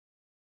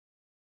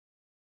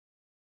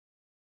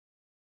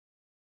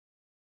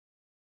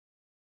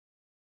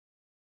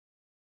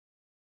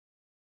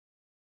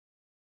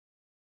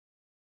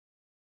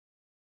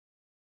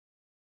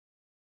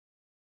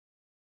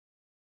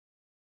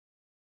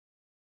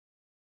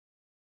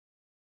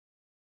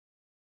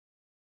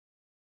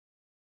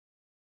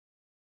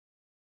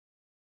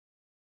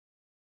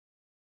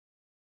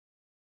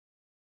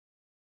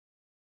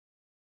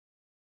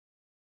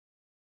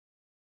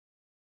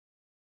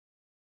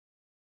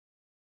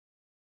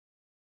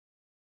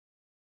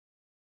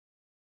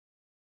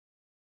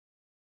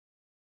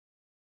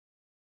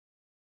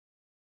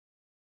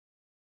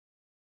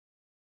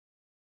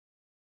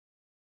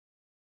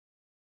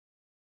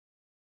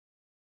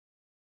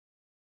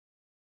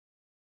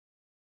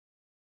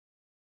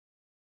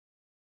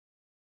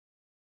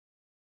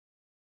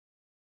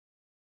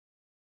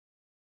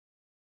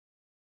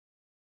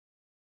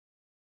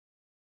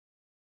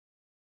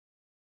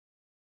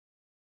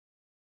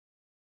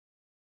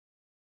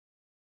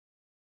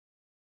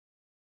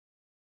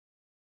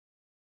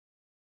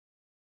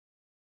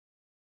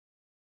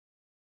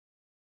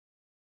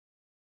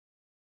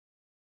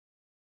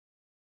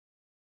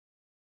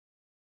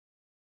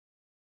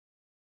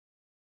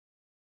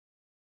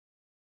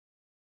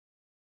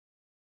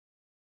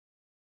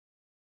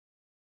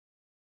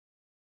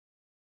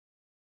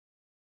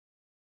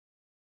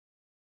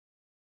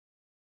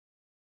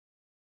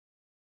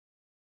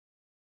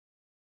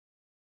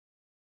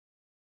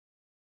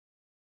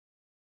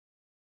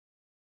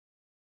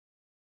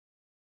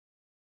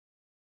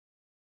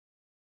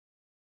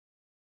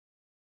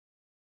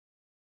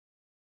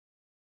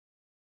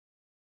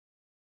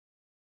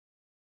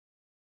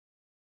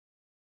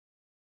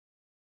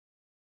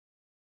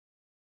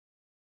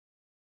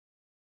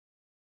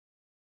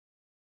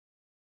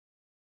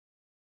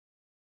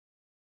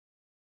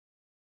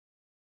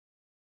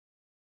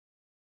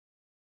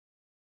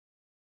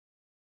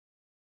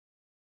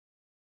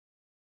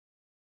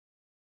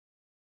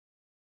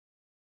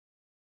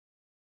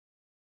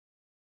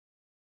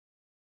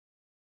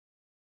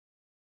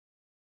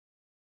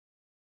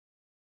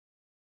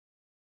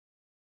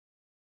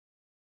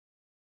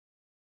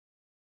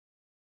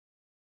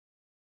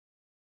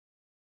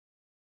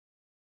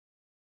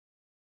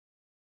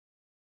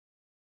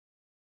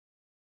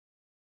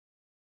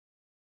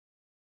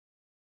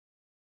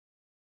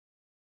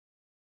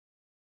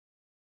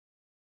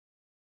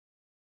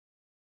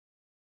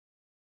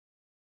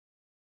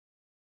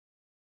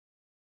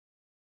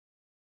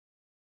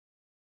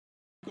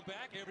welcome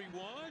back,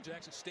 everyone.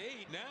 Jackson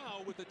State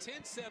now with a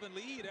 10-7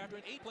 lead after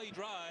an 8-play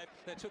drive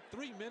that took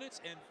 3 minutes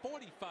and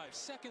 45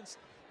 seconds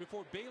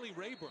before Bailey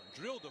Rayburn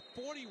drilled a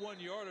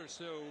 41-yarder.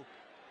 So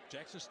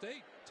Jackson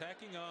State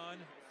tacking on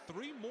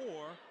 3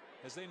 more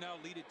as they now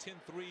lead it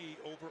 10-3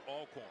 over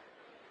Alcorn.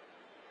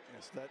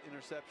 Yes, that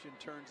interception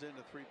turns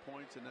into 3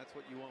 points, and that's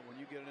what you want. When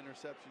you get an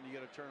interception, you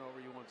get a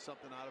turnover, you want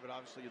something out of it.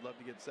 Obviously, you'd love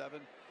to get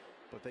 7,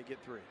 but they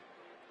get 3.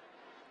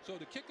 So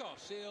the kickoff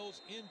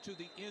sails into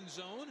the end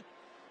zone,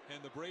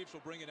 and the Braves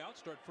will bring it out,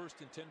 start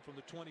 1st and 10 from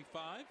the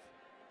 25.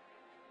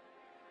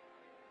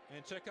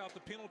 And check out the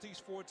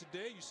penalties for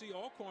today. You see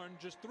Alcorn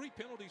just 3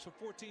 penalties for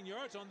 14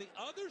 yards. On the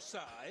other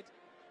side,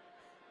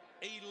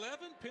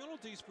 11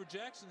 penalties for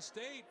Jackson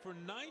State for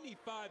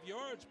 95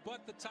 yards,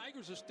 but the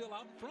Tigers are still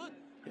out in front.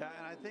 Yeah,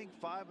 and I think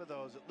 5 of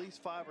those, at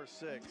least 5 or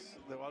 6,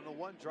 on the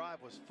one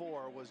drive was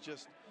 4, was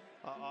just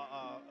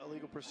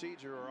illegal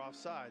procedure or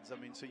offsides.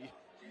 I mean, so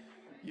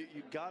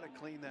you got to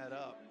clean that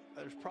up.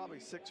 there's probably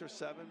 6 or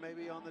 7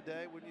 maybe on the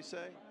day, wouldn't you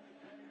say?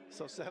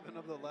 So 7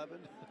 of the 11.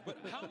 But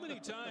how many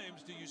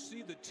times do you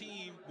see the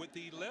team with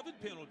the 11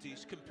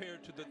 penalties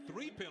compared to the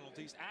 3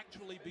 penalties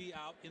actually be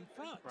out in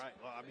front? Right.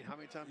 Well, I mean, how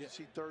many times do you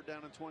see 3rd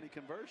down and 20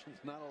 conversions?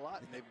 Not a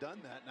lot, and they've done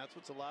that, and that's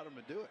what's allowed them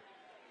to do it.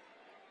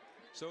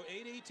 So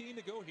 8:18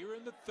 to go here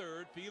in the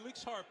 3rd.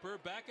 Felix Harper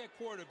back at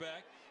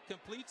quarterback,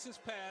 completes his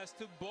pass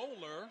to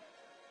Bowler,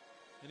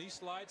 and he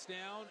slides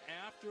down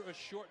after a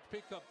short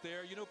pickup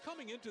there. You know,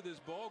 coming into this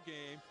ball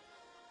game,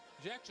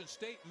 Jackson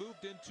State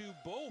moved into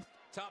both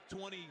top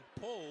 20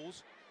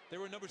 polls. They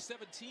were number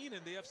 17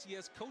 in the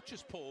FCS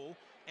coaches poll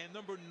and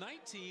number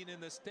 19 in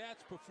the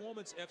Stats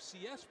Performance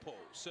FCS poll.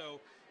 So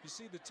you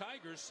see the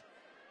Tigers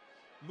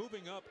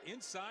moving up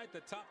inside the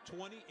top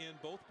 20 in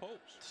both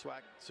polls.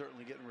 SWAC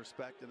certainly getting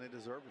respect, and they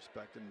deserve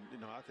respect. And, you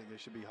know, I think they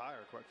should be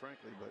higher, quite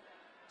frankly. But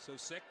so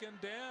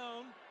 2nd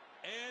down,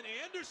 and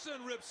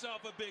Anderson rips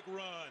off a big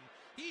run.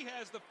 He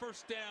has the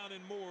 1st down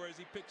and more as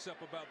he picks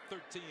up about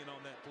 13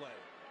 on that play.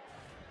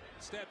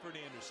 Stafford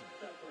Anderson.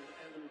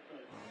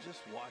 Oh, just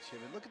watch him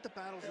and look at the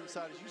battles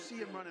inside. As you see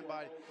him running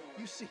by,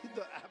 you see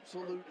the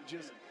absolute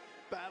just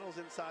battles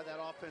inside that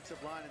offensive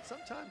line. And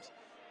sometimes,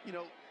 you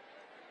know.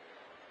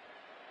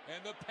 And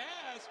the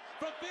pass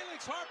from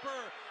Felix Harper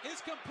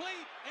is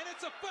complete, and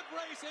it's a foot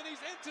race, and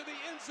he's into the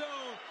end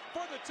zone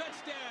for the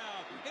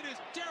touchdown. It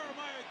is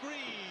Jeremiah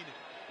Green.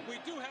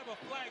 We do have a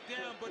flag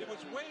down, but it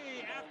was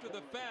way after the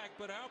fact.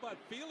 But how about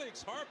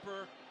Felix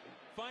Harper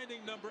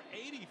finding number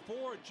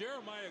 84,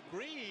 Jeremiah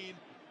Green,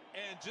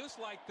 and just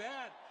like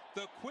that,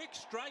 the quick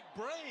strike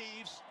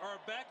Braves are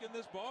back in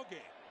this ball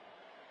game.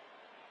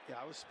 Yeah,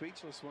 I was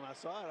speechless when I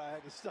saw it. I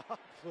had to stop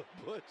for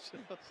Bush.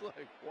 I was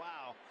like,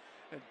 wow.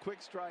 And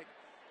quick strike.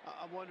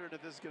 I'm wondering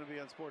if this is going to be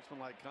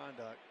unsportsmanlike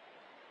conduct.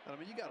 I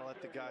mean, you got to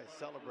let the guy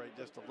celebrate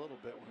just a little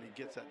bit when he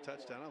gets that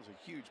touchdown. That was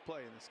a huge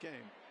play in this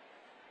game.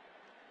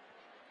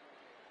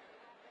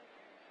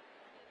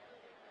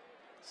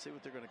 See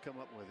what they're going to come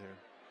up with here.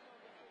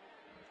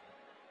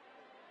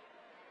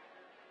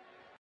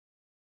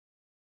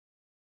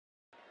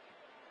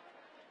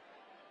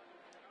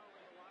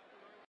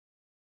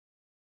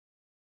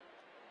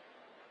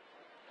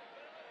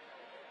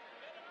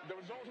 The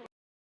result of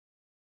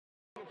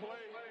the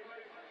play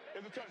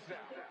is a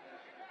touchdown.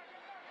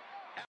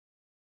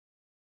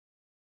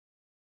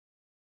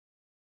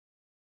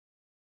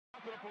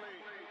 After the play,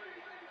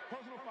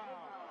 personal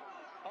foul,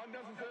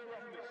 unnecessary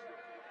roughness,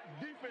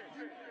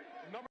 defense,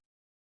 number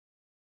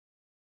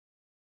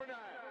 9.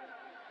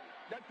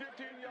 That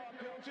 15-yard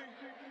penalty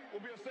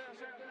will be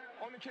assessed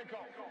on the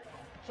kickoff.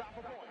 Shot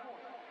for point.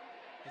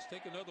 Let's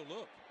take another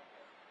look.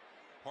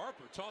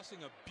 Harper tossing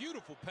a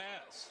beautiful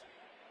pass.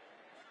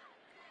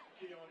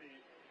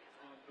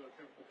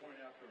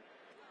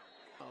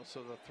 Oh,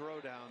 so the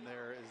throwdown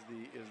there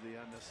is the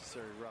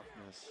unnecessary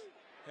roughness.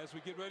 As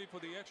we get ready for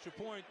the extra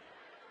point,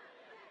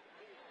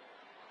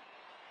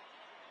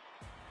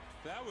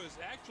 that was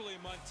actually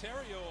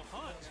Montario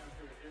Hunt,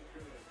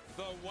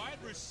 the wide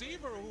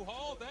receiver who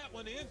hauled that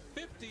one in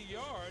 50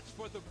 yards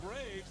for the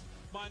Braves.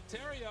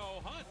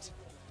 Montario Hunt,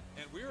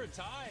 and we're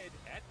tied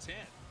at 10.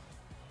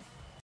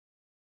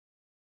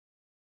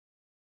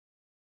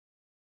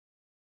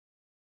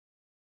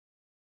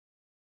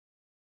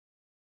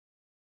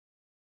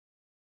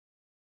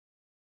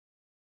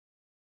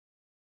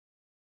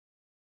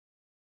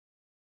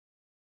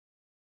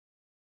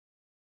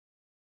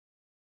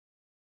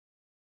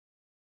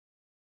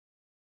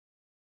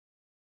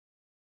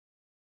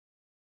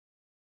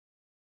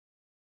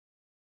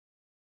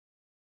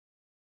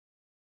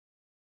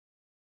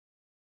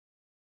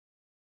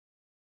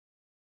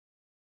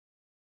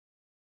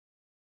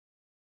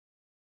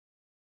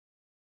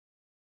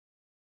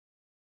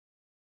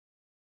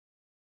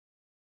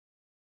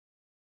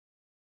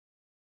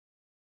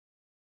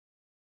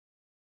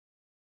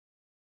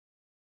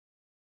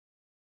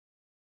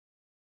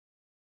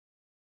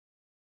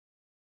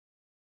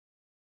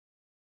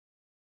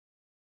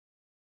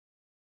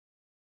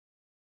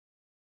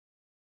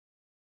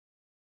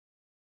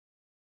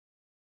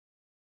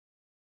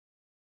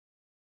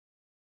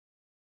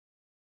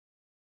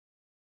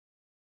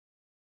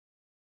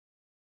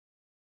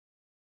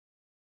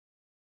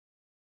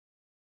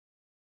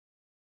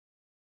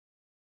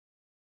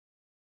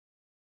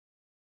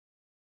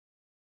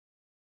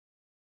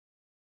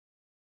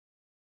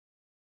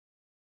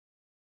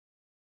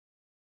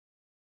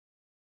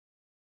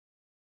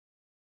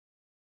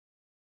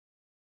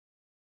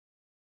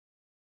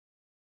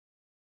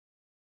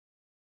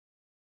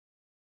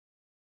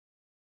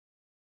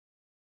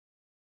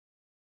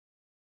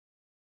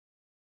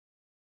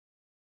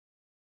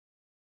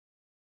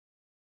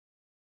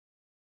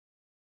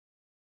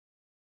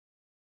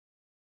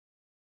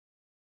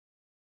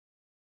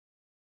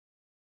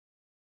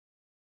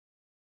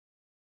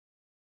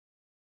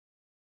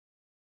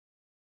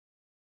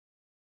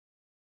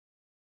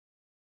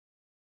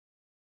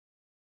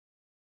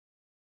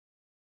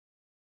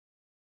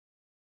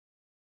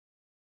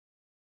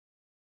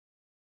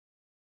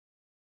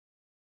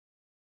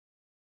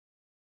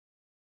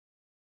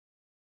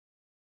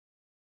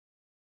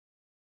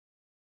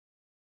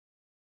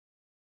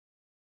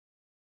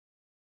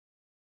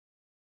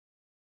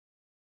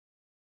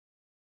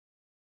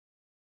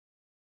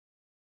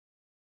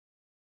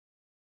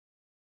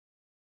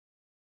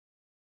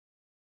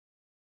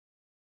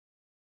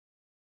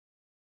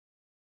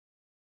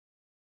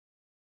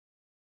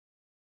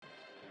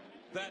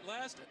 That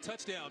last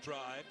touchdown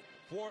drive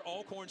for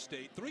Alcorn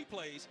State, 3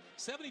 plays,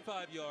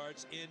 75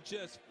 yards in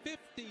just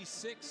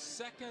 56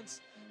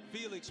 seconds.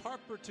 Felix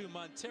Harper to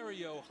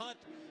Montario Hunt,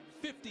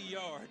 50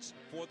 yards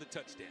for the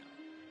touchdown.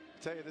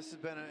 I tell you, this has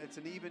been it's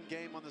an even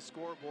game on the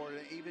scoreboard,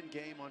 an even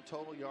game on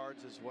total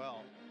yards as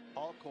well.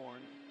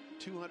 Alcorn,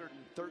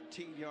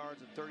 213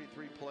 yards and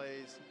 33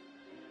 plays.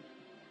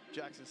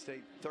 Jackson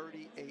State,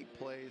 38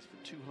 plays for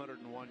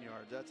 201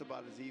 yards. That's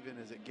about as even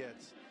as it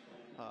gets,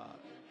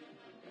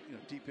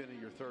 deep into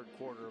your third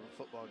quarter of a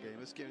football game.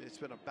 This game, it's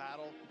been a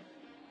battle.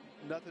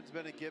 Nothing's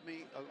been a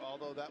gimme,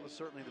 although that was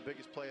certainly the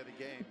biggest play of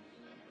the game.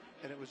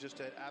 And it was just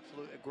a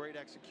great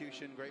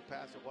execution, great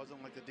pass. It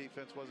wasn't like the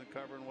defense wasn't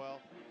covering well.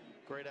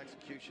 Great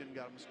execution,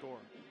 got them a score.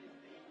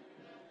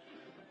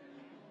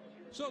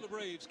 So the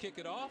Braves kick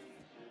it off,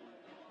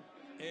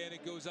 and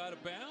it goes out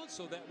of bounds,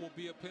 so that will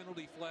be a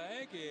penalty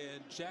flag,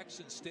 and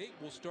Jackson State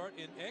will start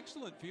in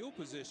excellent field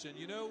position.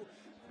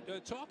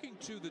 Talking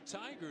to the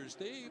Tigers,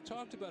 they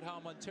talked about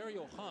how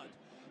Montario Hunt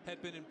had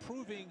been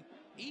improving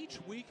each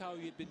week, how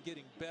he had been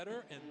getting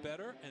better and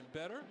better and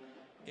better,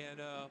 and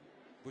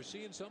we're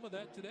seeing some of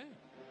that today.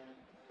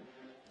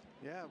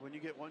 Yeah, when you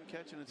get one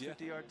catch and it's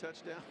 50-yard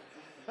touchdown,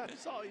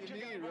 that's all you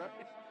need, right?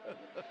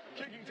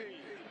 Kicking team.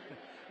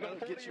 That'll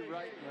get you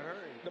right in a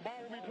hurry. The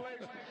ball will be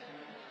placed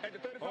at the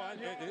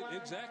 35-yard line.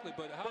 Exactly,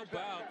 but how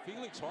about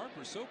Felix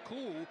Harper? So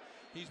cool.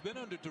 He's been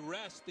under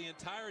duress the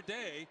entire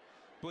day,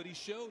 but he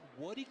showed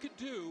what he could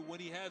do when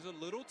he has a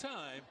little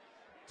time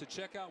to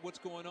check out what's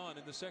going on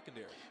in the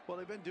secondary. Well,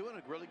 they've been doing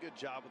a really good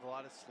job with a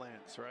lot of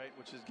slants, right?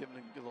 Which is giving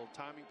a little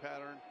timing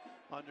pattern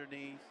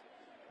underneath.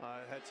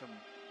 Had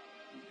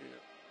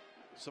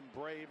some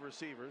brave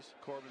receivers,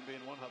 Corbin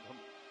being one of them.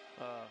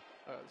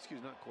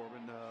 Not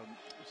Corbin.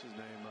 What's his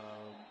name?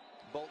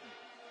 Bolton.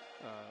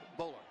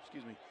 Bowler,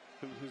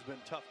 who's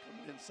been tough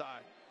coming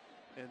inside.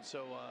 And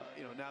so,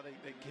 now they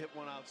hit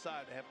one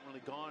outside. They haven't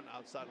really gone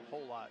outside a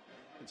whole lot.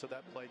 And so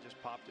that play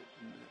just popped it.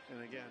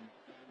 And again,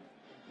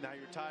 now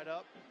you're tied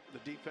up. The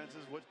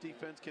defenses, which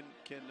defense can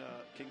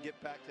get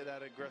back to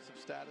that aggressive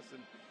status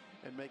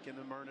and making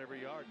them earn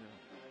every yard now.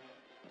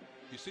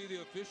 You see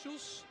the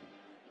officials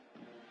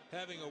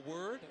having a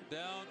word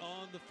down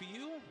on the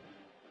field,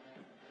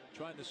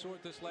 trying to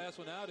sort this last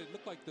one out. It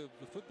looked like the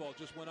football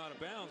just went out of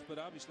bounds, but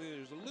obviously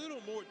there's a little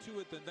more to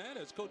it than that.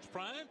 As Coach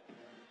Prime,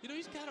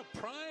 he's got a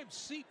prime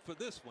seat for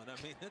this one. I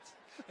mean,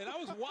 and I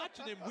was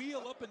watching him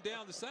wheel up and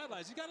down the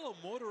sidelines. He's got a little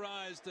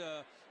motorized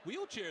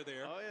wheelchair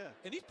there. Oh, yeah.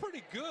 And he's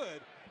pretty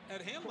good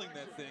at handling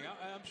that thing.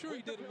 I'm sure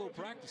he did a little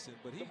practicing,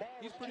 but he's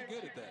pretty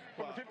good at that.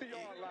 From the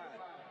 50-yard line.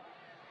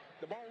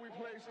 The ball we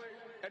placed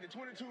at the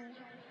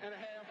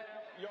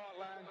 22.5-yard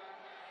line.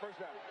 First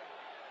down.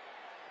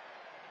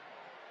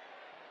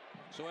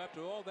 So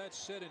after all that's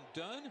said and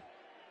done,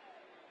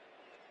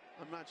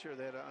 I'm not sure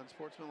they had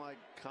unsportsmanlike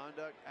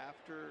conduct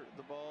after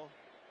the ball.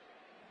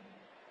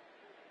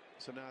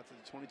 So now it's at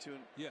the 22.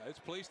 Yeah, it's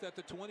placed at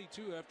the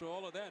 22 after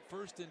all of that.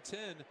 1st and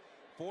 10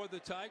 for the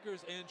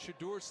Tigers and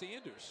Shedeur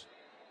Sanders.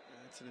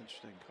 That's an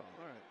interesting call.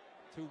 All right.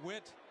 Who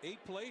went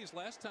 8 plays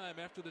last time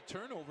after the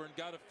turnover and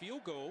got a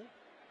field goal.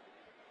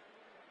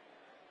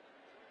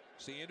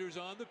 Sanders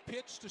on the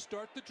pitch to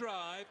start the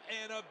drive,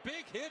 and a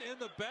big hit in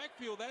the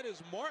backfield. That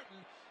is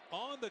Martin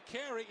on the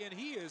carry, and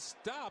he is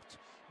stopped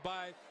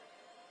by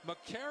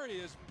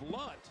Macarius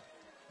Blunt.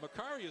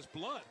 Macarius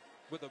Blunt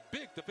with a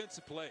big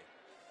defensive play.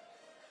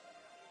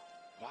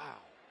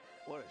 Wow,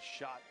 what a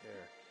shot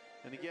there.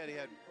 And again, he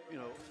had,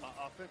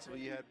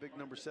 offensively, you had big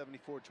number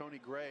 74, Tony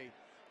Gray,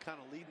 kind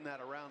of leading that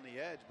around the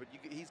edge, but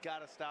he's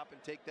got to stop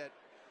and take that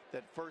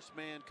first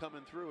man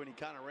coming through, and he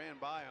kind of ran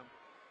by him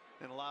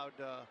and allowed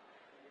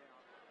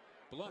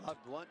Blunt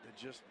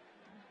to just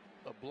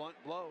a blunt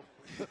blow.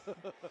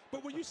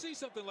 But when you see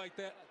something like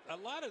that, a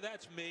lot of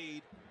that's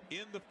made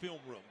in the film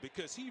room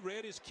because he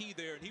read his key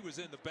there and he was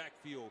in the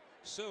backfield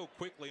so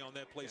quickly on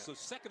that play. Yeah. So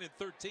 2nd and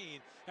 13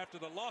 after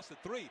the loss of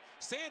 3.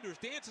 Sanders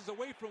dances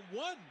away from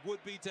one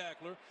would-be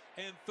tackler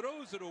and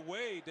throws it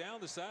away down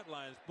the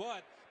sidelines.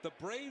 But the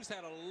Braves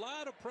had a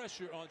lot of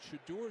pressure on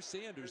Shedeur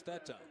Sanders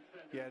that time.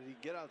 Yeah, did he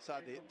get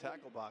outside the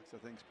tackle box,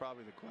 I think is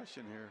probably the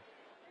question here.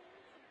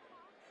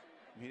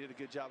 He did a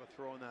good job of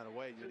throwing that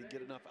away. Did he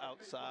get enough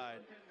outside?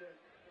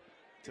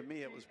 To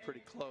me, it was pretty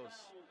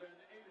close,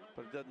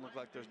 but it doesn't look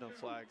like there's no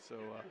flag. So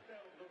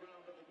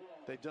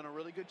they've done a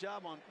really good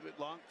job on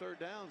long third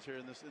downs here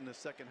in the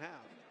second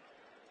half.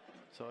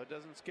 So it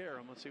doesn't scare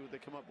them. Let's see what they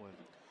come up with.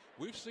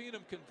 We've seen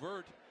them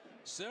convert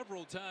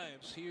several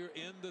times here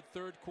in the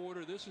third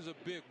quarter. This is a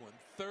big one.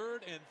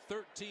 3rd and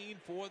 13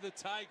 for the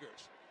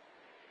Tigers.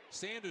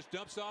 Sanders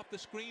dumps off the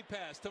screen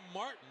pass to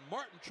Martin.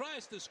 Martin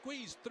tries to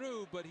squeeze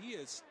through, but he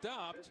is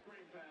stopped.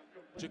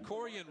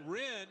 Jacorian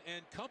Wren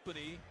and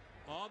company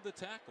on the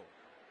tackle.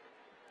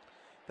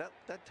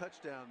 That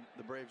touchdown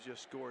the Braves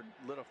just scored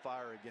lit a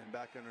fire again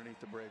back underneath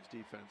the Braves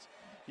defense.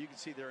 You can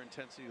see their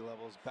intensity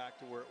levels back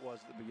to where it was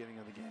at the beginning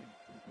of the game.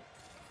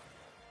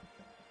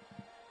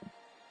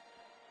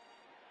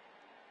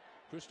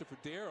 Christopher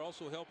Dare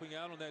also helping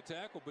out on that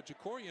tackle, but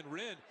Jacorian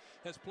Wren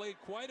has played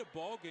quite a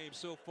ball game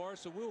so far,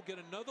 so we'll get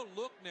another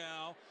look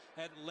now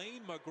at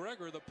Lane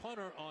McGregor, the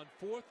punter, on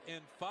 4th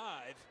and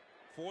 5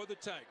 for the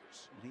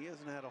Tigers. He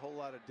hasn't had a whole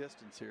lot of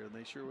distance here, and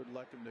they sure would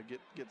like him to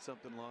get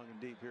something long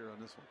and deep here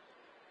on this one.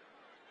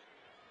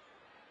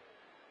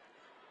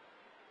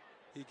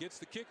 He gets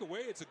the kick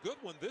away. It's a good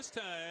one this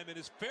time. It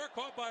is fair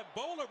caught by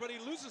Bowler, but he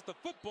loses the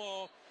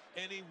football,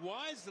 and he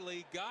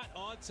wisely got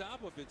on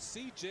top of it.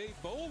 C.J.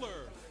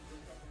 Bowler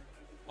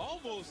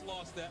almost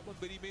lost that one,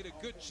 but he made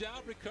a good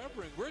job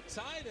recovering. We're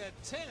tied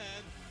at 10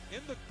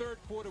 in the third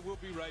quarter. We'll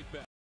be right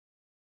back.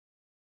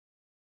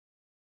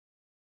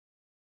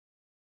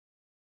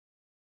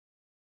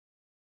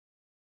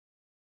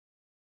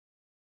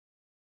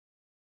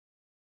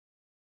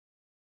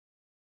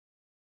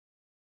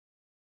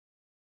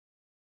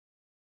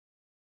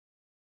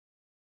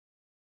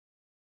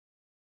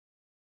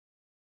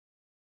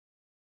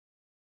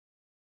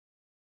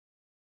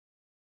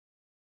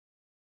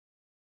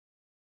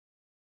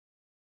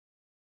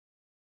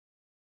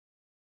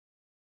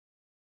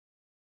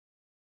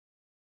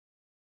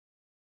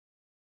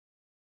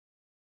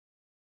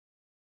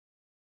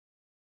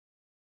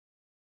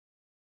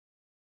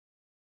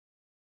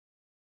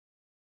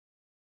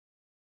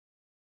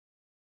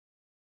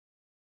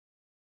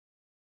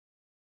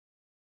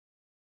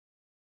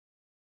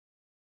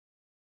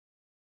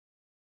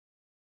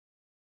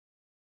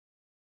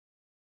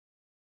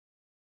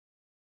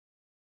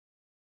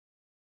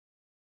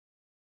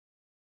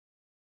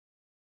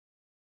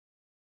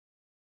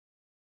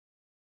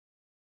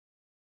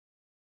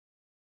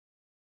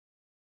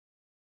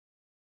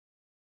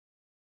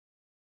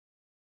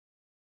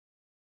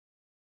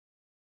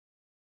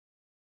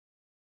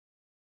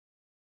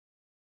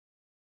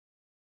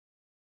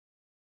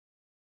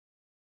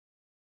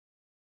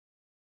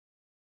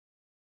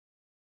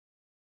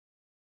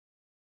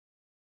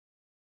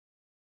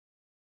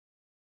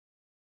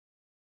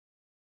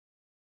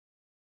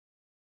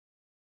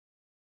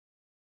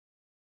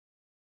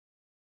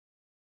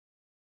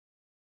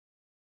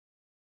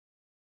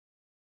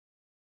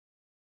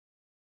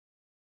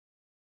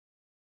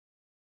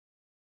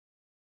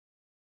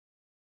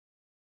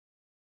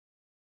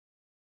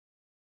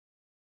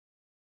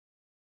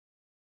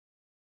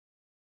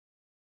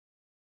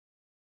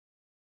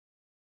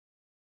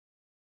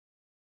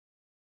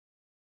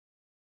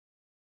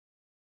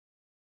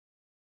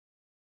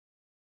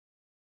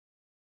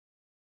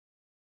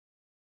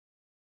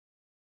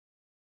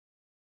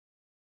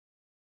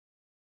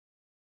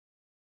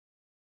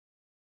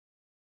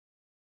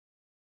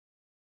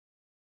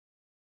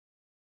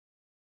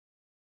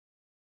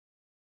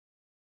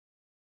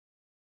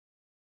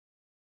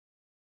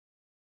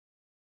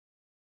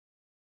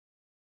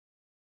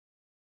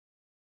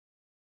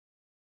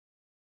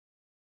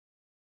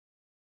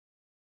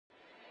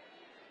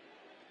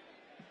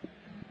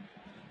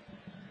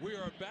 We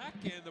are back,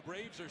 and the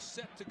Braves are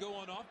set to go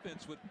on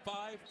offense with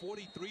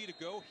 5:43 to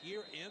go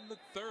here in the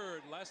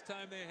third. Last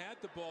time they had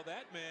the ball,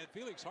 that man,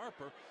 Felix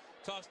Harper,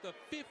 tossed a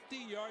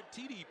 50-yard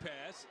TD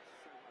pass.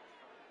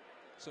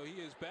 So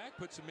he is back,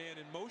 puts a man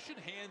in motion,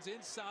 hands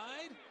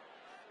inside.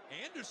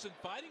 Anderson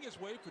fighting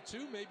his way for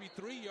 2, maybe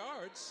 3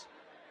 yards.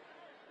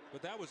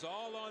 But that was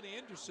all on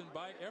Anderson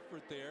by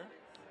effort there.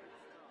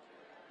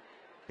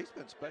 He's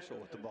been special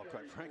with the ball,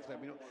 quite frankly. I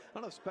mean, I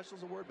don't know if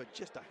special's a word, but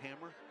just a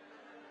hammer.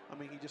 I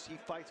mean, he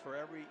fights for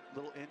every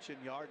little inch and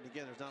yard. And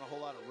again, there's not a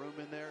whole lot of room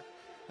in there.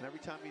 And every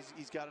time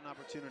he's got an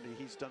opportunity,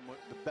 he's done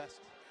the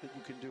best that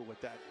you can do with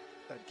that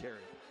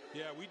carry.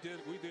 Yeah, we did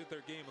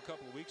their game a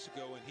couple of weeks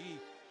ago, and he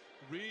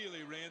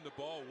really ran the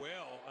ball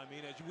well. I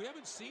mean, we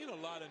haven't seen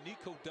a lot of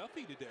Nico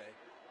Duffy today,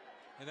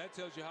 and that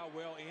tells you how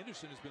well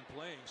Anderson has been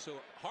playing. So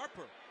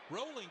Harper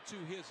rolling to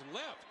his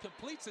left,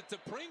 completes it to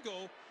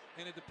Pringle,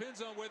 and it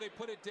depends on where they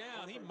put it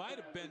down. He might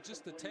have been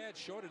just a tad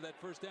short of that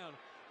first down.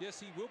 Yes,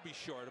 he will be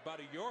short, about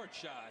a yard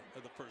shy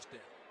of the first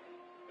down.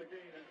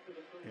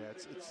 Yeah,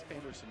 it's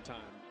Anderson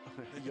time,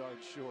 a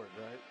yard short,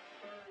 right?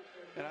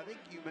 And I think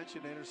you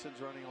mentioned Anderson's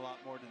running a lot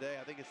more today.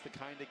 I think it's the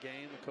kind of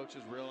game the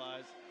coaches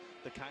realize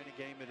the kind of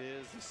game it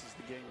is. This is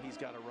the game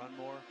he's got to run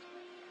more.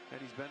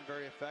 And he's been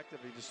very effective.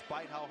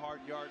 Despite how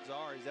hard yards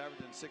are, he's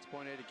averaging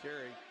 6.8 a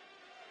carry,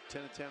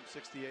 10 attempts,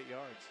 68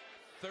 yards.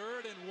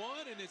 3rd and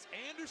 1, and it's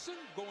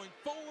Anderson going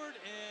forward,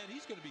 and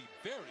he's going to be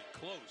very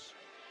close.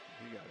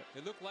 You got it.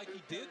 It looked like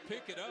he did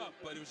pick it up,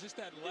 but it was just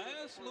that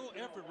last little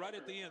effort right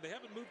at the end. They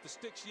haven't moved the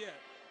sticks yet.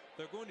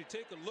 They're going to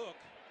take a look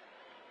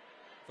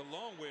the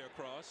long way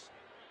across.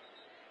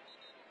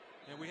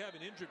 And we have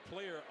an injured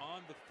player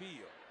on the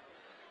field.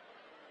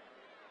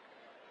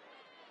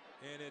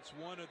 And it's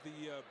one of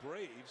the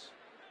Braves.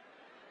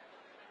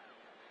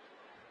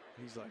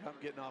 He's like, I'm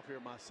getting off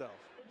here myself.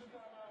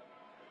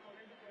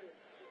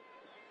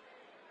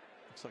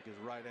 Looks like his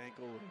right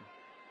ankle.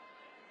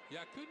 Yeah,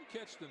 I couldn't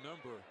catch the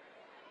number.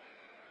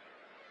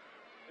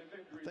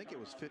 I think it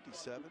was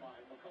 57.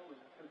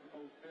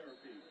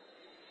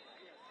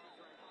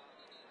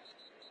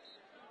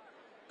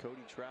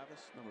 Cody Travis,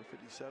 number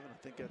 57. I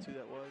think that's who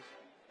that was.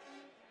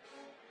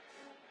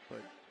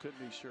 But couldn't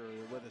be sure.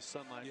 Whether the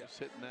sunlight was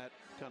hitting that,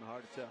 kind of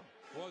hard to tell.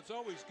 Well, it's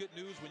always good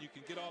news when you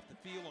can get off the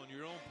field on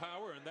your own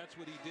power, and that's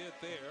what he did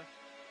there.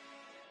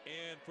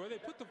 And before they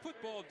put the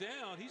football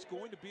down, he's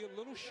going to be a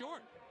little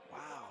short.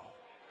 Wow.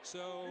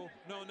 So,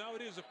 no, now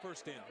it is a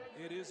first down.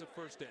 It is a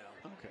first down.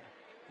 Okay.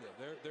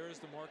 Yeah, there is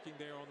the marking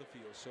there on the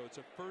field. So it's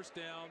a first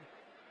down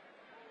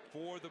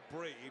for the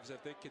Braves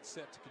if they get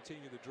set to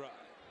continue the drive.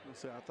 I'll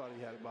say, I thought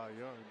he had it by a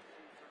yard.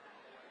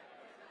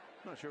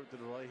 I'm not sure what the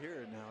delay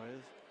here now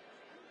is.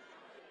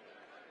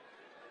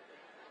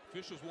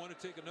 Officials want to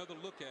take another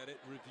look at it,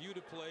 review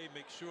the play,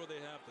 make sure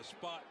they have the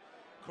spot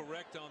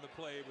correct on the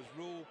play. It was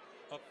ruled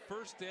a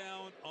first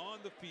down on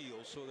the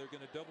field, so they're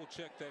going to double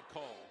check that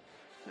call.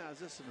 Now, is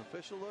this an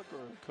official look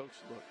or a coach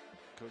look?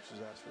 Coach has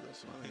asked for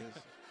this one. I think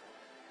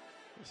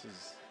this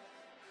is,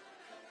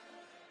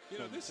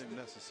 this is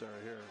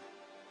necessary here.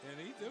 And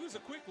it was a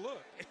quick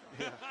look.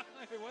 Yeah.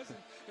 it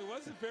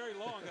wasn't very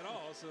long at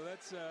all. So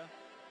that's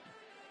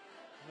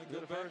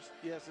good first.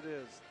 Yes, it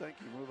is. Thank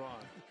you. Move on.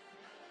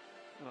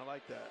 And I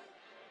like that.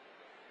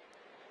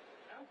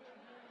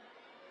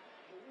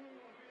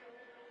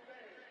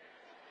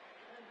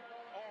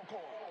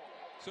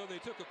 So they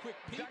took a quick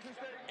peek,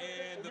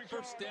 and the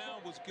first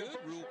down was good.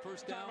 Rule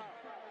first down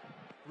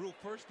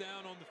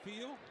on the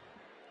field.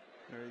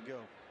 There you go.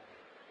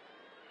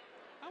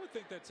 I would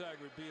think that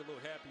Tiger would be a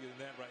little happier than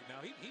that right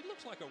now. He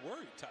looks like a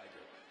worried Tiger.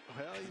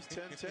 Well, he's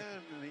 10-10,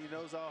 and he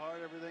knows how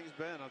hard everything's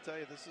been. I'll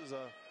tell you, this is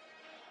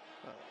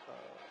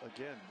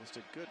again,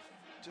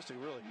 just a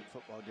really good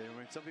football game. I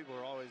mean, some people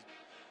are always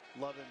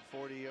loving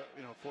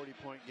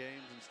 40-point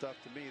games and stuff.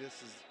 To me,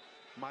 this is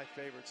my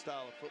favorite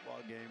style of football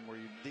game, where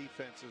your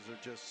defenses are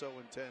just so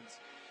intense,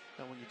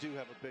 and when you do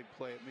have a big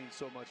play, it means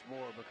so much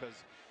more because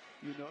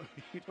you know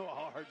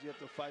how hard you have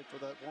to fight for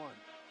that one.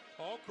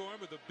 Alcorn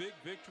with a big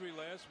victory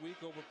last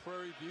week over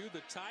Prairie View.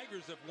 The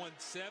Tigers have won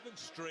 7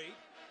 straight.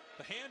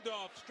 The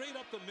handoff straight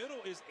up the middle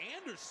is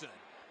Anderson.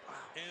 Wow.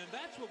 And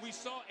that's what we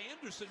saw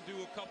Anderson do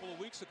a couple of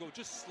weeks ago,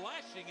 just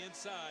slashing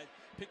inside,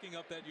 picking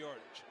up that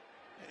yardage.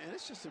 And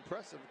it's just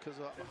impressive because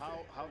of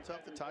how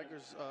tough the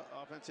Tigers'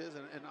 offense is.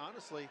 And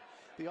honestly,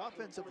 the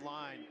offensive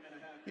line,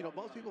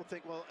 most people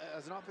think, well,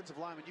 as an offensive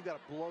lineman, you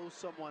got to blow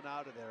someone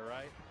out of there,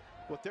 right?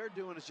 What they're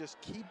doing is just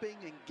keeping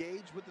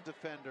engaged with the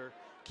defender,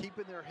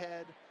 keeping their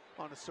head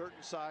on a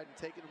certain side and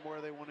taking them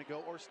where they want to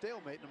go, or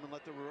stalemating them and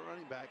let the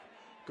running back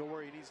go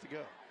where he needs to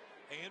go.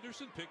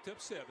 Anderson picked up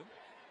 7.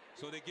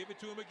 So they give it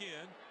to him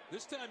again.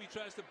 This time he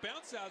tries to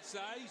bounce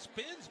outside. He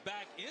spins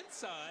back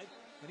inside,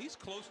 and he's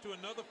close to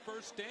another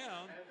first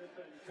down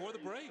for the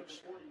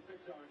Braves.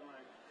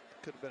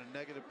 Could have been a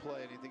negative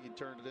play, and you think he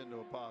turned it into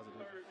a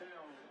positive.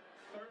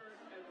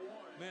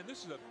 Man,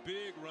 this is a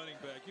big running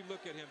back. You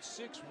look at him,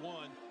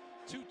 6'1",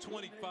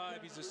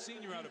 225. He's a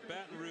senior out of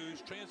Baton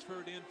Rouge,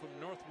 transferred in from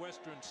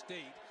Northwestern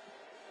State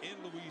in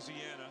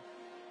Louisiana.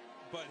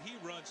 But he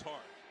runs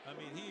hard. I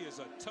mean, he is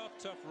a tough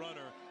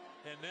runner.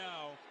 And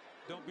now,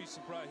 don't be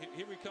surprised.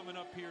 Here we coming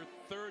up here,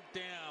 3rd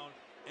down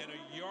and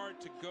a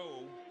yard to go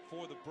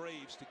for the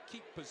Braves to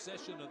keep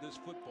possession of this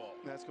football.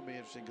 That's going to be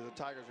interesting because the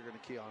Tigers are going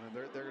to key on him.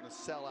 They're going to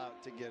sell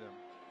out to get him.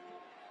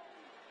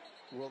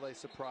 Will they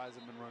surprise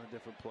him and run a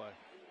different play?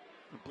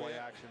 And play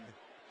action.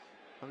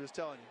 I'm just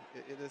telling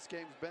you, this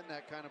game's been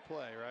that kind of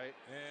play, right?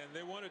 And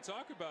they want to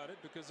talk about it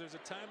because there's a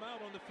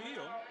timeout on the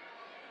field.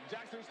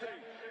 Jackson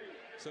State.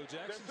 So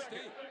Jackson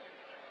State.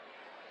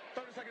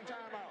 30-second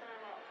timeout.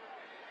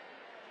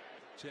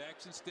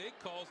 Jackson State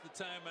calls the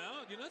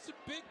timeout. That's a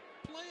big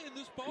play in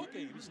this ball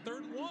game. It's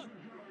 3rd and 1.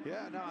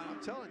 Yeah, no, I'm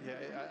telling you,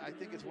 I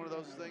think it's one of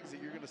those things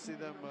that you're going to see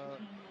them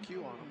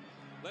cue on them.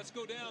 Let's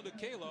go down to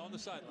Kayla on the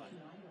sideline.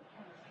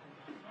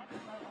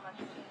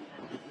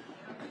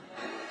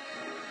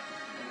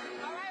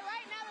 All right,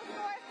 right now the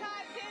score is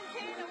tied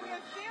 10-10, and we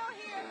are still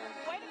here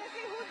waiting to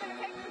see who's going to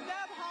take this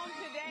dub home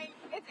today.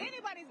 It's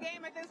anybody's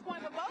game at this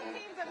point, but both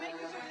teams are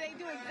making sure that they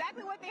do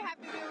exactly what they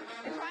have to do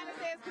and trying to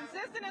stay as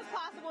consistent as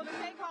possible to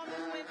take home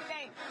this win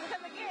today.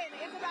 Because again,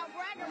 it's about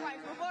bragging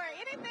rights. Before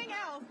anything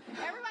else,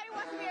 everybody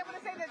wants to be able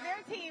to say that their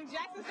team,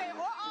 Jackson State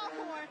or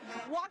Alcorn,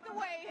 walked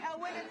away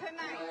winning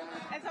tonight.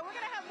 And so we're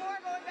going to have more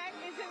going back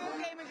into this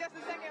game in just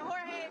a second.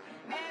 Jorge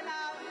and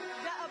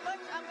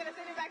Butch, I'm going to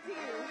send it back to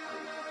you.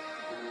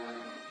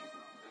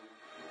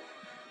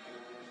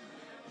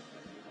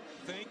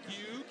 Thank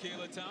you,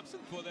 Kayla Thompson,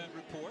 for that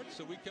report.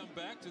 So we come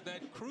back to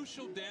that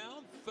crucial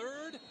down,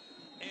 3rd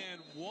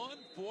and 1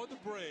 for the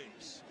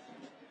Braves.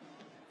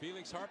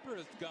 Felix Harper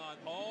has gone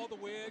all the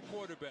way at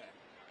quarterback.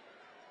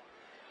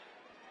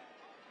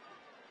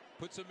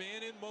 Puts a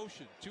man in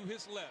motion to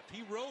his left.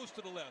 He rolls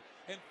to the left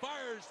and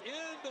fires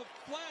in the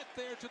flat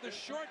there to the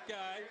short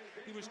guy.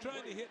 He was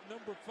trying to hit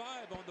number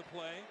 5 on the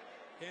play,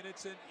 and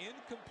it's an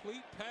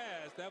incomplete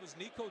pass. That was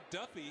Nico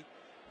Duffy,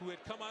 who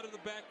had come out of the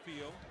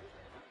backfield.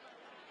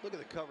 Look at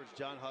the coverage,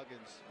 John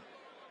Huggins.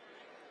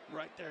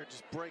 Right there,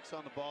 just breaks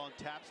on the ball and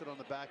taps it on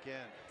the back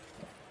end.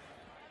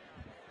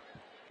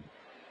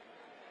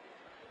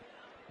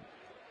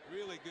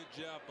 Really good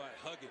job by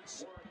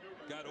Huggins.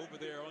 Got over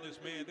there on his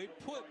man. They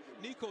put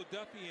Nico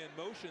Duffy in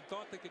motion,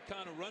 thought they could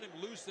kind of run him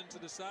loose into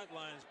the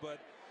sidelines, but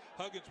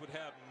Huggins would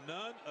have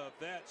none of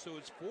that. So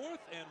it's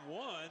 4th and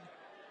 1.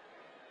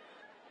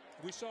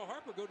 We saw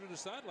Harper go to the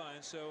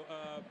sideline, so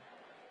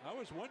I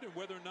was wondering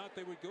whether or not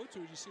they would go to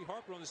it. You see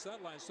Harper on the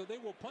sideline, so they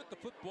will punt the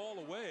football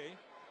away.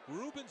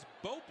 Rubens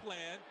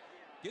Beauplan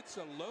gets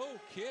a low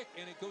kick,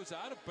 and it goes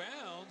out of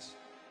bounds.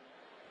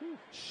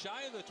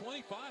 Shy of the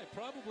 25,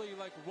 probably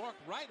like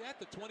walked right at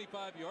the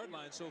 25-yard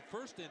line. So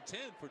 1st and 10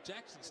 for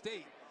Jackson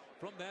State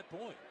from that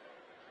point.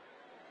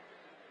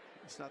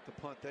 It's not the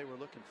punt they were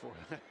looking for,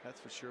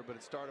 that's for sure. But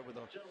it started with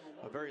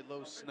a very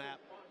low snap.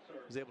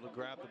 Was able to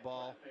grab the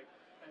ball.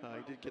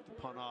 He did get the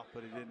punt off,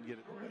 but he didn't get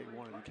it the way he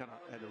wanted. He kind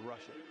of had to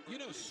rush it. You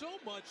know, so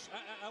much.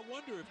 I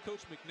wonder if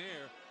Coach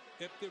McNair,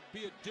 if there'd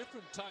be a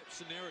different type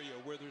scenario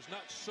where there's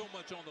not so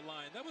much on the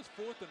line. That was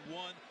 4th and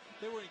 1.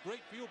 They were in great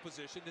field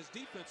position. His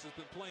defense has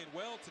been playing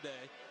well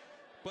today.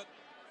 But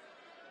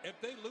if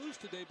they lose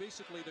today,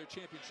 basically their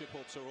championship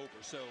hopes are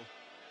over. So,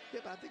 yeah,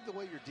 but I think the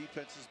way your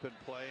defense has been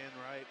playing,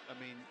 right? I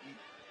mean,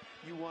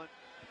 you want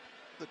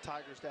the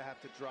Tigers to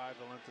have to drive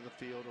the length of the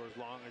field or as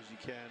long as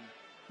you can.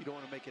 You don't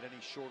want to make it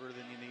any shorter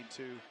than you need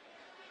to.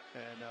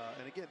 And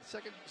again,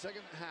 second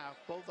half,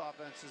 both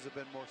offenses have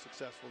been more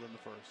successful than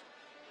the first.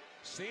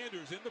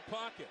 Sanders in the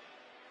pocket,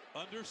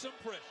 under some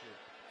pressure,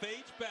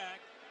 fades back,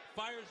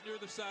 fires near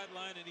the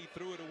sideline, and he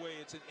threw it away.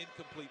 It's an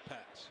incomplete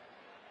pass.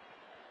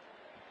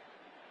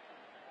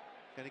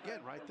 And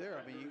again, right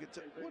there, I mean, you get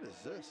to, what is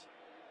this?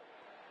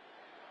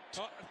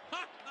 Well,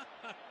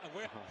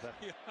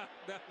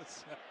 that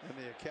was and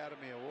the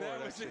Academy Award.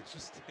 That was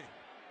interesting.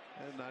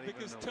 Not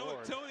because even an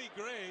award. Tony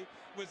Gray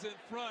was in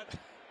front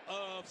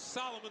of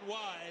Solomon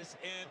Wise,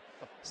 and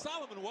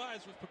Solomon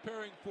Wise was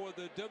preparing for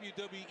the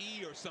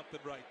WWE or something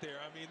right there.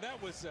 I mean,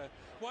 that was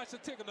watch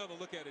it. Take another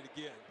look at it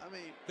again. I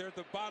mean, they're at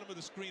the bottom of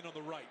the screen on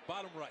the right,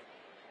 bottom right.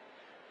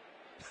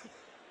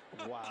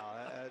 Wow,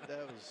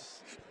 that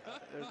was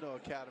there's no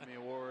Academy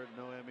Award,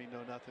 no Emmy, no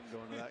nothing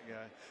going to that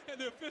guy. And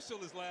the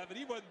official is laughing.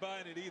 He wasn't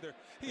buying it either.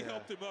 He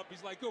helped him up.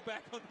 He's like, go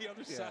back on the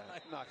other side.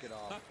 Knock it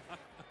off.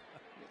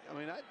 I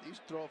mean, you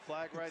should throw a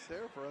flag right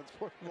there for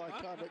unsportsmanlike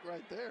conduct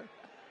right there.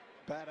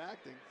 Bad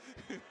acting.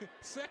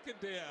 2nd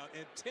down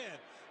and 10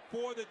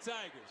 for the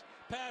Tigers.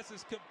 Pass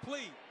is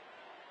complete.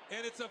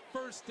 And it's a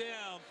 1st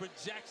down for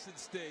Jackson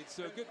State.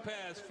 So a good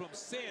pass from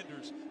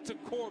Sanders to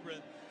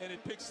Corbin, and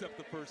it picks up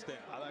the 1st down.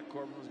 I thought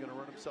Corbin was going to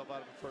run himself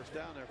out of a 1st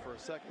down there for a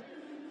second.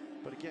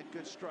 But again,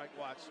 good strike.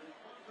 Watch.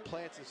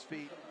 Plants his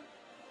feet.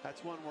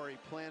 That's one where he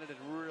planted and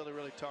really,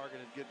 really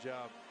targeted. Good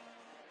job.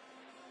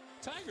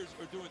 Tigers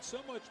are doing so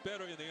much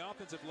better in the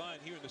offensive line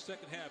here in the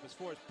 2nd half as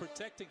far as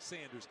protecting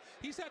Sanders.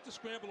 He's had to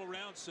scramble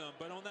around some,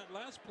 but on that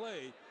last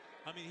play,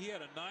 I mean, he had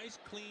a nice,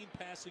 clean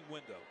passing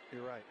window.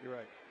 You're right. You're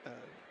right.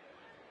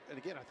 And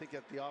again, I think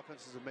that the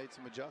offenses have made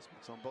some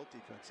adjustments on both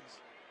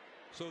defenses.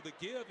 So the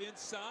give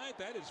inside,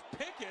 that is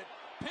Pickett.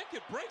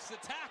 Pickett breaks the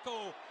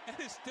tackle and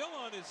is still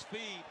on his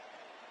feet.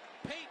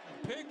 Peyton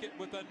Pickett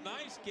with a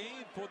nice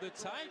gain for the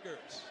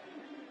Tigers.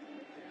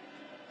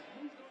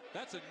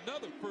 That's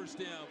another 1st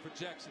down for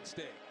Jackson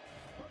State.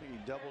 I think he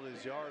doubled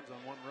his yards on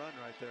one run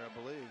right there, I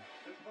believe.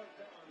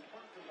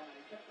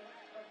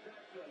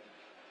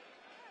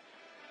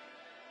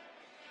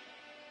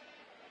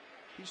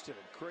 He just did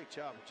a great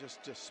job of just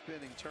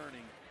spinning,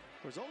 turning.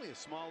 There was only a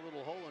small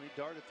little hole, and he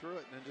darted through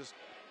it and then just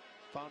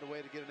found a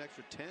way to get an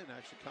extra 10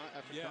 after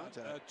contact.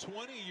 A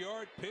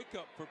 20-yard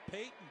pickup for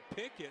Peyton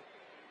Pickett,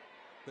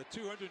 the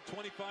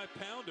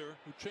 225-pounder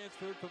who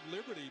transferred from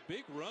Liberty.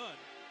 Big run.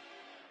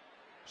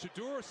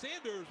 Shedeur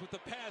Sanders with the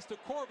pass to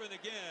Corbin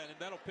again, and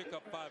that'll pick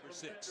up 5 or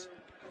 6.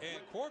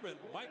 And Corbin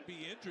might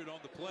be injured on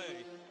the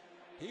play.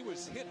 He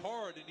was hit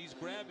hard, and he's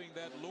grabbing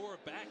that lower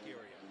back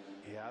area.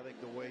 Yeah, I think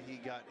the way he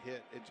got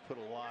hit, it's put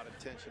a lot of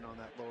tension on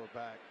that lower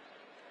back.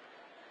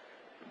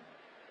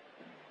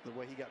 The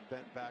way he got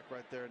bent back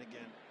right there, and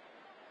again,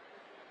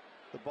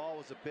 the ball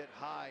was a bit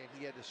high, and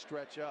he had to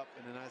stretch up,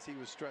 and then as he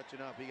was stretching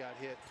up, he got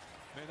hit.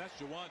 Man, that's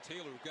Jawan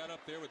Taylor who got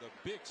up there with a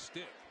big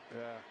stick.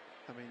 Yeah,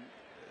 I mean,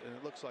 and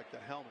it looks like the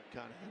helmet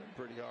kind of hit him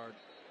pretty hard.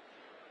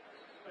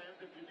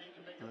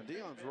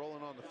 Deion's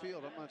rolling on the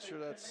field. I'm not sure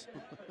that's...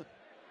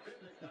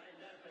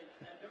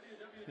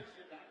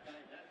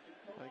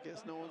 I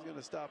guess no one's going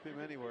to stop him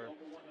anywhere.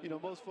 You know,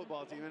 most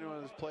football team,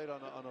 anyone who's played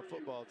on a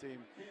football team,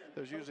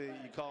 there's usually,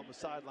 you call them the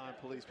sideline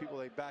police. People,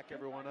 they back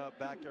everyone up.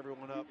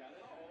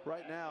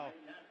 Right now,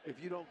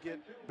 if you don't get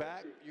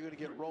back, you're going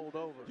to get rolled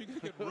over. You're going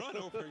to get run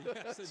over,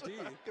 yes,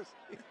 indeed.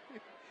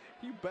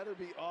 You better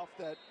be off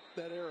that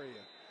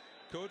area.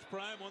 Coach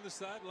Prime on the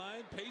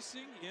sideline,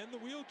 pacing in the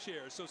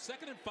wheelchair. So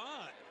 2nd and 5.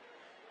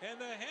 And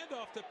the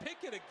handoff to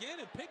Pickett again,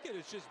 and Pickett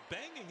is just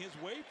banging his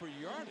way for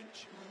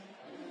yardage.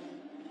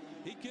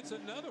 He gets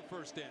another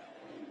 1st down.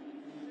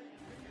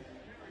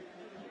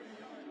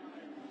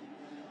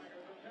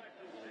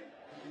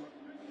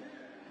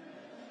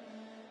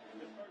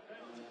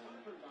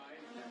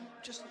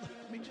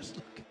 just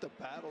look at the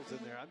battles in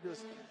there. I'm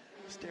just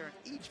staring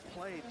each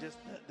play, just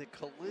the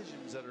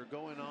collisions that are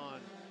going on.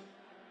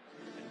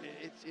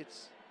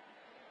 It's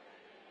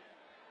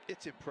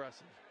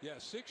impressive. Yeah,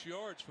 6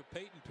 yards for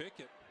Peyton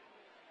Pickett.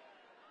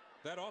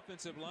 That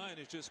offensive line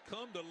has just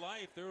come to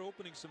life. They're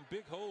opening some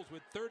big holes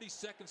with 30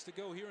 seconds to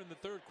go here in the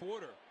third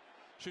quarter.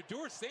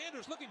 Shedeur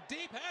Sanders looking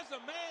deep, has a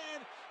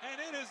man,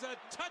 and it is a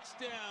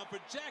touchdown for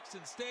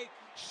Jackson State.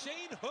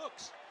 Shane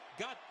Hooks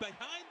got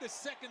behind the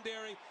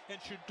secondary, and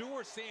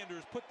Shedeur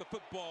Sanders put the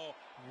football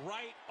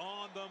right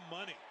on the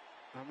money.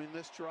 I mean,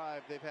 this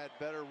drive, they've had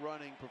better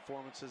running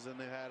performances than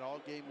they've had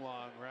all game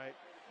long, right?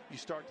 You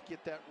start to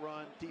get that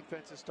run,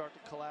 defenses start to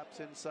collapse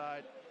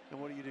inside, and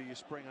what do? You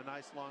spring a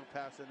nice long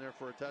pass in there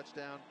for a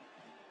touchdown.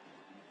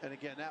 And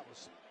again, that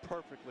was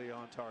perfectly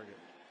on target.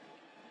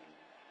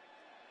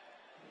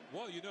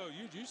 Well, you know,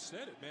 you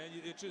said it, man.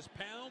 It's just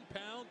pound,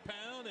 pound,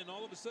 pound, and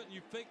all of a sudden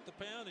you fake the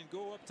pound and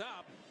go up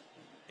top.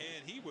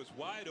 And he was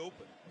wide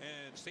open,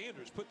 and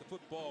Sanders put the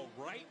football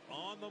right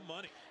on the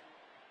money.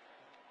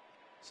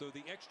 So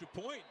the extra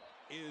point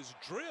is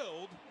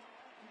drilled,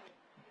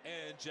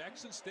 and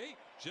Jackson State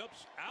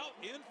jumps out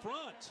in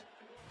front.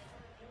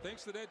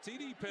 Thanks to that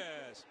TD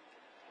pass.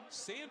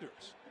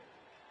 Sanders.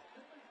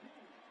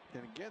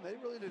 And again, they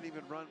really didn't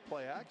even run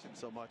play action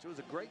so much. It was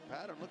a great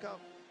pattern. Look how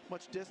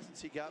much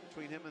distance he got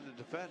between him and the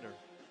defender.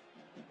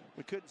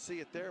 We couldn't see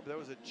it there, but there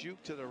was a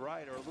juke to the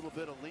right or a little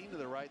bit of lean to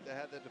the right that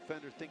had the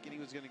defender thinking he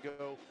was going to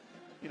go,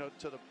 you know,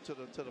 to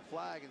the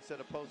flag instead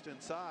of post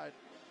inside.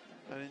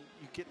 And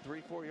you get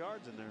 3-4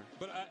 yards in there.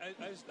 But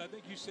I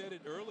think you said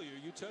it earlier.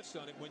 You touched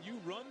on it. When you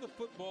run the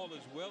football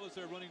as well as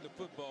they're running the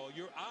football,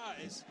 your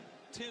eyes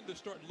tend to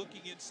start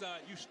looking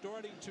inside. You're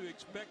starting to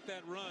expect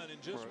that run,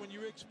 and just when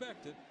you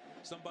expect it,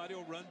 somebody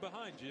will run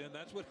behind you, and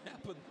that's what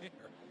happened there.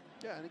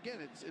 Yeah, and again,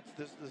 it's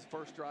this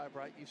first drive,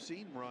 right? You've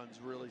seen runs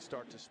really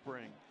start to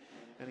spring.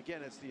 And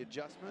again, it's the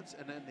adjustments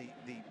and then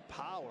the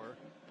power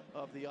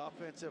of the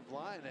offensive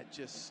line at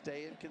just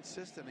staying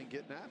consistent and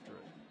getting after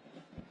it.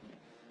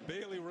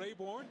 Bailey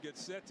Rayborn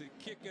gets set to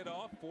kick it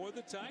off for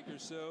the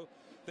Tigers. So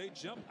they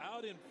jump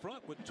out in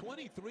front with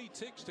 23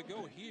 ticks to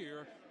go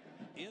here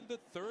in the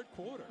third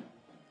quarter.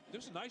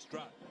 This is a nice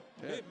drive.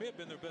 Yeah. It may have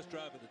been their best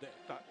drive of the day.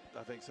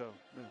 I think so.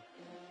 Yeah.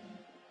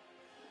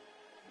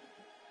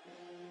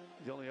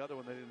 The only other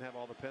one, they didn't have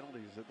all the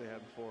penalties that they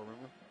had before,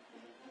 remember?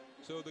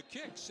 So the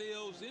kick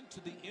sails into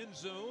the end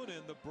zone,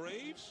 and the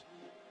Braves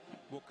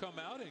will come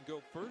out and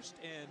go 1st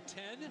and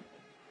 10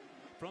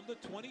 from the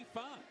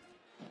 25.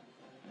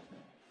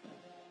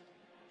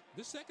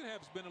 This second half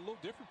has been a little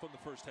different from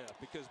the first half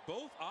because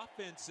both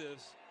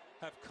offenses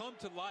have come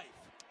to life.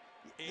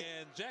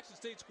 And Jackson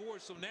State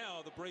scores, so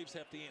now the Braves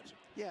have to answer.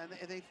 Yeah,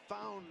 and they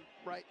found,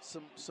 right,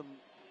 some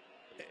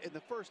in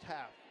the first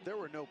half, there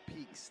were no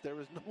peaks. There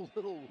was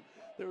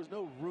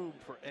no room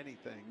for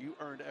anything. You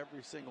earned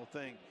every single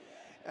thing.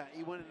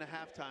 You went into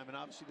halftime, and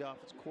obviously the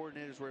offense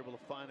coordinators were able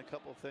to find a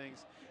couple of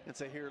things and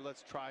say, here,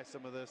 let's try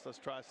some of this, let's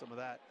try some of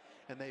that.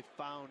 And they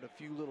found a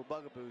few little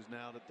bugaboos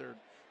now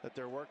that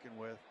they're working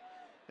with.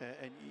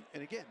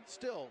 And again,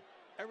 still,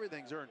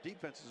 everything's earned.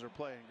 Defenses are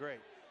playing great,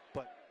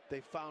 but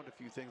they found a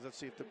few things. Let's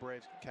see if the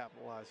Braves can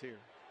capitalize here.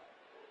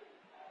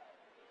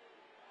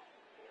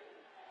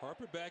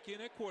 Harper back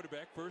in at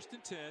quarterback, 1st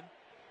and 10.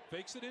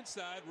 Fakes it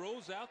inside,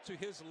 rolls out to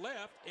his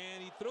left,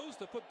 and he throws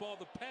the football.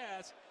 The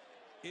pass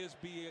is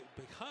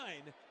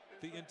behind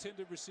the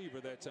intended receiver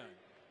that time.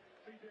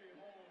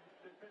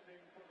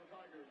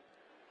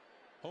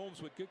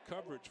 Holmes with good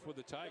coverage for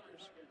the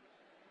Tigers.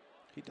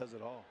 He does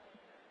it all.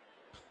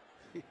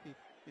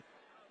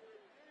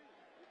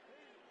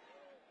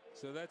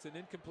 So that's an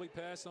incomplete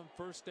pass on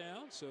 1st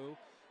down. So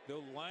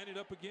they'll line it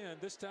up again.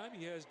 This time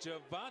he has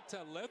Javonte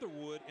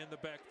Leatherwood in the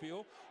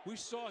backfield. We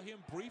saw him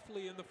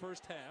briefly in the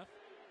first half.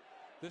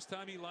 This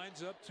time he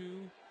lines up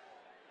to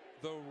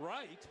the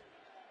right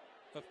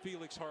of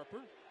Felix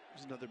Harper.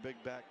 There's another big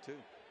back too.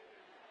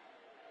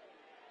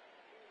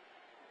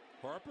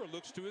 Harper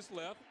looks to his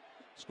left,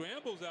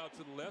 scrambles out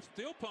to the left,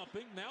 still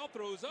pumping, now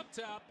throws up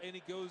top, and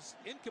he goes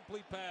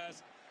incomplete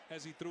pass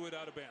as he threw it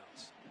out of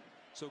bounds.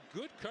 So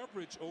good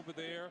coverage over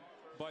there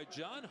by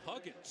John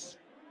Huggins.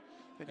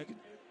 And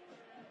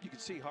you can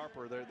see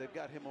Harper there. They've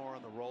got him more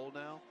on the roll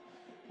now,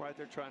 right?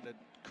 They're trying to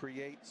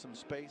create some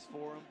space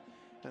for him.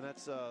 And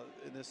that's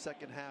in the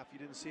second half. You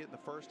didn't see it in the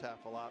first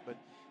half a lot, but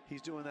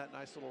he's doing that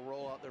nice little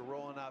roll out. They're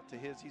rolling out to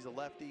he's a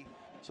lefty,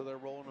 so they're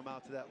rolling him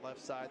out to that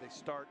left side. They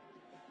start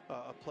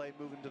a play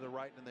moving to the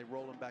right, and they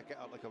roll him back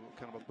out like a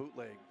kind of a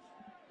bootleg.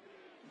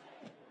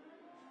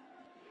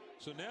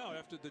 So now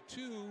after the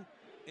 2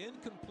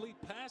 incomplete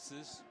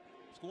passes,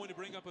 it's going to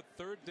bring up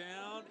a 3rd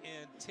down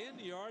and 10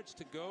 yards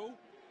to go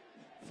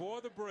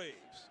for the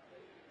Braves.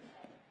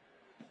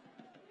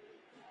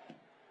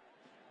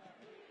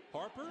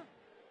 Harper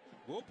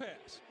will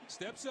pass,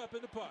 steps up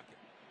in the pocket,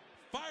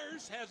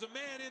 fires, has a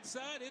man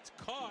inside, it's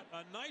caught,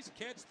 a nice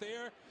catch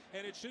there,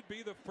 and it should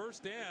be the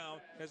 1st down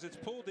as it's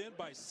pulled in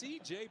by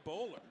C.J.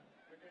 Bowler.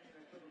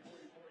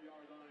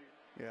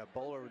 Yeah,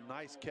 Bowler,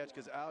 nice catch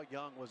because Al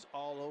Young was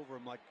all over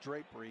him like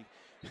drapery.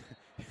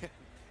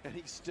 And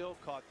he still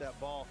caught that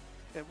ball.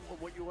 And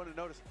what you want to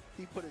notice,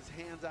 he put his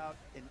hands out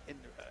and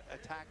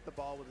attacked the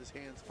ball with his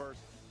hands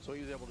first, so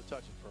he was able to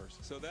touch it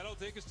first. So that'll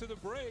take us to the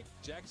break.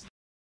 Jackson.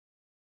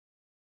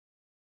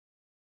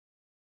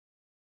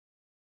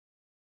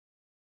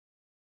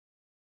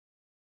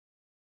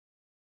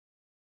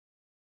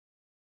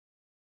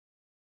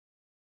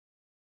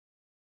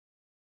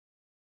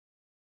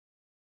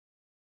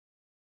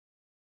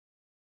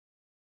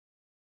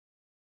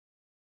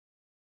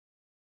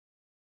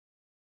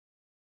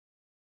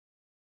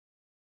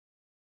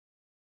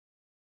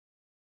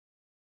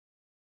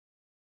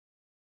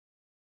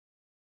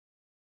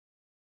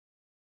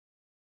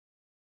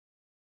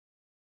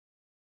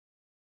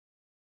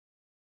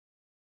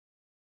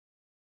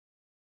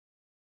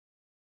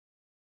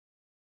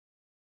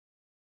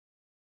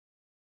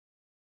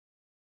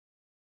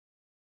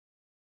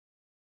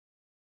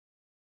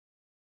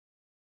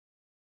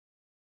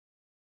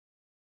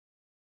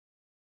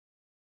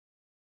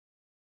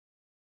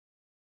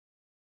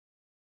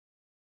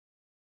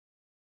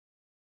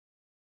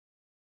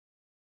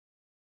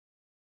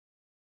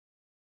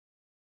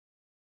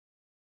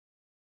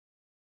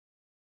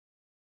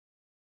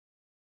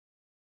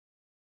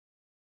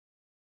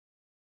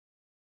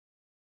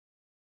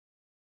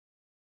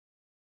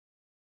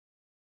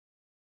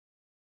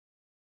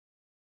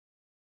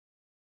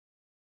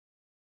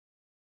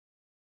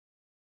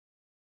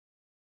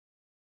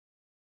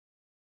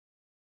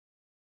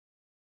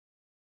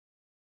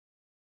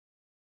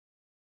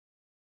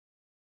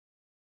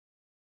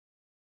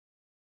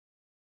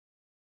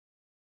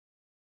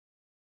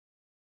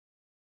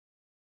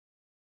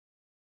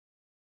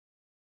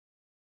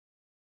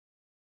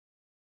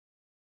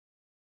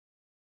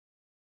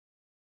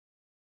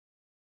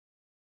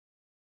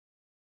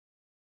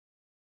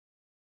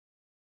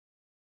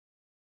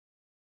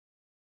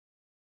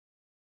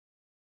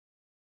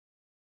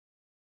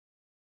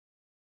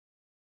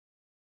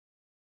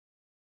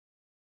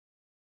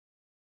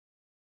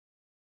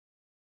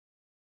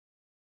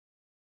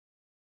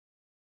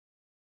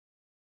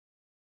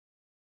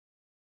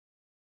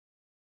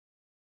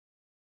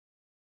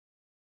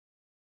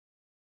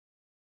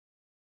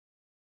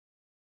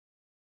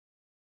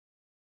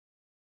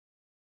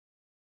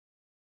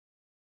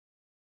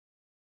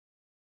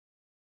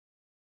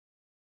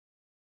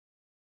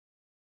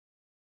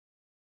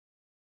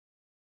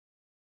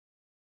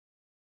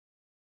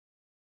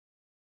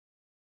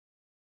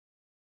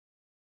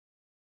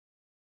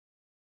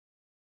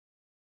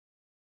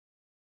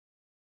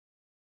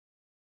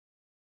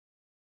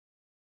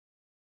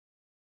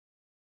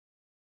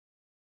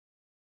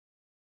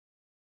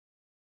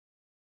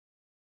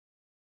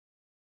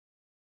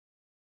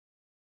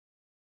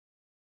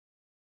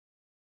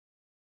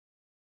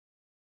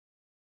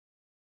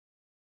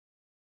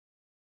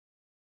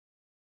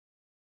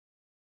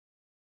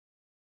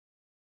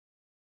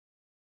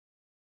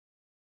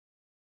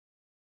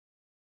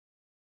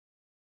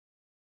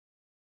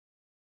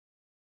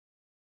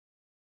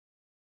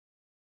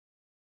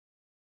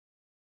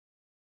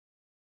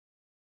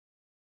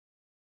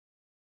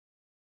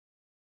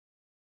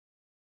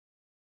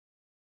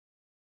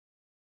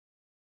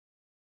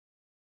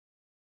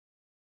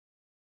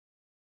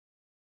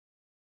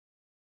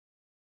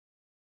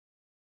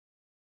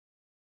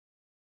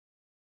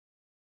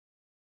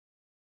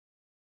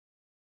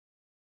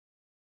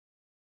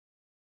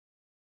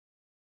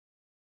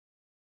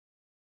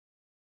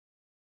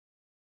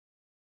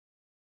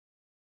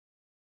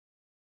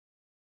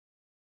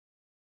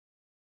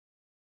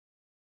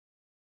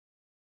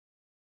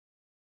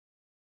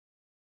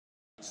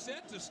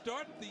 Set to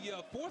start the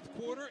fourth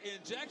quarter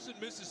in Jackson,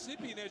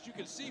 Mississippi, and as you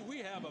can see, we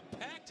have a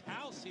packed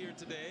house here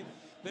today.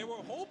 They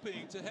were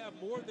hoping to have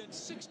more than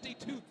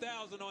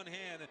 62,000 on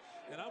hand,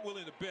 and I'm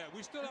willing to bet.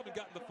 We still haven't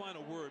gotten the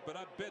final word, but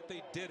I bet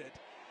they did it.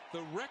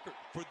 The record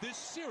for this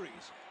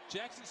series,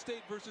 Jackson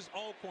State versus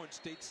Alcorn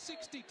State,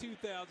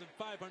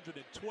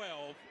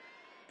 62,512,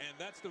 and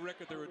that's the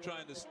record they were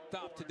trying to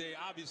stop today.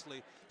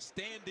 Obviously,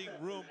 standing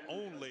room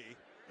only.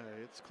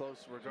 It's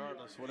close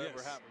regardless,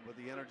 whatever happened, but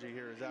the energy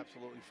here is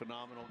absolutely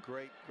phenomenal.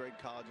 Great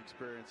college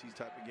experience, these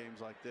type of games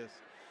like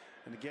this.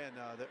 And again,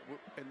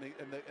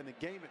 the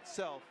game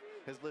itself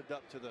has lived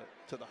up to the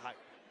hype.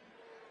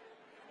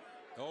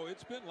 Oh,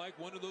 it's been like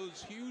one of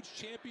those huge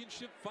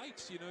championship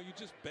fights. You know, you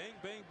just bang,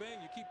 bang,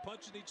 bang. You keep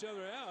punching each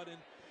other out, and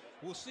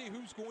we'll see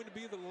who's going to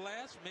be the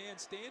last man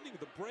standing.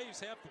 The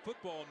Braves have the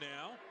football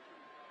now.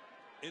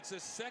 It's a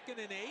 2nd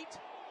and 8.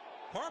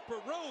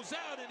 Harper rolls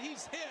out and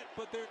he's hit,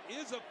 but there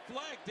is a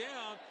flag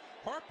down.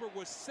 Harper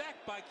was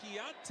sacked by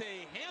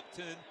Keontae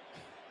Hampton,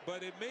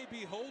 but it may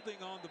be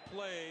holding on the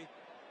play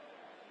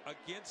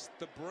against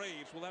the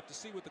Braves. We'll have to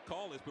see what the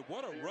call is, but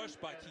what a rush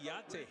by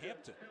Keontae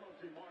Hampton.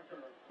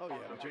 Oh, yeah.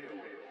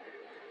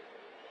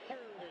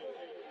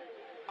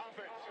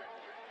 Offense,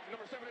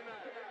 number 79.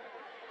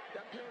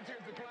 That penalty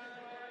is declined.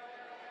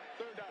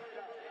 3rd down.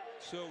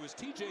 So is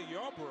TJ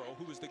Yarborough,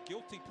 who was the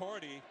guilty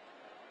party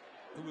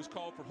who was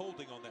called for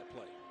holding on that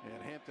play.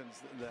 And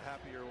Hampton's the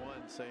happier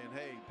one, saying,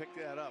 "Hey, pick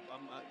that up.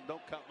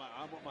 Don't cut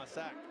I want my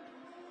sack."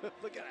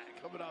 Look at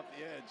that coming off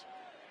the edge.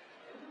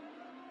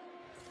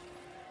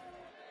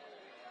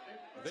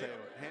 I'll tell you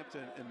what,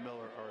 Hampton and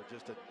Miller are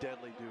just a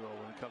deadly duo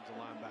when it comes to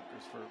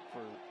linebackers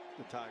for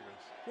the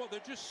Tigers. Well, they're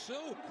just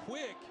so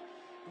quick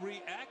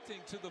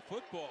reacting to the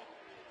football.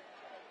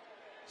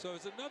 So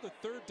it's another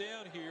third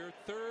down here,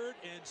 3rd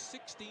and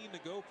 16 to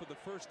go for the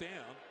first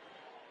down.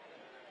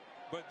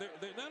 But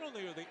they're not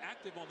only are they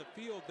active on the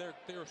field,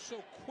 they're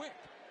so quick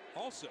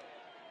also.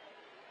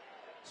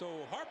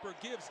 So Harper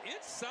gives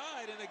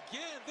inside, and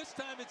again, this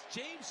time it's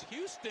James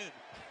Houston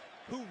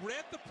who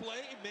read the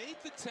play and made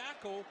the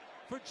tackle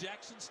for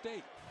Jackson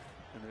State.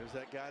 And there's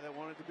that guy that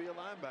wanted to be a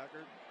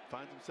linebacker,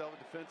 finds himself a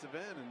defensive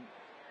end, and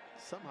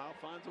somehow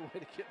finds a way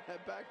to get in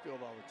that backfield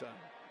all the time.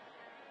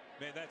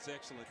 Man, that's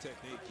excellent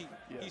technique.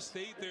 He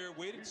stayed there,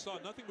 waited, saw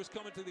nothing was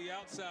coming to the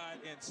outside,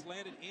 and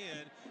slanted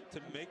in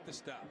to make the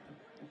stop.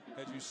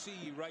 As you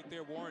see right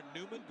there, Warren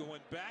Newman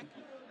going back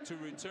to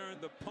return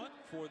the punt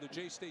for the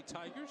J-State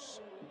Tigers.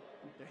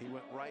 Yeah, he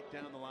went right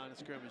down the line of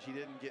scrimmage. He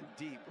didn't get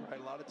deep, right?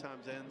 A lot of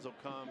times ends will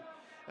come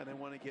and they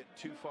want to get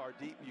too far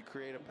deep. You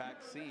create a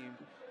packed seam.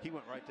 He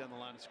went right down the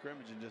line of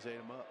scrimmage and just ate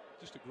him up.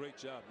 Just a great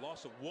job.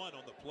 Loss of 1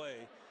 on the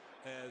play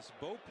as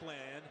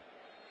Beauplan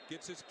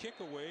gets his kick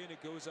away and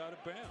it goes out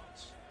of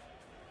bounds.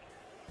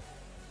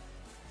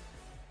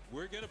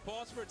 We're going to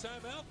pause for a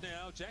timeout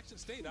now. Jackson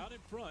State out in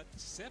front,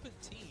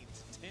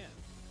 17-10.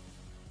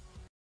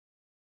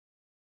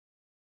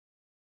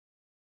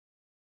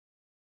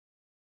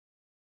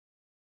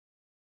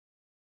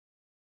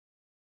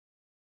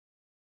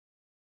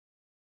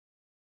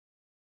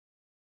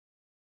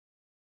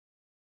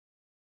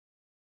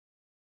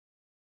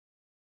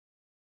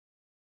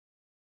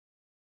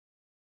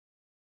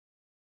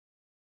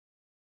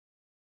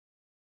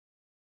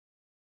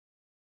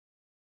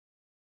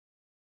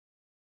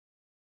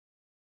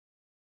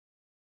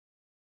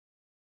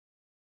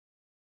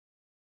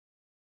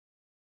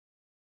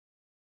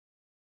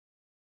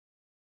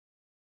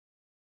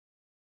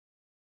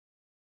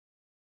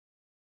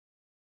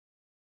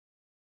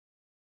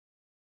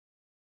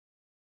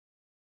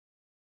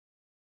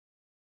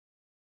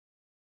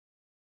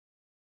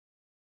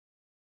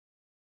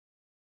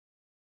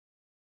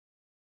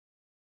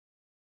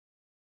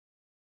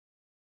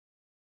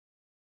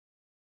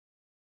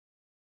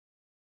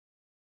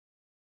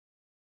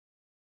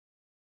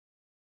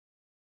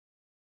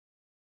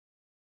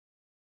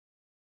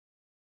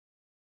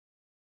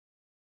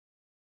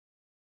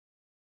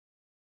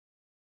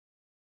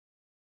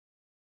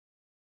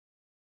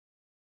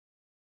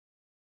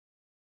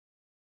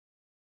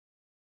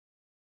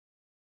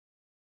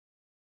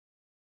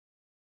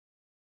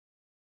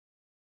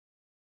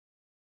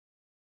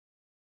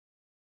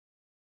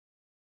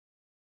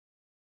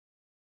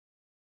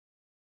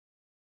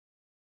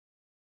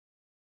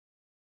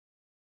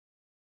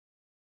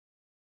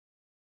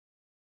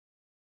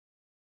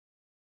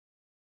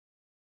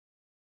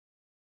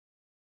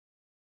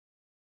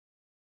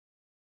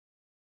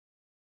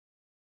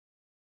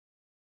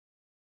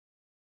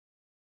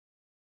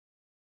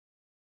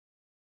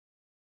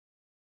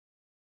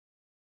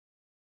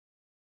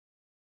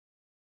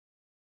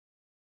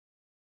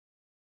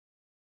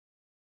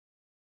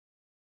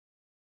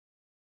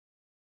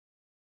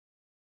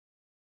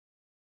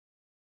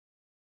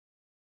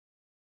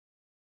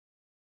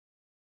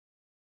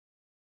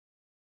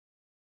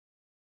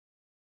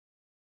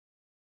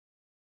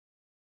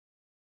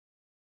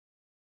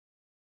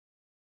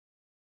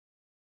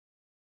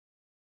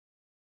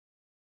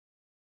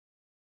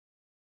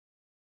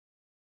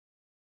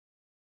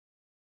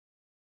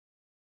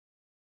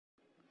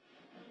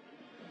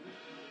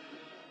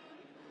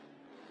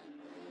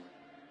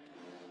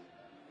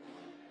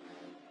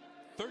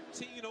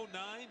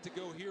 .13:09 to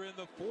go here in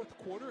the 4th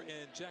quarter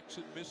in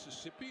Jackson,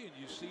 Mississippi. And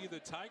you see the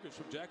Tigers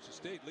from Jackson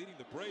State leading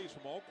the Braves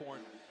from Alcorn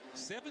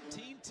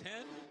 17-10.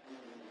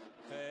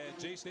 And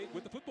J-State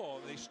with the football.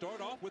 They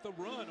start off with a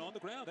run on the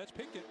ground. That's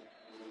Pickett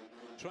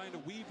trying to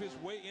weave his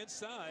way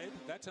inside.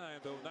 That time,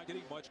 though, not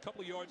getting much.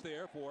 Couple of yards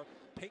there for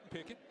Peyton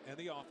Pickett and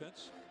the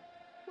offense.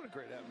 What a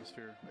great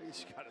atmosphere. I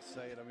just got to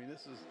say it. I mean,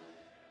 this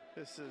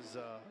is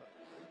a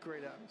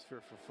great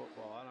atmosphere for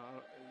football.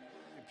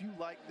 If you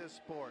like this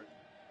sport,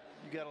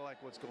 you got to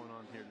like what's going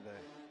on here today.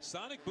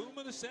 Sonic Boom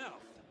of the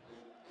South.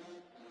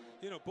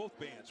 You know, both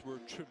bands were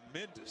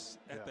tremendous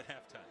at the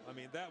halftime. I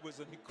mean, that was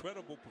an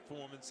incredible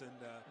performance, and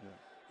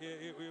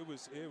it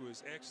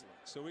was excellent.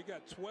 So we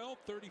got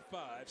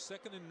 12:35,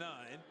 2nd and 9.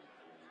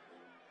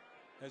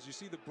 As you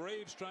see the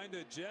Braves trying to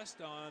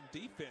adjust on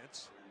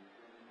defense.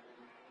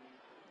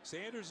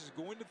 Sanders is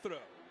going to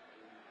throw.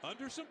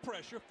 Under some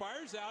pressure,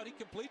 fires out. He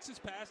completes his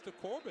pass to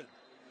Corbin.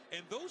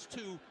 And those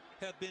two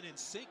have been in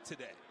sync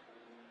today.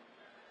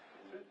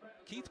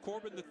 Keith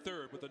Corbin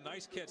III with a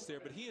nice catch there,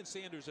 but he and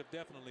Sanders have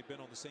definitely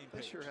been on the same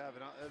page. They sure have.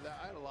 And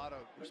I had a lot of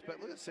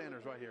respect. Look at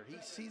Sanders right here. He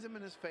sees him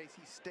in his face.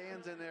 He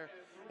stands in there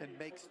and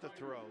makes the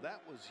throw.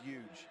 That was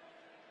huge.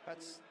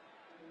 That's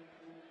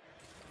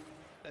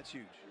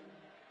huge.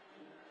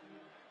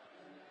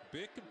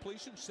 Big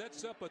completion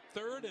sets up a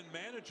 3rd and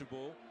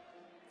manageable.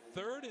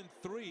 3rd and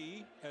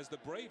 3 as the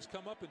Braves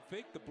come up and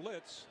fake the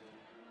blitz.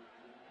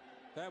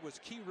 That was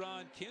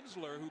Kieron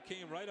Kinsler who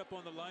came right up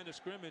on the line of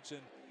scrimmage,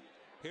 and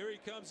here he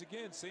comes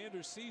again.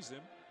 Sanders sees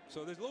him.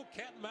 So there's a little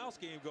cat and mouse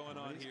game going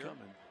on here.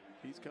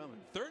 He's coming.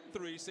 3rd and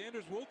 3.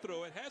 Sanders will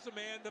throw it. Has a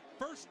man. The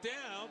first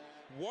down.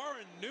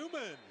 Warren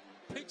Newman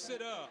picks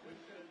it up.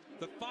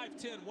 The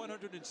 5'10",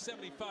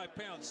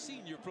 175-pound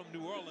senior from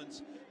New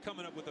Orleans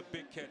coming up with a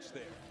big catch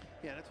there.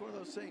 Yeah, and it's one of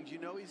those things. You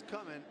know he's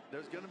coming.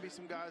 There's going to be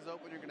some guys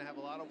open. You're going to have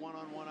a lot of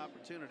one-on-one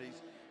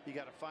opportunities. You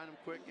got to find them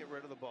quick, get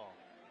rid of the ball.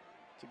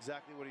 It's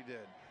exactly what he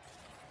did.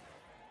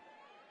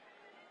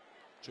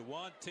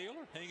 Jawan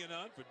Taylor hanging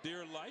on for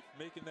dear life,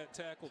 making that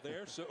tackle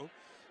there. So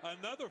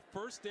another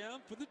first down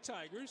for the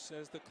Tigers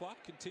as the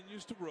clock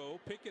continues to roll.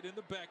 Pickett in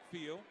the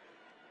backfield.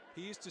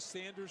 He's to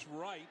Sanders'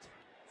 right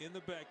in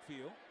the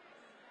backfield.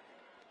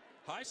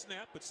 High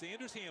snap, but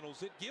Sanders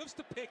handles it. Gives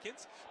to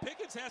Pickens.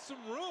 Pickens has some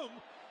room,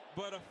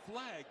 but a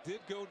flag did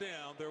go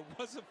down. There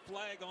was a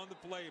flag on the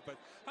play, but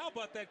how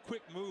about that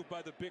quick move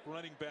by the big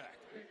running back?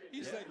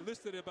 He's like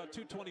listed at about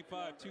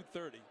 225,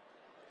 230.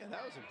 And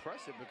that was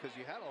impressive because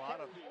you had a lot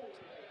of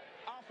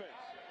Offense,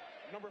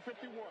 number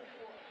 51,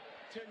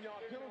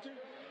 10-yard penalty,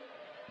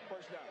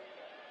 first down.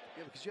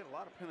 Yeah, because you had a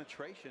lot of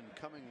penetration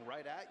coming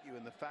right at you,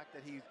 and the fact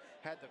that he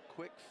had the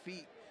quick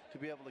feet to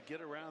be able to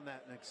get around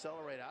that and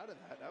accelerate out of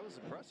that, that was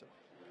impressive.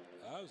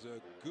 That was a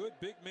good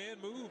big man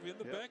move in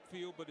the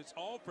backfield, but it's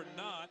all for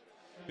naught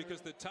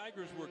because the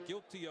Tigers were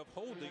guilty of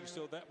holding,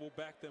 so that will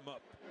back them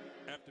up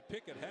after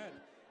Pickett had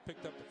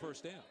picked up the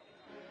first down.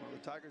 Well,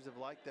 the Tigers have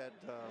liked that,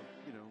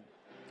 you know,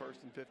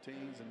 1st and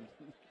 15s and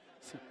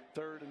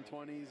 3rd and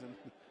 20s, and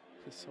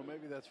so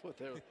maybe that's what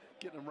they're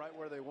getting them right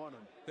where they want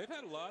them. They've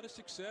had a lot of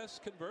success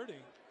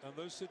converting on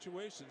those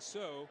situations,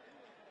 so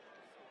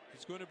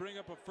he's going to bring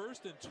up a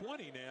 1st and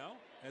 20 now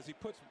as he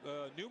puts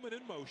Newman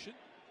in motion.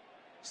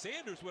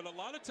 Sanders with a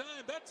lot of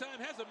time. That time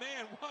has a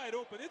man wide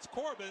open. It's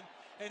Corbin,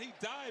 and he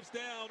dives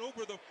down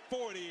over the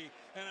 40,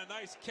 and a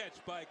nice catch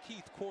by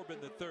Keith Corbin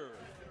III.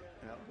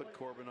 That'll put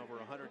Corbin over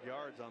 100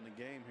 yards on the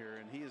game here,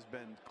 and he has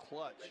been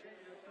clutch.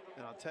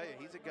 And I'll tell you,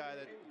 he's a guy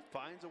that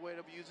finds a way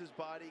to use his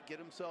body, get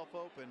himself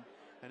open,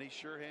 and he's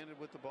sure-handed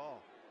with the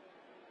ball.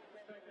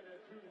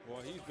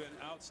 Well, he's been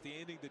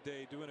outstanding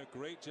today, doing a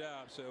great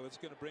job. So it's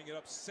going to bring it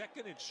up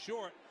 2nd and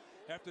short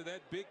after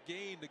that big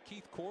gain to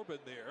Keith Corbin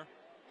there.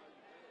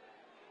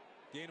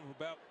 Gain of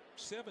about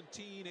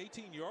 17,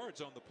 18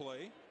 yards on the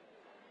play.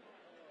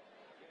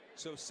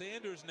 So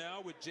Sanders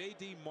now with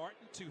J.D.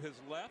 Martin to his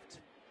left.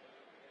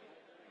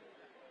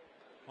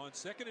 On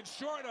 2nd and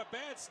short, a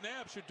bad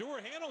snap. Shador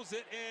handles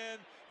it, and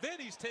then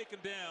he's taken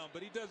down.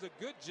 But he does a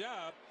good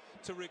job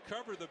to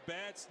recover the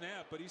bad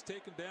snap, but he's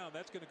taken down.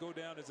 That's going to go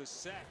down as a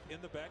sack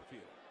in the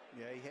backfield.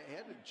 Yeah, he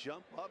had to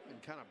jump up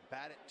and kind of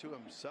bat it to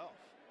himself.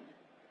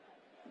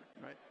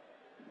 Right?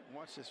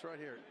 Watch this right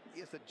here.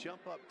 He has to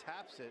jump up,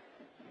 taps it.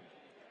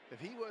 If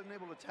he wasn't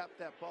able to tap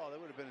that ball, they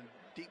would have been in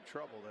deep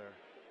trouble there.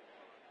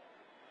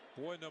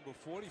 Boy, number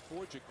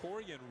 44,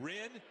 Jacorian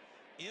Wren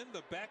in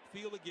the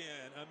backfield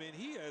again. I mean,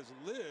 he has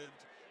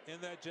lived in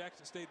that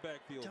Jackson State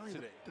backfield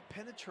today. The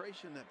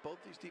penetration that both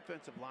these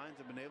defensive lines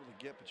have been able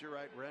to get, but you're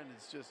right, Wren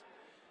is just,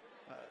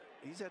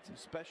 he's had some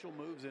special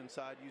moves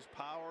inside, use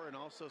power and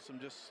also some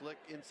just slick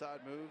inside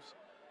moves.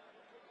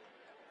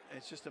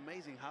 It's just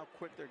amazing how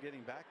quick they're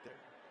getting back there.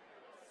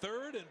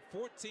 3rd and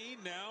 14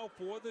 now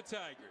for the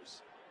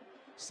Tigers.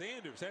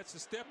 Sanders has to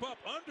step up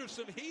under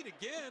some heat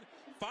again,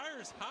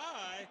 fires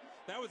high.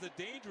 That was a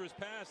dangerous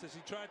pass as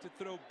he tried to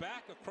throw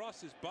back across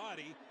his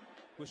body.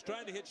 Was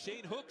trying to hit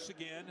Shane Hooks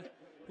again,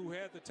 who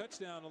had the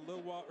touchdown a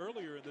little while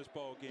earlier in this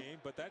ball game,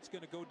 but that's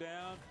going to go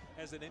down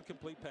as an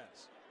incomplete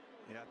pass.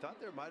 Yeah, I thought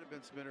there might have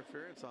been some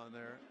interference on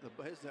there.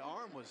 The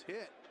arm was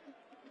hit,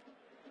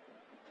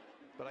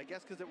 but I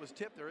guess because it was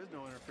tipped, there is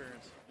no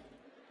interference.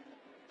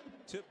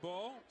 Tip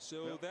ball,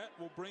 so that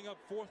will bring up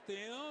 4th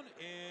down,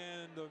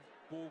 and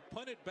will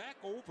punt it back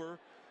over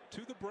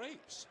to the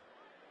Braves.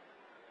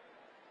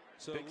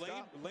 So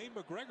Lane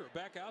McGregor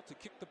back out to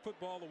kick the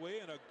football away,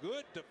 and a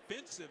good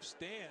defensive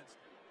stand.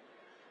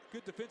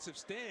 Good defensive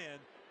stand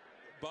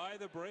by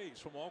the Braves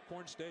from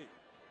Alcorn State.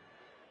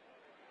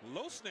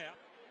 Low snap,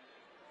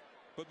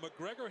 but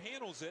McGregor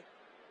handles it.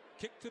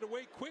 Kicked it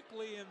away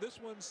quickly, and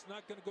this one's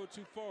not going to go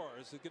too far.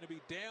 It's going to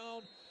be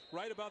down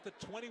right about the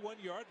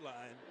 21-yard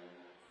line.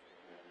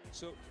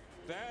 So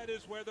that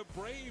is where the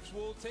Braves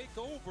will take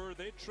over.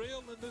 They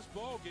trail in this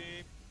ball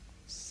game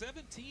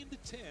 17-10.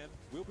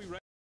 We'll be right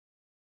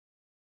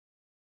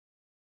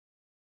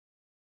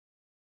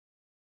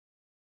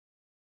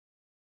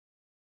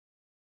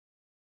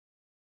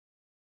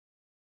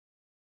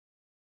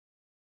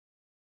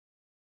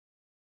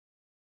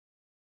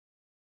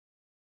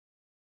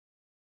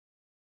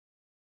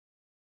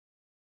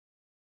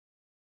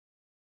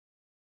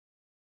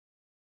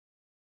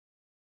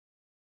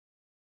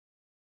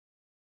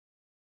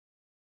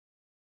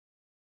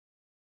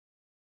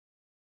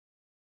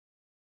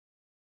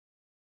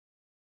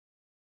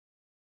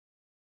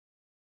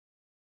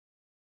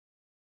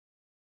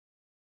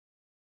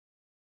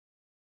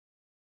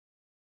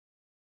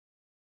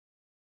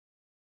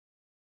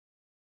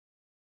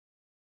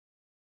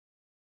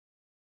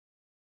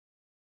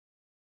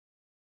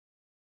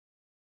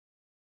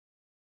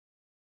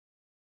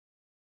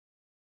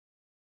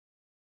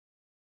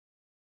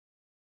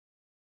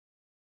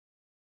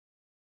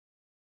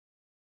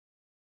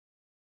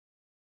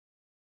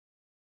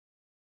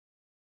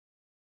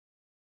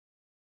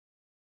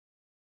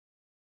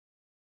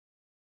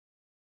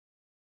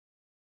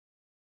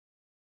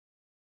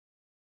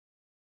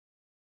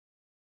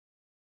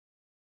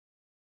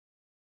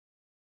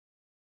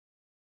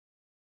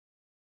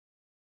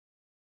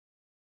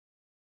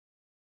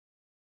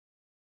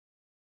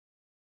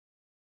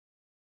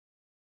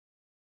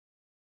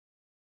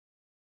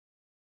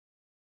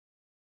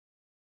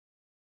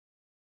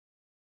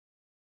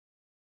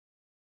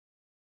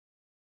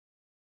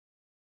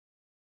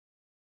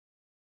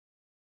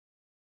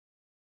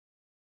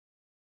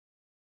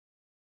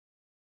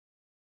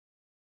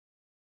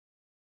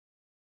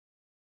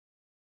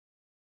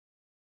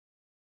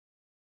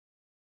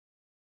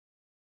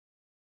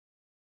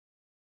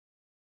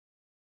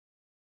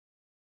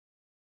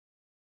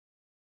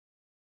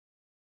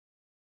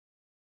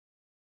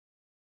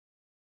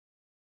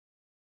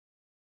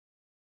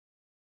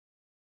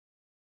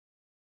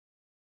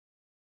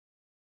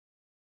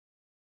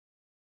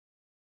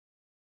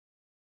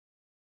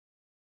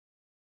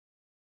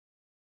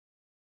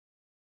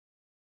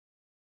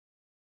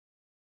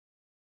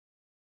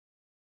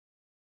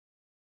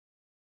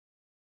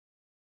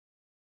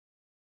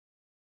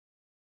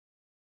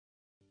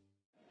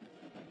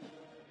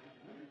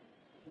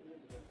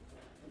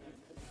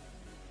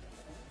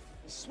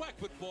SWAC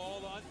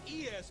football on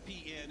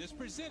ESPN is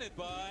presented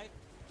by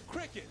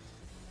Cricket.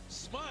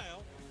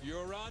 Smile,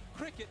 you're on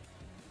Cricket.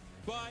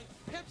 By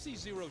Pepsi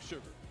Zero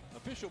Sugar,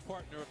 official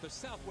partner of the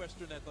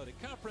Southwestern Athletic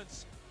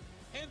Conference.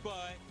 And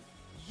by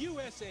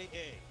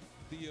USAA,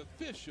 the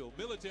official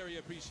military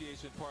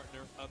appreciation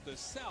partner of the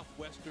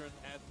Southwestern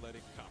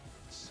Athletic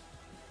Conference.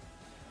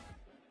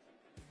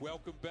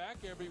 Welcome back,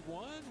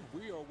 everyone.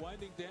 We are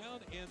winding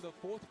down in the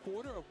fourth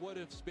quarter of what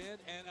has been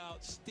an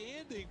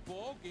outstanding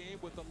ball game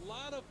with a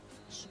lot of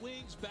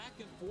swings back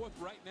and forth.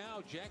 Right now,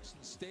 Jackson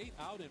State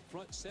out in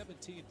front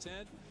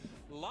 17-10.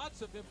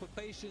 Lots of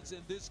implications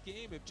in this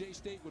game. If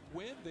J-State would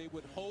win, they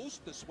would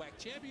host the SWAC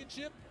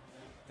championship.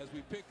 As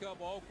we pick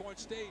up Alcorn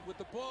State with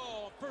the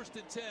ball, 1st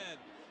and 10.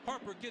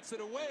 Harper gets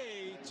it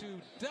away to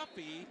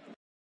Duffy.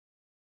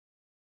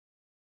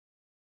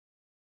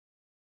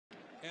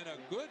 And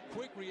a good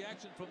quick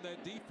reaction from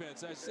that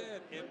defense. I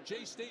said if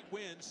J-State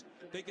wins,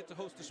 they get to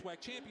host the SWAC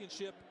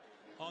championship.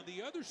 On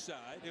the other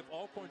side, if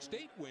Alcorn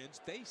State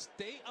wins, they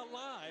stay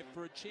alive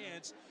for a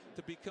chance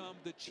to become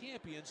the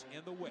champions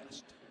in the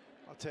West.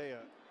 I'll tell you,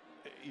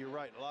 you're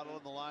right. A lot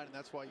on the line, and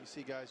that's why you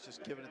see guys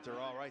just giving it their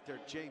all right there.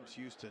 James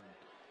Houston,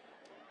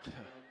 the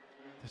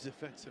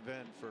defensive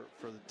end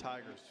for the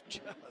Tigers,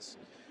 just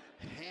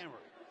hammered.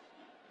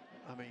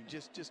 I mean,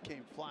 just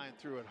came flying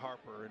through at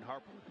Harper, and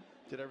Harper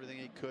did everything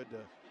he could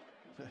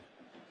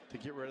to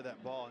get rid of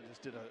that ball, and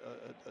just did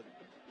an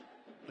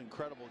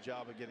incredible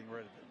job of getting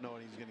rid of it,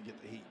 knowing he's going to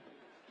get the heat.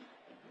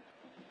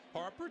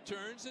 Harper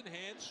turns and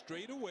hands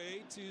straight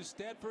away to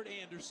Stadford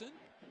Anderson.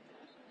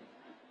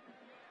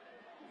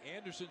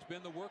 Anderson's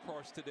been the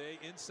workhorse today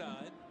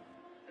inside.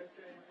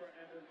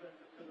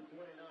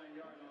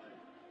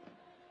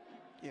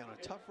 Yeah, on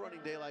a tough running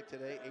day like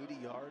today, 80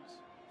 yards,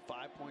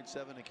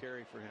 5.7 a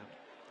carry for him.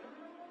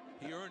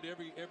 He earned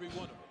every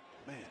one of them.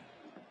 Man.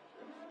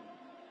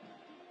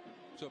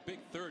 So a big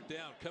 3rd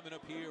down coming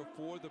up here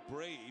for the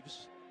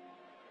Braves.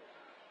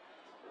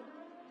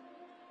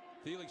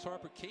 Felix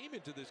Harper came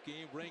into this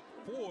game ranked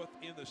 4th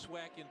in the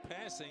SWAC in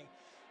passing,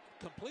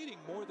 completing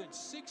more than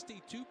 62%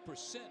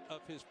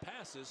 of his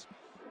passes.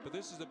 But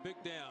this is a big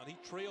down. He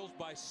trails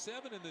by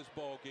 7 in this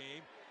ball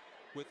game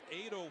with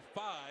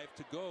 8:05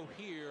 to go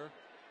here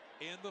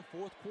in the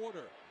 4th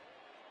quarter.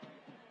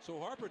 So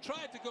Harper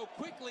tried to go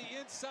quickly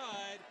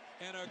inside,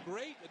 and a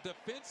great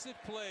defensive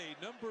play.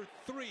 Number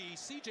 3,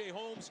 C.J.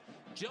 Holmes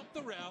jumped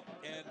the route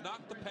and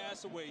knocked the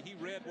pass away. He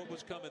read what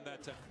was coming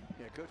that time.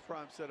 Yeah, Coach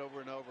Prime said over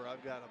and over,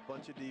 I've got a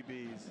bunch of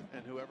DBs,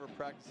 and whoever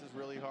practices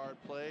really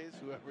hard plays,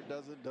 whoever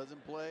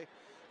doesn't play.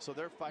 So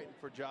they're fighting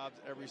for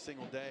jobs every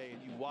single day,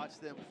 and you watch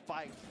them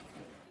fight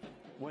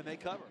when they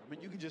cover. I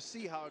mean, you can just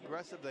see how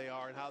aggressive they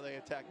are and how they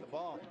attack the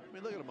ball. I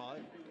mean, look at them all.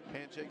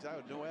 Handshakes, I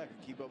have no way I can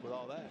keep up with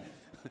all that.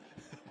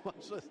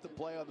 Much less to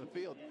play on the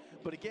field.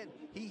 But again,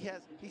 he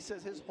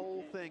says his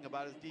whole thing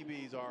about his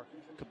DBs are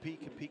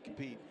compete, compete,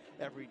 compete.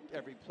 Every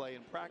play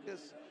in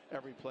practice,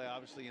 every play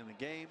obviously in the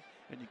game,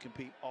 and you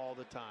compete all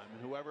the time.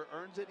 And whoever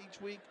earns it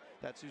each week,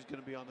 that's who's going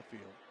to be on the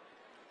field.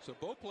 So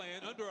Bo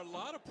playing under a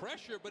lot of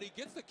pressure, but he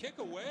gets the kick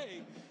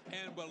away,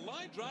 and a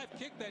line drive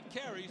kick that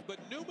carries, but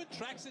Newman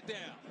tracks it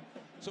down.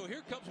 So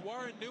here comes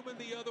Warren Newman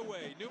the other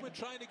way. Newman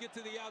trying to get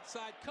to the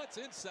outside, cuts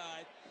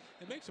inside,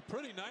 and makes a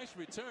pretty nice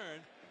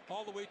return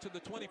all the way to the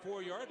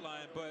 24-yard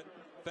line. But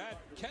that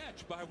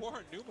catch by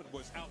Warren Newman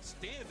was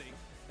outstanding,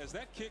 as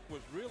that kick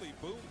was really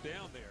boomed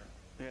down there.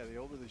 Yeah, the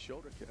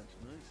over-the-shoulder catch,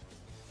 nice.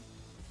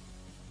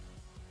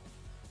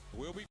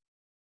 We'll be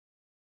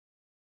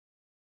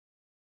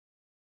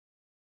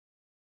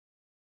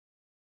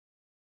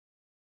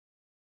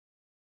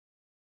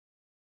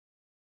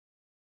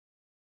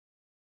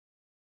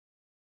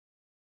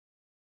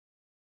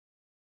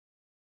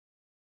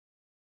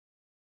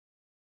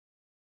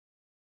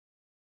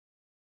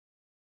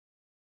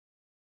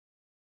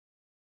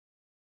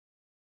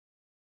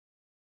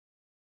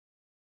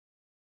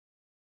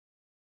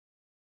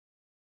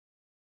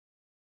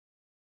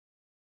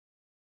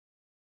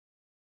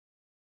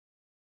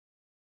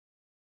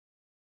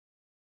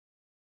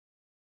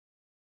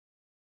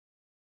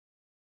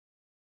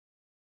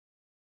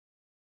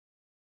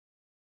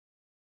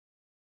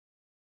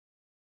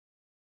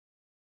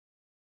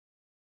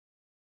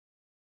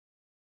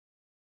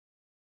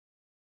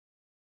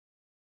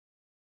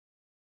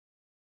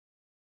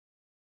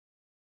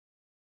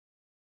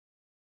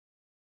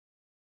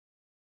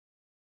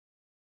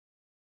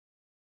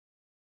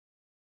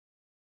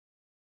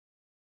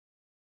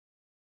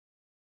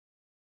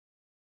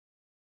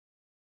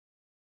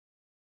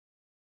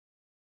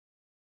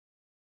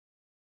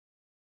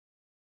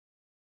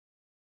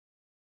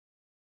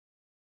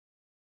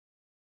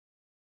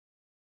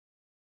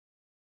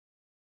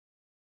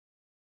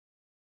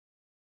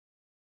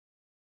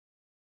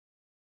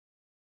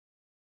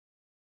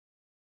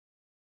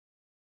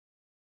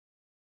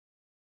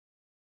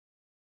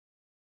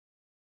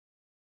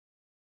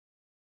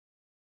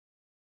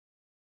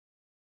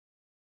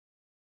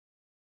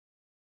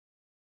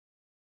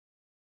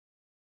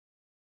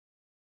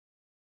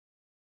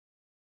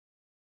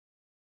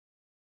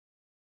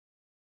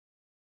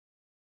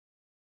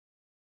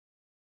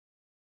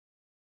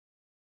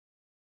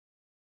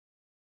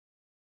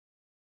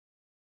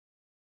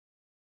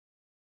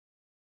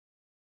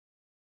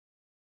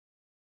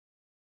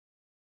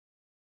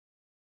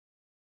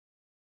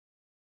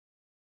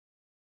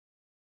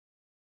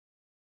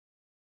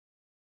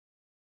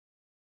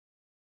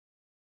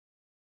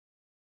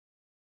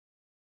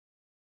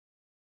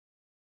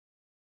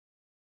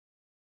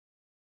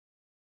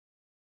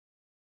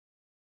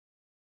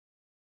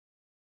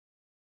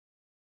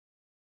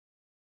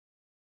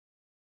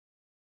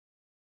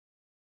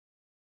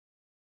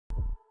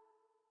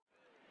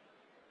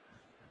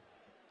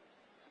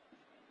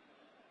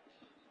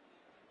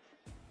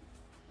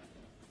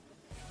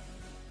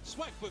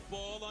SWAC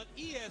football on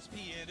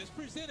ESPN is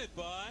presented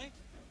by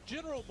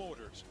General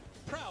Motors,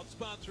 proud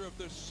sponsor of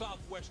the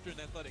Southwestern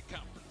Athletic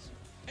Conference,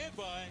 and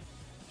by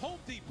Home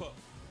Depot,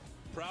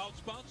 proud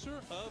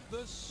sponsor of the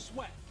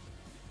SWAC.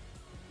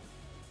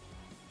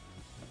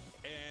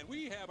 And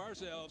we have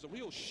ourselves a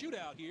real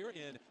shootout here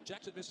in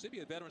Jackson, Mississippi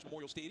at Veterans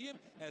Memorial Stadium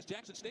as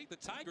Jackson State, the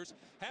Tigers,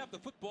 have the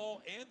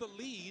football and the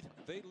lead.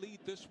 They lead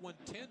this one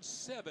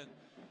 10-7.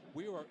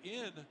 We are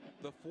in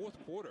the fourth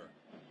quarter,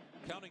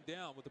 counting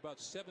down with about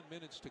 7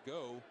 minutes to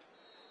go,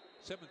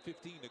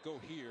 7:15 to go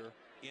here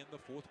in the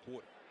fourth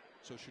quarter.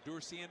 So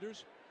Shedeur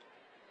Sanders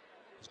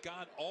has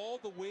gone all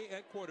the way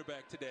at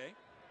quarterback today.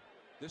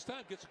 This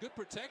time gets good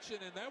protection,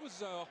 and that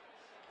was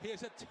he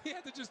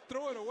had to just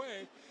throw it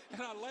away.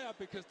 And I laugh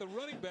because the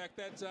running back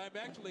that time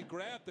actually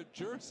grabbed the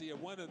jersey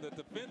of one of the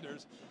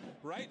defenders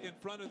right in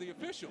front of the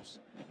officials.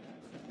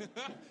 And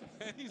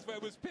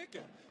it was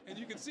Pickett, and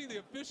you can see the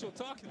official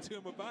talking to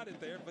him about it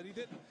there, but he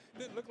didn't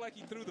look like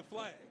he threw the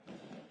flag.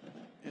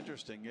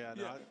 Interesting, yeah.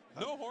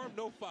 No harm,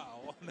 no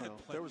foul on that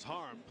play. There was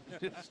harm,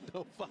 just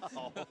no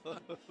foul.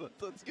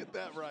 Let's get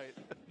that right.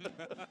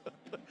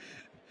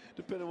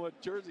 Depending on what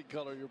jersey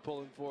color you're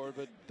pulling for,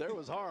 but there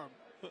was harm.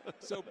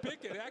 So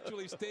Pickett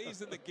actually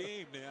stays in the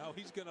game now.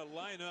 He's going to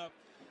line up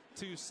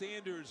to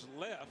Sanders'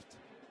 left.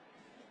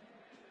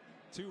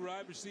 Two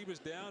wide receivers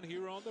down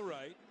here on the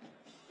right.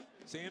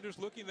 Sanders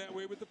looking that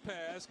way with the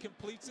pass,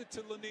 completes it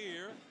to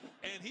Lanier,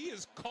 and he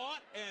is caught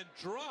and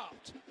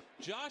dropped.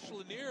 Josh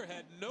Lanier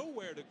had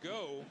nowhere to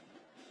go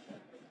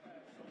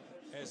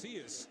as he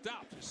is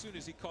stopped as soon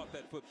as he caught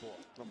that football.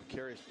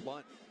 Macarius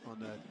Blunt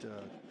on that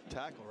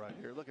tackle right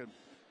here. Look at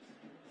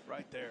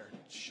right there.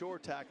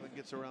 Short tackling,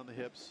 gets around the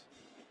hips,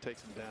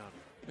 takes him down.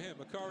 Man,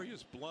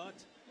 Macarius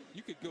Blunt,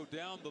 you could go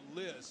down the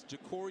list.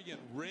 Jacorian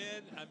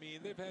Wren, I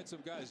mean, they've had some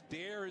guys.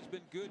 Dare has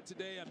been good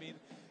today. I mean,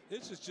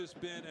 this has just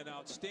been an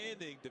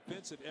outstanding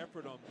defensive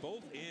effort on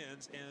both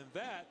ends, and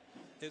that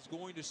is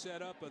going to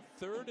set up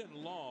a 3rd and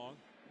long,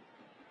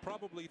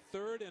 probably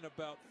 3rd and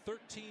about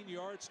 13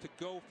 yards to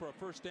go for a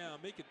first down,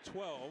 make it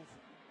 12.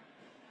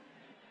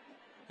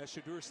 As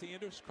Shedeur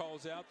Sanders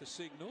calls out the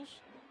signals.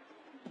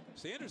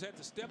 Sanders had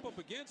to step up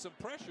against some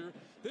pressure.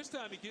 This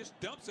time he just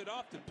dumps it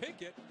off to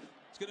Pickett.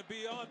 It's going to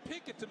be on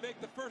Pickett to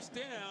make the first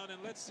down,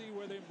 and let's see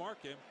where they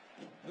mark him.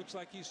 Looks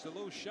like he's a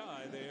little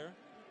shy there.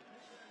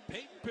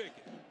 Peyton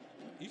Pickett.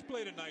 He's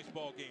played a nice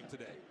ball game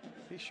today.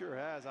 He sure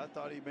has. I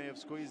thought he may have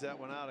squeezed that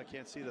one out. I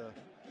can't see the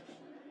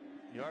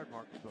yard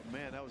markers, but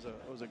man, that was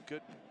a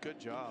good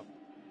job.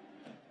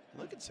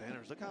 Look at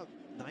Sanders. Look how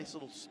nice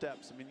little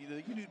steps. I mean,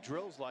 you do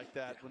drills like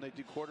that when they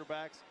do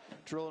quarterbacks,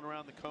 drilling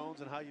around the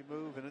cones and how you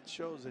move, and it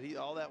shows that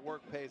all that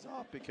work pays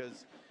off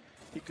because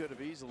he could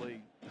have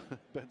easily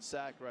been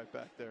sacked right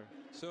back there.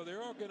 So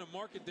they're all going to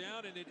mark it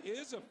down, and it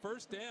is a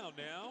first down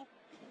now.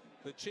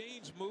 The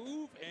chains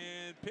move,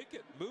 and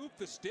Pickett moved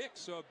the sticks,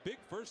 so a big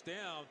first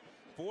down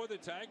for the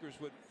Tigers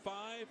with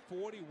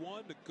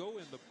 5:41 to go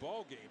in the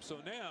ball game. So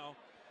now,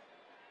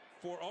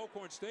 for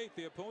Alcorn State,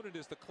 the opponent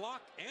is the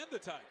clock and the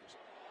Tigers.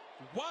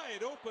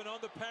 Wide open on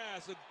the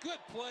pass, a good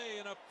play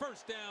and a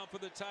first down for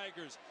the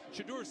Tigers.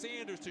 Shedeur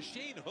Sanders to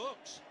Shane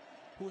Hooks,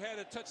 who had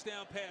a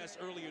touchdown pass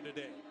earlier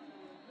today.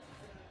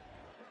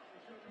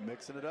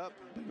 Mixing it up,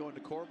 been going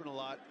to Corbin a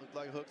lot. Looked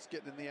like Hooks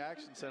getting in the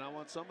action, saying, I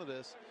want some of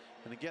this.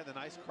 And again, the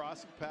nice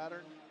crossing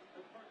pattern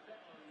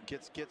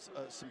gets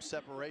some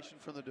separation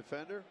from the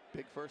defender.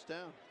 Big first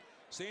down.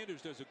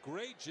 Sanders does a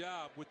great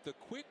job with the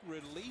quick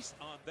release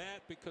on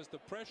that because the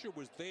pressure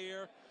was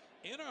there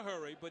in a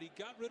hurry, but he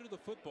got rid of the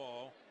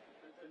football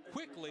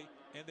quickly,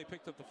 and they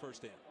picked up the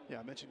first down. Yeah,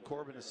 I mentioned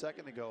Corbin a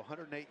second ago.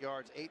 108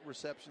 yards, 8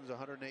 receptions,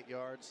 108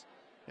 yards.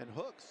 And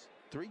Hooks,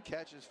 3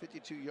 catches,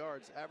 52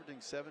 yards, averaging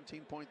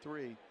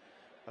 17.3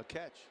 a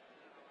catch.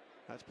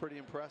 That's pretty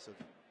impressive.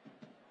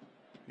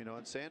 You know,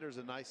 and Sanders,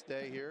 a nice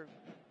day here.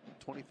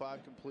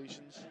 25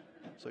 completions,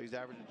 so he's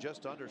averaging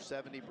just under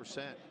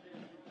 70%.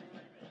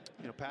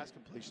 You know, pass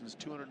completions,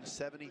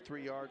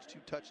 273 yards, 2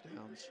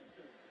 touchdowns.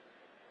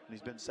 And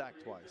he's been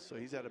sacked twice, so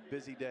he's had a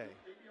busy day,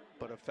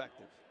 but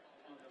effective.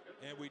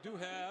 And we do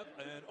have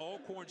an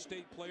Alcorn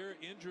State player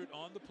injured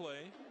on the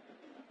play.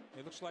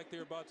 It looks like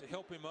they're about to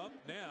help him up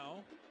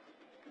now.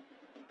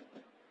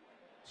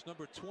 It's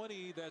number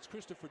 20, that's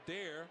Christopher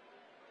Dare,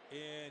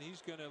 and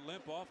he's going to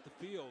limp off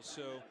the field,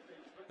 so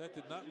that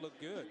did not look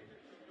good.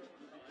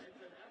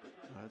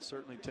 That's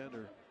certainly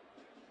tender.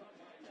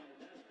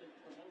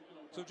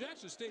 So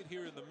Jackson State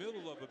here in the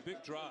middle of a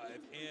big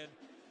drive, and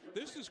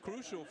this is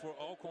crucial for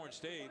Alcorn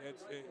State.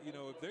 You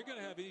know, if they're going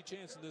to have any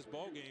chance in this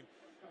ball game,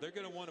 they're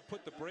going to want to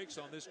put the brakes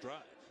on this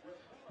drive.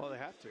 Well, they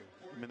have to.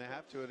 I mean, they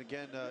have to. And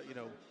again, you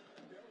know,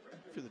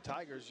 for the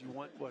Tigers, you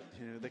want what,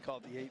 you know, they call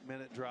it the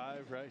 8-minute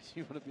drive, right?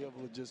 You want to be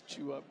able to just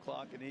chew up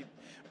clock and eat.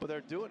 But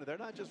they're doing it. They're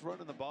not just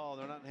running the ball.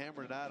 They're not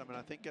hammering it at them. And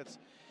I think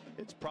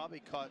it's probably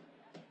caught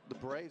the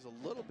Braves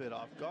a little bit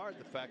off guard,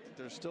 the fact that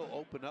they're still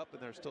open up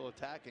and they're still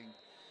attacking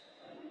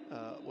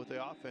with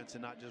the offense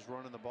and not just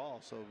running the ball.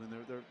 So I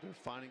mean, they're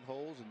finding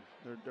holes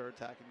and they're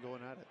attacking,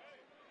 going at it.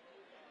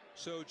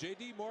 So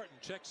J.D. Martin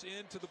checks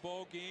into the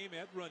ball game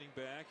at running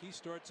back. He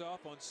starts off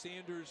on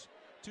Sanders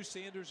to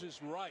Sanders'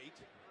 right.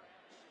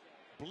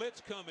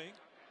 Blitz coming.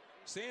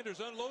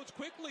 Sanders unloads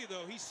quickly,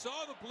 though. He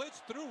saw the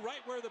blitz through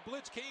right where the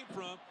blitz came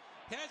from.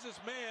 Has his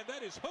man.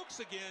 That is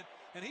Hooks again.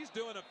 And he's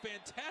doing a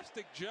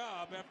fantastic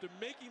job after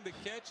making the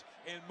catch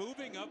and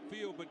moving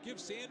upfield. But give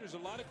Sanders a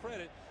lot of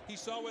credit. He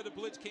saw where the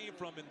blitz came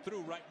from and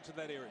threw right into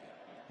that area.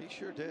 He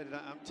sure did. And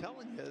I'm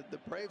telling you, the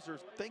Braves are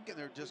thinking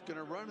they're just going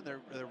to run, and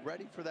they're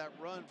ready for that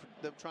run, for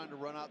them trying to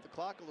run out the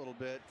clock a little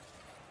bit.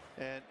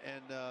 And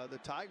the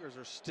Tigers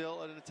are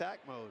still in an attack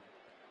mode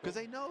because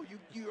they know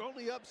you're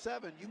only up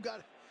 7.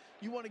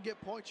 You want to get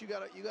points. You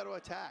got to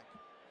attack.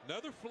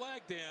 Another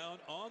flag down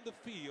on the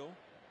field.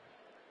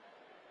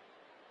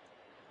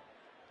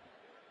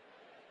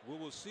 We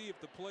will see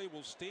if the play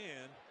will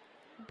stand.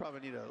 You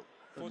probably need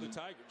for the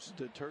Tigers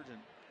detergent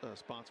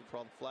sponsor for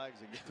all the flags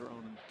that get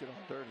thrown and get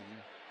all dirty.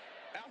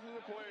 After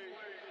the play,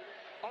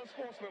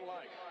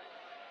 unsportsmanlike.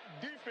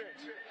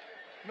 Defense,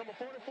 number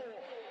 44.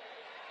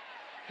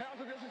 Half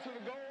the distance to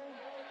the goal.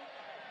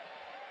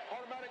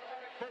 Automatic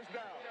first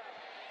down.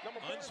 Number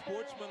 44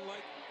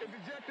 unsportsmanlike is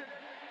ejected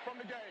from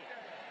the game.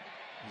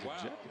 Wow.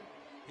 Ejected.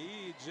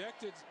 He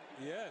ejected.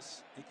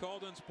 Yes, he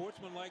called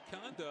unsportsmanlike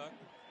conduct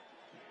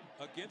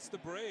against the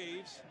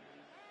Braves.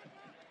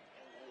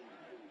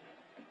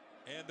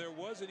 And there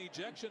was an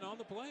ejection on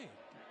the play.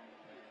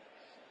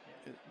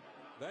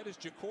 That is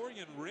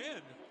Jacorian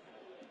Wren,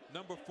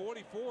 number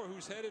 44,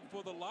 who's headed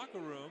for the locker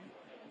room.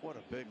 What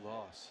a big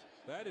loss.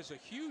 That is a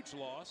huge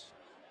loss.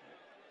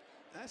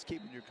 That's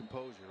keeping your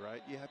composure,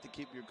 right? You have to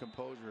keep your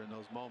composure in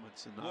those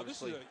moments. And well,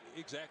 this is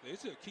exactly.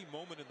 It's a key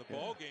moment in the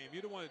ball game.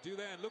 You don't want to do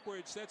that. And look where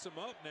it sets him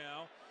up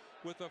now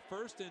with a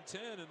 1st and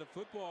 10 and the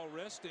football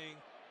resting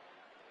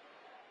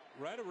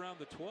right around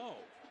the 12.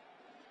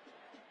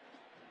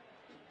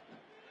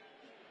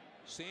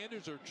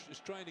 Sanders is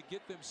trying to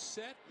get them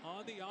set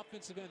on the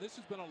offensive end. This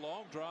has been a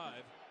long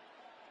drive.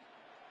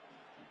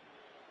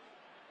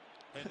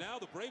 And now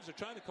the Braves are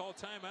trying to call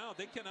timeout.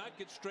 They cannot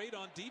get straight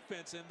on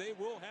defense, and they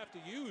will have to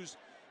use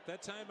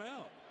that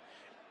timeout.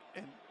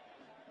 And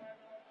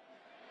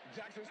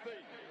Jackson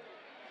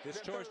State.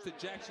 Discharge to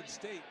Jackson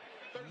State,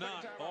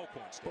 not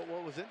Alcorn State. But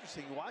what was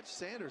interesting, watch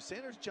Sanders.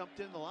 Sanders jumped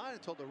in the line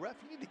and told the ref,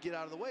 you need to get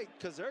out of the way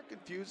because they're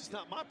confused. It's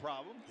not my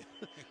problem,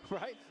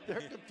 right?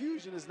 Their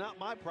confusion is not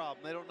my problem.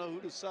 They don't know who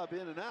to sub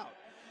in and out.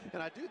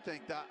 And I do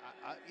think that,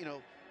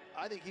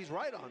 I think he's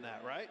right on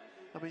that, right?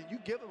 I mean, you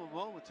give them a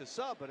moment to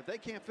sub, but if they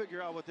can't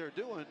figure out what they're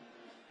doing,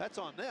 that's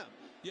on them.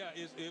 Yeah,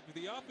 if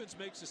the offense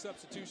makes a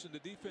substitution, the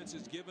defense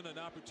is given an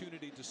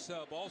opportunity to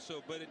sub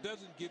also, but it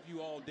doesn't give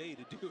you all day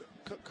to do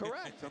it.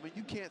 Correct. I mean,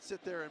 you can't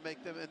sit there and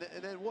make them,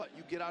 and then what?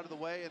 You get out of the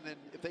way, and then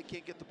if they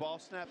can't get the ball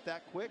snapped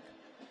that quick,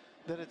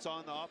 then it's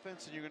on the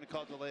offense, and you're going to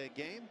call delay a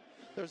game.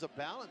 There's a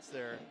balance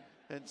there,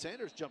 and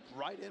Sanders jumped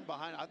right in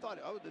behind. I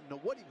didn't know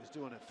what he was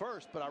doing at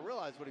first, but I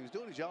realized what he was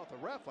doing. He's yelling at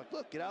the ref, like,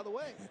 look, get out of the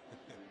way.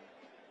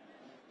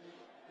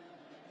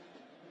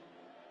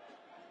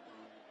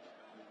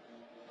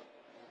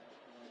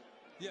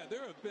 Yeah,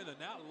 there have been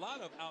a lot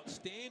of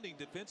outstanding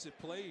defensive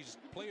players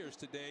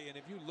today, and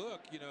if you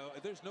look,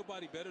 there's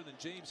nobody better than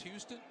James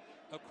Houston,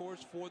 of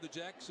course, for the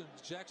Jackson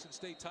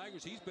State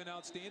Tigers. He's been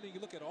outstanding. You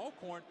look at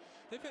Alcorn,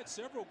 they've had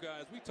several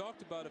guys. We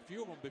talked about a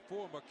few of them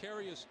before.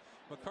 Macarius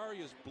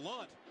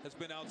Blunt has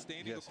been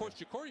outstanding. Yes, of course,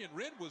 Jacorian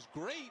Wren was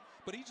great,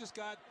 but he just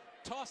got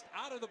tossed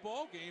out of the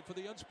ball game for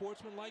the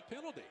unsportsmanlike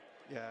penalty.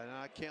 Yeah, and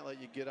I can't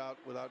let you get out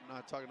without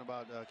not talking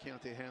about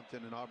Keontae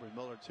Hampton and Aubrey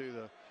Miller, too,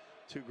 the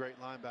two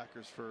great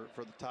linebackers for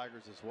the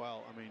Tigers as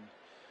well. I mean,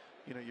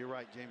 you're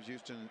right. James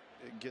Houston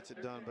gets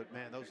it done, but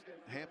man, those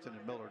Hampton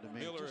and Miller to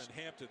me. Miller and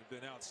Hampton have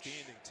been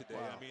outstanding today.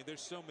 Wow. I mean,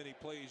 there's so many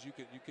plays you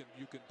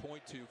can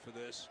point to for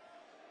this.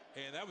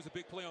 And that was a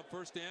big play on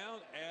 1st down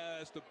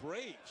as the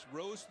Braves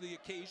rose to the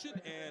occasion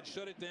and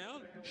shut it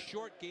down.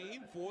 Short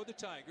game for the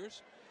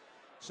Tigers.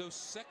 So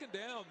 2nd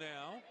down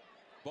now.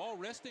 Ball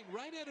resting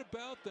right at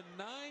about the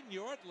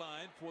 9-yard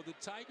line for the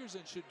Tigers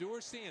and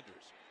Shedeur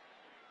Sanders.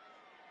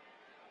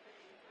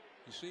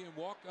 You see him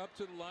walk up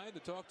to the line to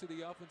talk to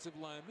the offensive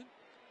lineman.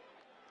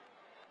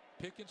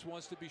 Pickens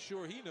wants to be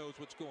sure he knows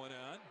what's going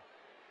on.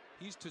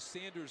 He's to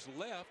Sanders'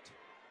 left.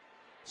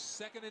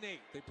 2nd and 8.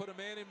 They put a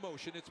man in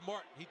motion. It's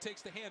Martin. He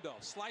takes the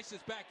handoff, slices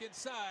back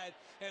inside,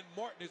 and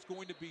Martin is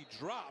going to be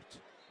dropped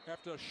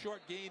after a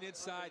short gain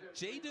inside.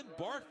 Jaden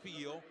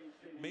Barfield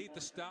made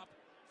the stop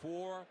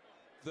for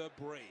the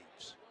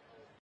Braves.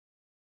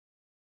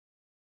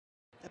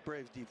 That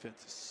Braves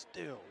defense is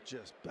still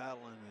just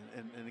battling,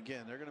 and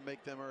again, they're going to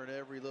make them earn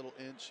every little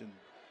inch, and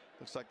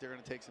looks like they're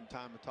going to take some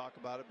time to talk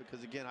about it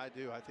because, again, I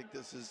think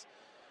this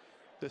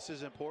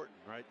is important,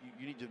 right?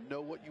 You need to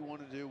know what you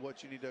want to do,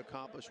 what you need to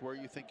accomplish, where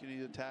you think you need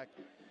to attack,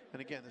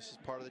 and again, this is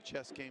part of the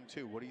chess game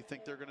too. What do you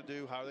think they're going to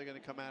do? How are they going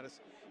to come at us?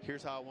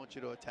 Here's how I want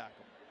you to attack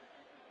them,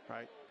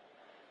 right?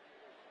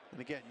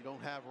 And again, you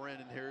don't have Wren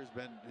in here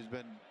who's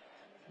been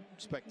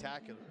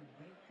spectacular,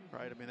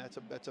 right? I mean,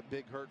 that's a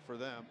big hurt for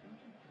them.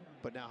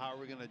 But now how are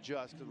we going to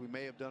adjust? Because we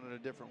may have done it a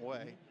different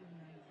way.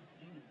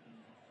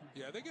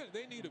 Yeah,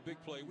 they need a big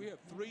play. We have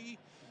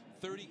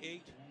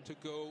 3:38 to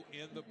go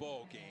in the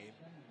ball game,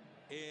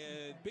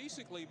 and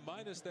basically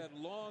minus that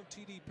long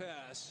TD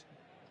pass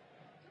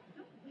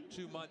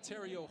to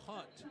Montario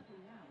Hunt.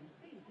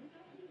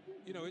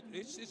 You know,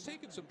 it's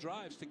taken some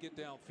drives to get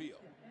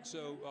downfield.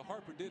 So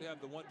Harper did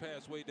have the one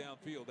pass way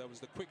downfield. That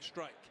was the quick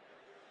strike.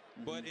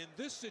 But in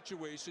this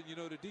situation, you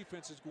know, the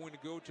defense is going to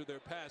go to their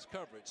pass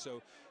coverage.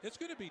 So it's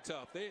going to be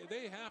tough.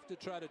 They have to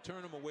try to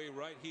turn them away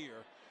right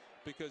here,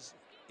 because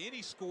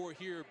any score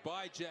here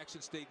by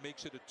Jackson State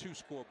makes it a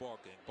 2-score ball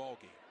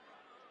game.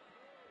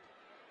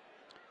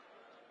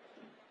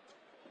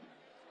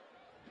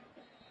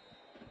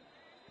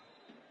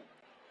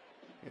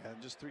 Yeah,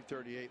 and just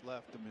 3:38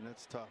 left. I mean,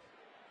 that's tough.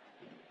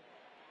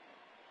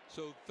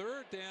 So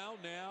 3rd down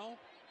now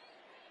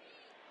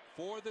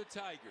for the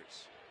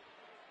Tigers.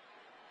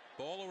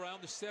 Ball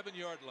around the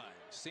 7-yard line.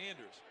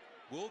 Sanders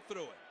will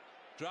throw it.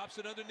 Drops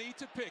it underneath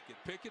to Pickett.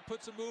 Pickett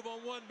puts a move on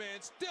one man,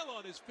 still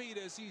on his feet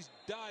as he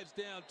dives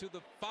down to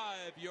the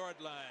 5-yard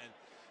line.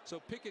 So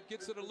Pickett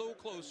gets it a little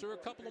closer, a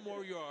couple of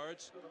more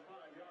yards.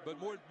 But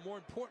more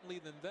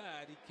importantly than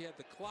that, he had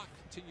the clock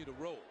continue to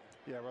roll.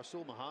 Yeah,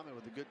 Rasul Muhammad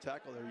with a good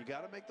tackle there. You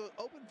got to make those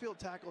open field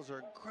tackles are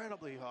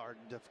incredibly hard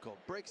and difficult.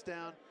 Breaks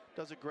down,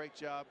 does a great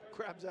job,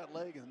 grabs that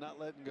leg and not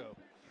letting go.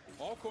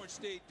 Alcorn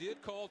State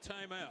did call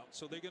timeout,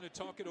 so they're going to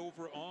talk it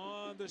over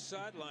on the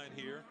sideline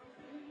here.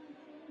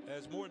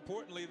 As more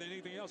importantly than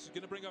anything else, is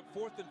going to bring up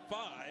 4th and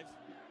 5.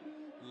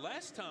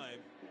 Last time,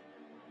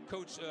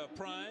 Coach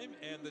Prime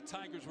and the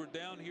Tigers were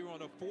down here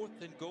on a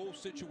 4th and goal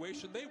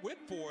situation. They went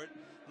for it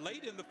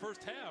late in the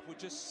first half with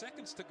just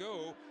seconds to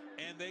go,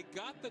 and they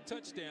got the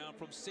touchdown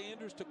from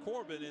Sanders to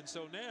Corbin. And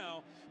so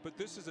now, but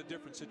this is a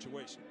different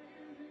situation.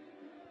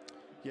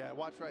 Yeah,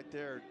 watch right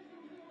there.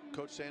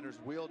 Coach Sanders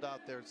wheeled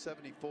out there at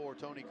 74.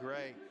 Tony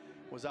Gray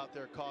was out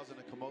there causing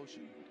a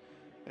commotion,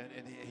 and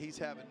he's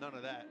having none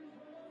of that.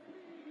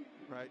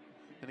 Right.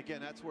 And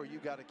again, that's where you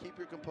got to keep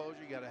your composure.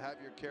 You got to have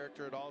your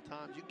character at all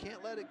times. You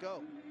can't let it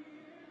go.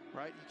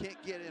 Right. You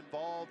can't get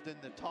involved in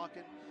the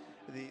talking.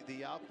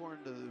 The Alcorn,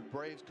 the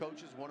Braves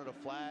coaches wanted a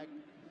flag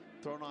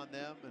thrown on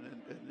them,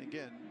 and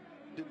again,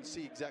 didn't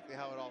see exactly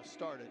how it all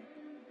started.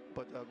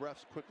 But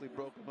refs quickly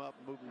broke them up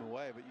and moved them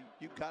away. But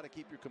you got to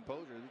keep your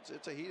composure.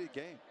 It's a heated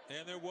game.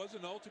 And there was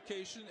an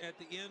altercation at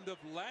the end of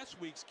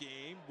last week's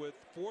game with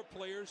 4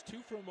 players, 2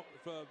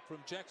 from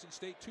Jackson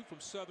State, 2 from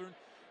Southern,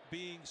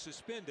 being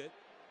suspended.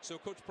 So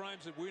Coach Prime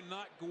said, we're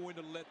not going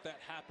to let that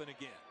happen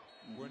again.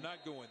 We're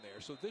not going there.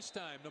 So this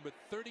time, number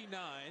 39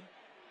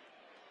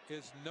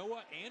 is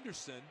Noah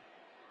Anderson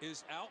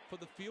is out for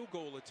the field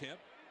goal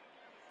attempt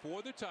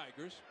for the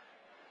Tigers.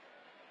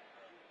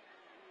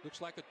 Looks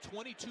like a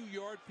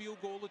 22-yard field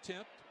goal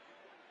attempt.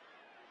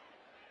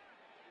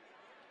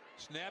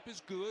 Snap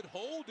is good,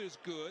 hold is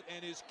good,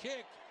 and his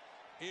kick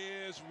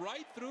is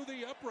right through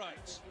the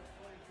uprights.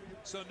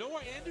 So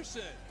Noah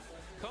Anderson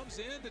comes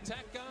in to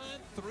tack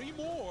on 3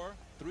 more.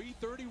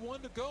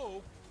 3:31 to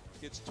go.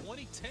 It's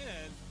 20-10.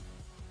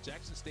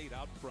 Jackson State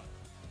out in front.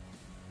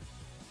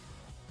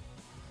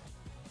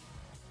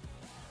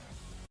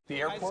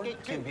 The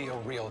airport can be a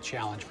real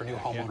challenge for new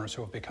homeowners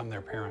who have become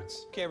their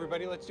parents. Okay,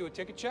 everybody, let's do a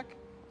ticket check.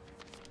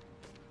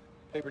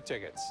 Paper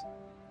tickets.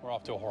 We're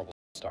off to a horrible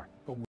start.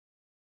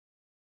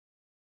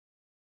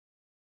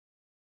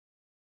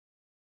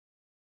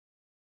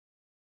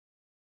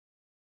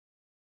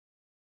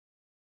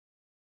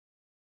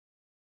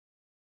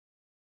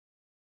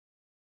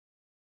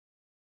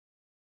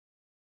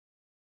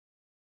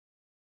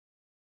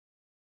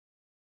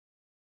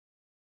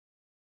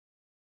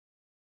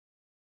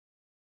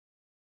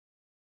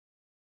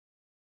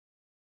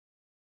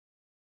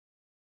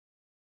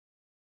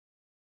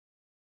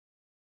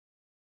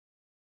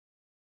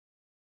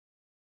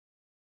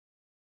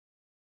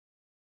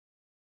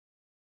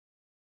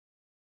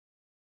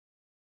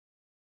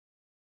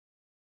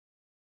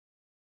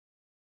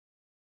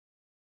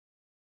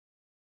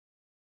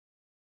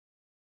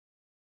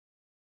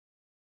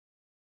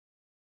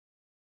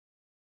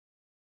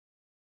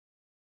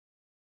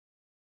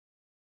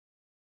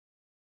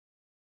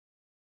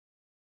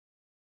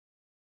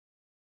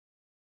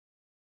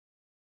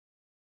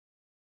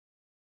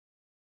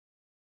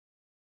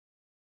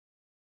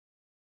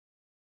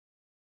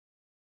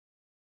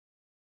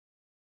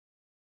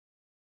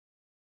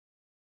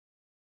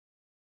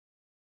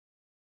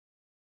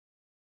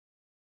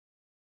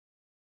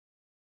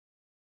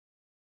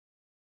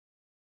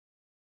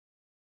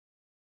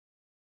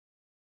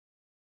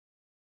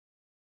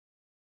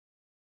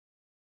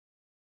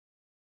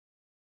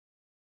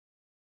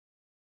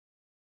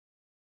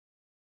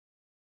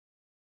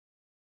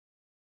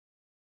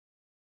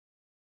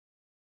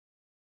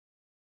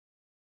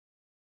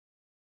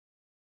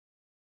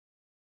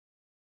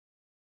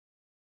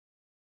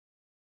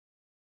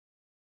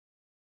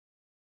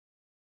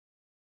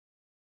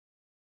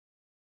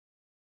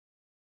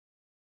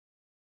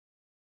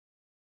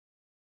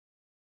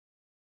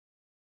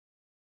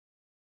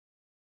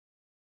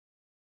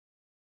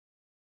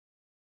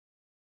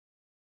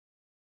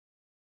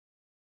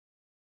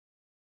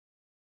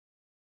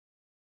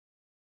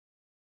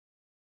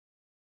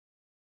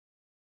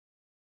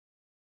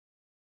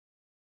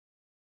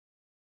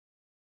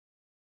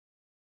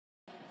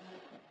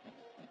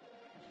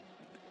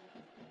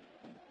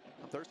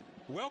 Thursday.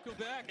 Welcome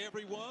back,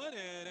 everyone.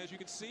 And as you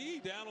can see,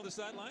 down on the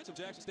sidelines, some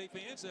Jackson State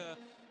fans,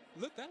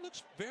 that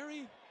looks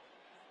very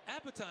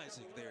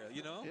appetizing there,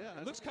 you know? Yeah.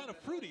 It looks kind of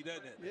fruity,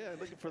 doesn't it? Yeah,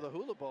 looking for the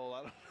hula bowl.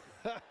 I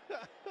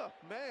don't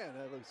man,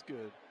 that looks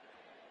good.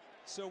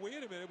 So wait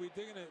a minute, we're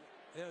thinking it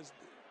has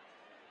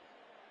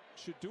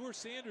Shedeur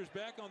Sanders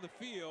back on the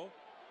field,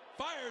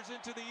 fires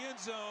into the end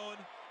zone,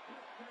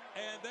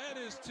 and that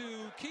is to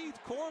Keith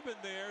Corbin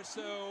there.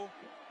 So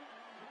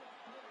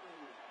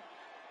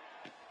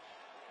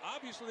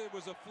obviously there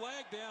was a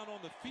flag down on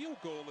the field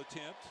goal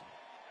attempt,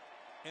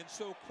 and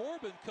so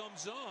Corbin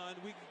comes on.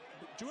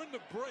 During the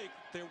break,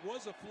 there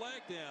was a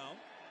flag down.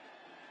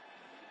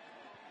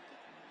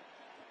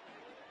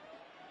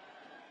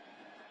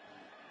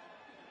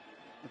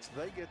 So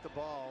they get the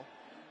ball,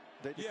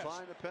 they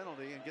decline the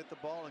penalty and get the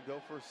ball and go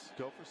for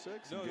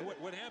 6. No,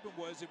 what happened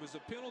was it was a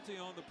penalty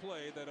on the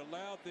play that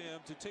allowed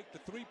them to take the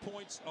 3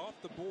 points off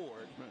the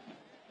board. Right.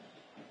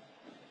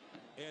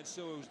 And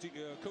so it was,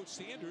 Coach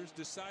Sanders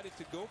decided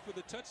to go for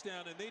the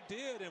touchdown, and they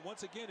did. And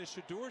once again, it's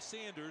Shedeur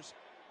Sanders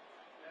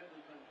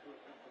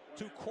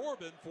to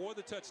Corbin for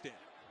the touchdown.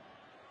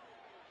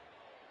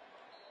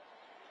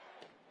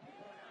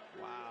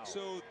 Wow.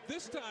 So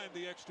this time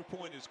the extra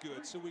point is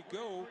good. So we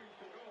go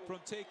from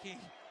taking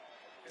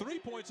 3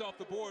 points off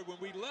the board. When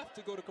we left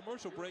to go to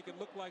commercial break, it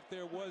looked like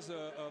there was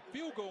a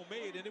field goal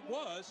made, and it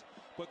was,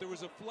 but there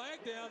was a flag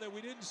down that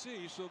we didn't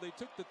see. So they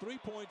took the 3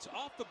 points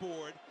off the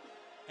board,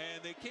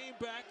 and they came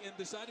back and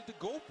decided to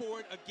go for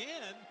it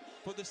again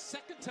for the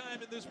second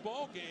time in this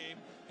ball game,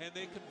 and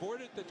they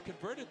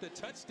converted the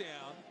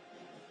touchdown.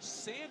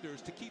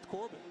 Sanders to Keith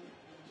Corbin.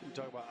 So you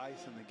talk about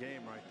ice in the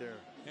game right there.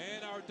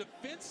 And our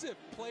defensive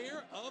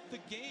player of the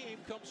game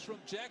comes from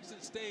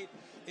Jackson State.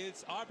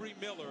 It's Aubrey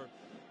Miller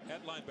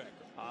at linebacker.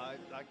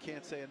 I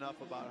can't say enough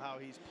about how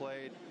he's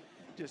played.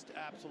 Just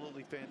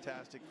absolutely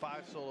fantastic.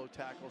 5 solo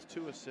tackles,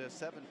 2 assists,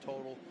 7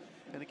 total.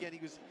 And again,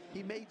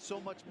 he made so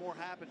much more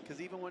happen,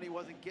 because even when he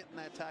wasn't getting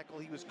that tackle,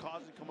 he was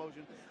causing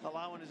commotion,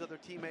 allowing his other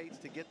teammates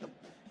to get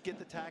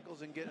the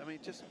tackles and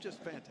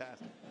just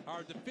fantastic.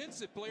 Our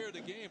defensive player of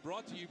the game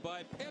brought to you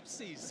by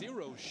Pepsi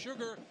Zero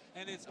Sugar,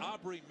 and it's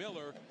Aubrey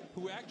Miller,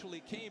 who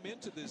actually came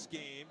into this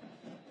game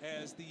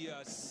as the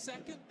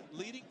second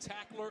leading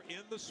tackler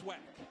in the SWAC.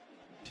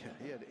 Yeah,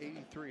 he had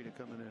 83 to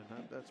coming in.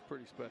 That's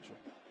pretty special.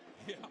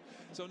 Yeah.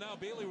 So now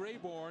Bailey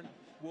Rayborn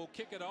will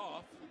kick it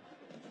off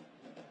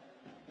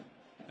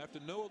after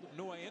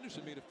Noah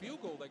Anderson made a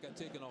field goal that got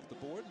taken off the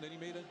board, and then he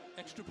made an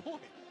extra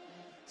point.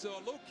 So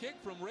a low kick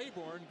from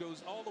Rayborn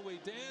goes all the way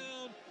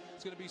down.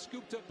 It's going to be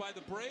scooped up by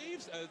the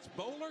Braves. It's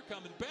Bowler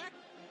coming back.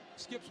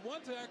 Skips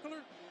one tackler.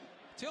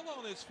 Till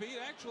on his feet.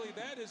 Actually,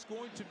 that is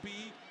going to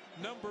be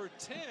number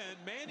 10,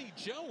 Manny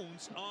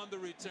Jones, on the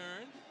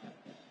return.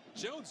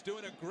 Jones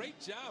doing a great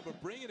job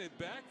of bringing it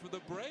back for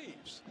the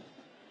Braves.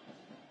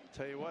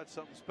 Tell you what,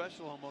 something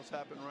special almost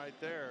happened right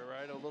there,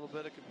 right? A little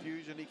bit of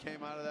confusion. He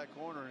came out of that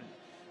corner, and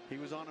he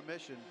was on a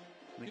mission.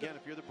 And again,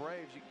 if you're the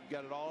Braves, you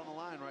got it all on the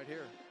line right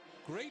here.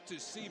 Great to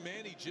see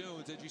Manny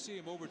Jones, as you see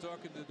him over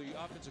talking to the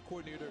offensive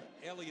coordinator,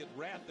 Elliott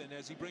Rathen,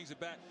 as he brings it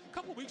back. A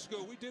couple weeks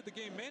ago, we did the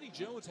game. Manny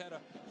Jones had a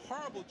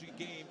horrible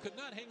game, could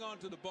not hang on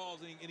to the balls,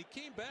 and he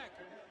came back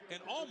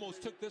and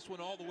almost took this one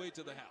all the way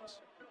to the house.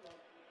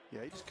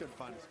 Yeah, he just couldn't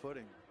find his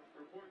footing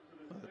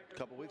a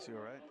couple weeks ago,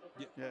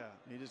 right? Yeah,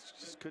 he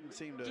just couldn't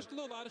seem to. Just a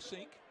little out of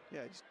sync.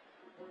 Yeah,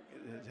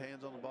 his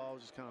hands on the ball,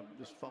 just kind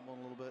of fumbling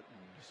a little bit.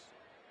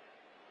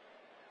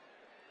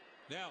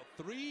 And now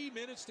 3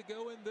 minutes to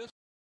go in this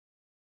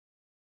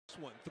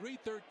one.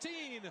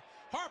 3:13.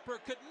 Harper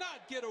could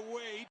not get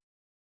away.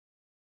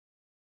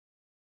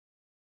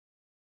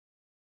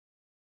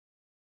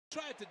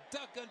 Tried to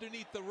duck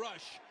underneath the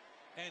rush,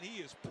 and he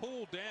is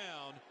pulled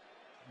down.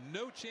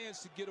 No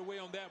chance to get away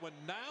on that one.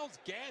 Niles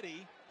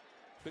Gaddy,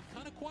 been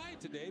kind of quiet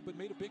today, but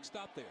made a big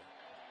stop there.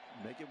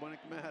 Make it when it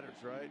matters,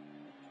 right?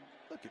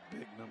 Look at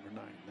big number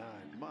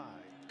 99. My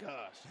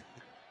gosh.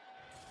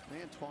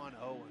 Antoine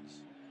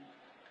Owens.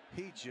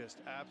 He just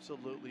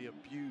absolutely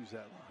abused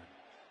that line.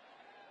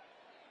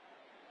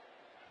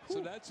 So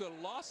that's a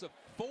loss of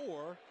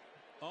 4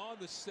 on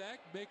the sack,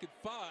 make it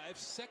 5.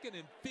 2nd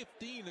and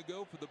 15 to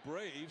go for the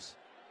Braves.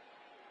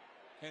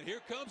 And here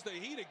comes the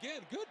heat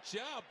again. Good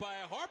job by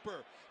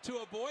Harper to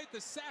avoid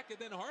the sack, and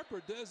then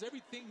Harper does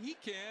everything he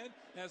can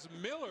as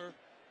Miller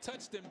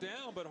touched him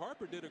down, but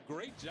Harper did a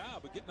great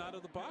job of getting out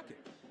of the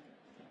pocket.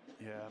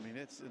 Yeah, I mean,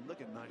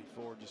 look at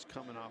 94 just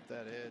coming off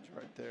that edge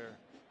right there.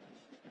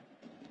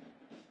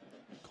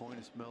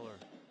 Coinus Miller.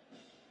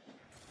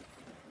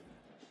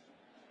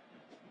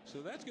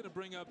 So that's going to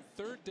bring up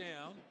 3rd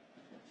down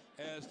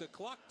as the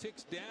clock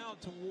ticks down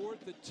toward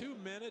the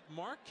 2-minute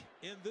mark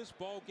in this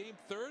ball game.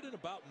 3rd and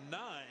about 9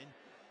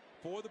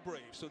 for the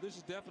Braves. So this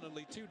is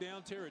definitely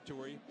 2-down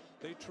territory.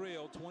 They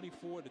trail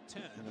 24-10.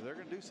 And if they're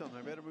going to do something,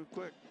 they better move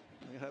quick.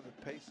 They have the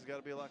pace has got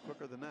to be a lot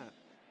quicker than that.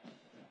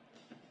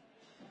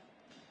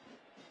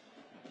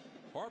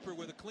 Harper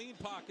with a clean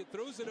pocket,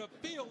 throws it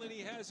upfield, and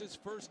he has his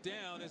first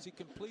down as he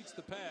completes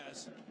the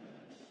pass.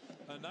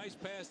 A nice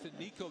pass to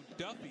Nico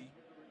Duffy.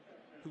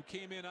 who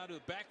came in out of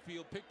the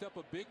backfield, picked up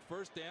a big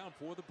first down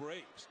for the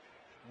Braves.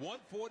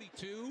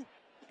 142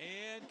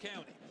 and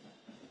counting.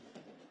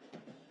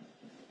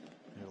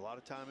 There's a lot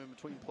of time in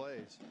between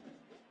plays.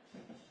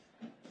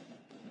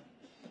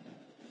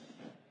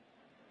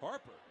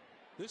 Harper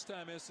this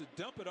time has to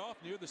dump it off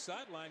near the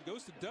sideline,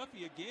 goes to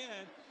Duffy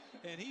again,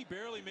 and he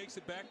barely makes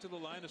it back to the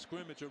line of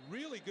scrimmage. A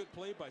really good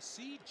play by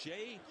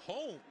C.J.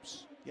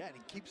 Holmes. Yeah, and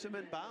he keeps him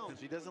in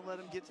bounds. He doesn't let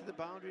him get to the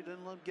boundary,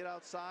 doesn't let him get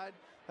outside.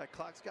 That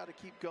clock's got to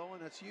keep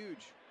going. That's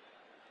huge.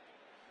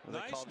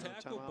 Well, nice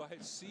tackle by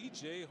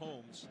C.J.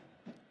 Holmes.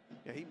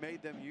 Yeah, he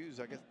made them use,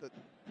 I guess,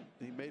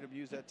 he made them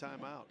use that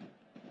timeout.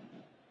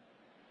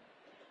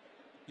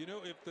 You know,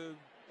 if the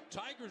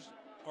Tigers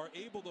are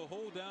able to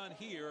hold down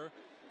here,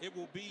 it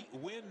will be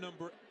win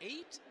number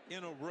 8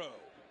 in a row.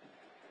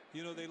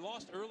 You know, they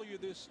lost earlier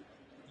this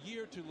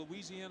year to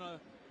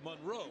Louisiana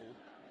Monroe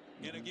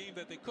in a game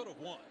that they could have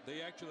won.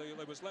 They actually,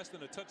 it was less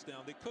than a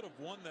touchdown. They could have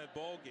won that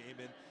ball game.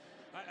 And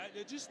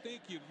I just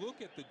think you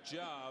look at the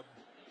job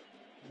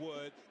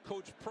what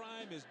Coach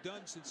Prime has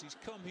done since he's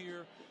come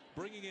here,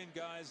 bringing in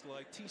guys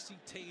like T.C.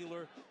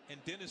 Taylor and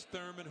Dennis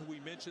Thurman, who we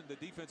mentioned, the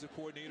defensive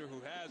coordinator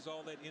who has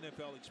all that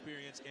NFL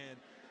experience, and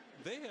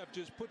they have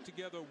just put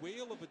together a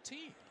whale of a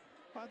team.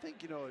 I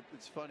think, you know,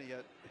 it's funny.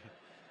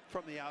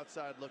 From the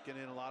outside looking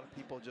in, a lot of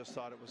people just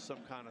thought it was some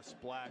kind of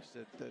splash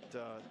that you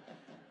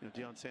know,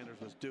 Deion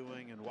Sanders was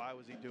doing, and why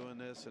was he doing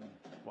this, and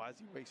why is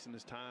he wasting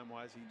his time,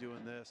 why is he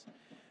doing this,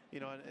 you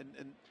know,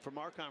 and from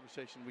our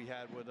conversation we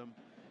had with him,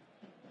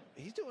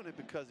 he's doing it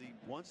because he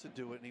wants to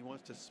do it, and he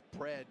wants to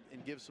spread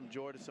and give some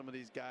joy to some of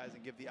these guys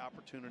and give the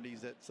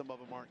opportunities that some of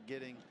them aren't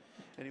getting,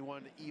 and he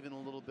wanted to even a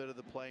little bit of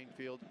the playing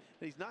field. And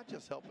he's not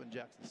just helping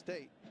Jackson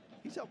State,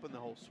 he's helping the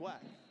whole SWAC.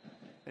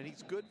 And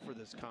he's good for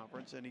this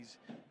conference, and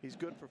he's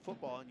good for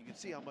football, and you can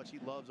see how much he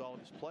loves all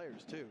of his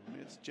players too. I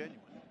mean, it's genuine.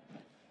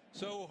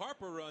 So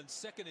Harper runs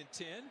 2nd and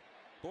 10.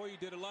 Boy, he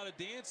did a lot of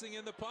dancing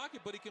in the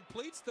pocket, but he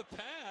completes the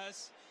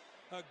pass.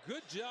 A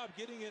good job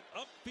getting it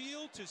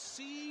upfield to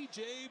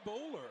C.J.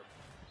 Bowler,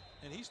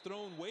 and he's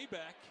thrown way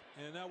back,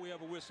 and now we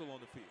have a whistle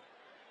on the field.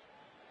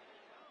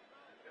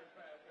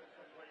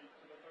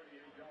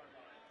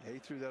 Yeah, he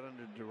threw that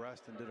under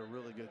duress and did a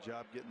really good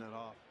job getting that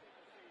off.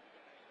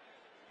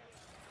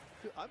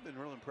 I've been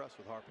real impressed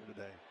with Harper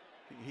today.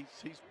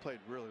 He's played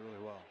really,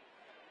 really well.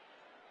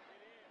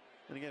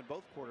 And again,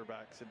 both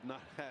quarterbacks have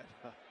not had,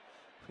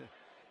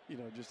 you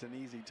know, just an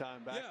easy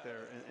time back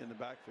there in the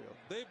backfield.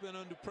 They've been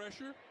under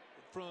pressure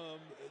from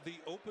the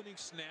opening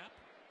snap,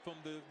 from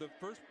the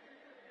first.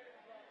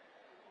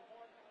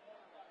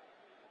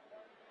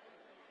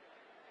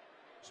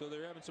 So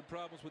they're having some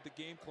problems with the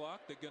game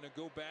clock. They're going to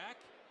go back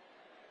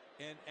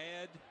and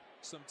add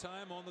some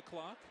time on the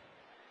clock.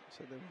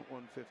 So they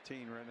want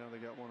 115 right now.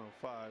 They got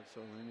 105,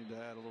 so they need to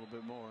add a little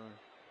bit more.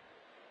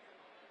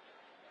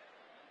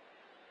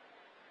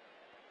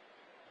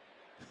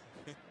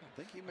 I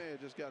think he may have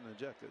just gotten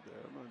ejected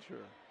there. I'm not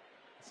sure.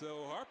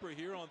 So Harper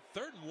here on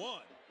 3rd and 1.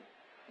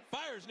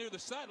 Fires near the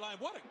sideline.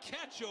 What a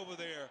catch over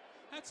there.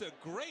 That's a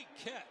great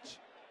catch.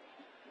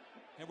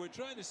 And we're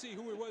trying to see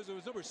who it was. It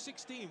was number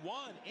 16,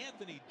 Juan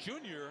Anthony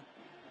Jr.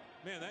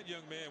 Man, that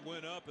young man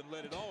went up and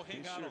let it all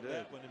hang out on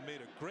that one and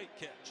made a great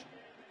catch.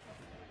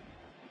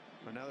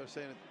 But now they're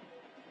saying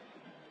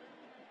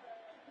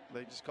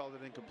they just called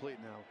it incomplete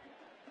now.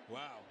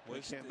 Wow.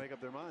 They can't make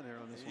up their mind there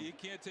on this one. You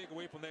can't take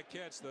away from that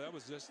catch, though. That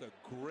was just a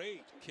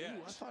great catch.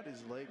 Ooh, I thought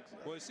his legs.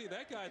 Well, see,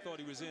 that guy thought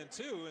he was in,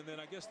 too. And then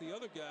I guess the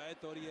other guy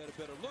thought he had a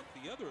better look,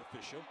 the other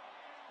official.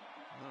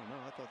 I don't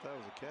know. I thought that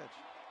was a catch.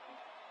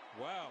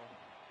 Wow.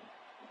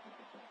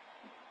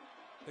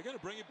 They're going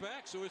to bring it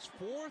back. So it's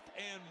 4th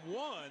and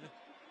 1.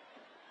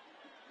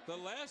 The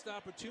last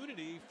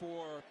opportunity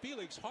for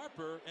Felix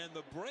Harper and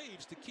the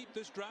Braves to keep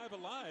this drive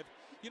alive.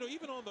 You know,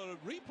 even on the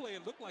replay,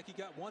 it looked like he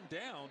got one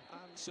down.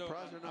 So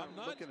surprised they're not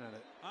looking at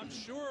it. I'm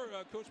sure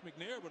Coach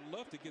McNair would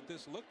love to get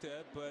this looked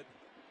at, but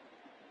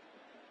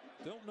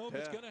don't know if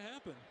it's going to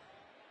happen.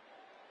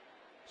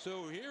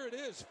 So here it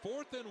is,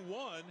 4th and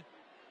 1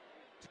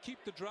 to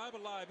keep the drive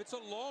alive. It's a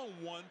long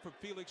one for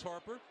Felix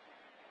Harper.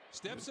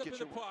 Steps up in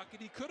the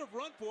pocket. He could have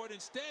run for it.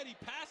 Instead, he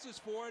passes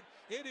for it.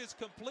 It is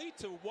complete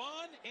to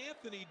Juan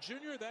Anthony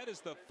Jr. That is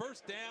the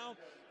first down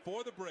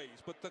for the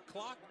Braves. But the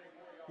clock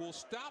will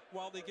stop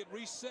while they get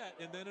reset,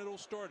 and then it'll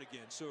start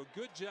again. So a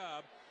good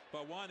job by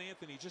Juan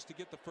Anthony just to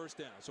get the first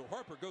down. So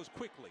Harper goes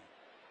quickly.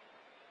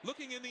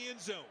 Looking in the end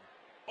zone.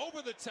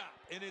 Over the top,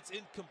 and it's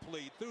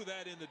incomplete. Threw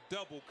that into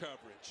double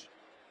coverage.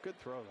 Good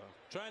throw, though.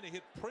 Trying to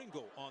hit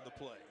Pringle on the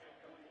play.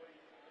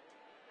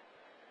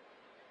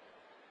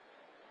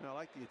 Now,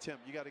 I like the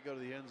attempt. You got to go to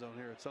the end zone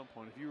here at some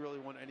point. If you really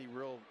want any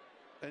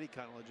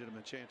kind of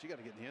legitimate chance, you got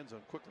to get in the end zone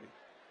quickly.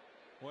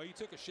 Well, he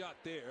took a shot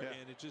there,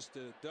 and it just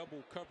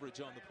double coverage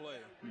on the play.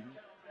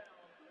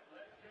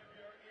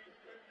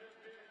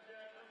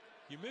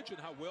 You mentioned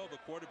how well the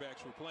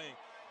quarterbacks were playing.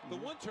 The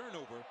one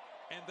turnover,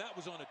 and that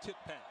was on a tip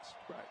pass.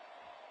 Right.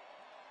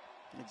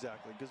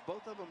 Exactly, because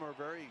both of them are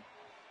very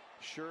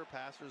sure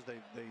passers. They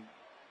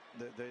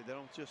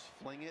don't just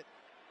fling it.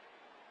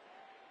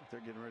 They're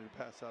getting ready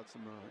to pass out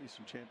some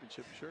Eastern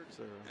Championship shirts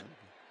there,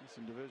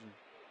 Eastern Division.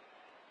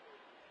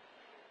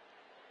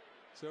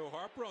 So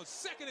Harper on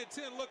 2nd and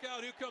 10. Look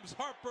out, here comes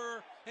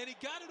Harper, and he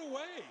got it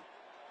away.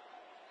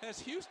 As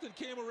Houston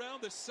came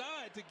around the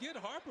side to get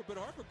Harper, but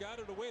Harper got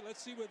it away.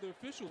 Let's see where the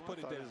officials put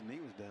it down. His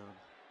knee was down.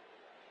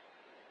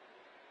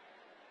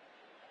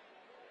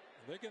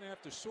 They're going to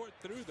have to sort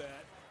through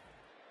that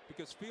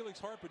because Felix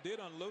Harper did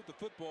unload the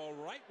football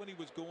right when he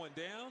was going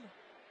down.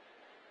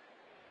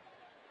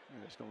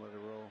 They're just going to let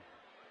it roll.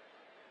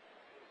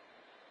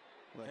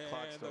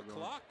 And the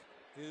clock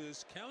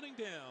is counting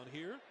down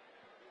here.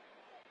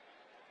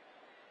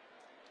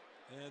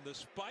 And the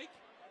spike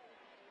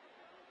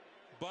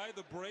by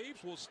the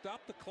Braves will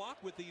stop the clock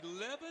with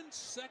 11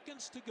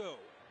 seconds to go.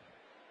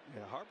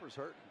 Yeah, Harper's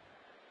hurting.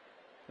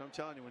 I'm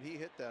telling you, when he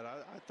hit that,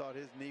 I thought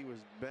his knee was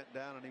bent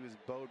down and he was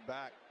bowed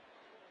back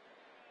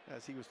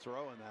as he was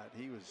throwing that.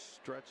 He was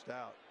stretched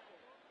out.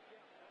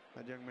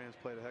 That young man's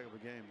played a heck of a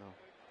game, though.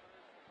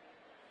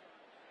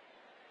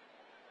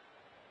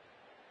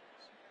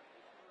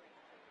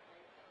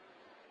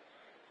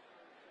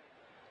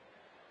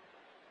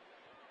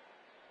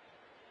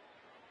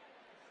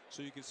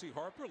 So you can see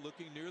Harper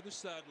looking near the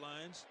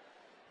sidelines.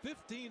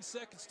 15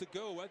 seconds to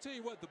go. I tell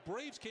you what, the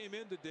Braves came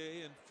in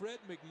today and Fred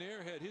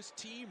McNair had his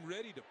team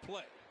ready to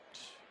play.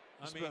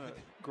 It's been a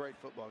great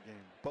football game.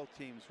 Both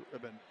teams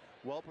have been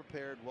well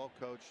prepared, well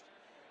coached,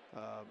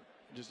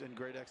 just in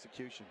great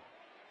execution.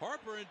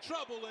 Harper in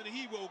trouble and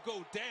he will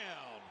go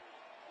down.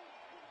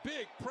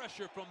 Big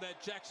pressure from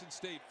that Jackson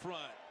State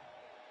front.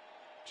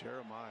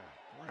 Jeremiah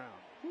Brown.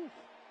 Whew.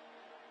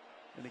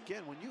 And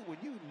again, when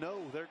you know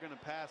they're going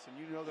to pass and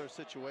you know their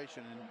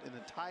situation, and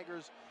the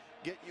Tigers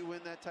get you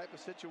in that type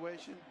of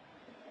situation,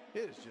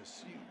 it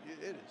is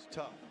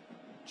tough.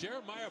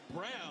 Jeremiah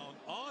Brown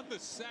on the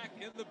sack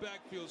in the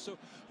backfield. So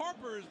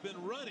Harper has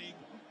been running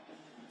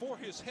for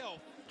his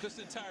health this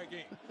entire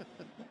game.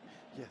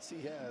 Yes,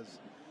 he has.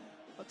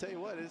 I'll tell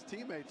you what, his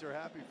teammates are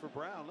happy for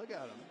Brown. Look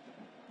at him.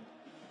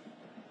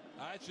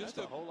 Just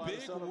a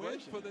big win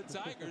for the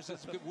Tigers.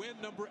 It's win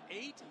number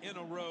 8 in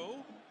a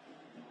row.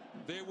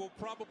 They will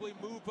probably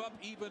move up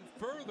even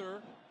further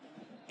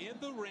in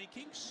the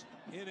rankings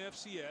in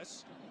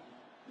FCS.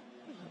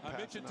 I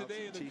mentioned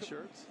today in the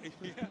t-shirts.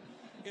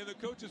 In the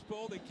coaches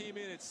poll, they came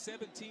in at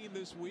 17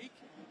 this week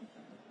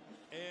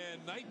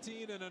and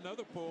 19 in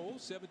another poll.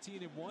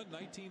 17 in one,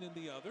 19 in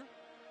the other.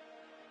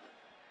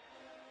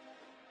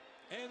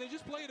 And they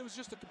just played. It was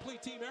just a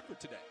complete team effort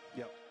today.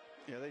 Yep.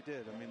 Yeah, they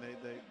did. I mean,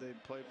 they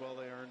played well.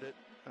 They earned it.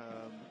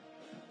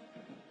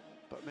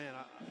 But man,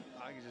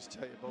 I can just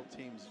tell you, both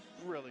teams,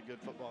 really good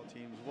football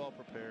teams, well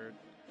prepared.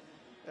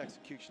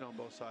 Execution on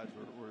both sides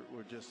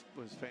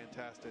was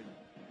fantastic.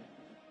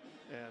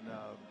 And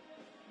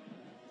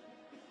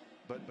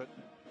but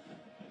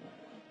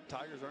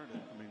Tigers earned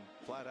it. I mean,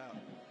 flat out.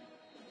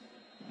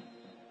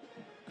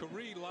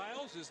 Khari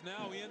Lyles is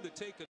now in to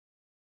take a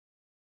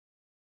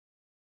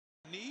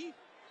knee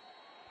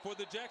for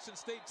the Jackson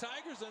State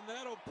Tigers, and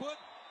that'll put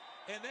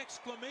an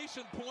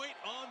exclamation point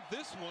on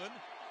this one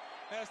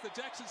as the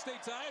Jackson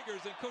State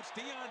Tigers and Coach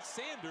Deion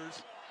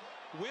Sanders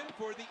win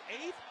for the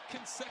 8th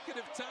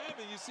consecutive time.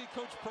 And you see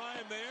Coach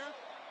Prime there.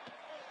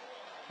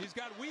 He's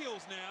got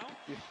wheels now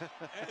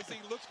as he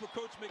looks for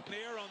Coach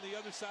McNair on the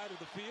other side of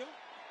the field.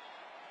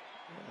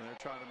 And they're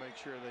trying to make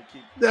sure they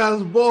keep.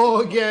 That's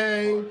ball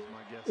game.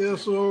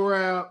 It's a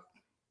wrap.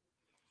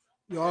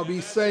 Y'all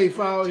be safe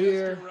out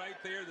here.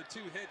 Right there, the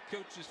two head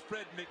coaches,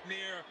 Fred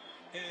McNair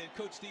and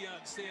Coach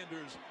Deion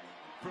Sanders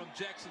from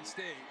Jackson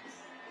State,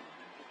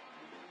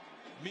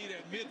 meet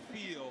at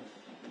midfield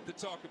to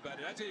talk about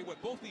it. I tell you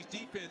what, both these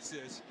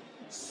defenses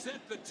set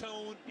the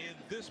tone in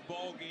this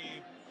ball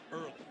game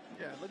early.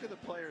 Yeah, look at the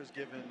players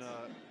giving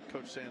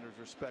Coach Sanders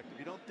respect. If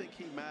you don't think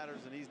he matters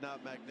and he's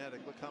not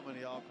magnetic, look how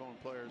many Alcorn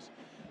players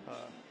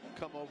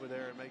come over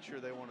there and make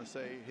sure they want to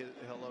say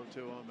hello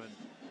to him.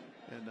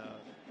 And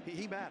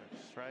he matters,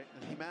 right?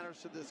 And he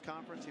matters to this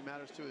conference. He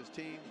matters to his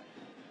team.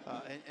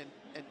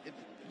 And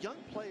young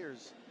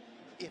players,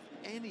 if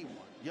anyone,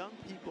 young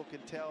people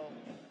can tell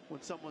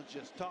when someone's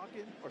just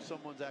talking or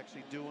someone's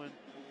actually doing.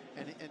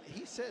 And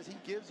he says he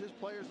gives his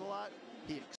players a lot. He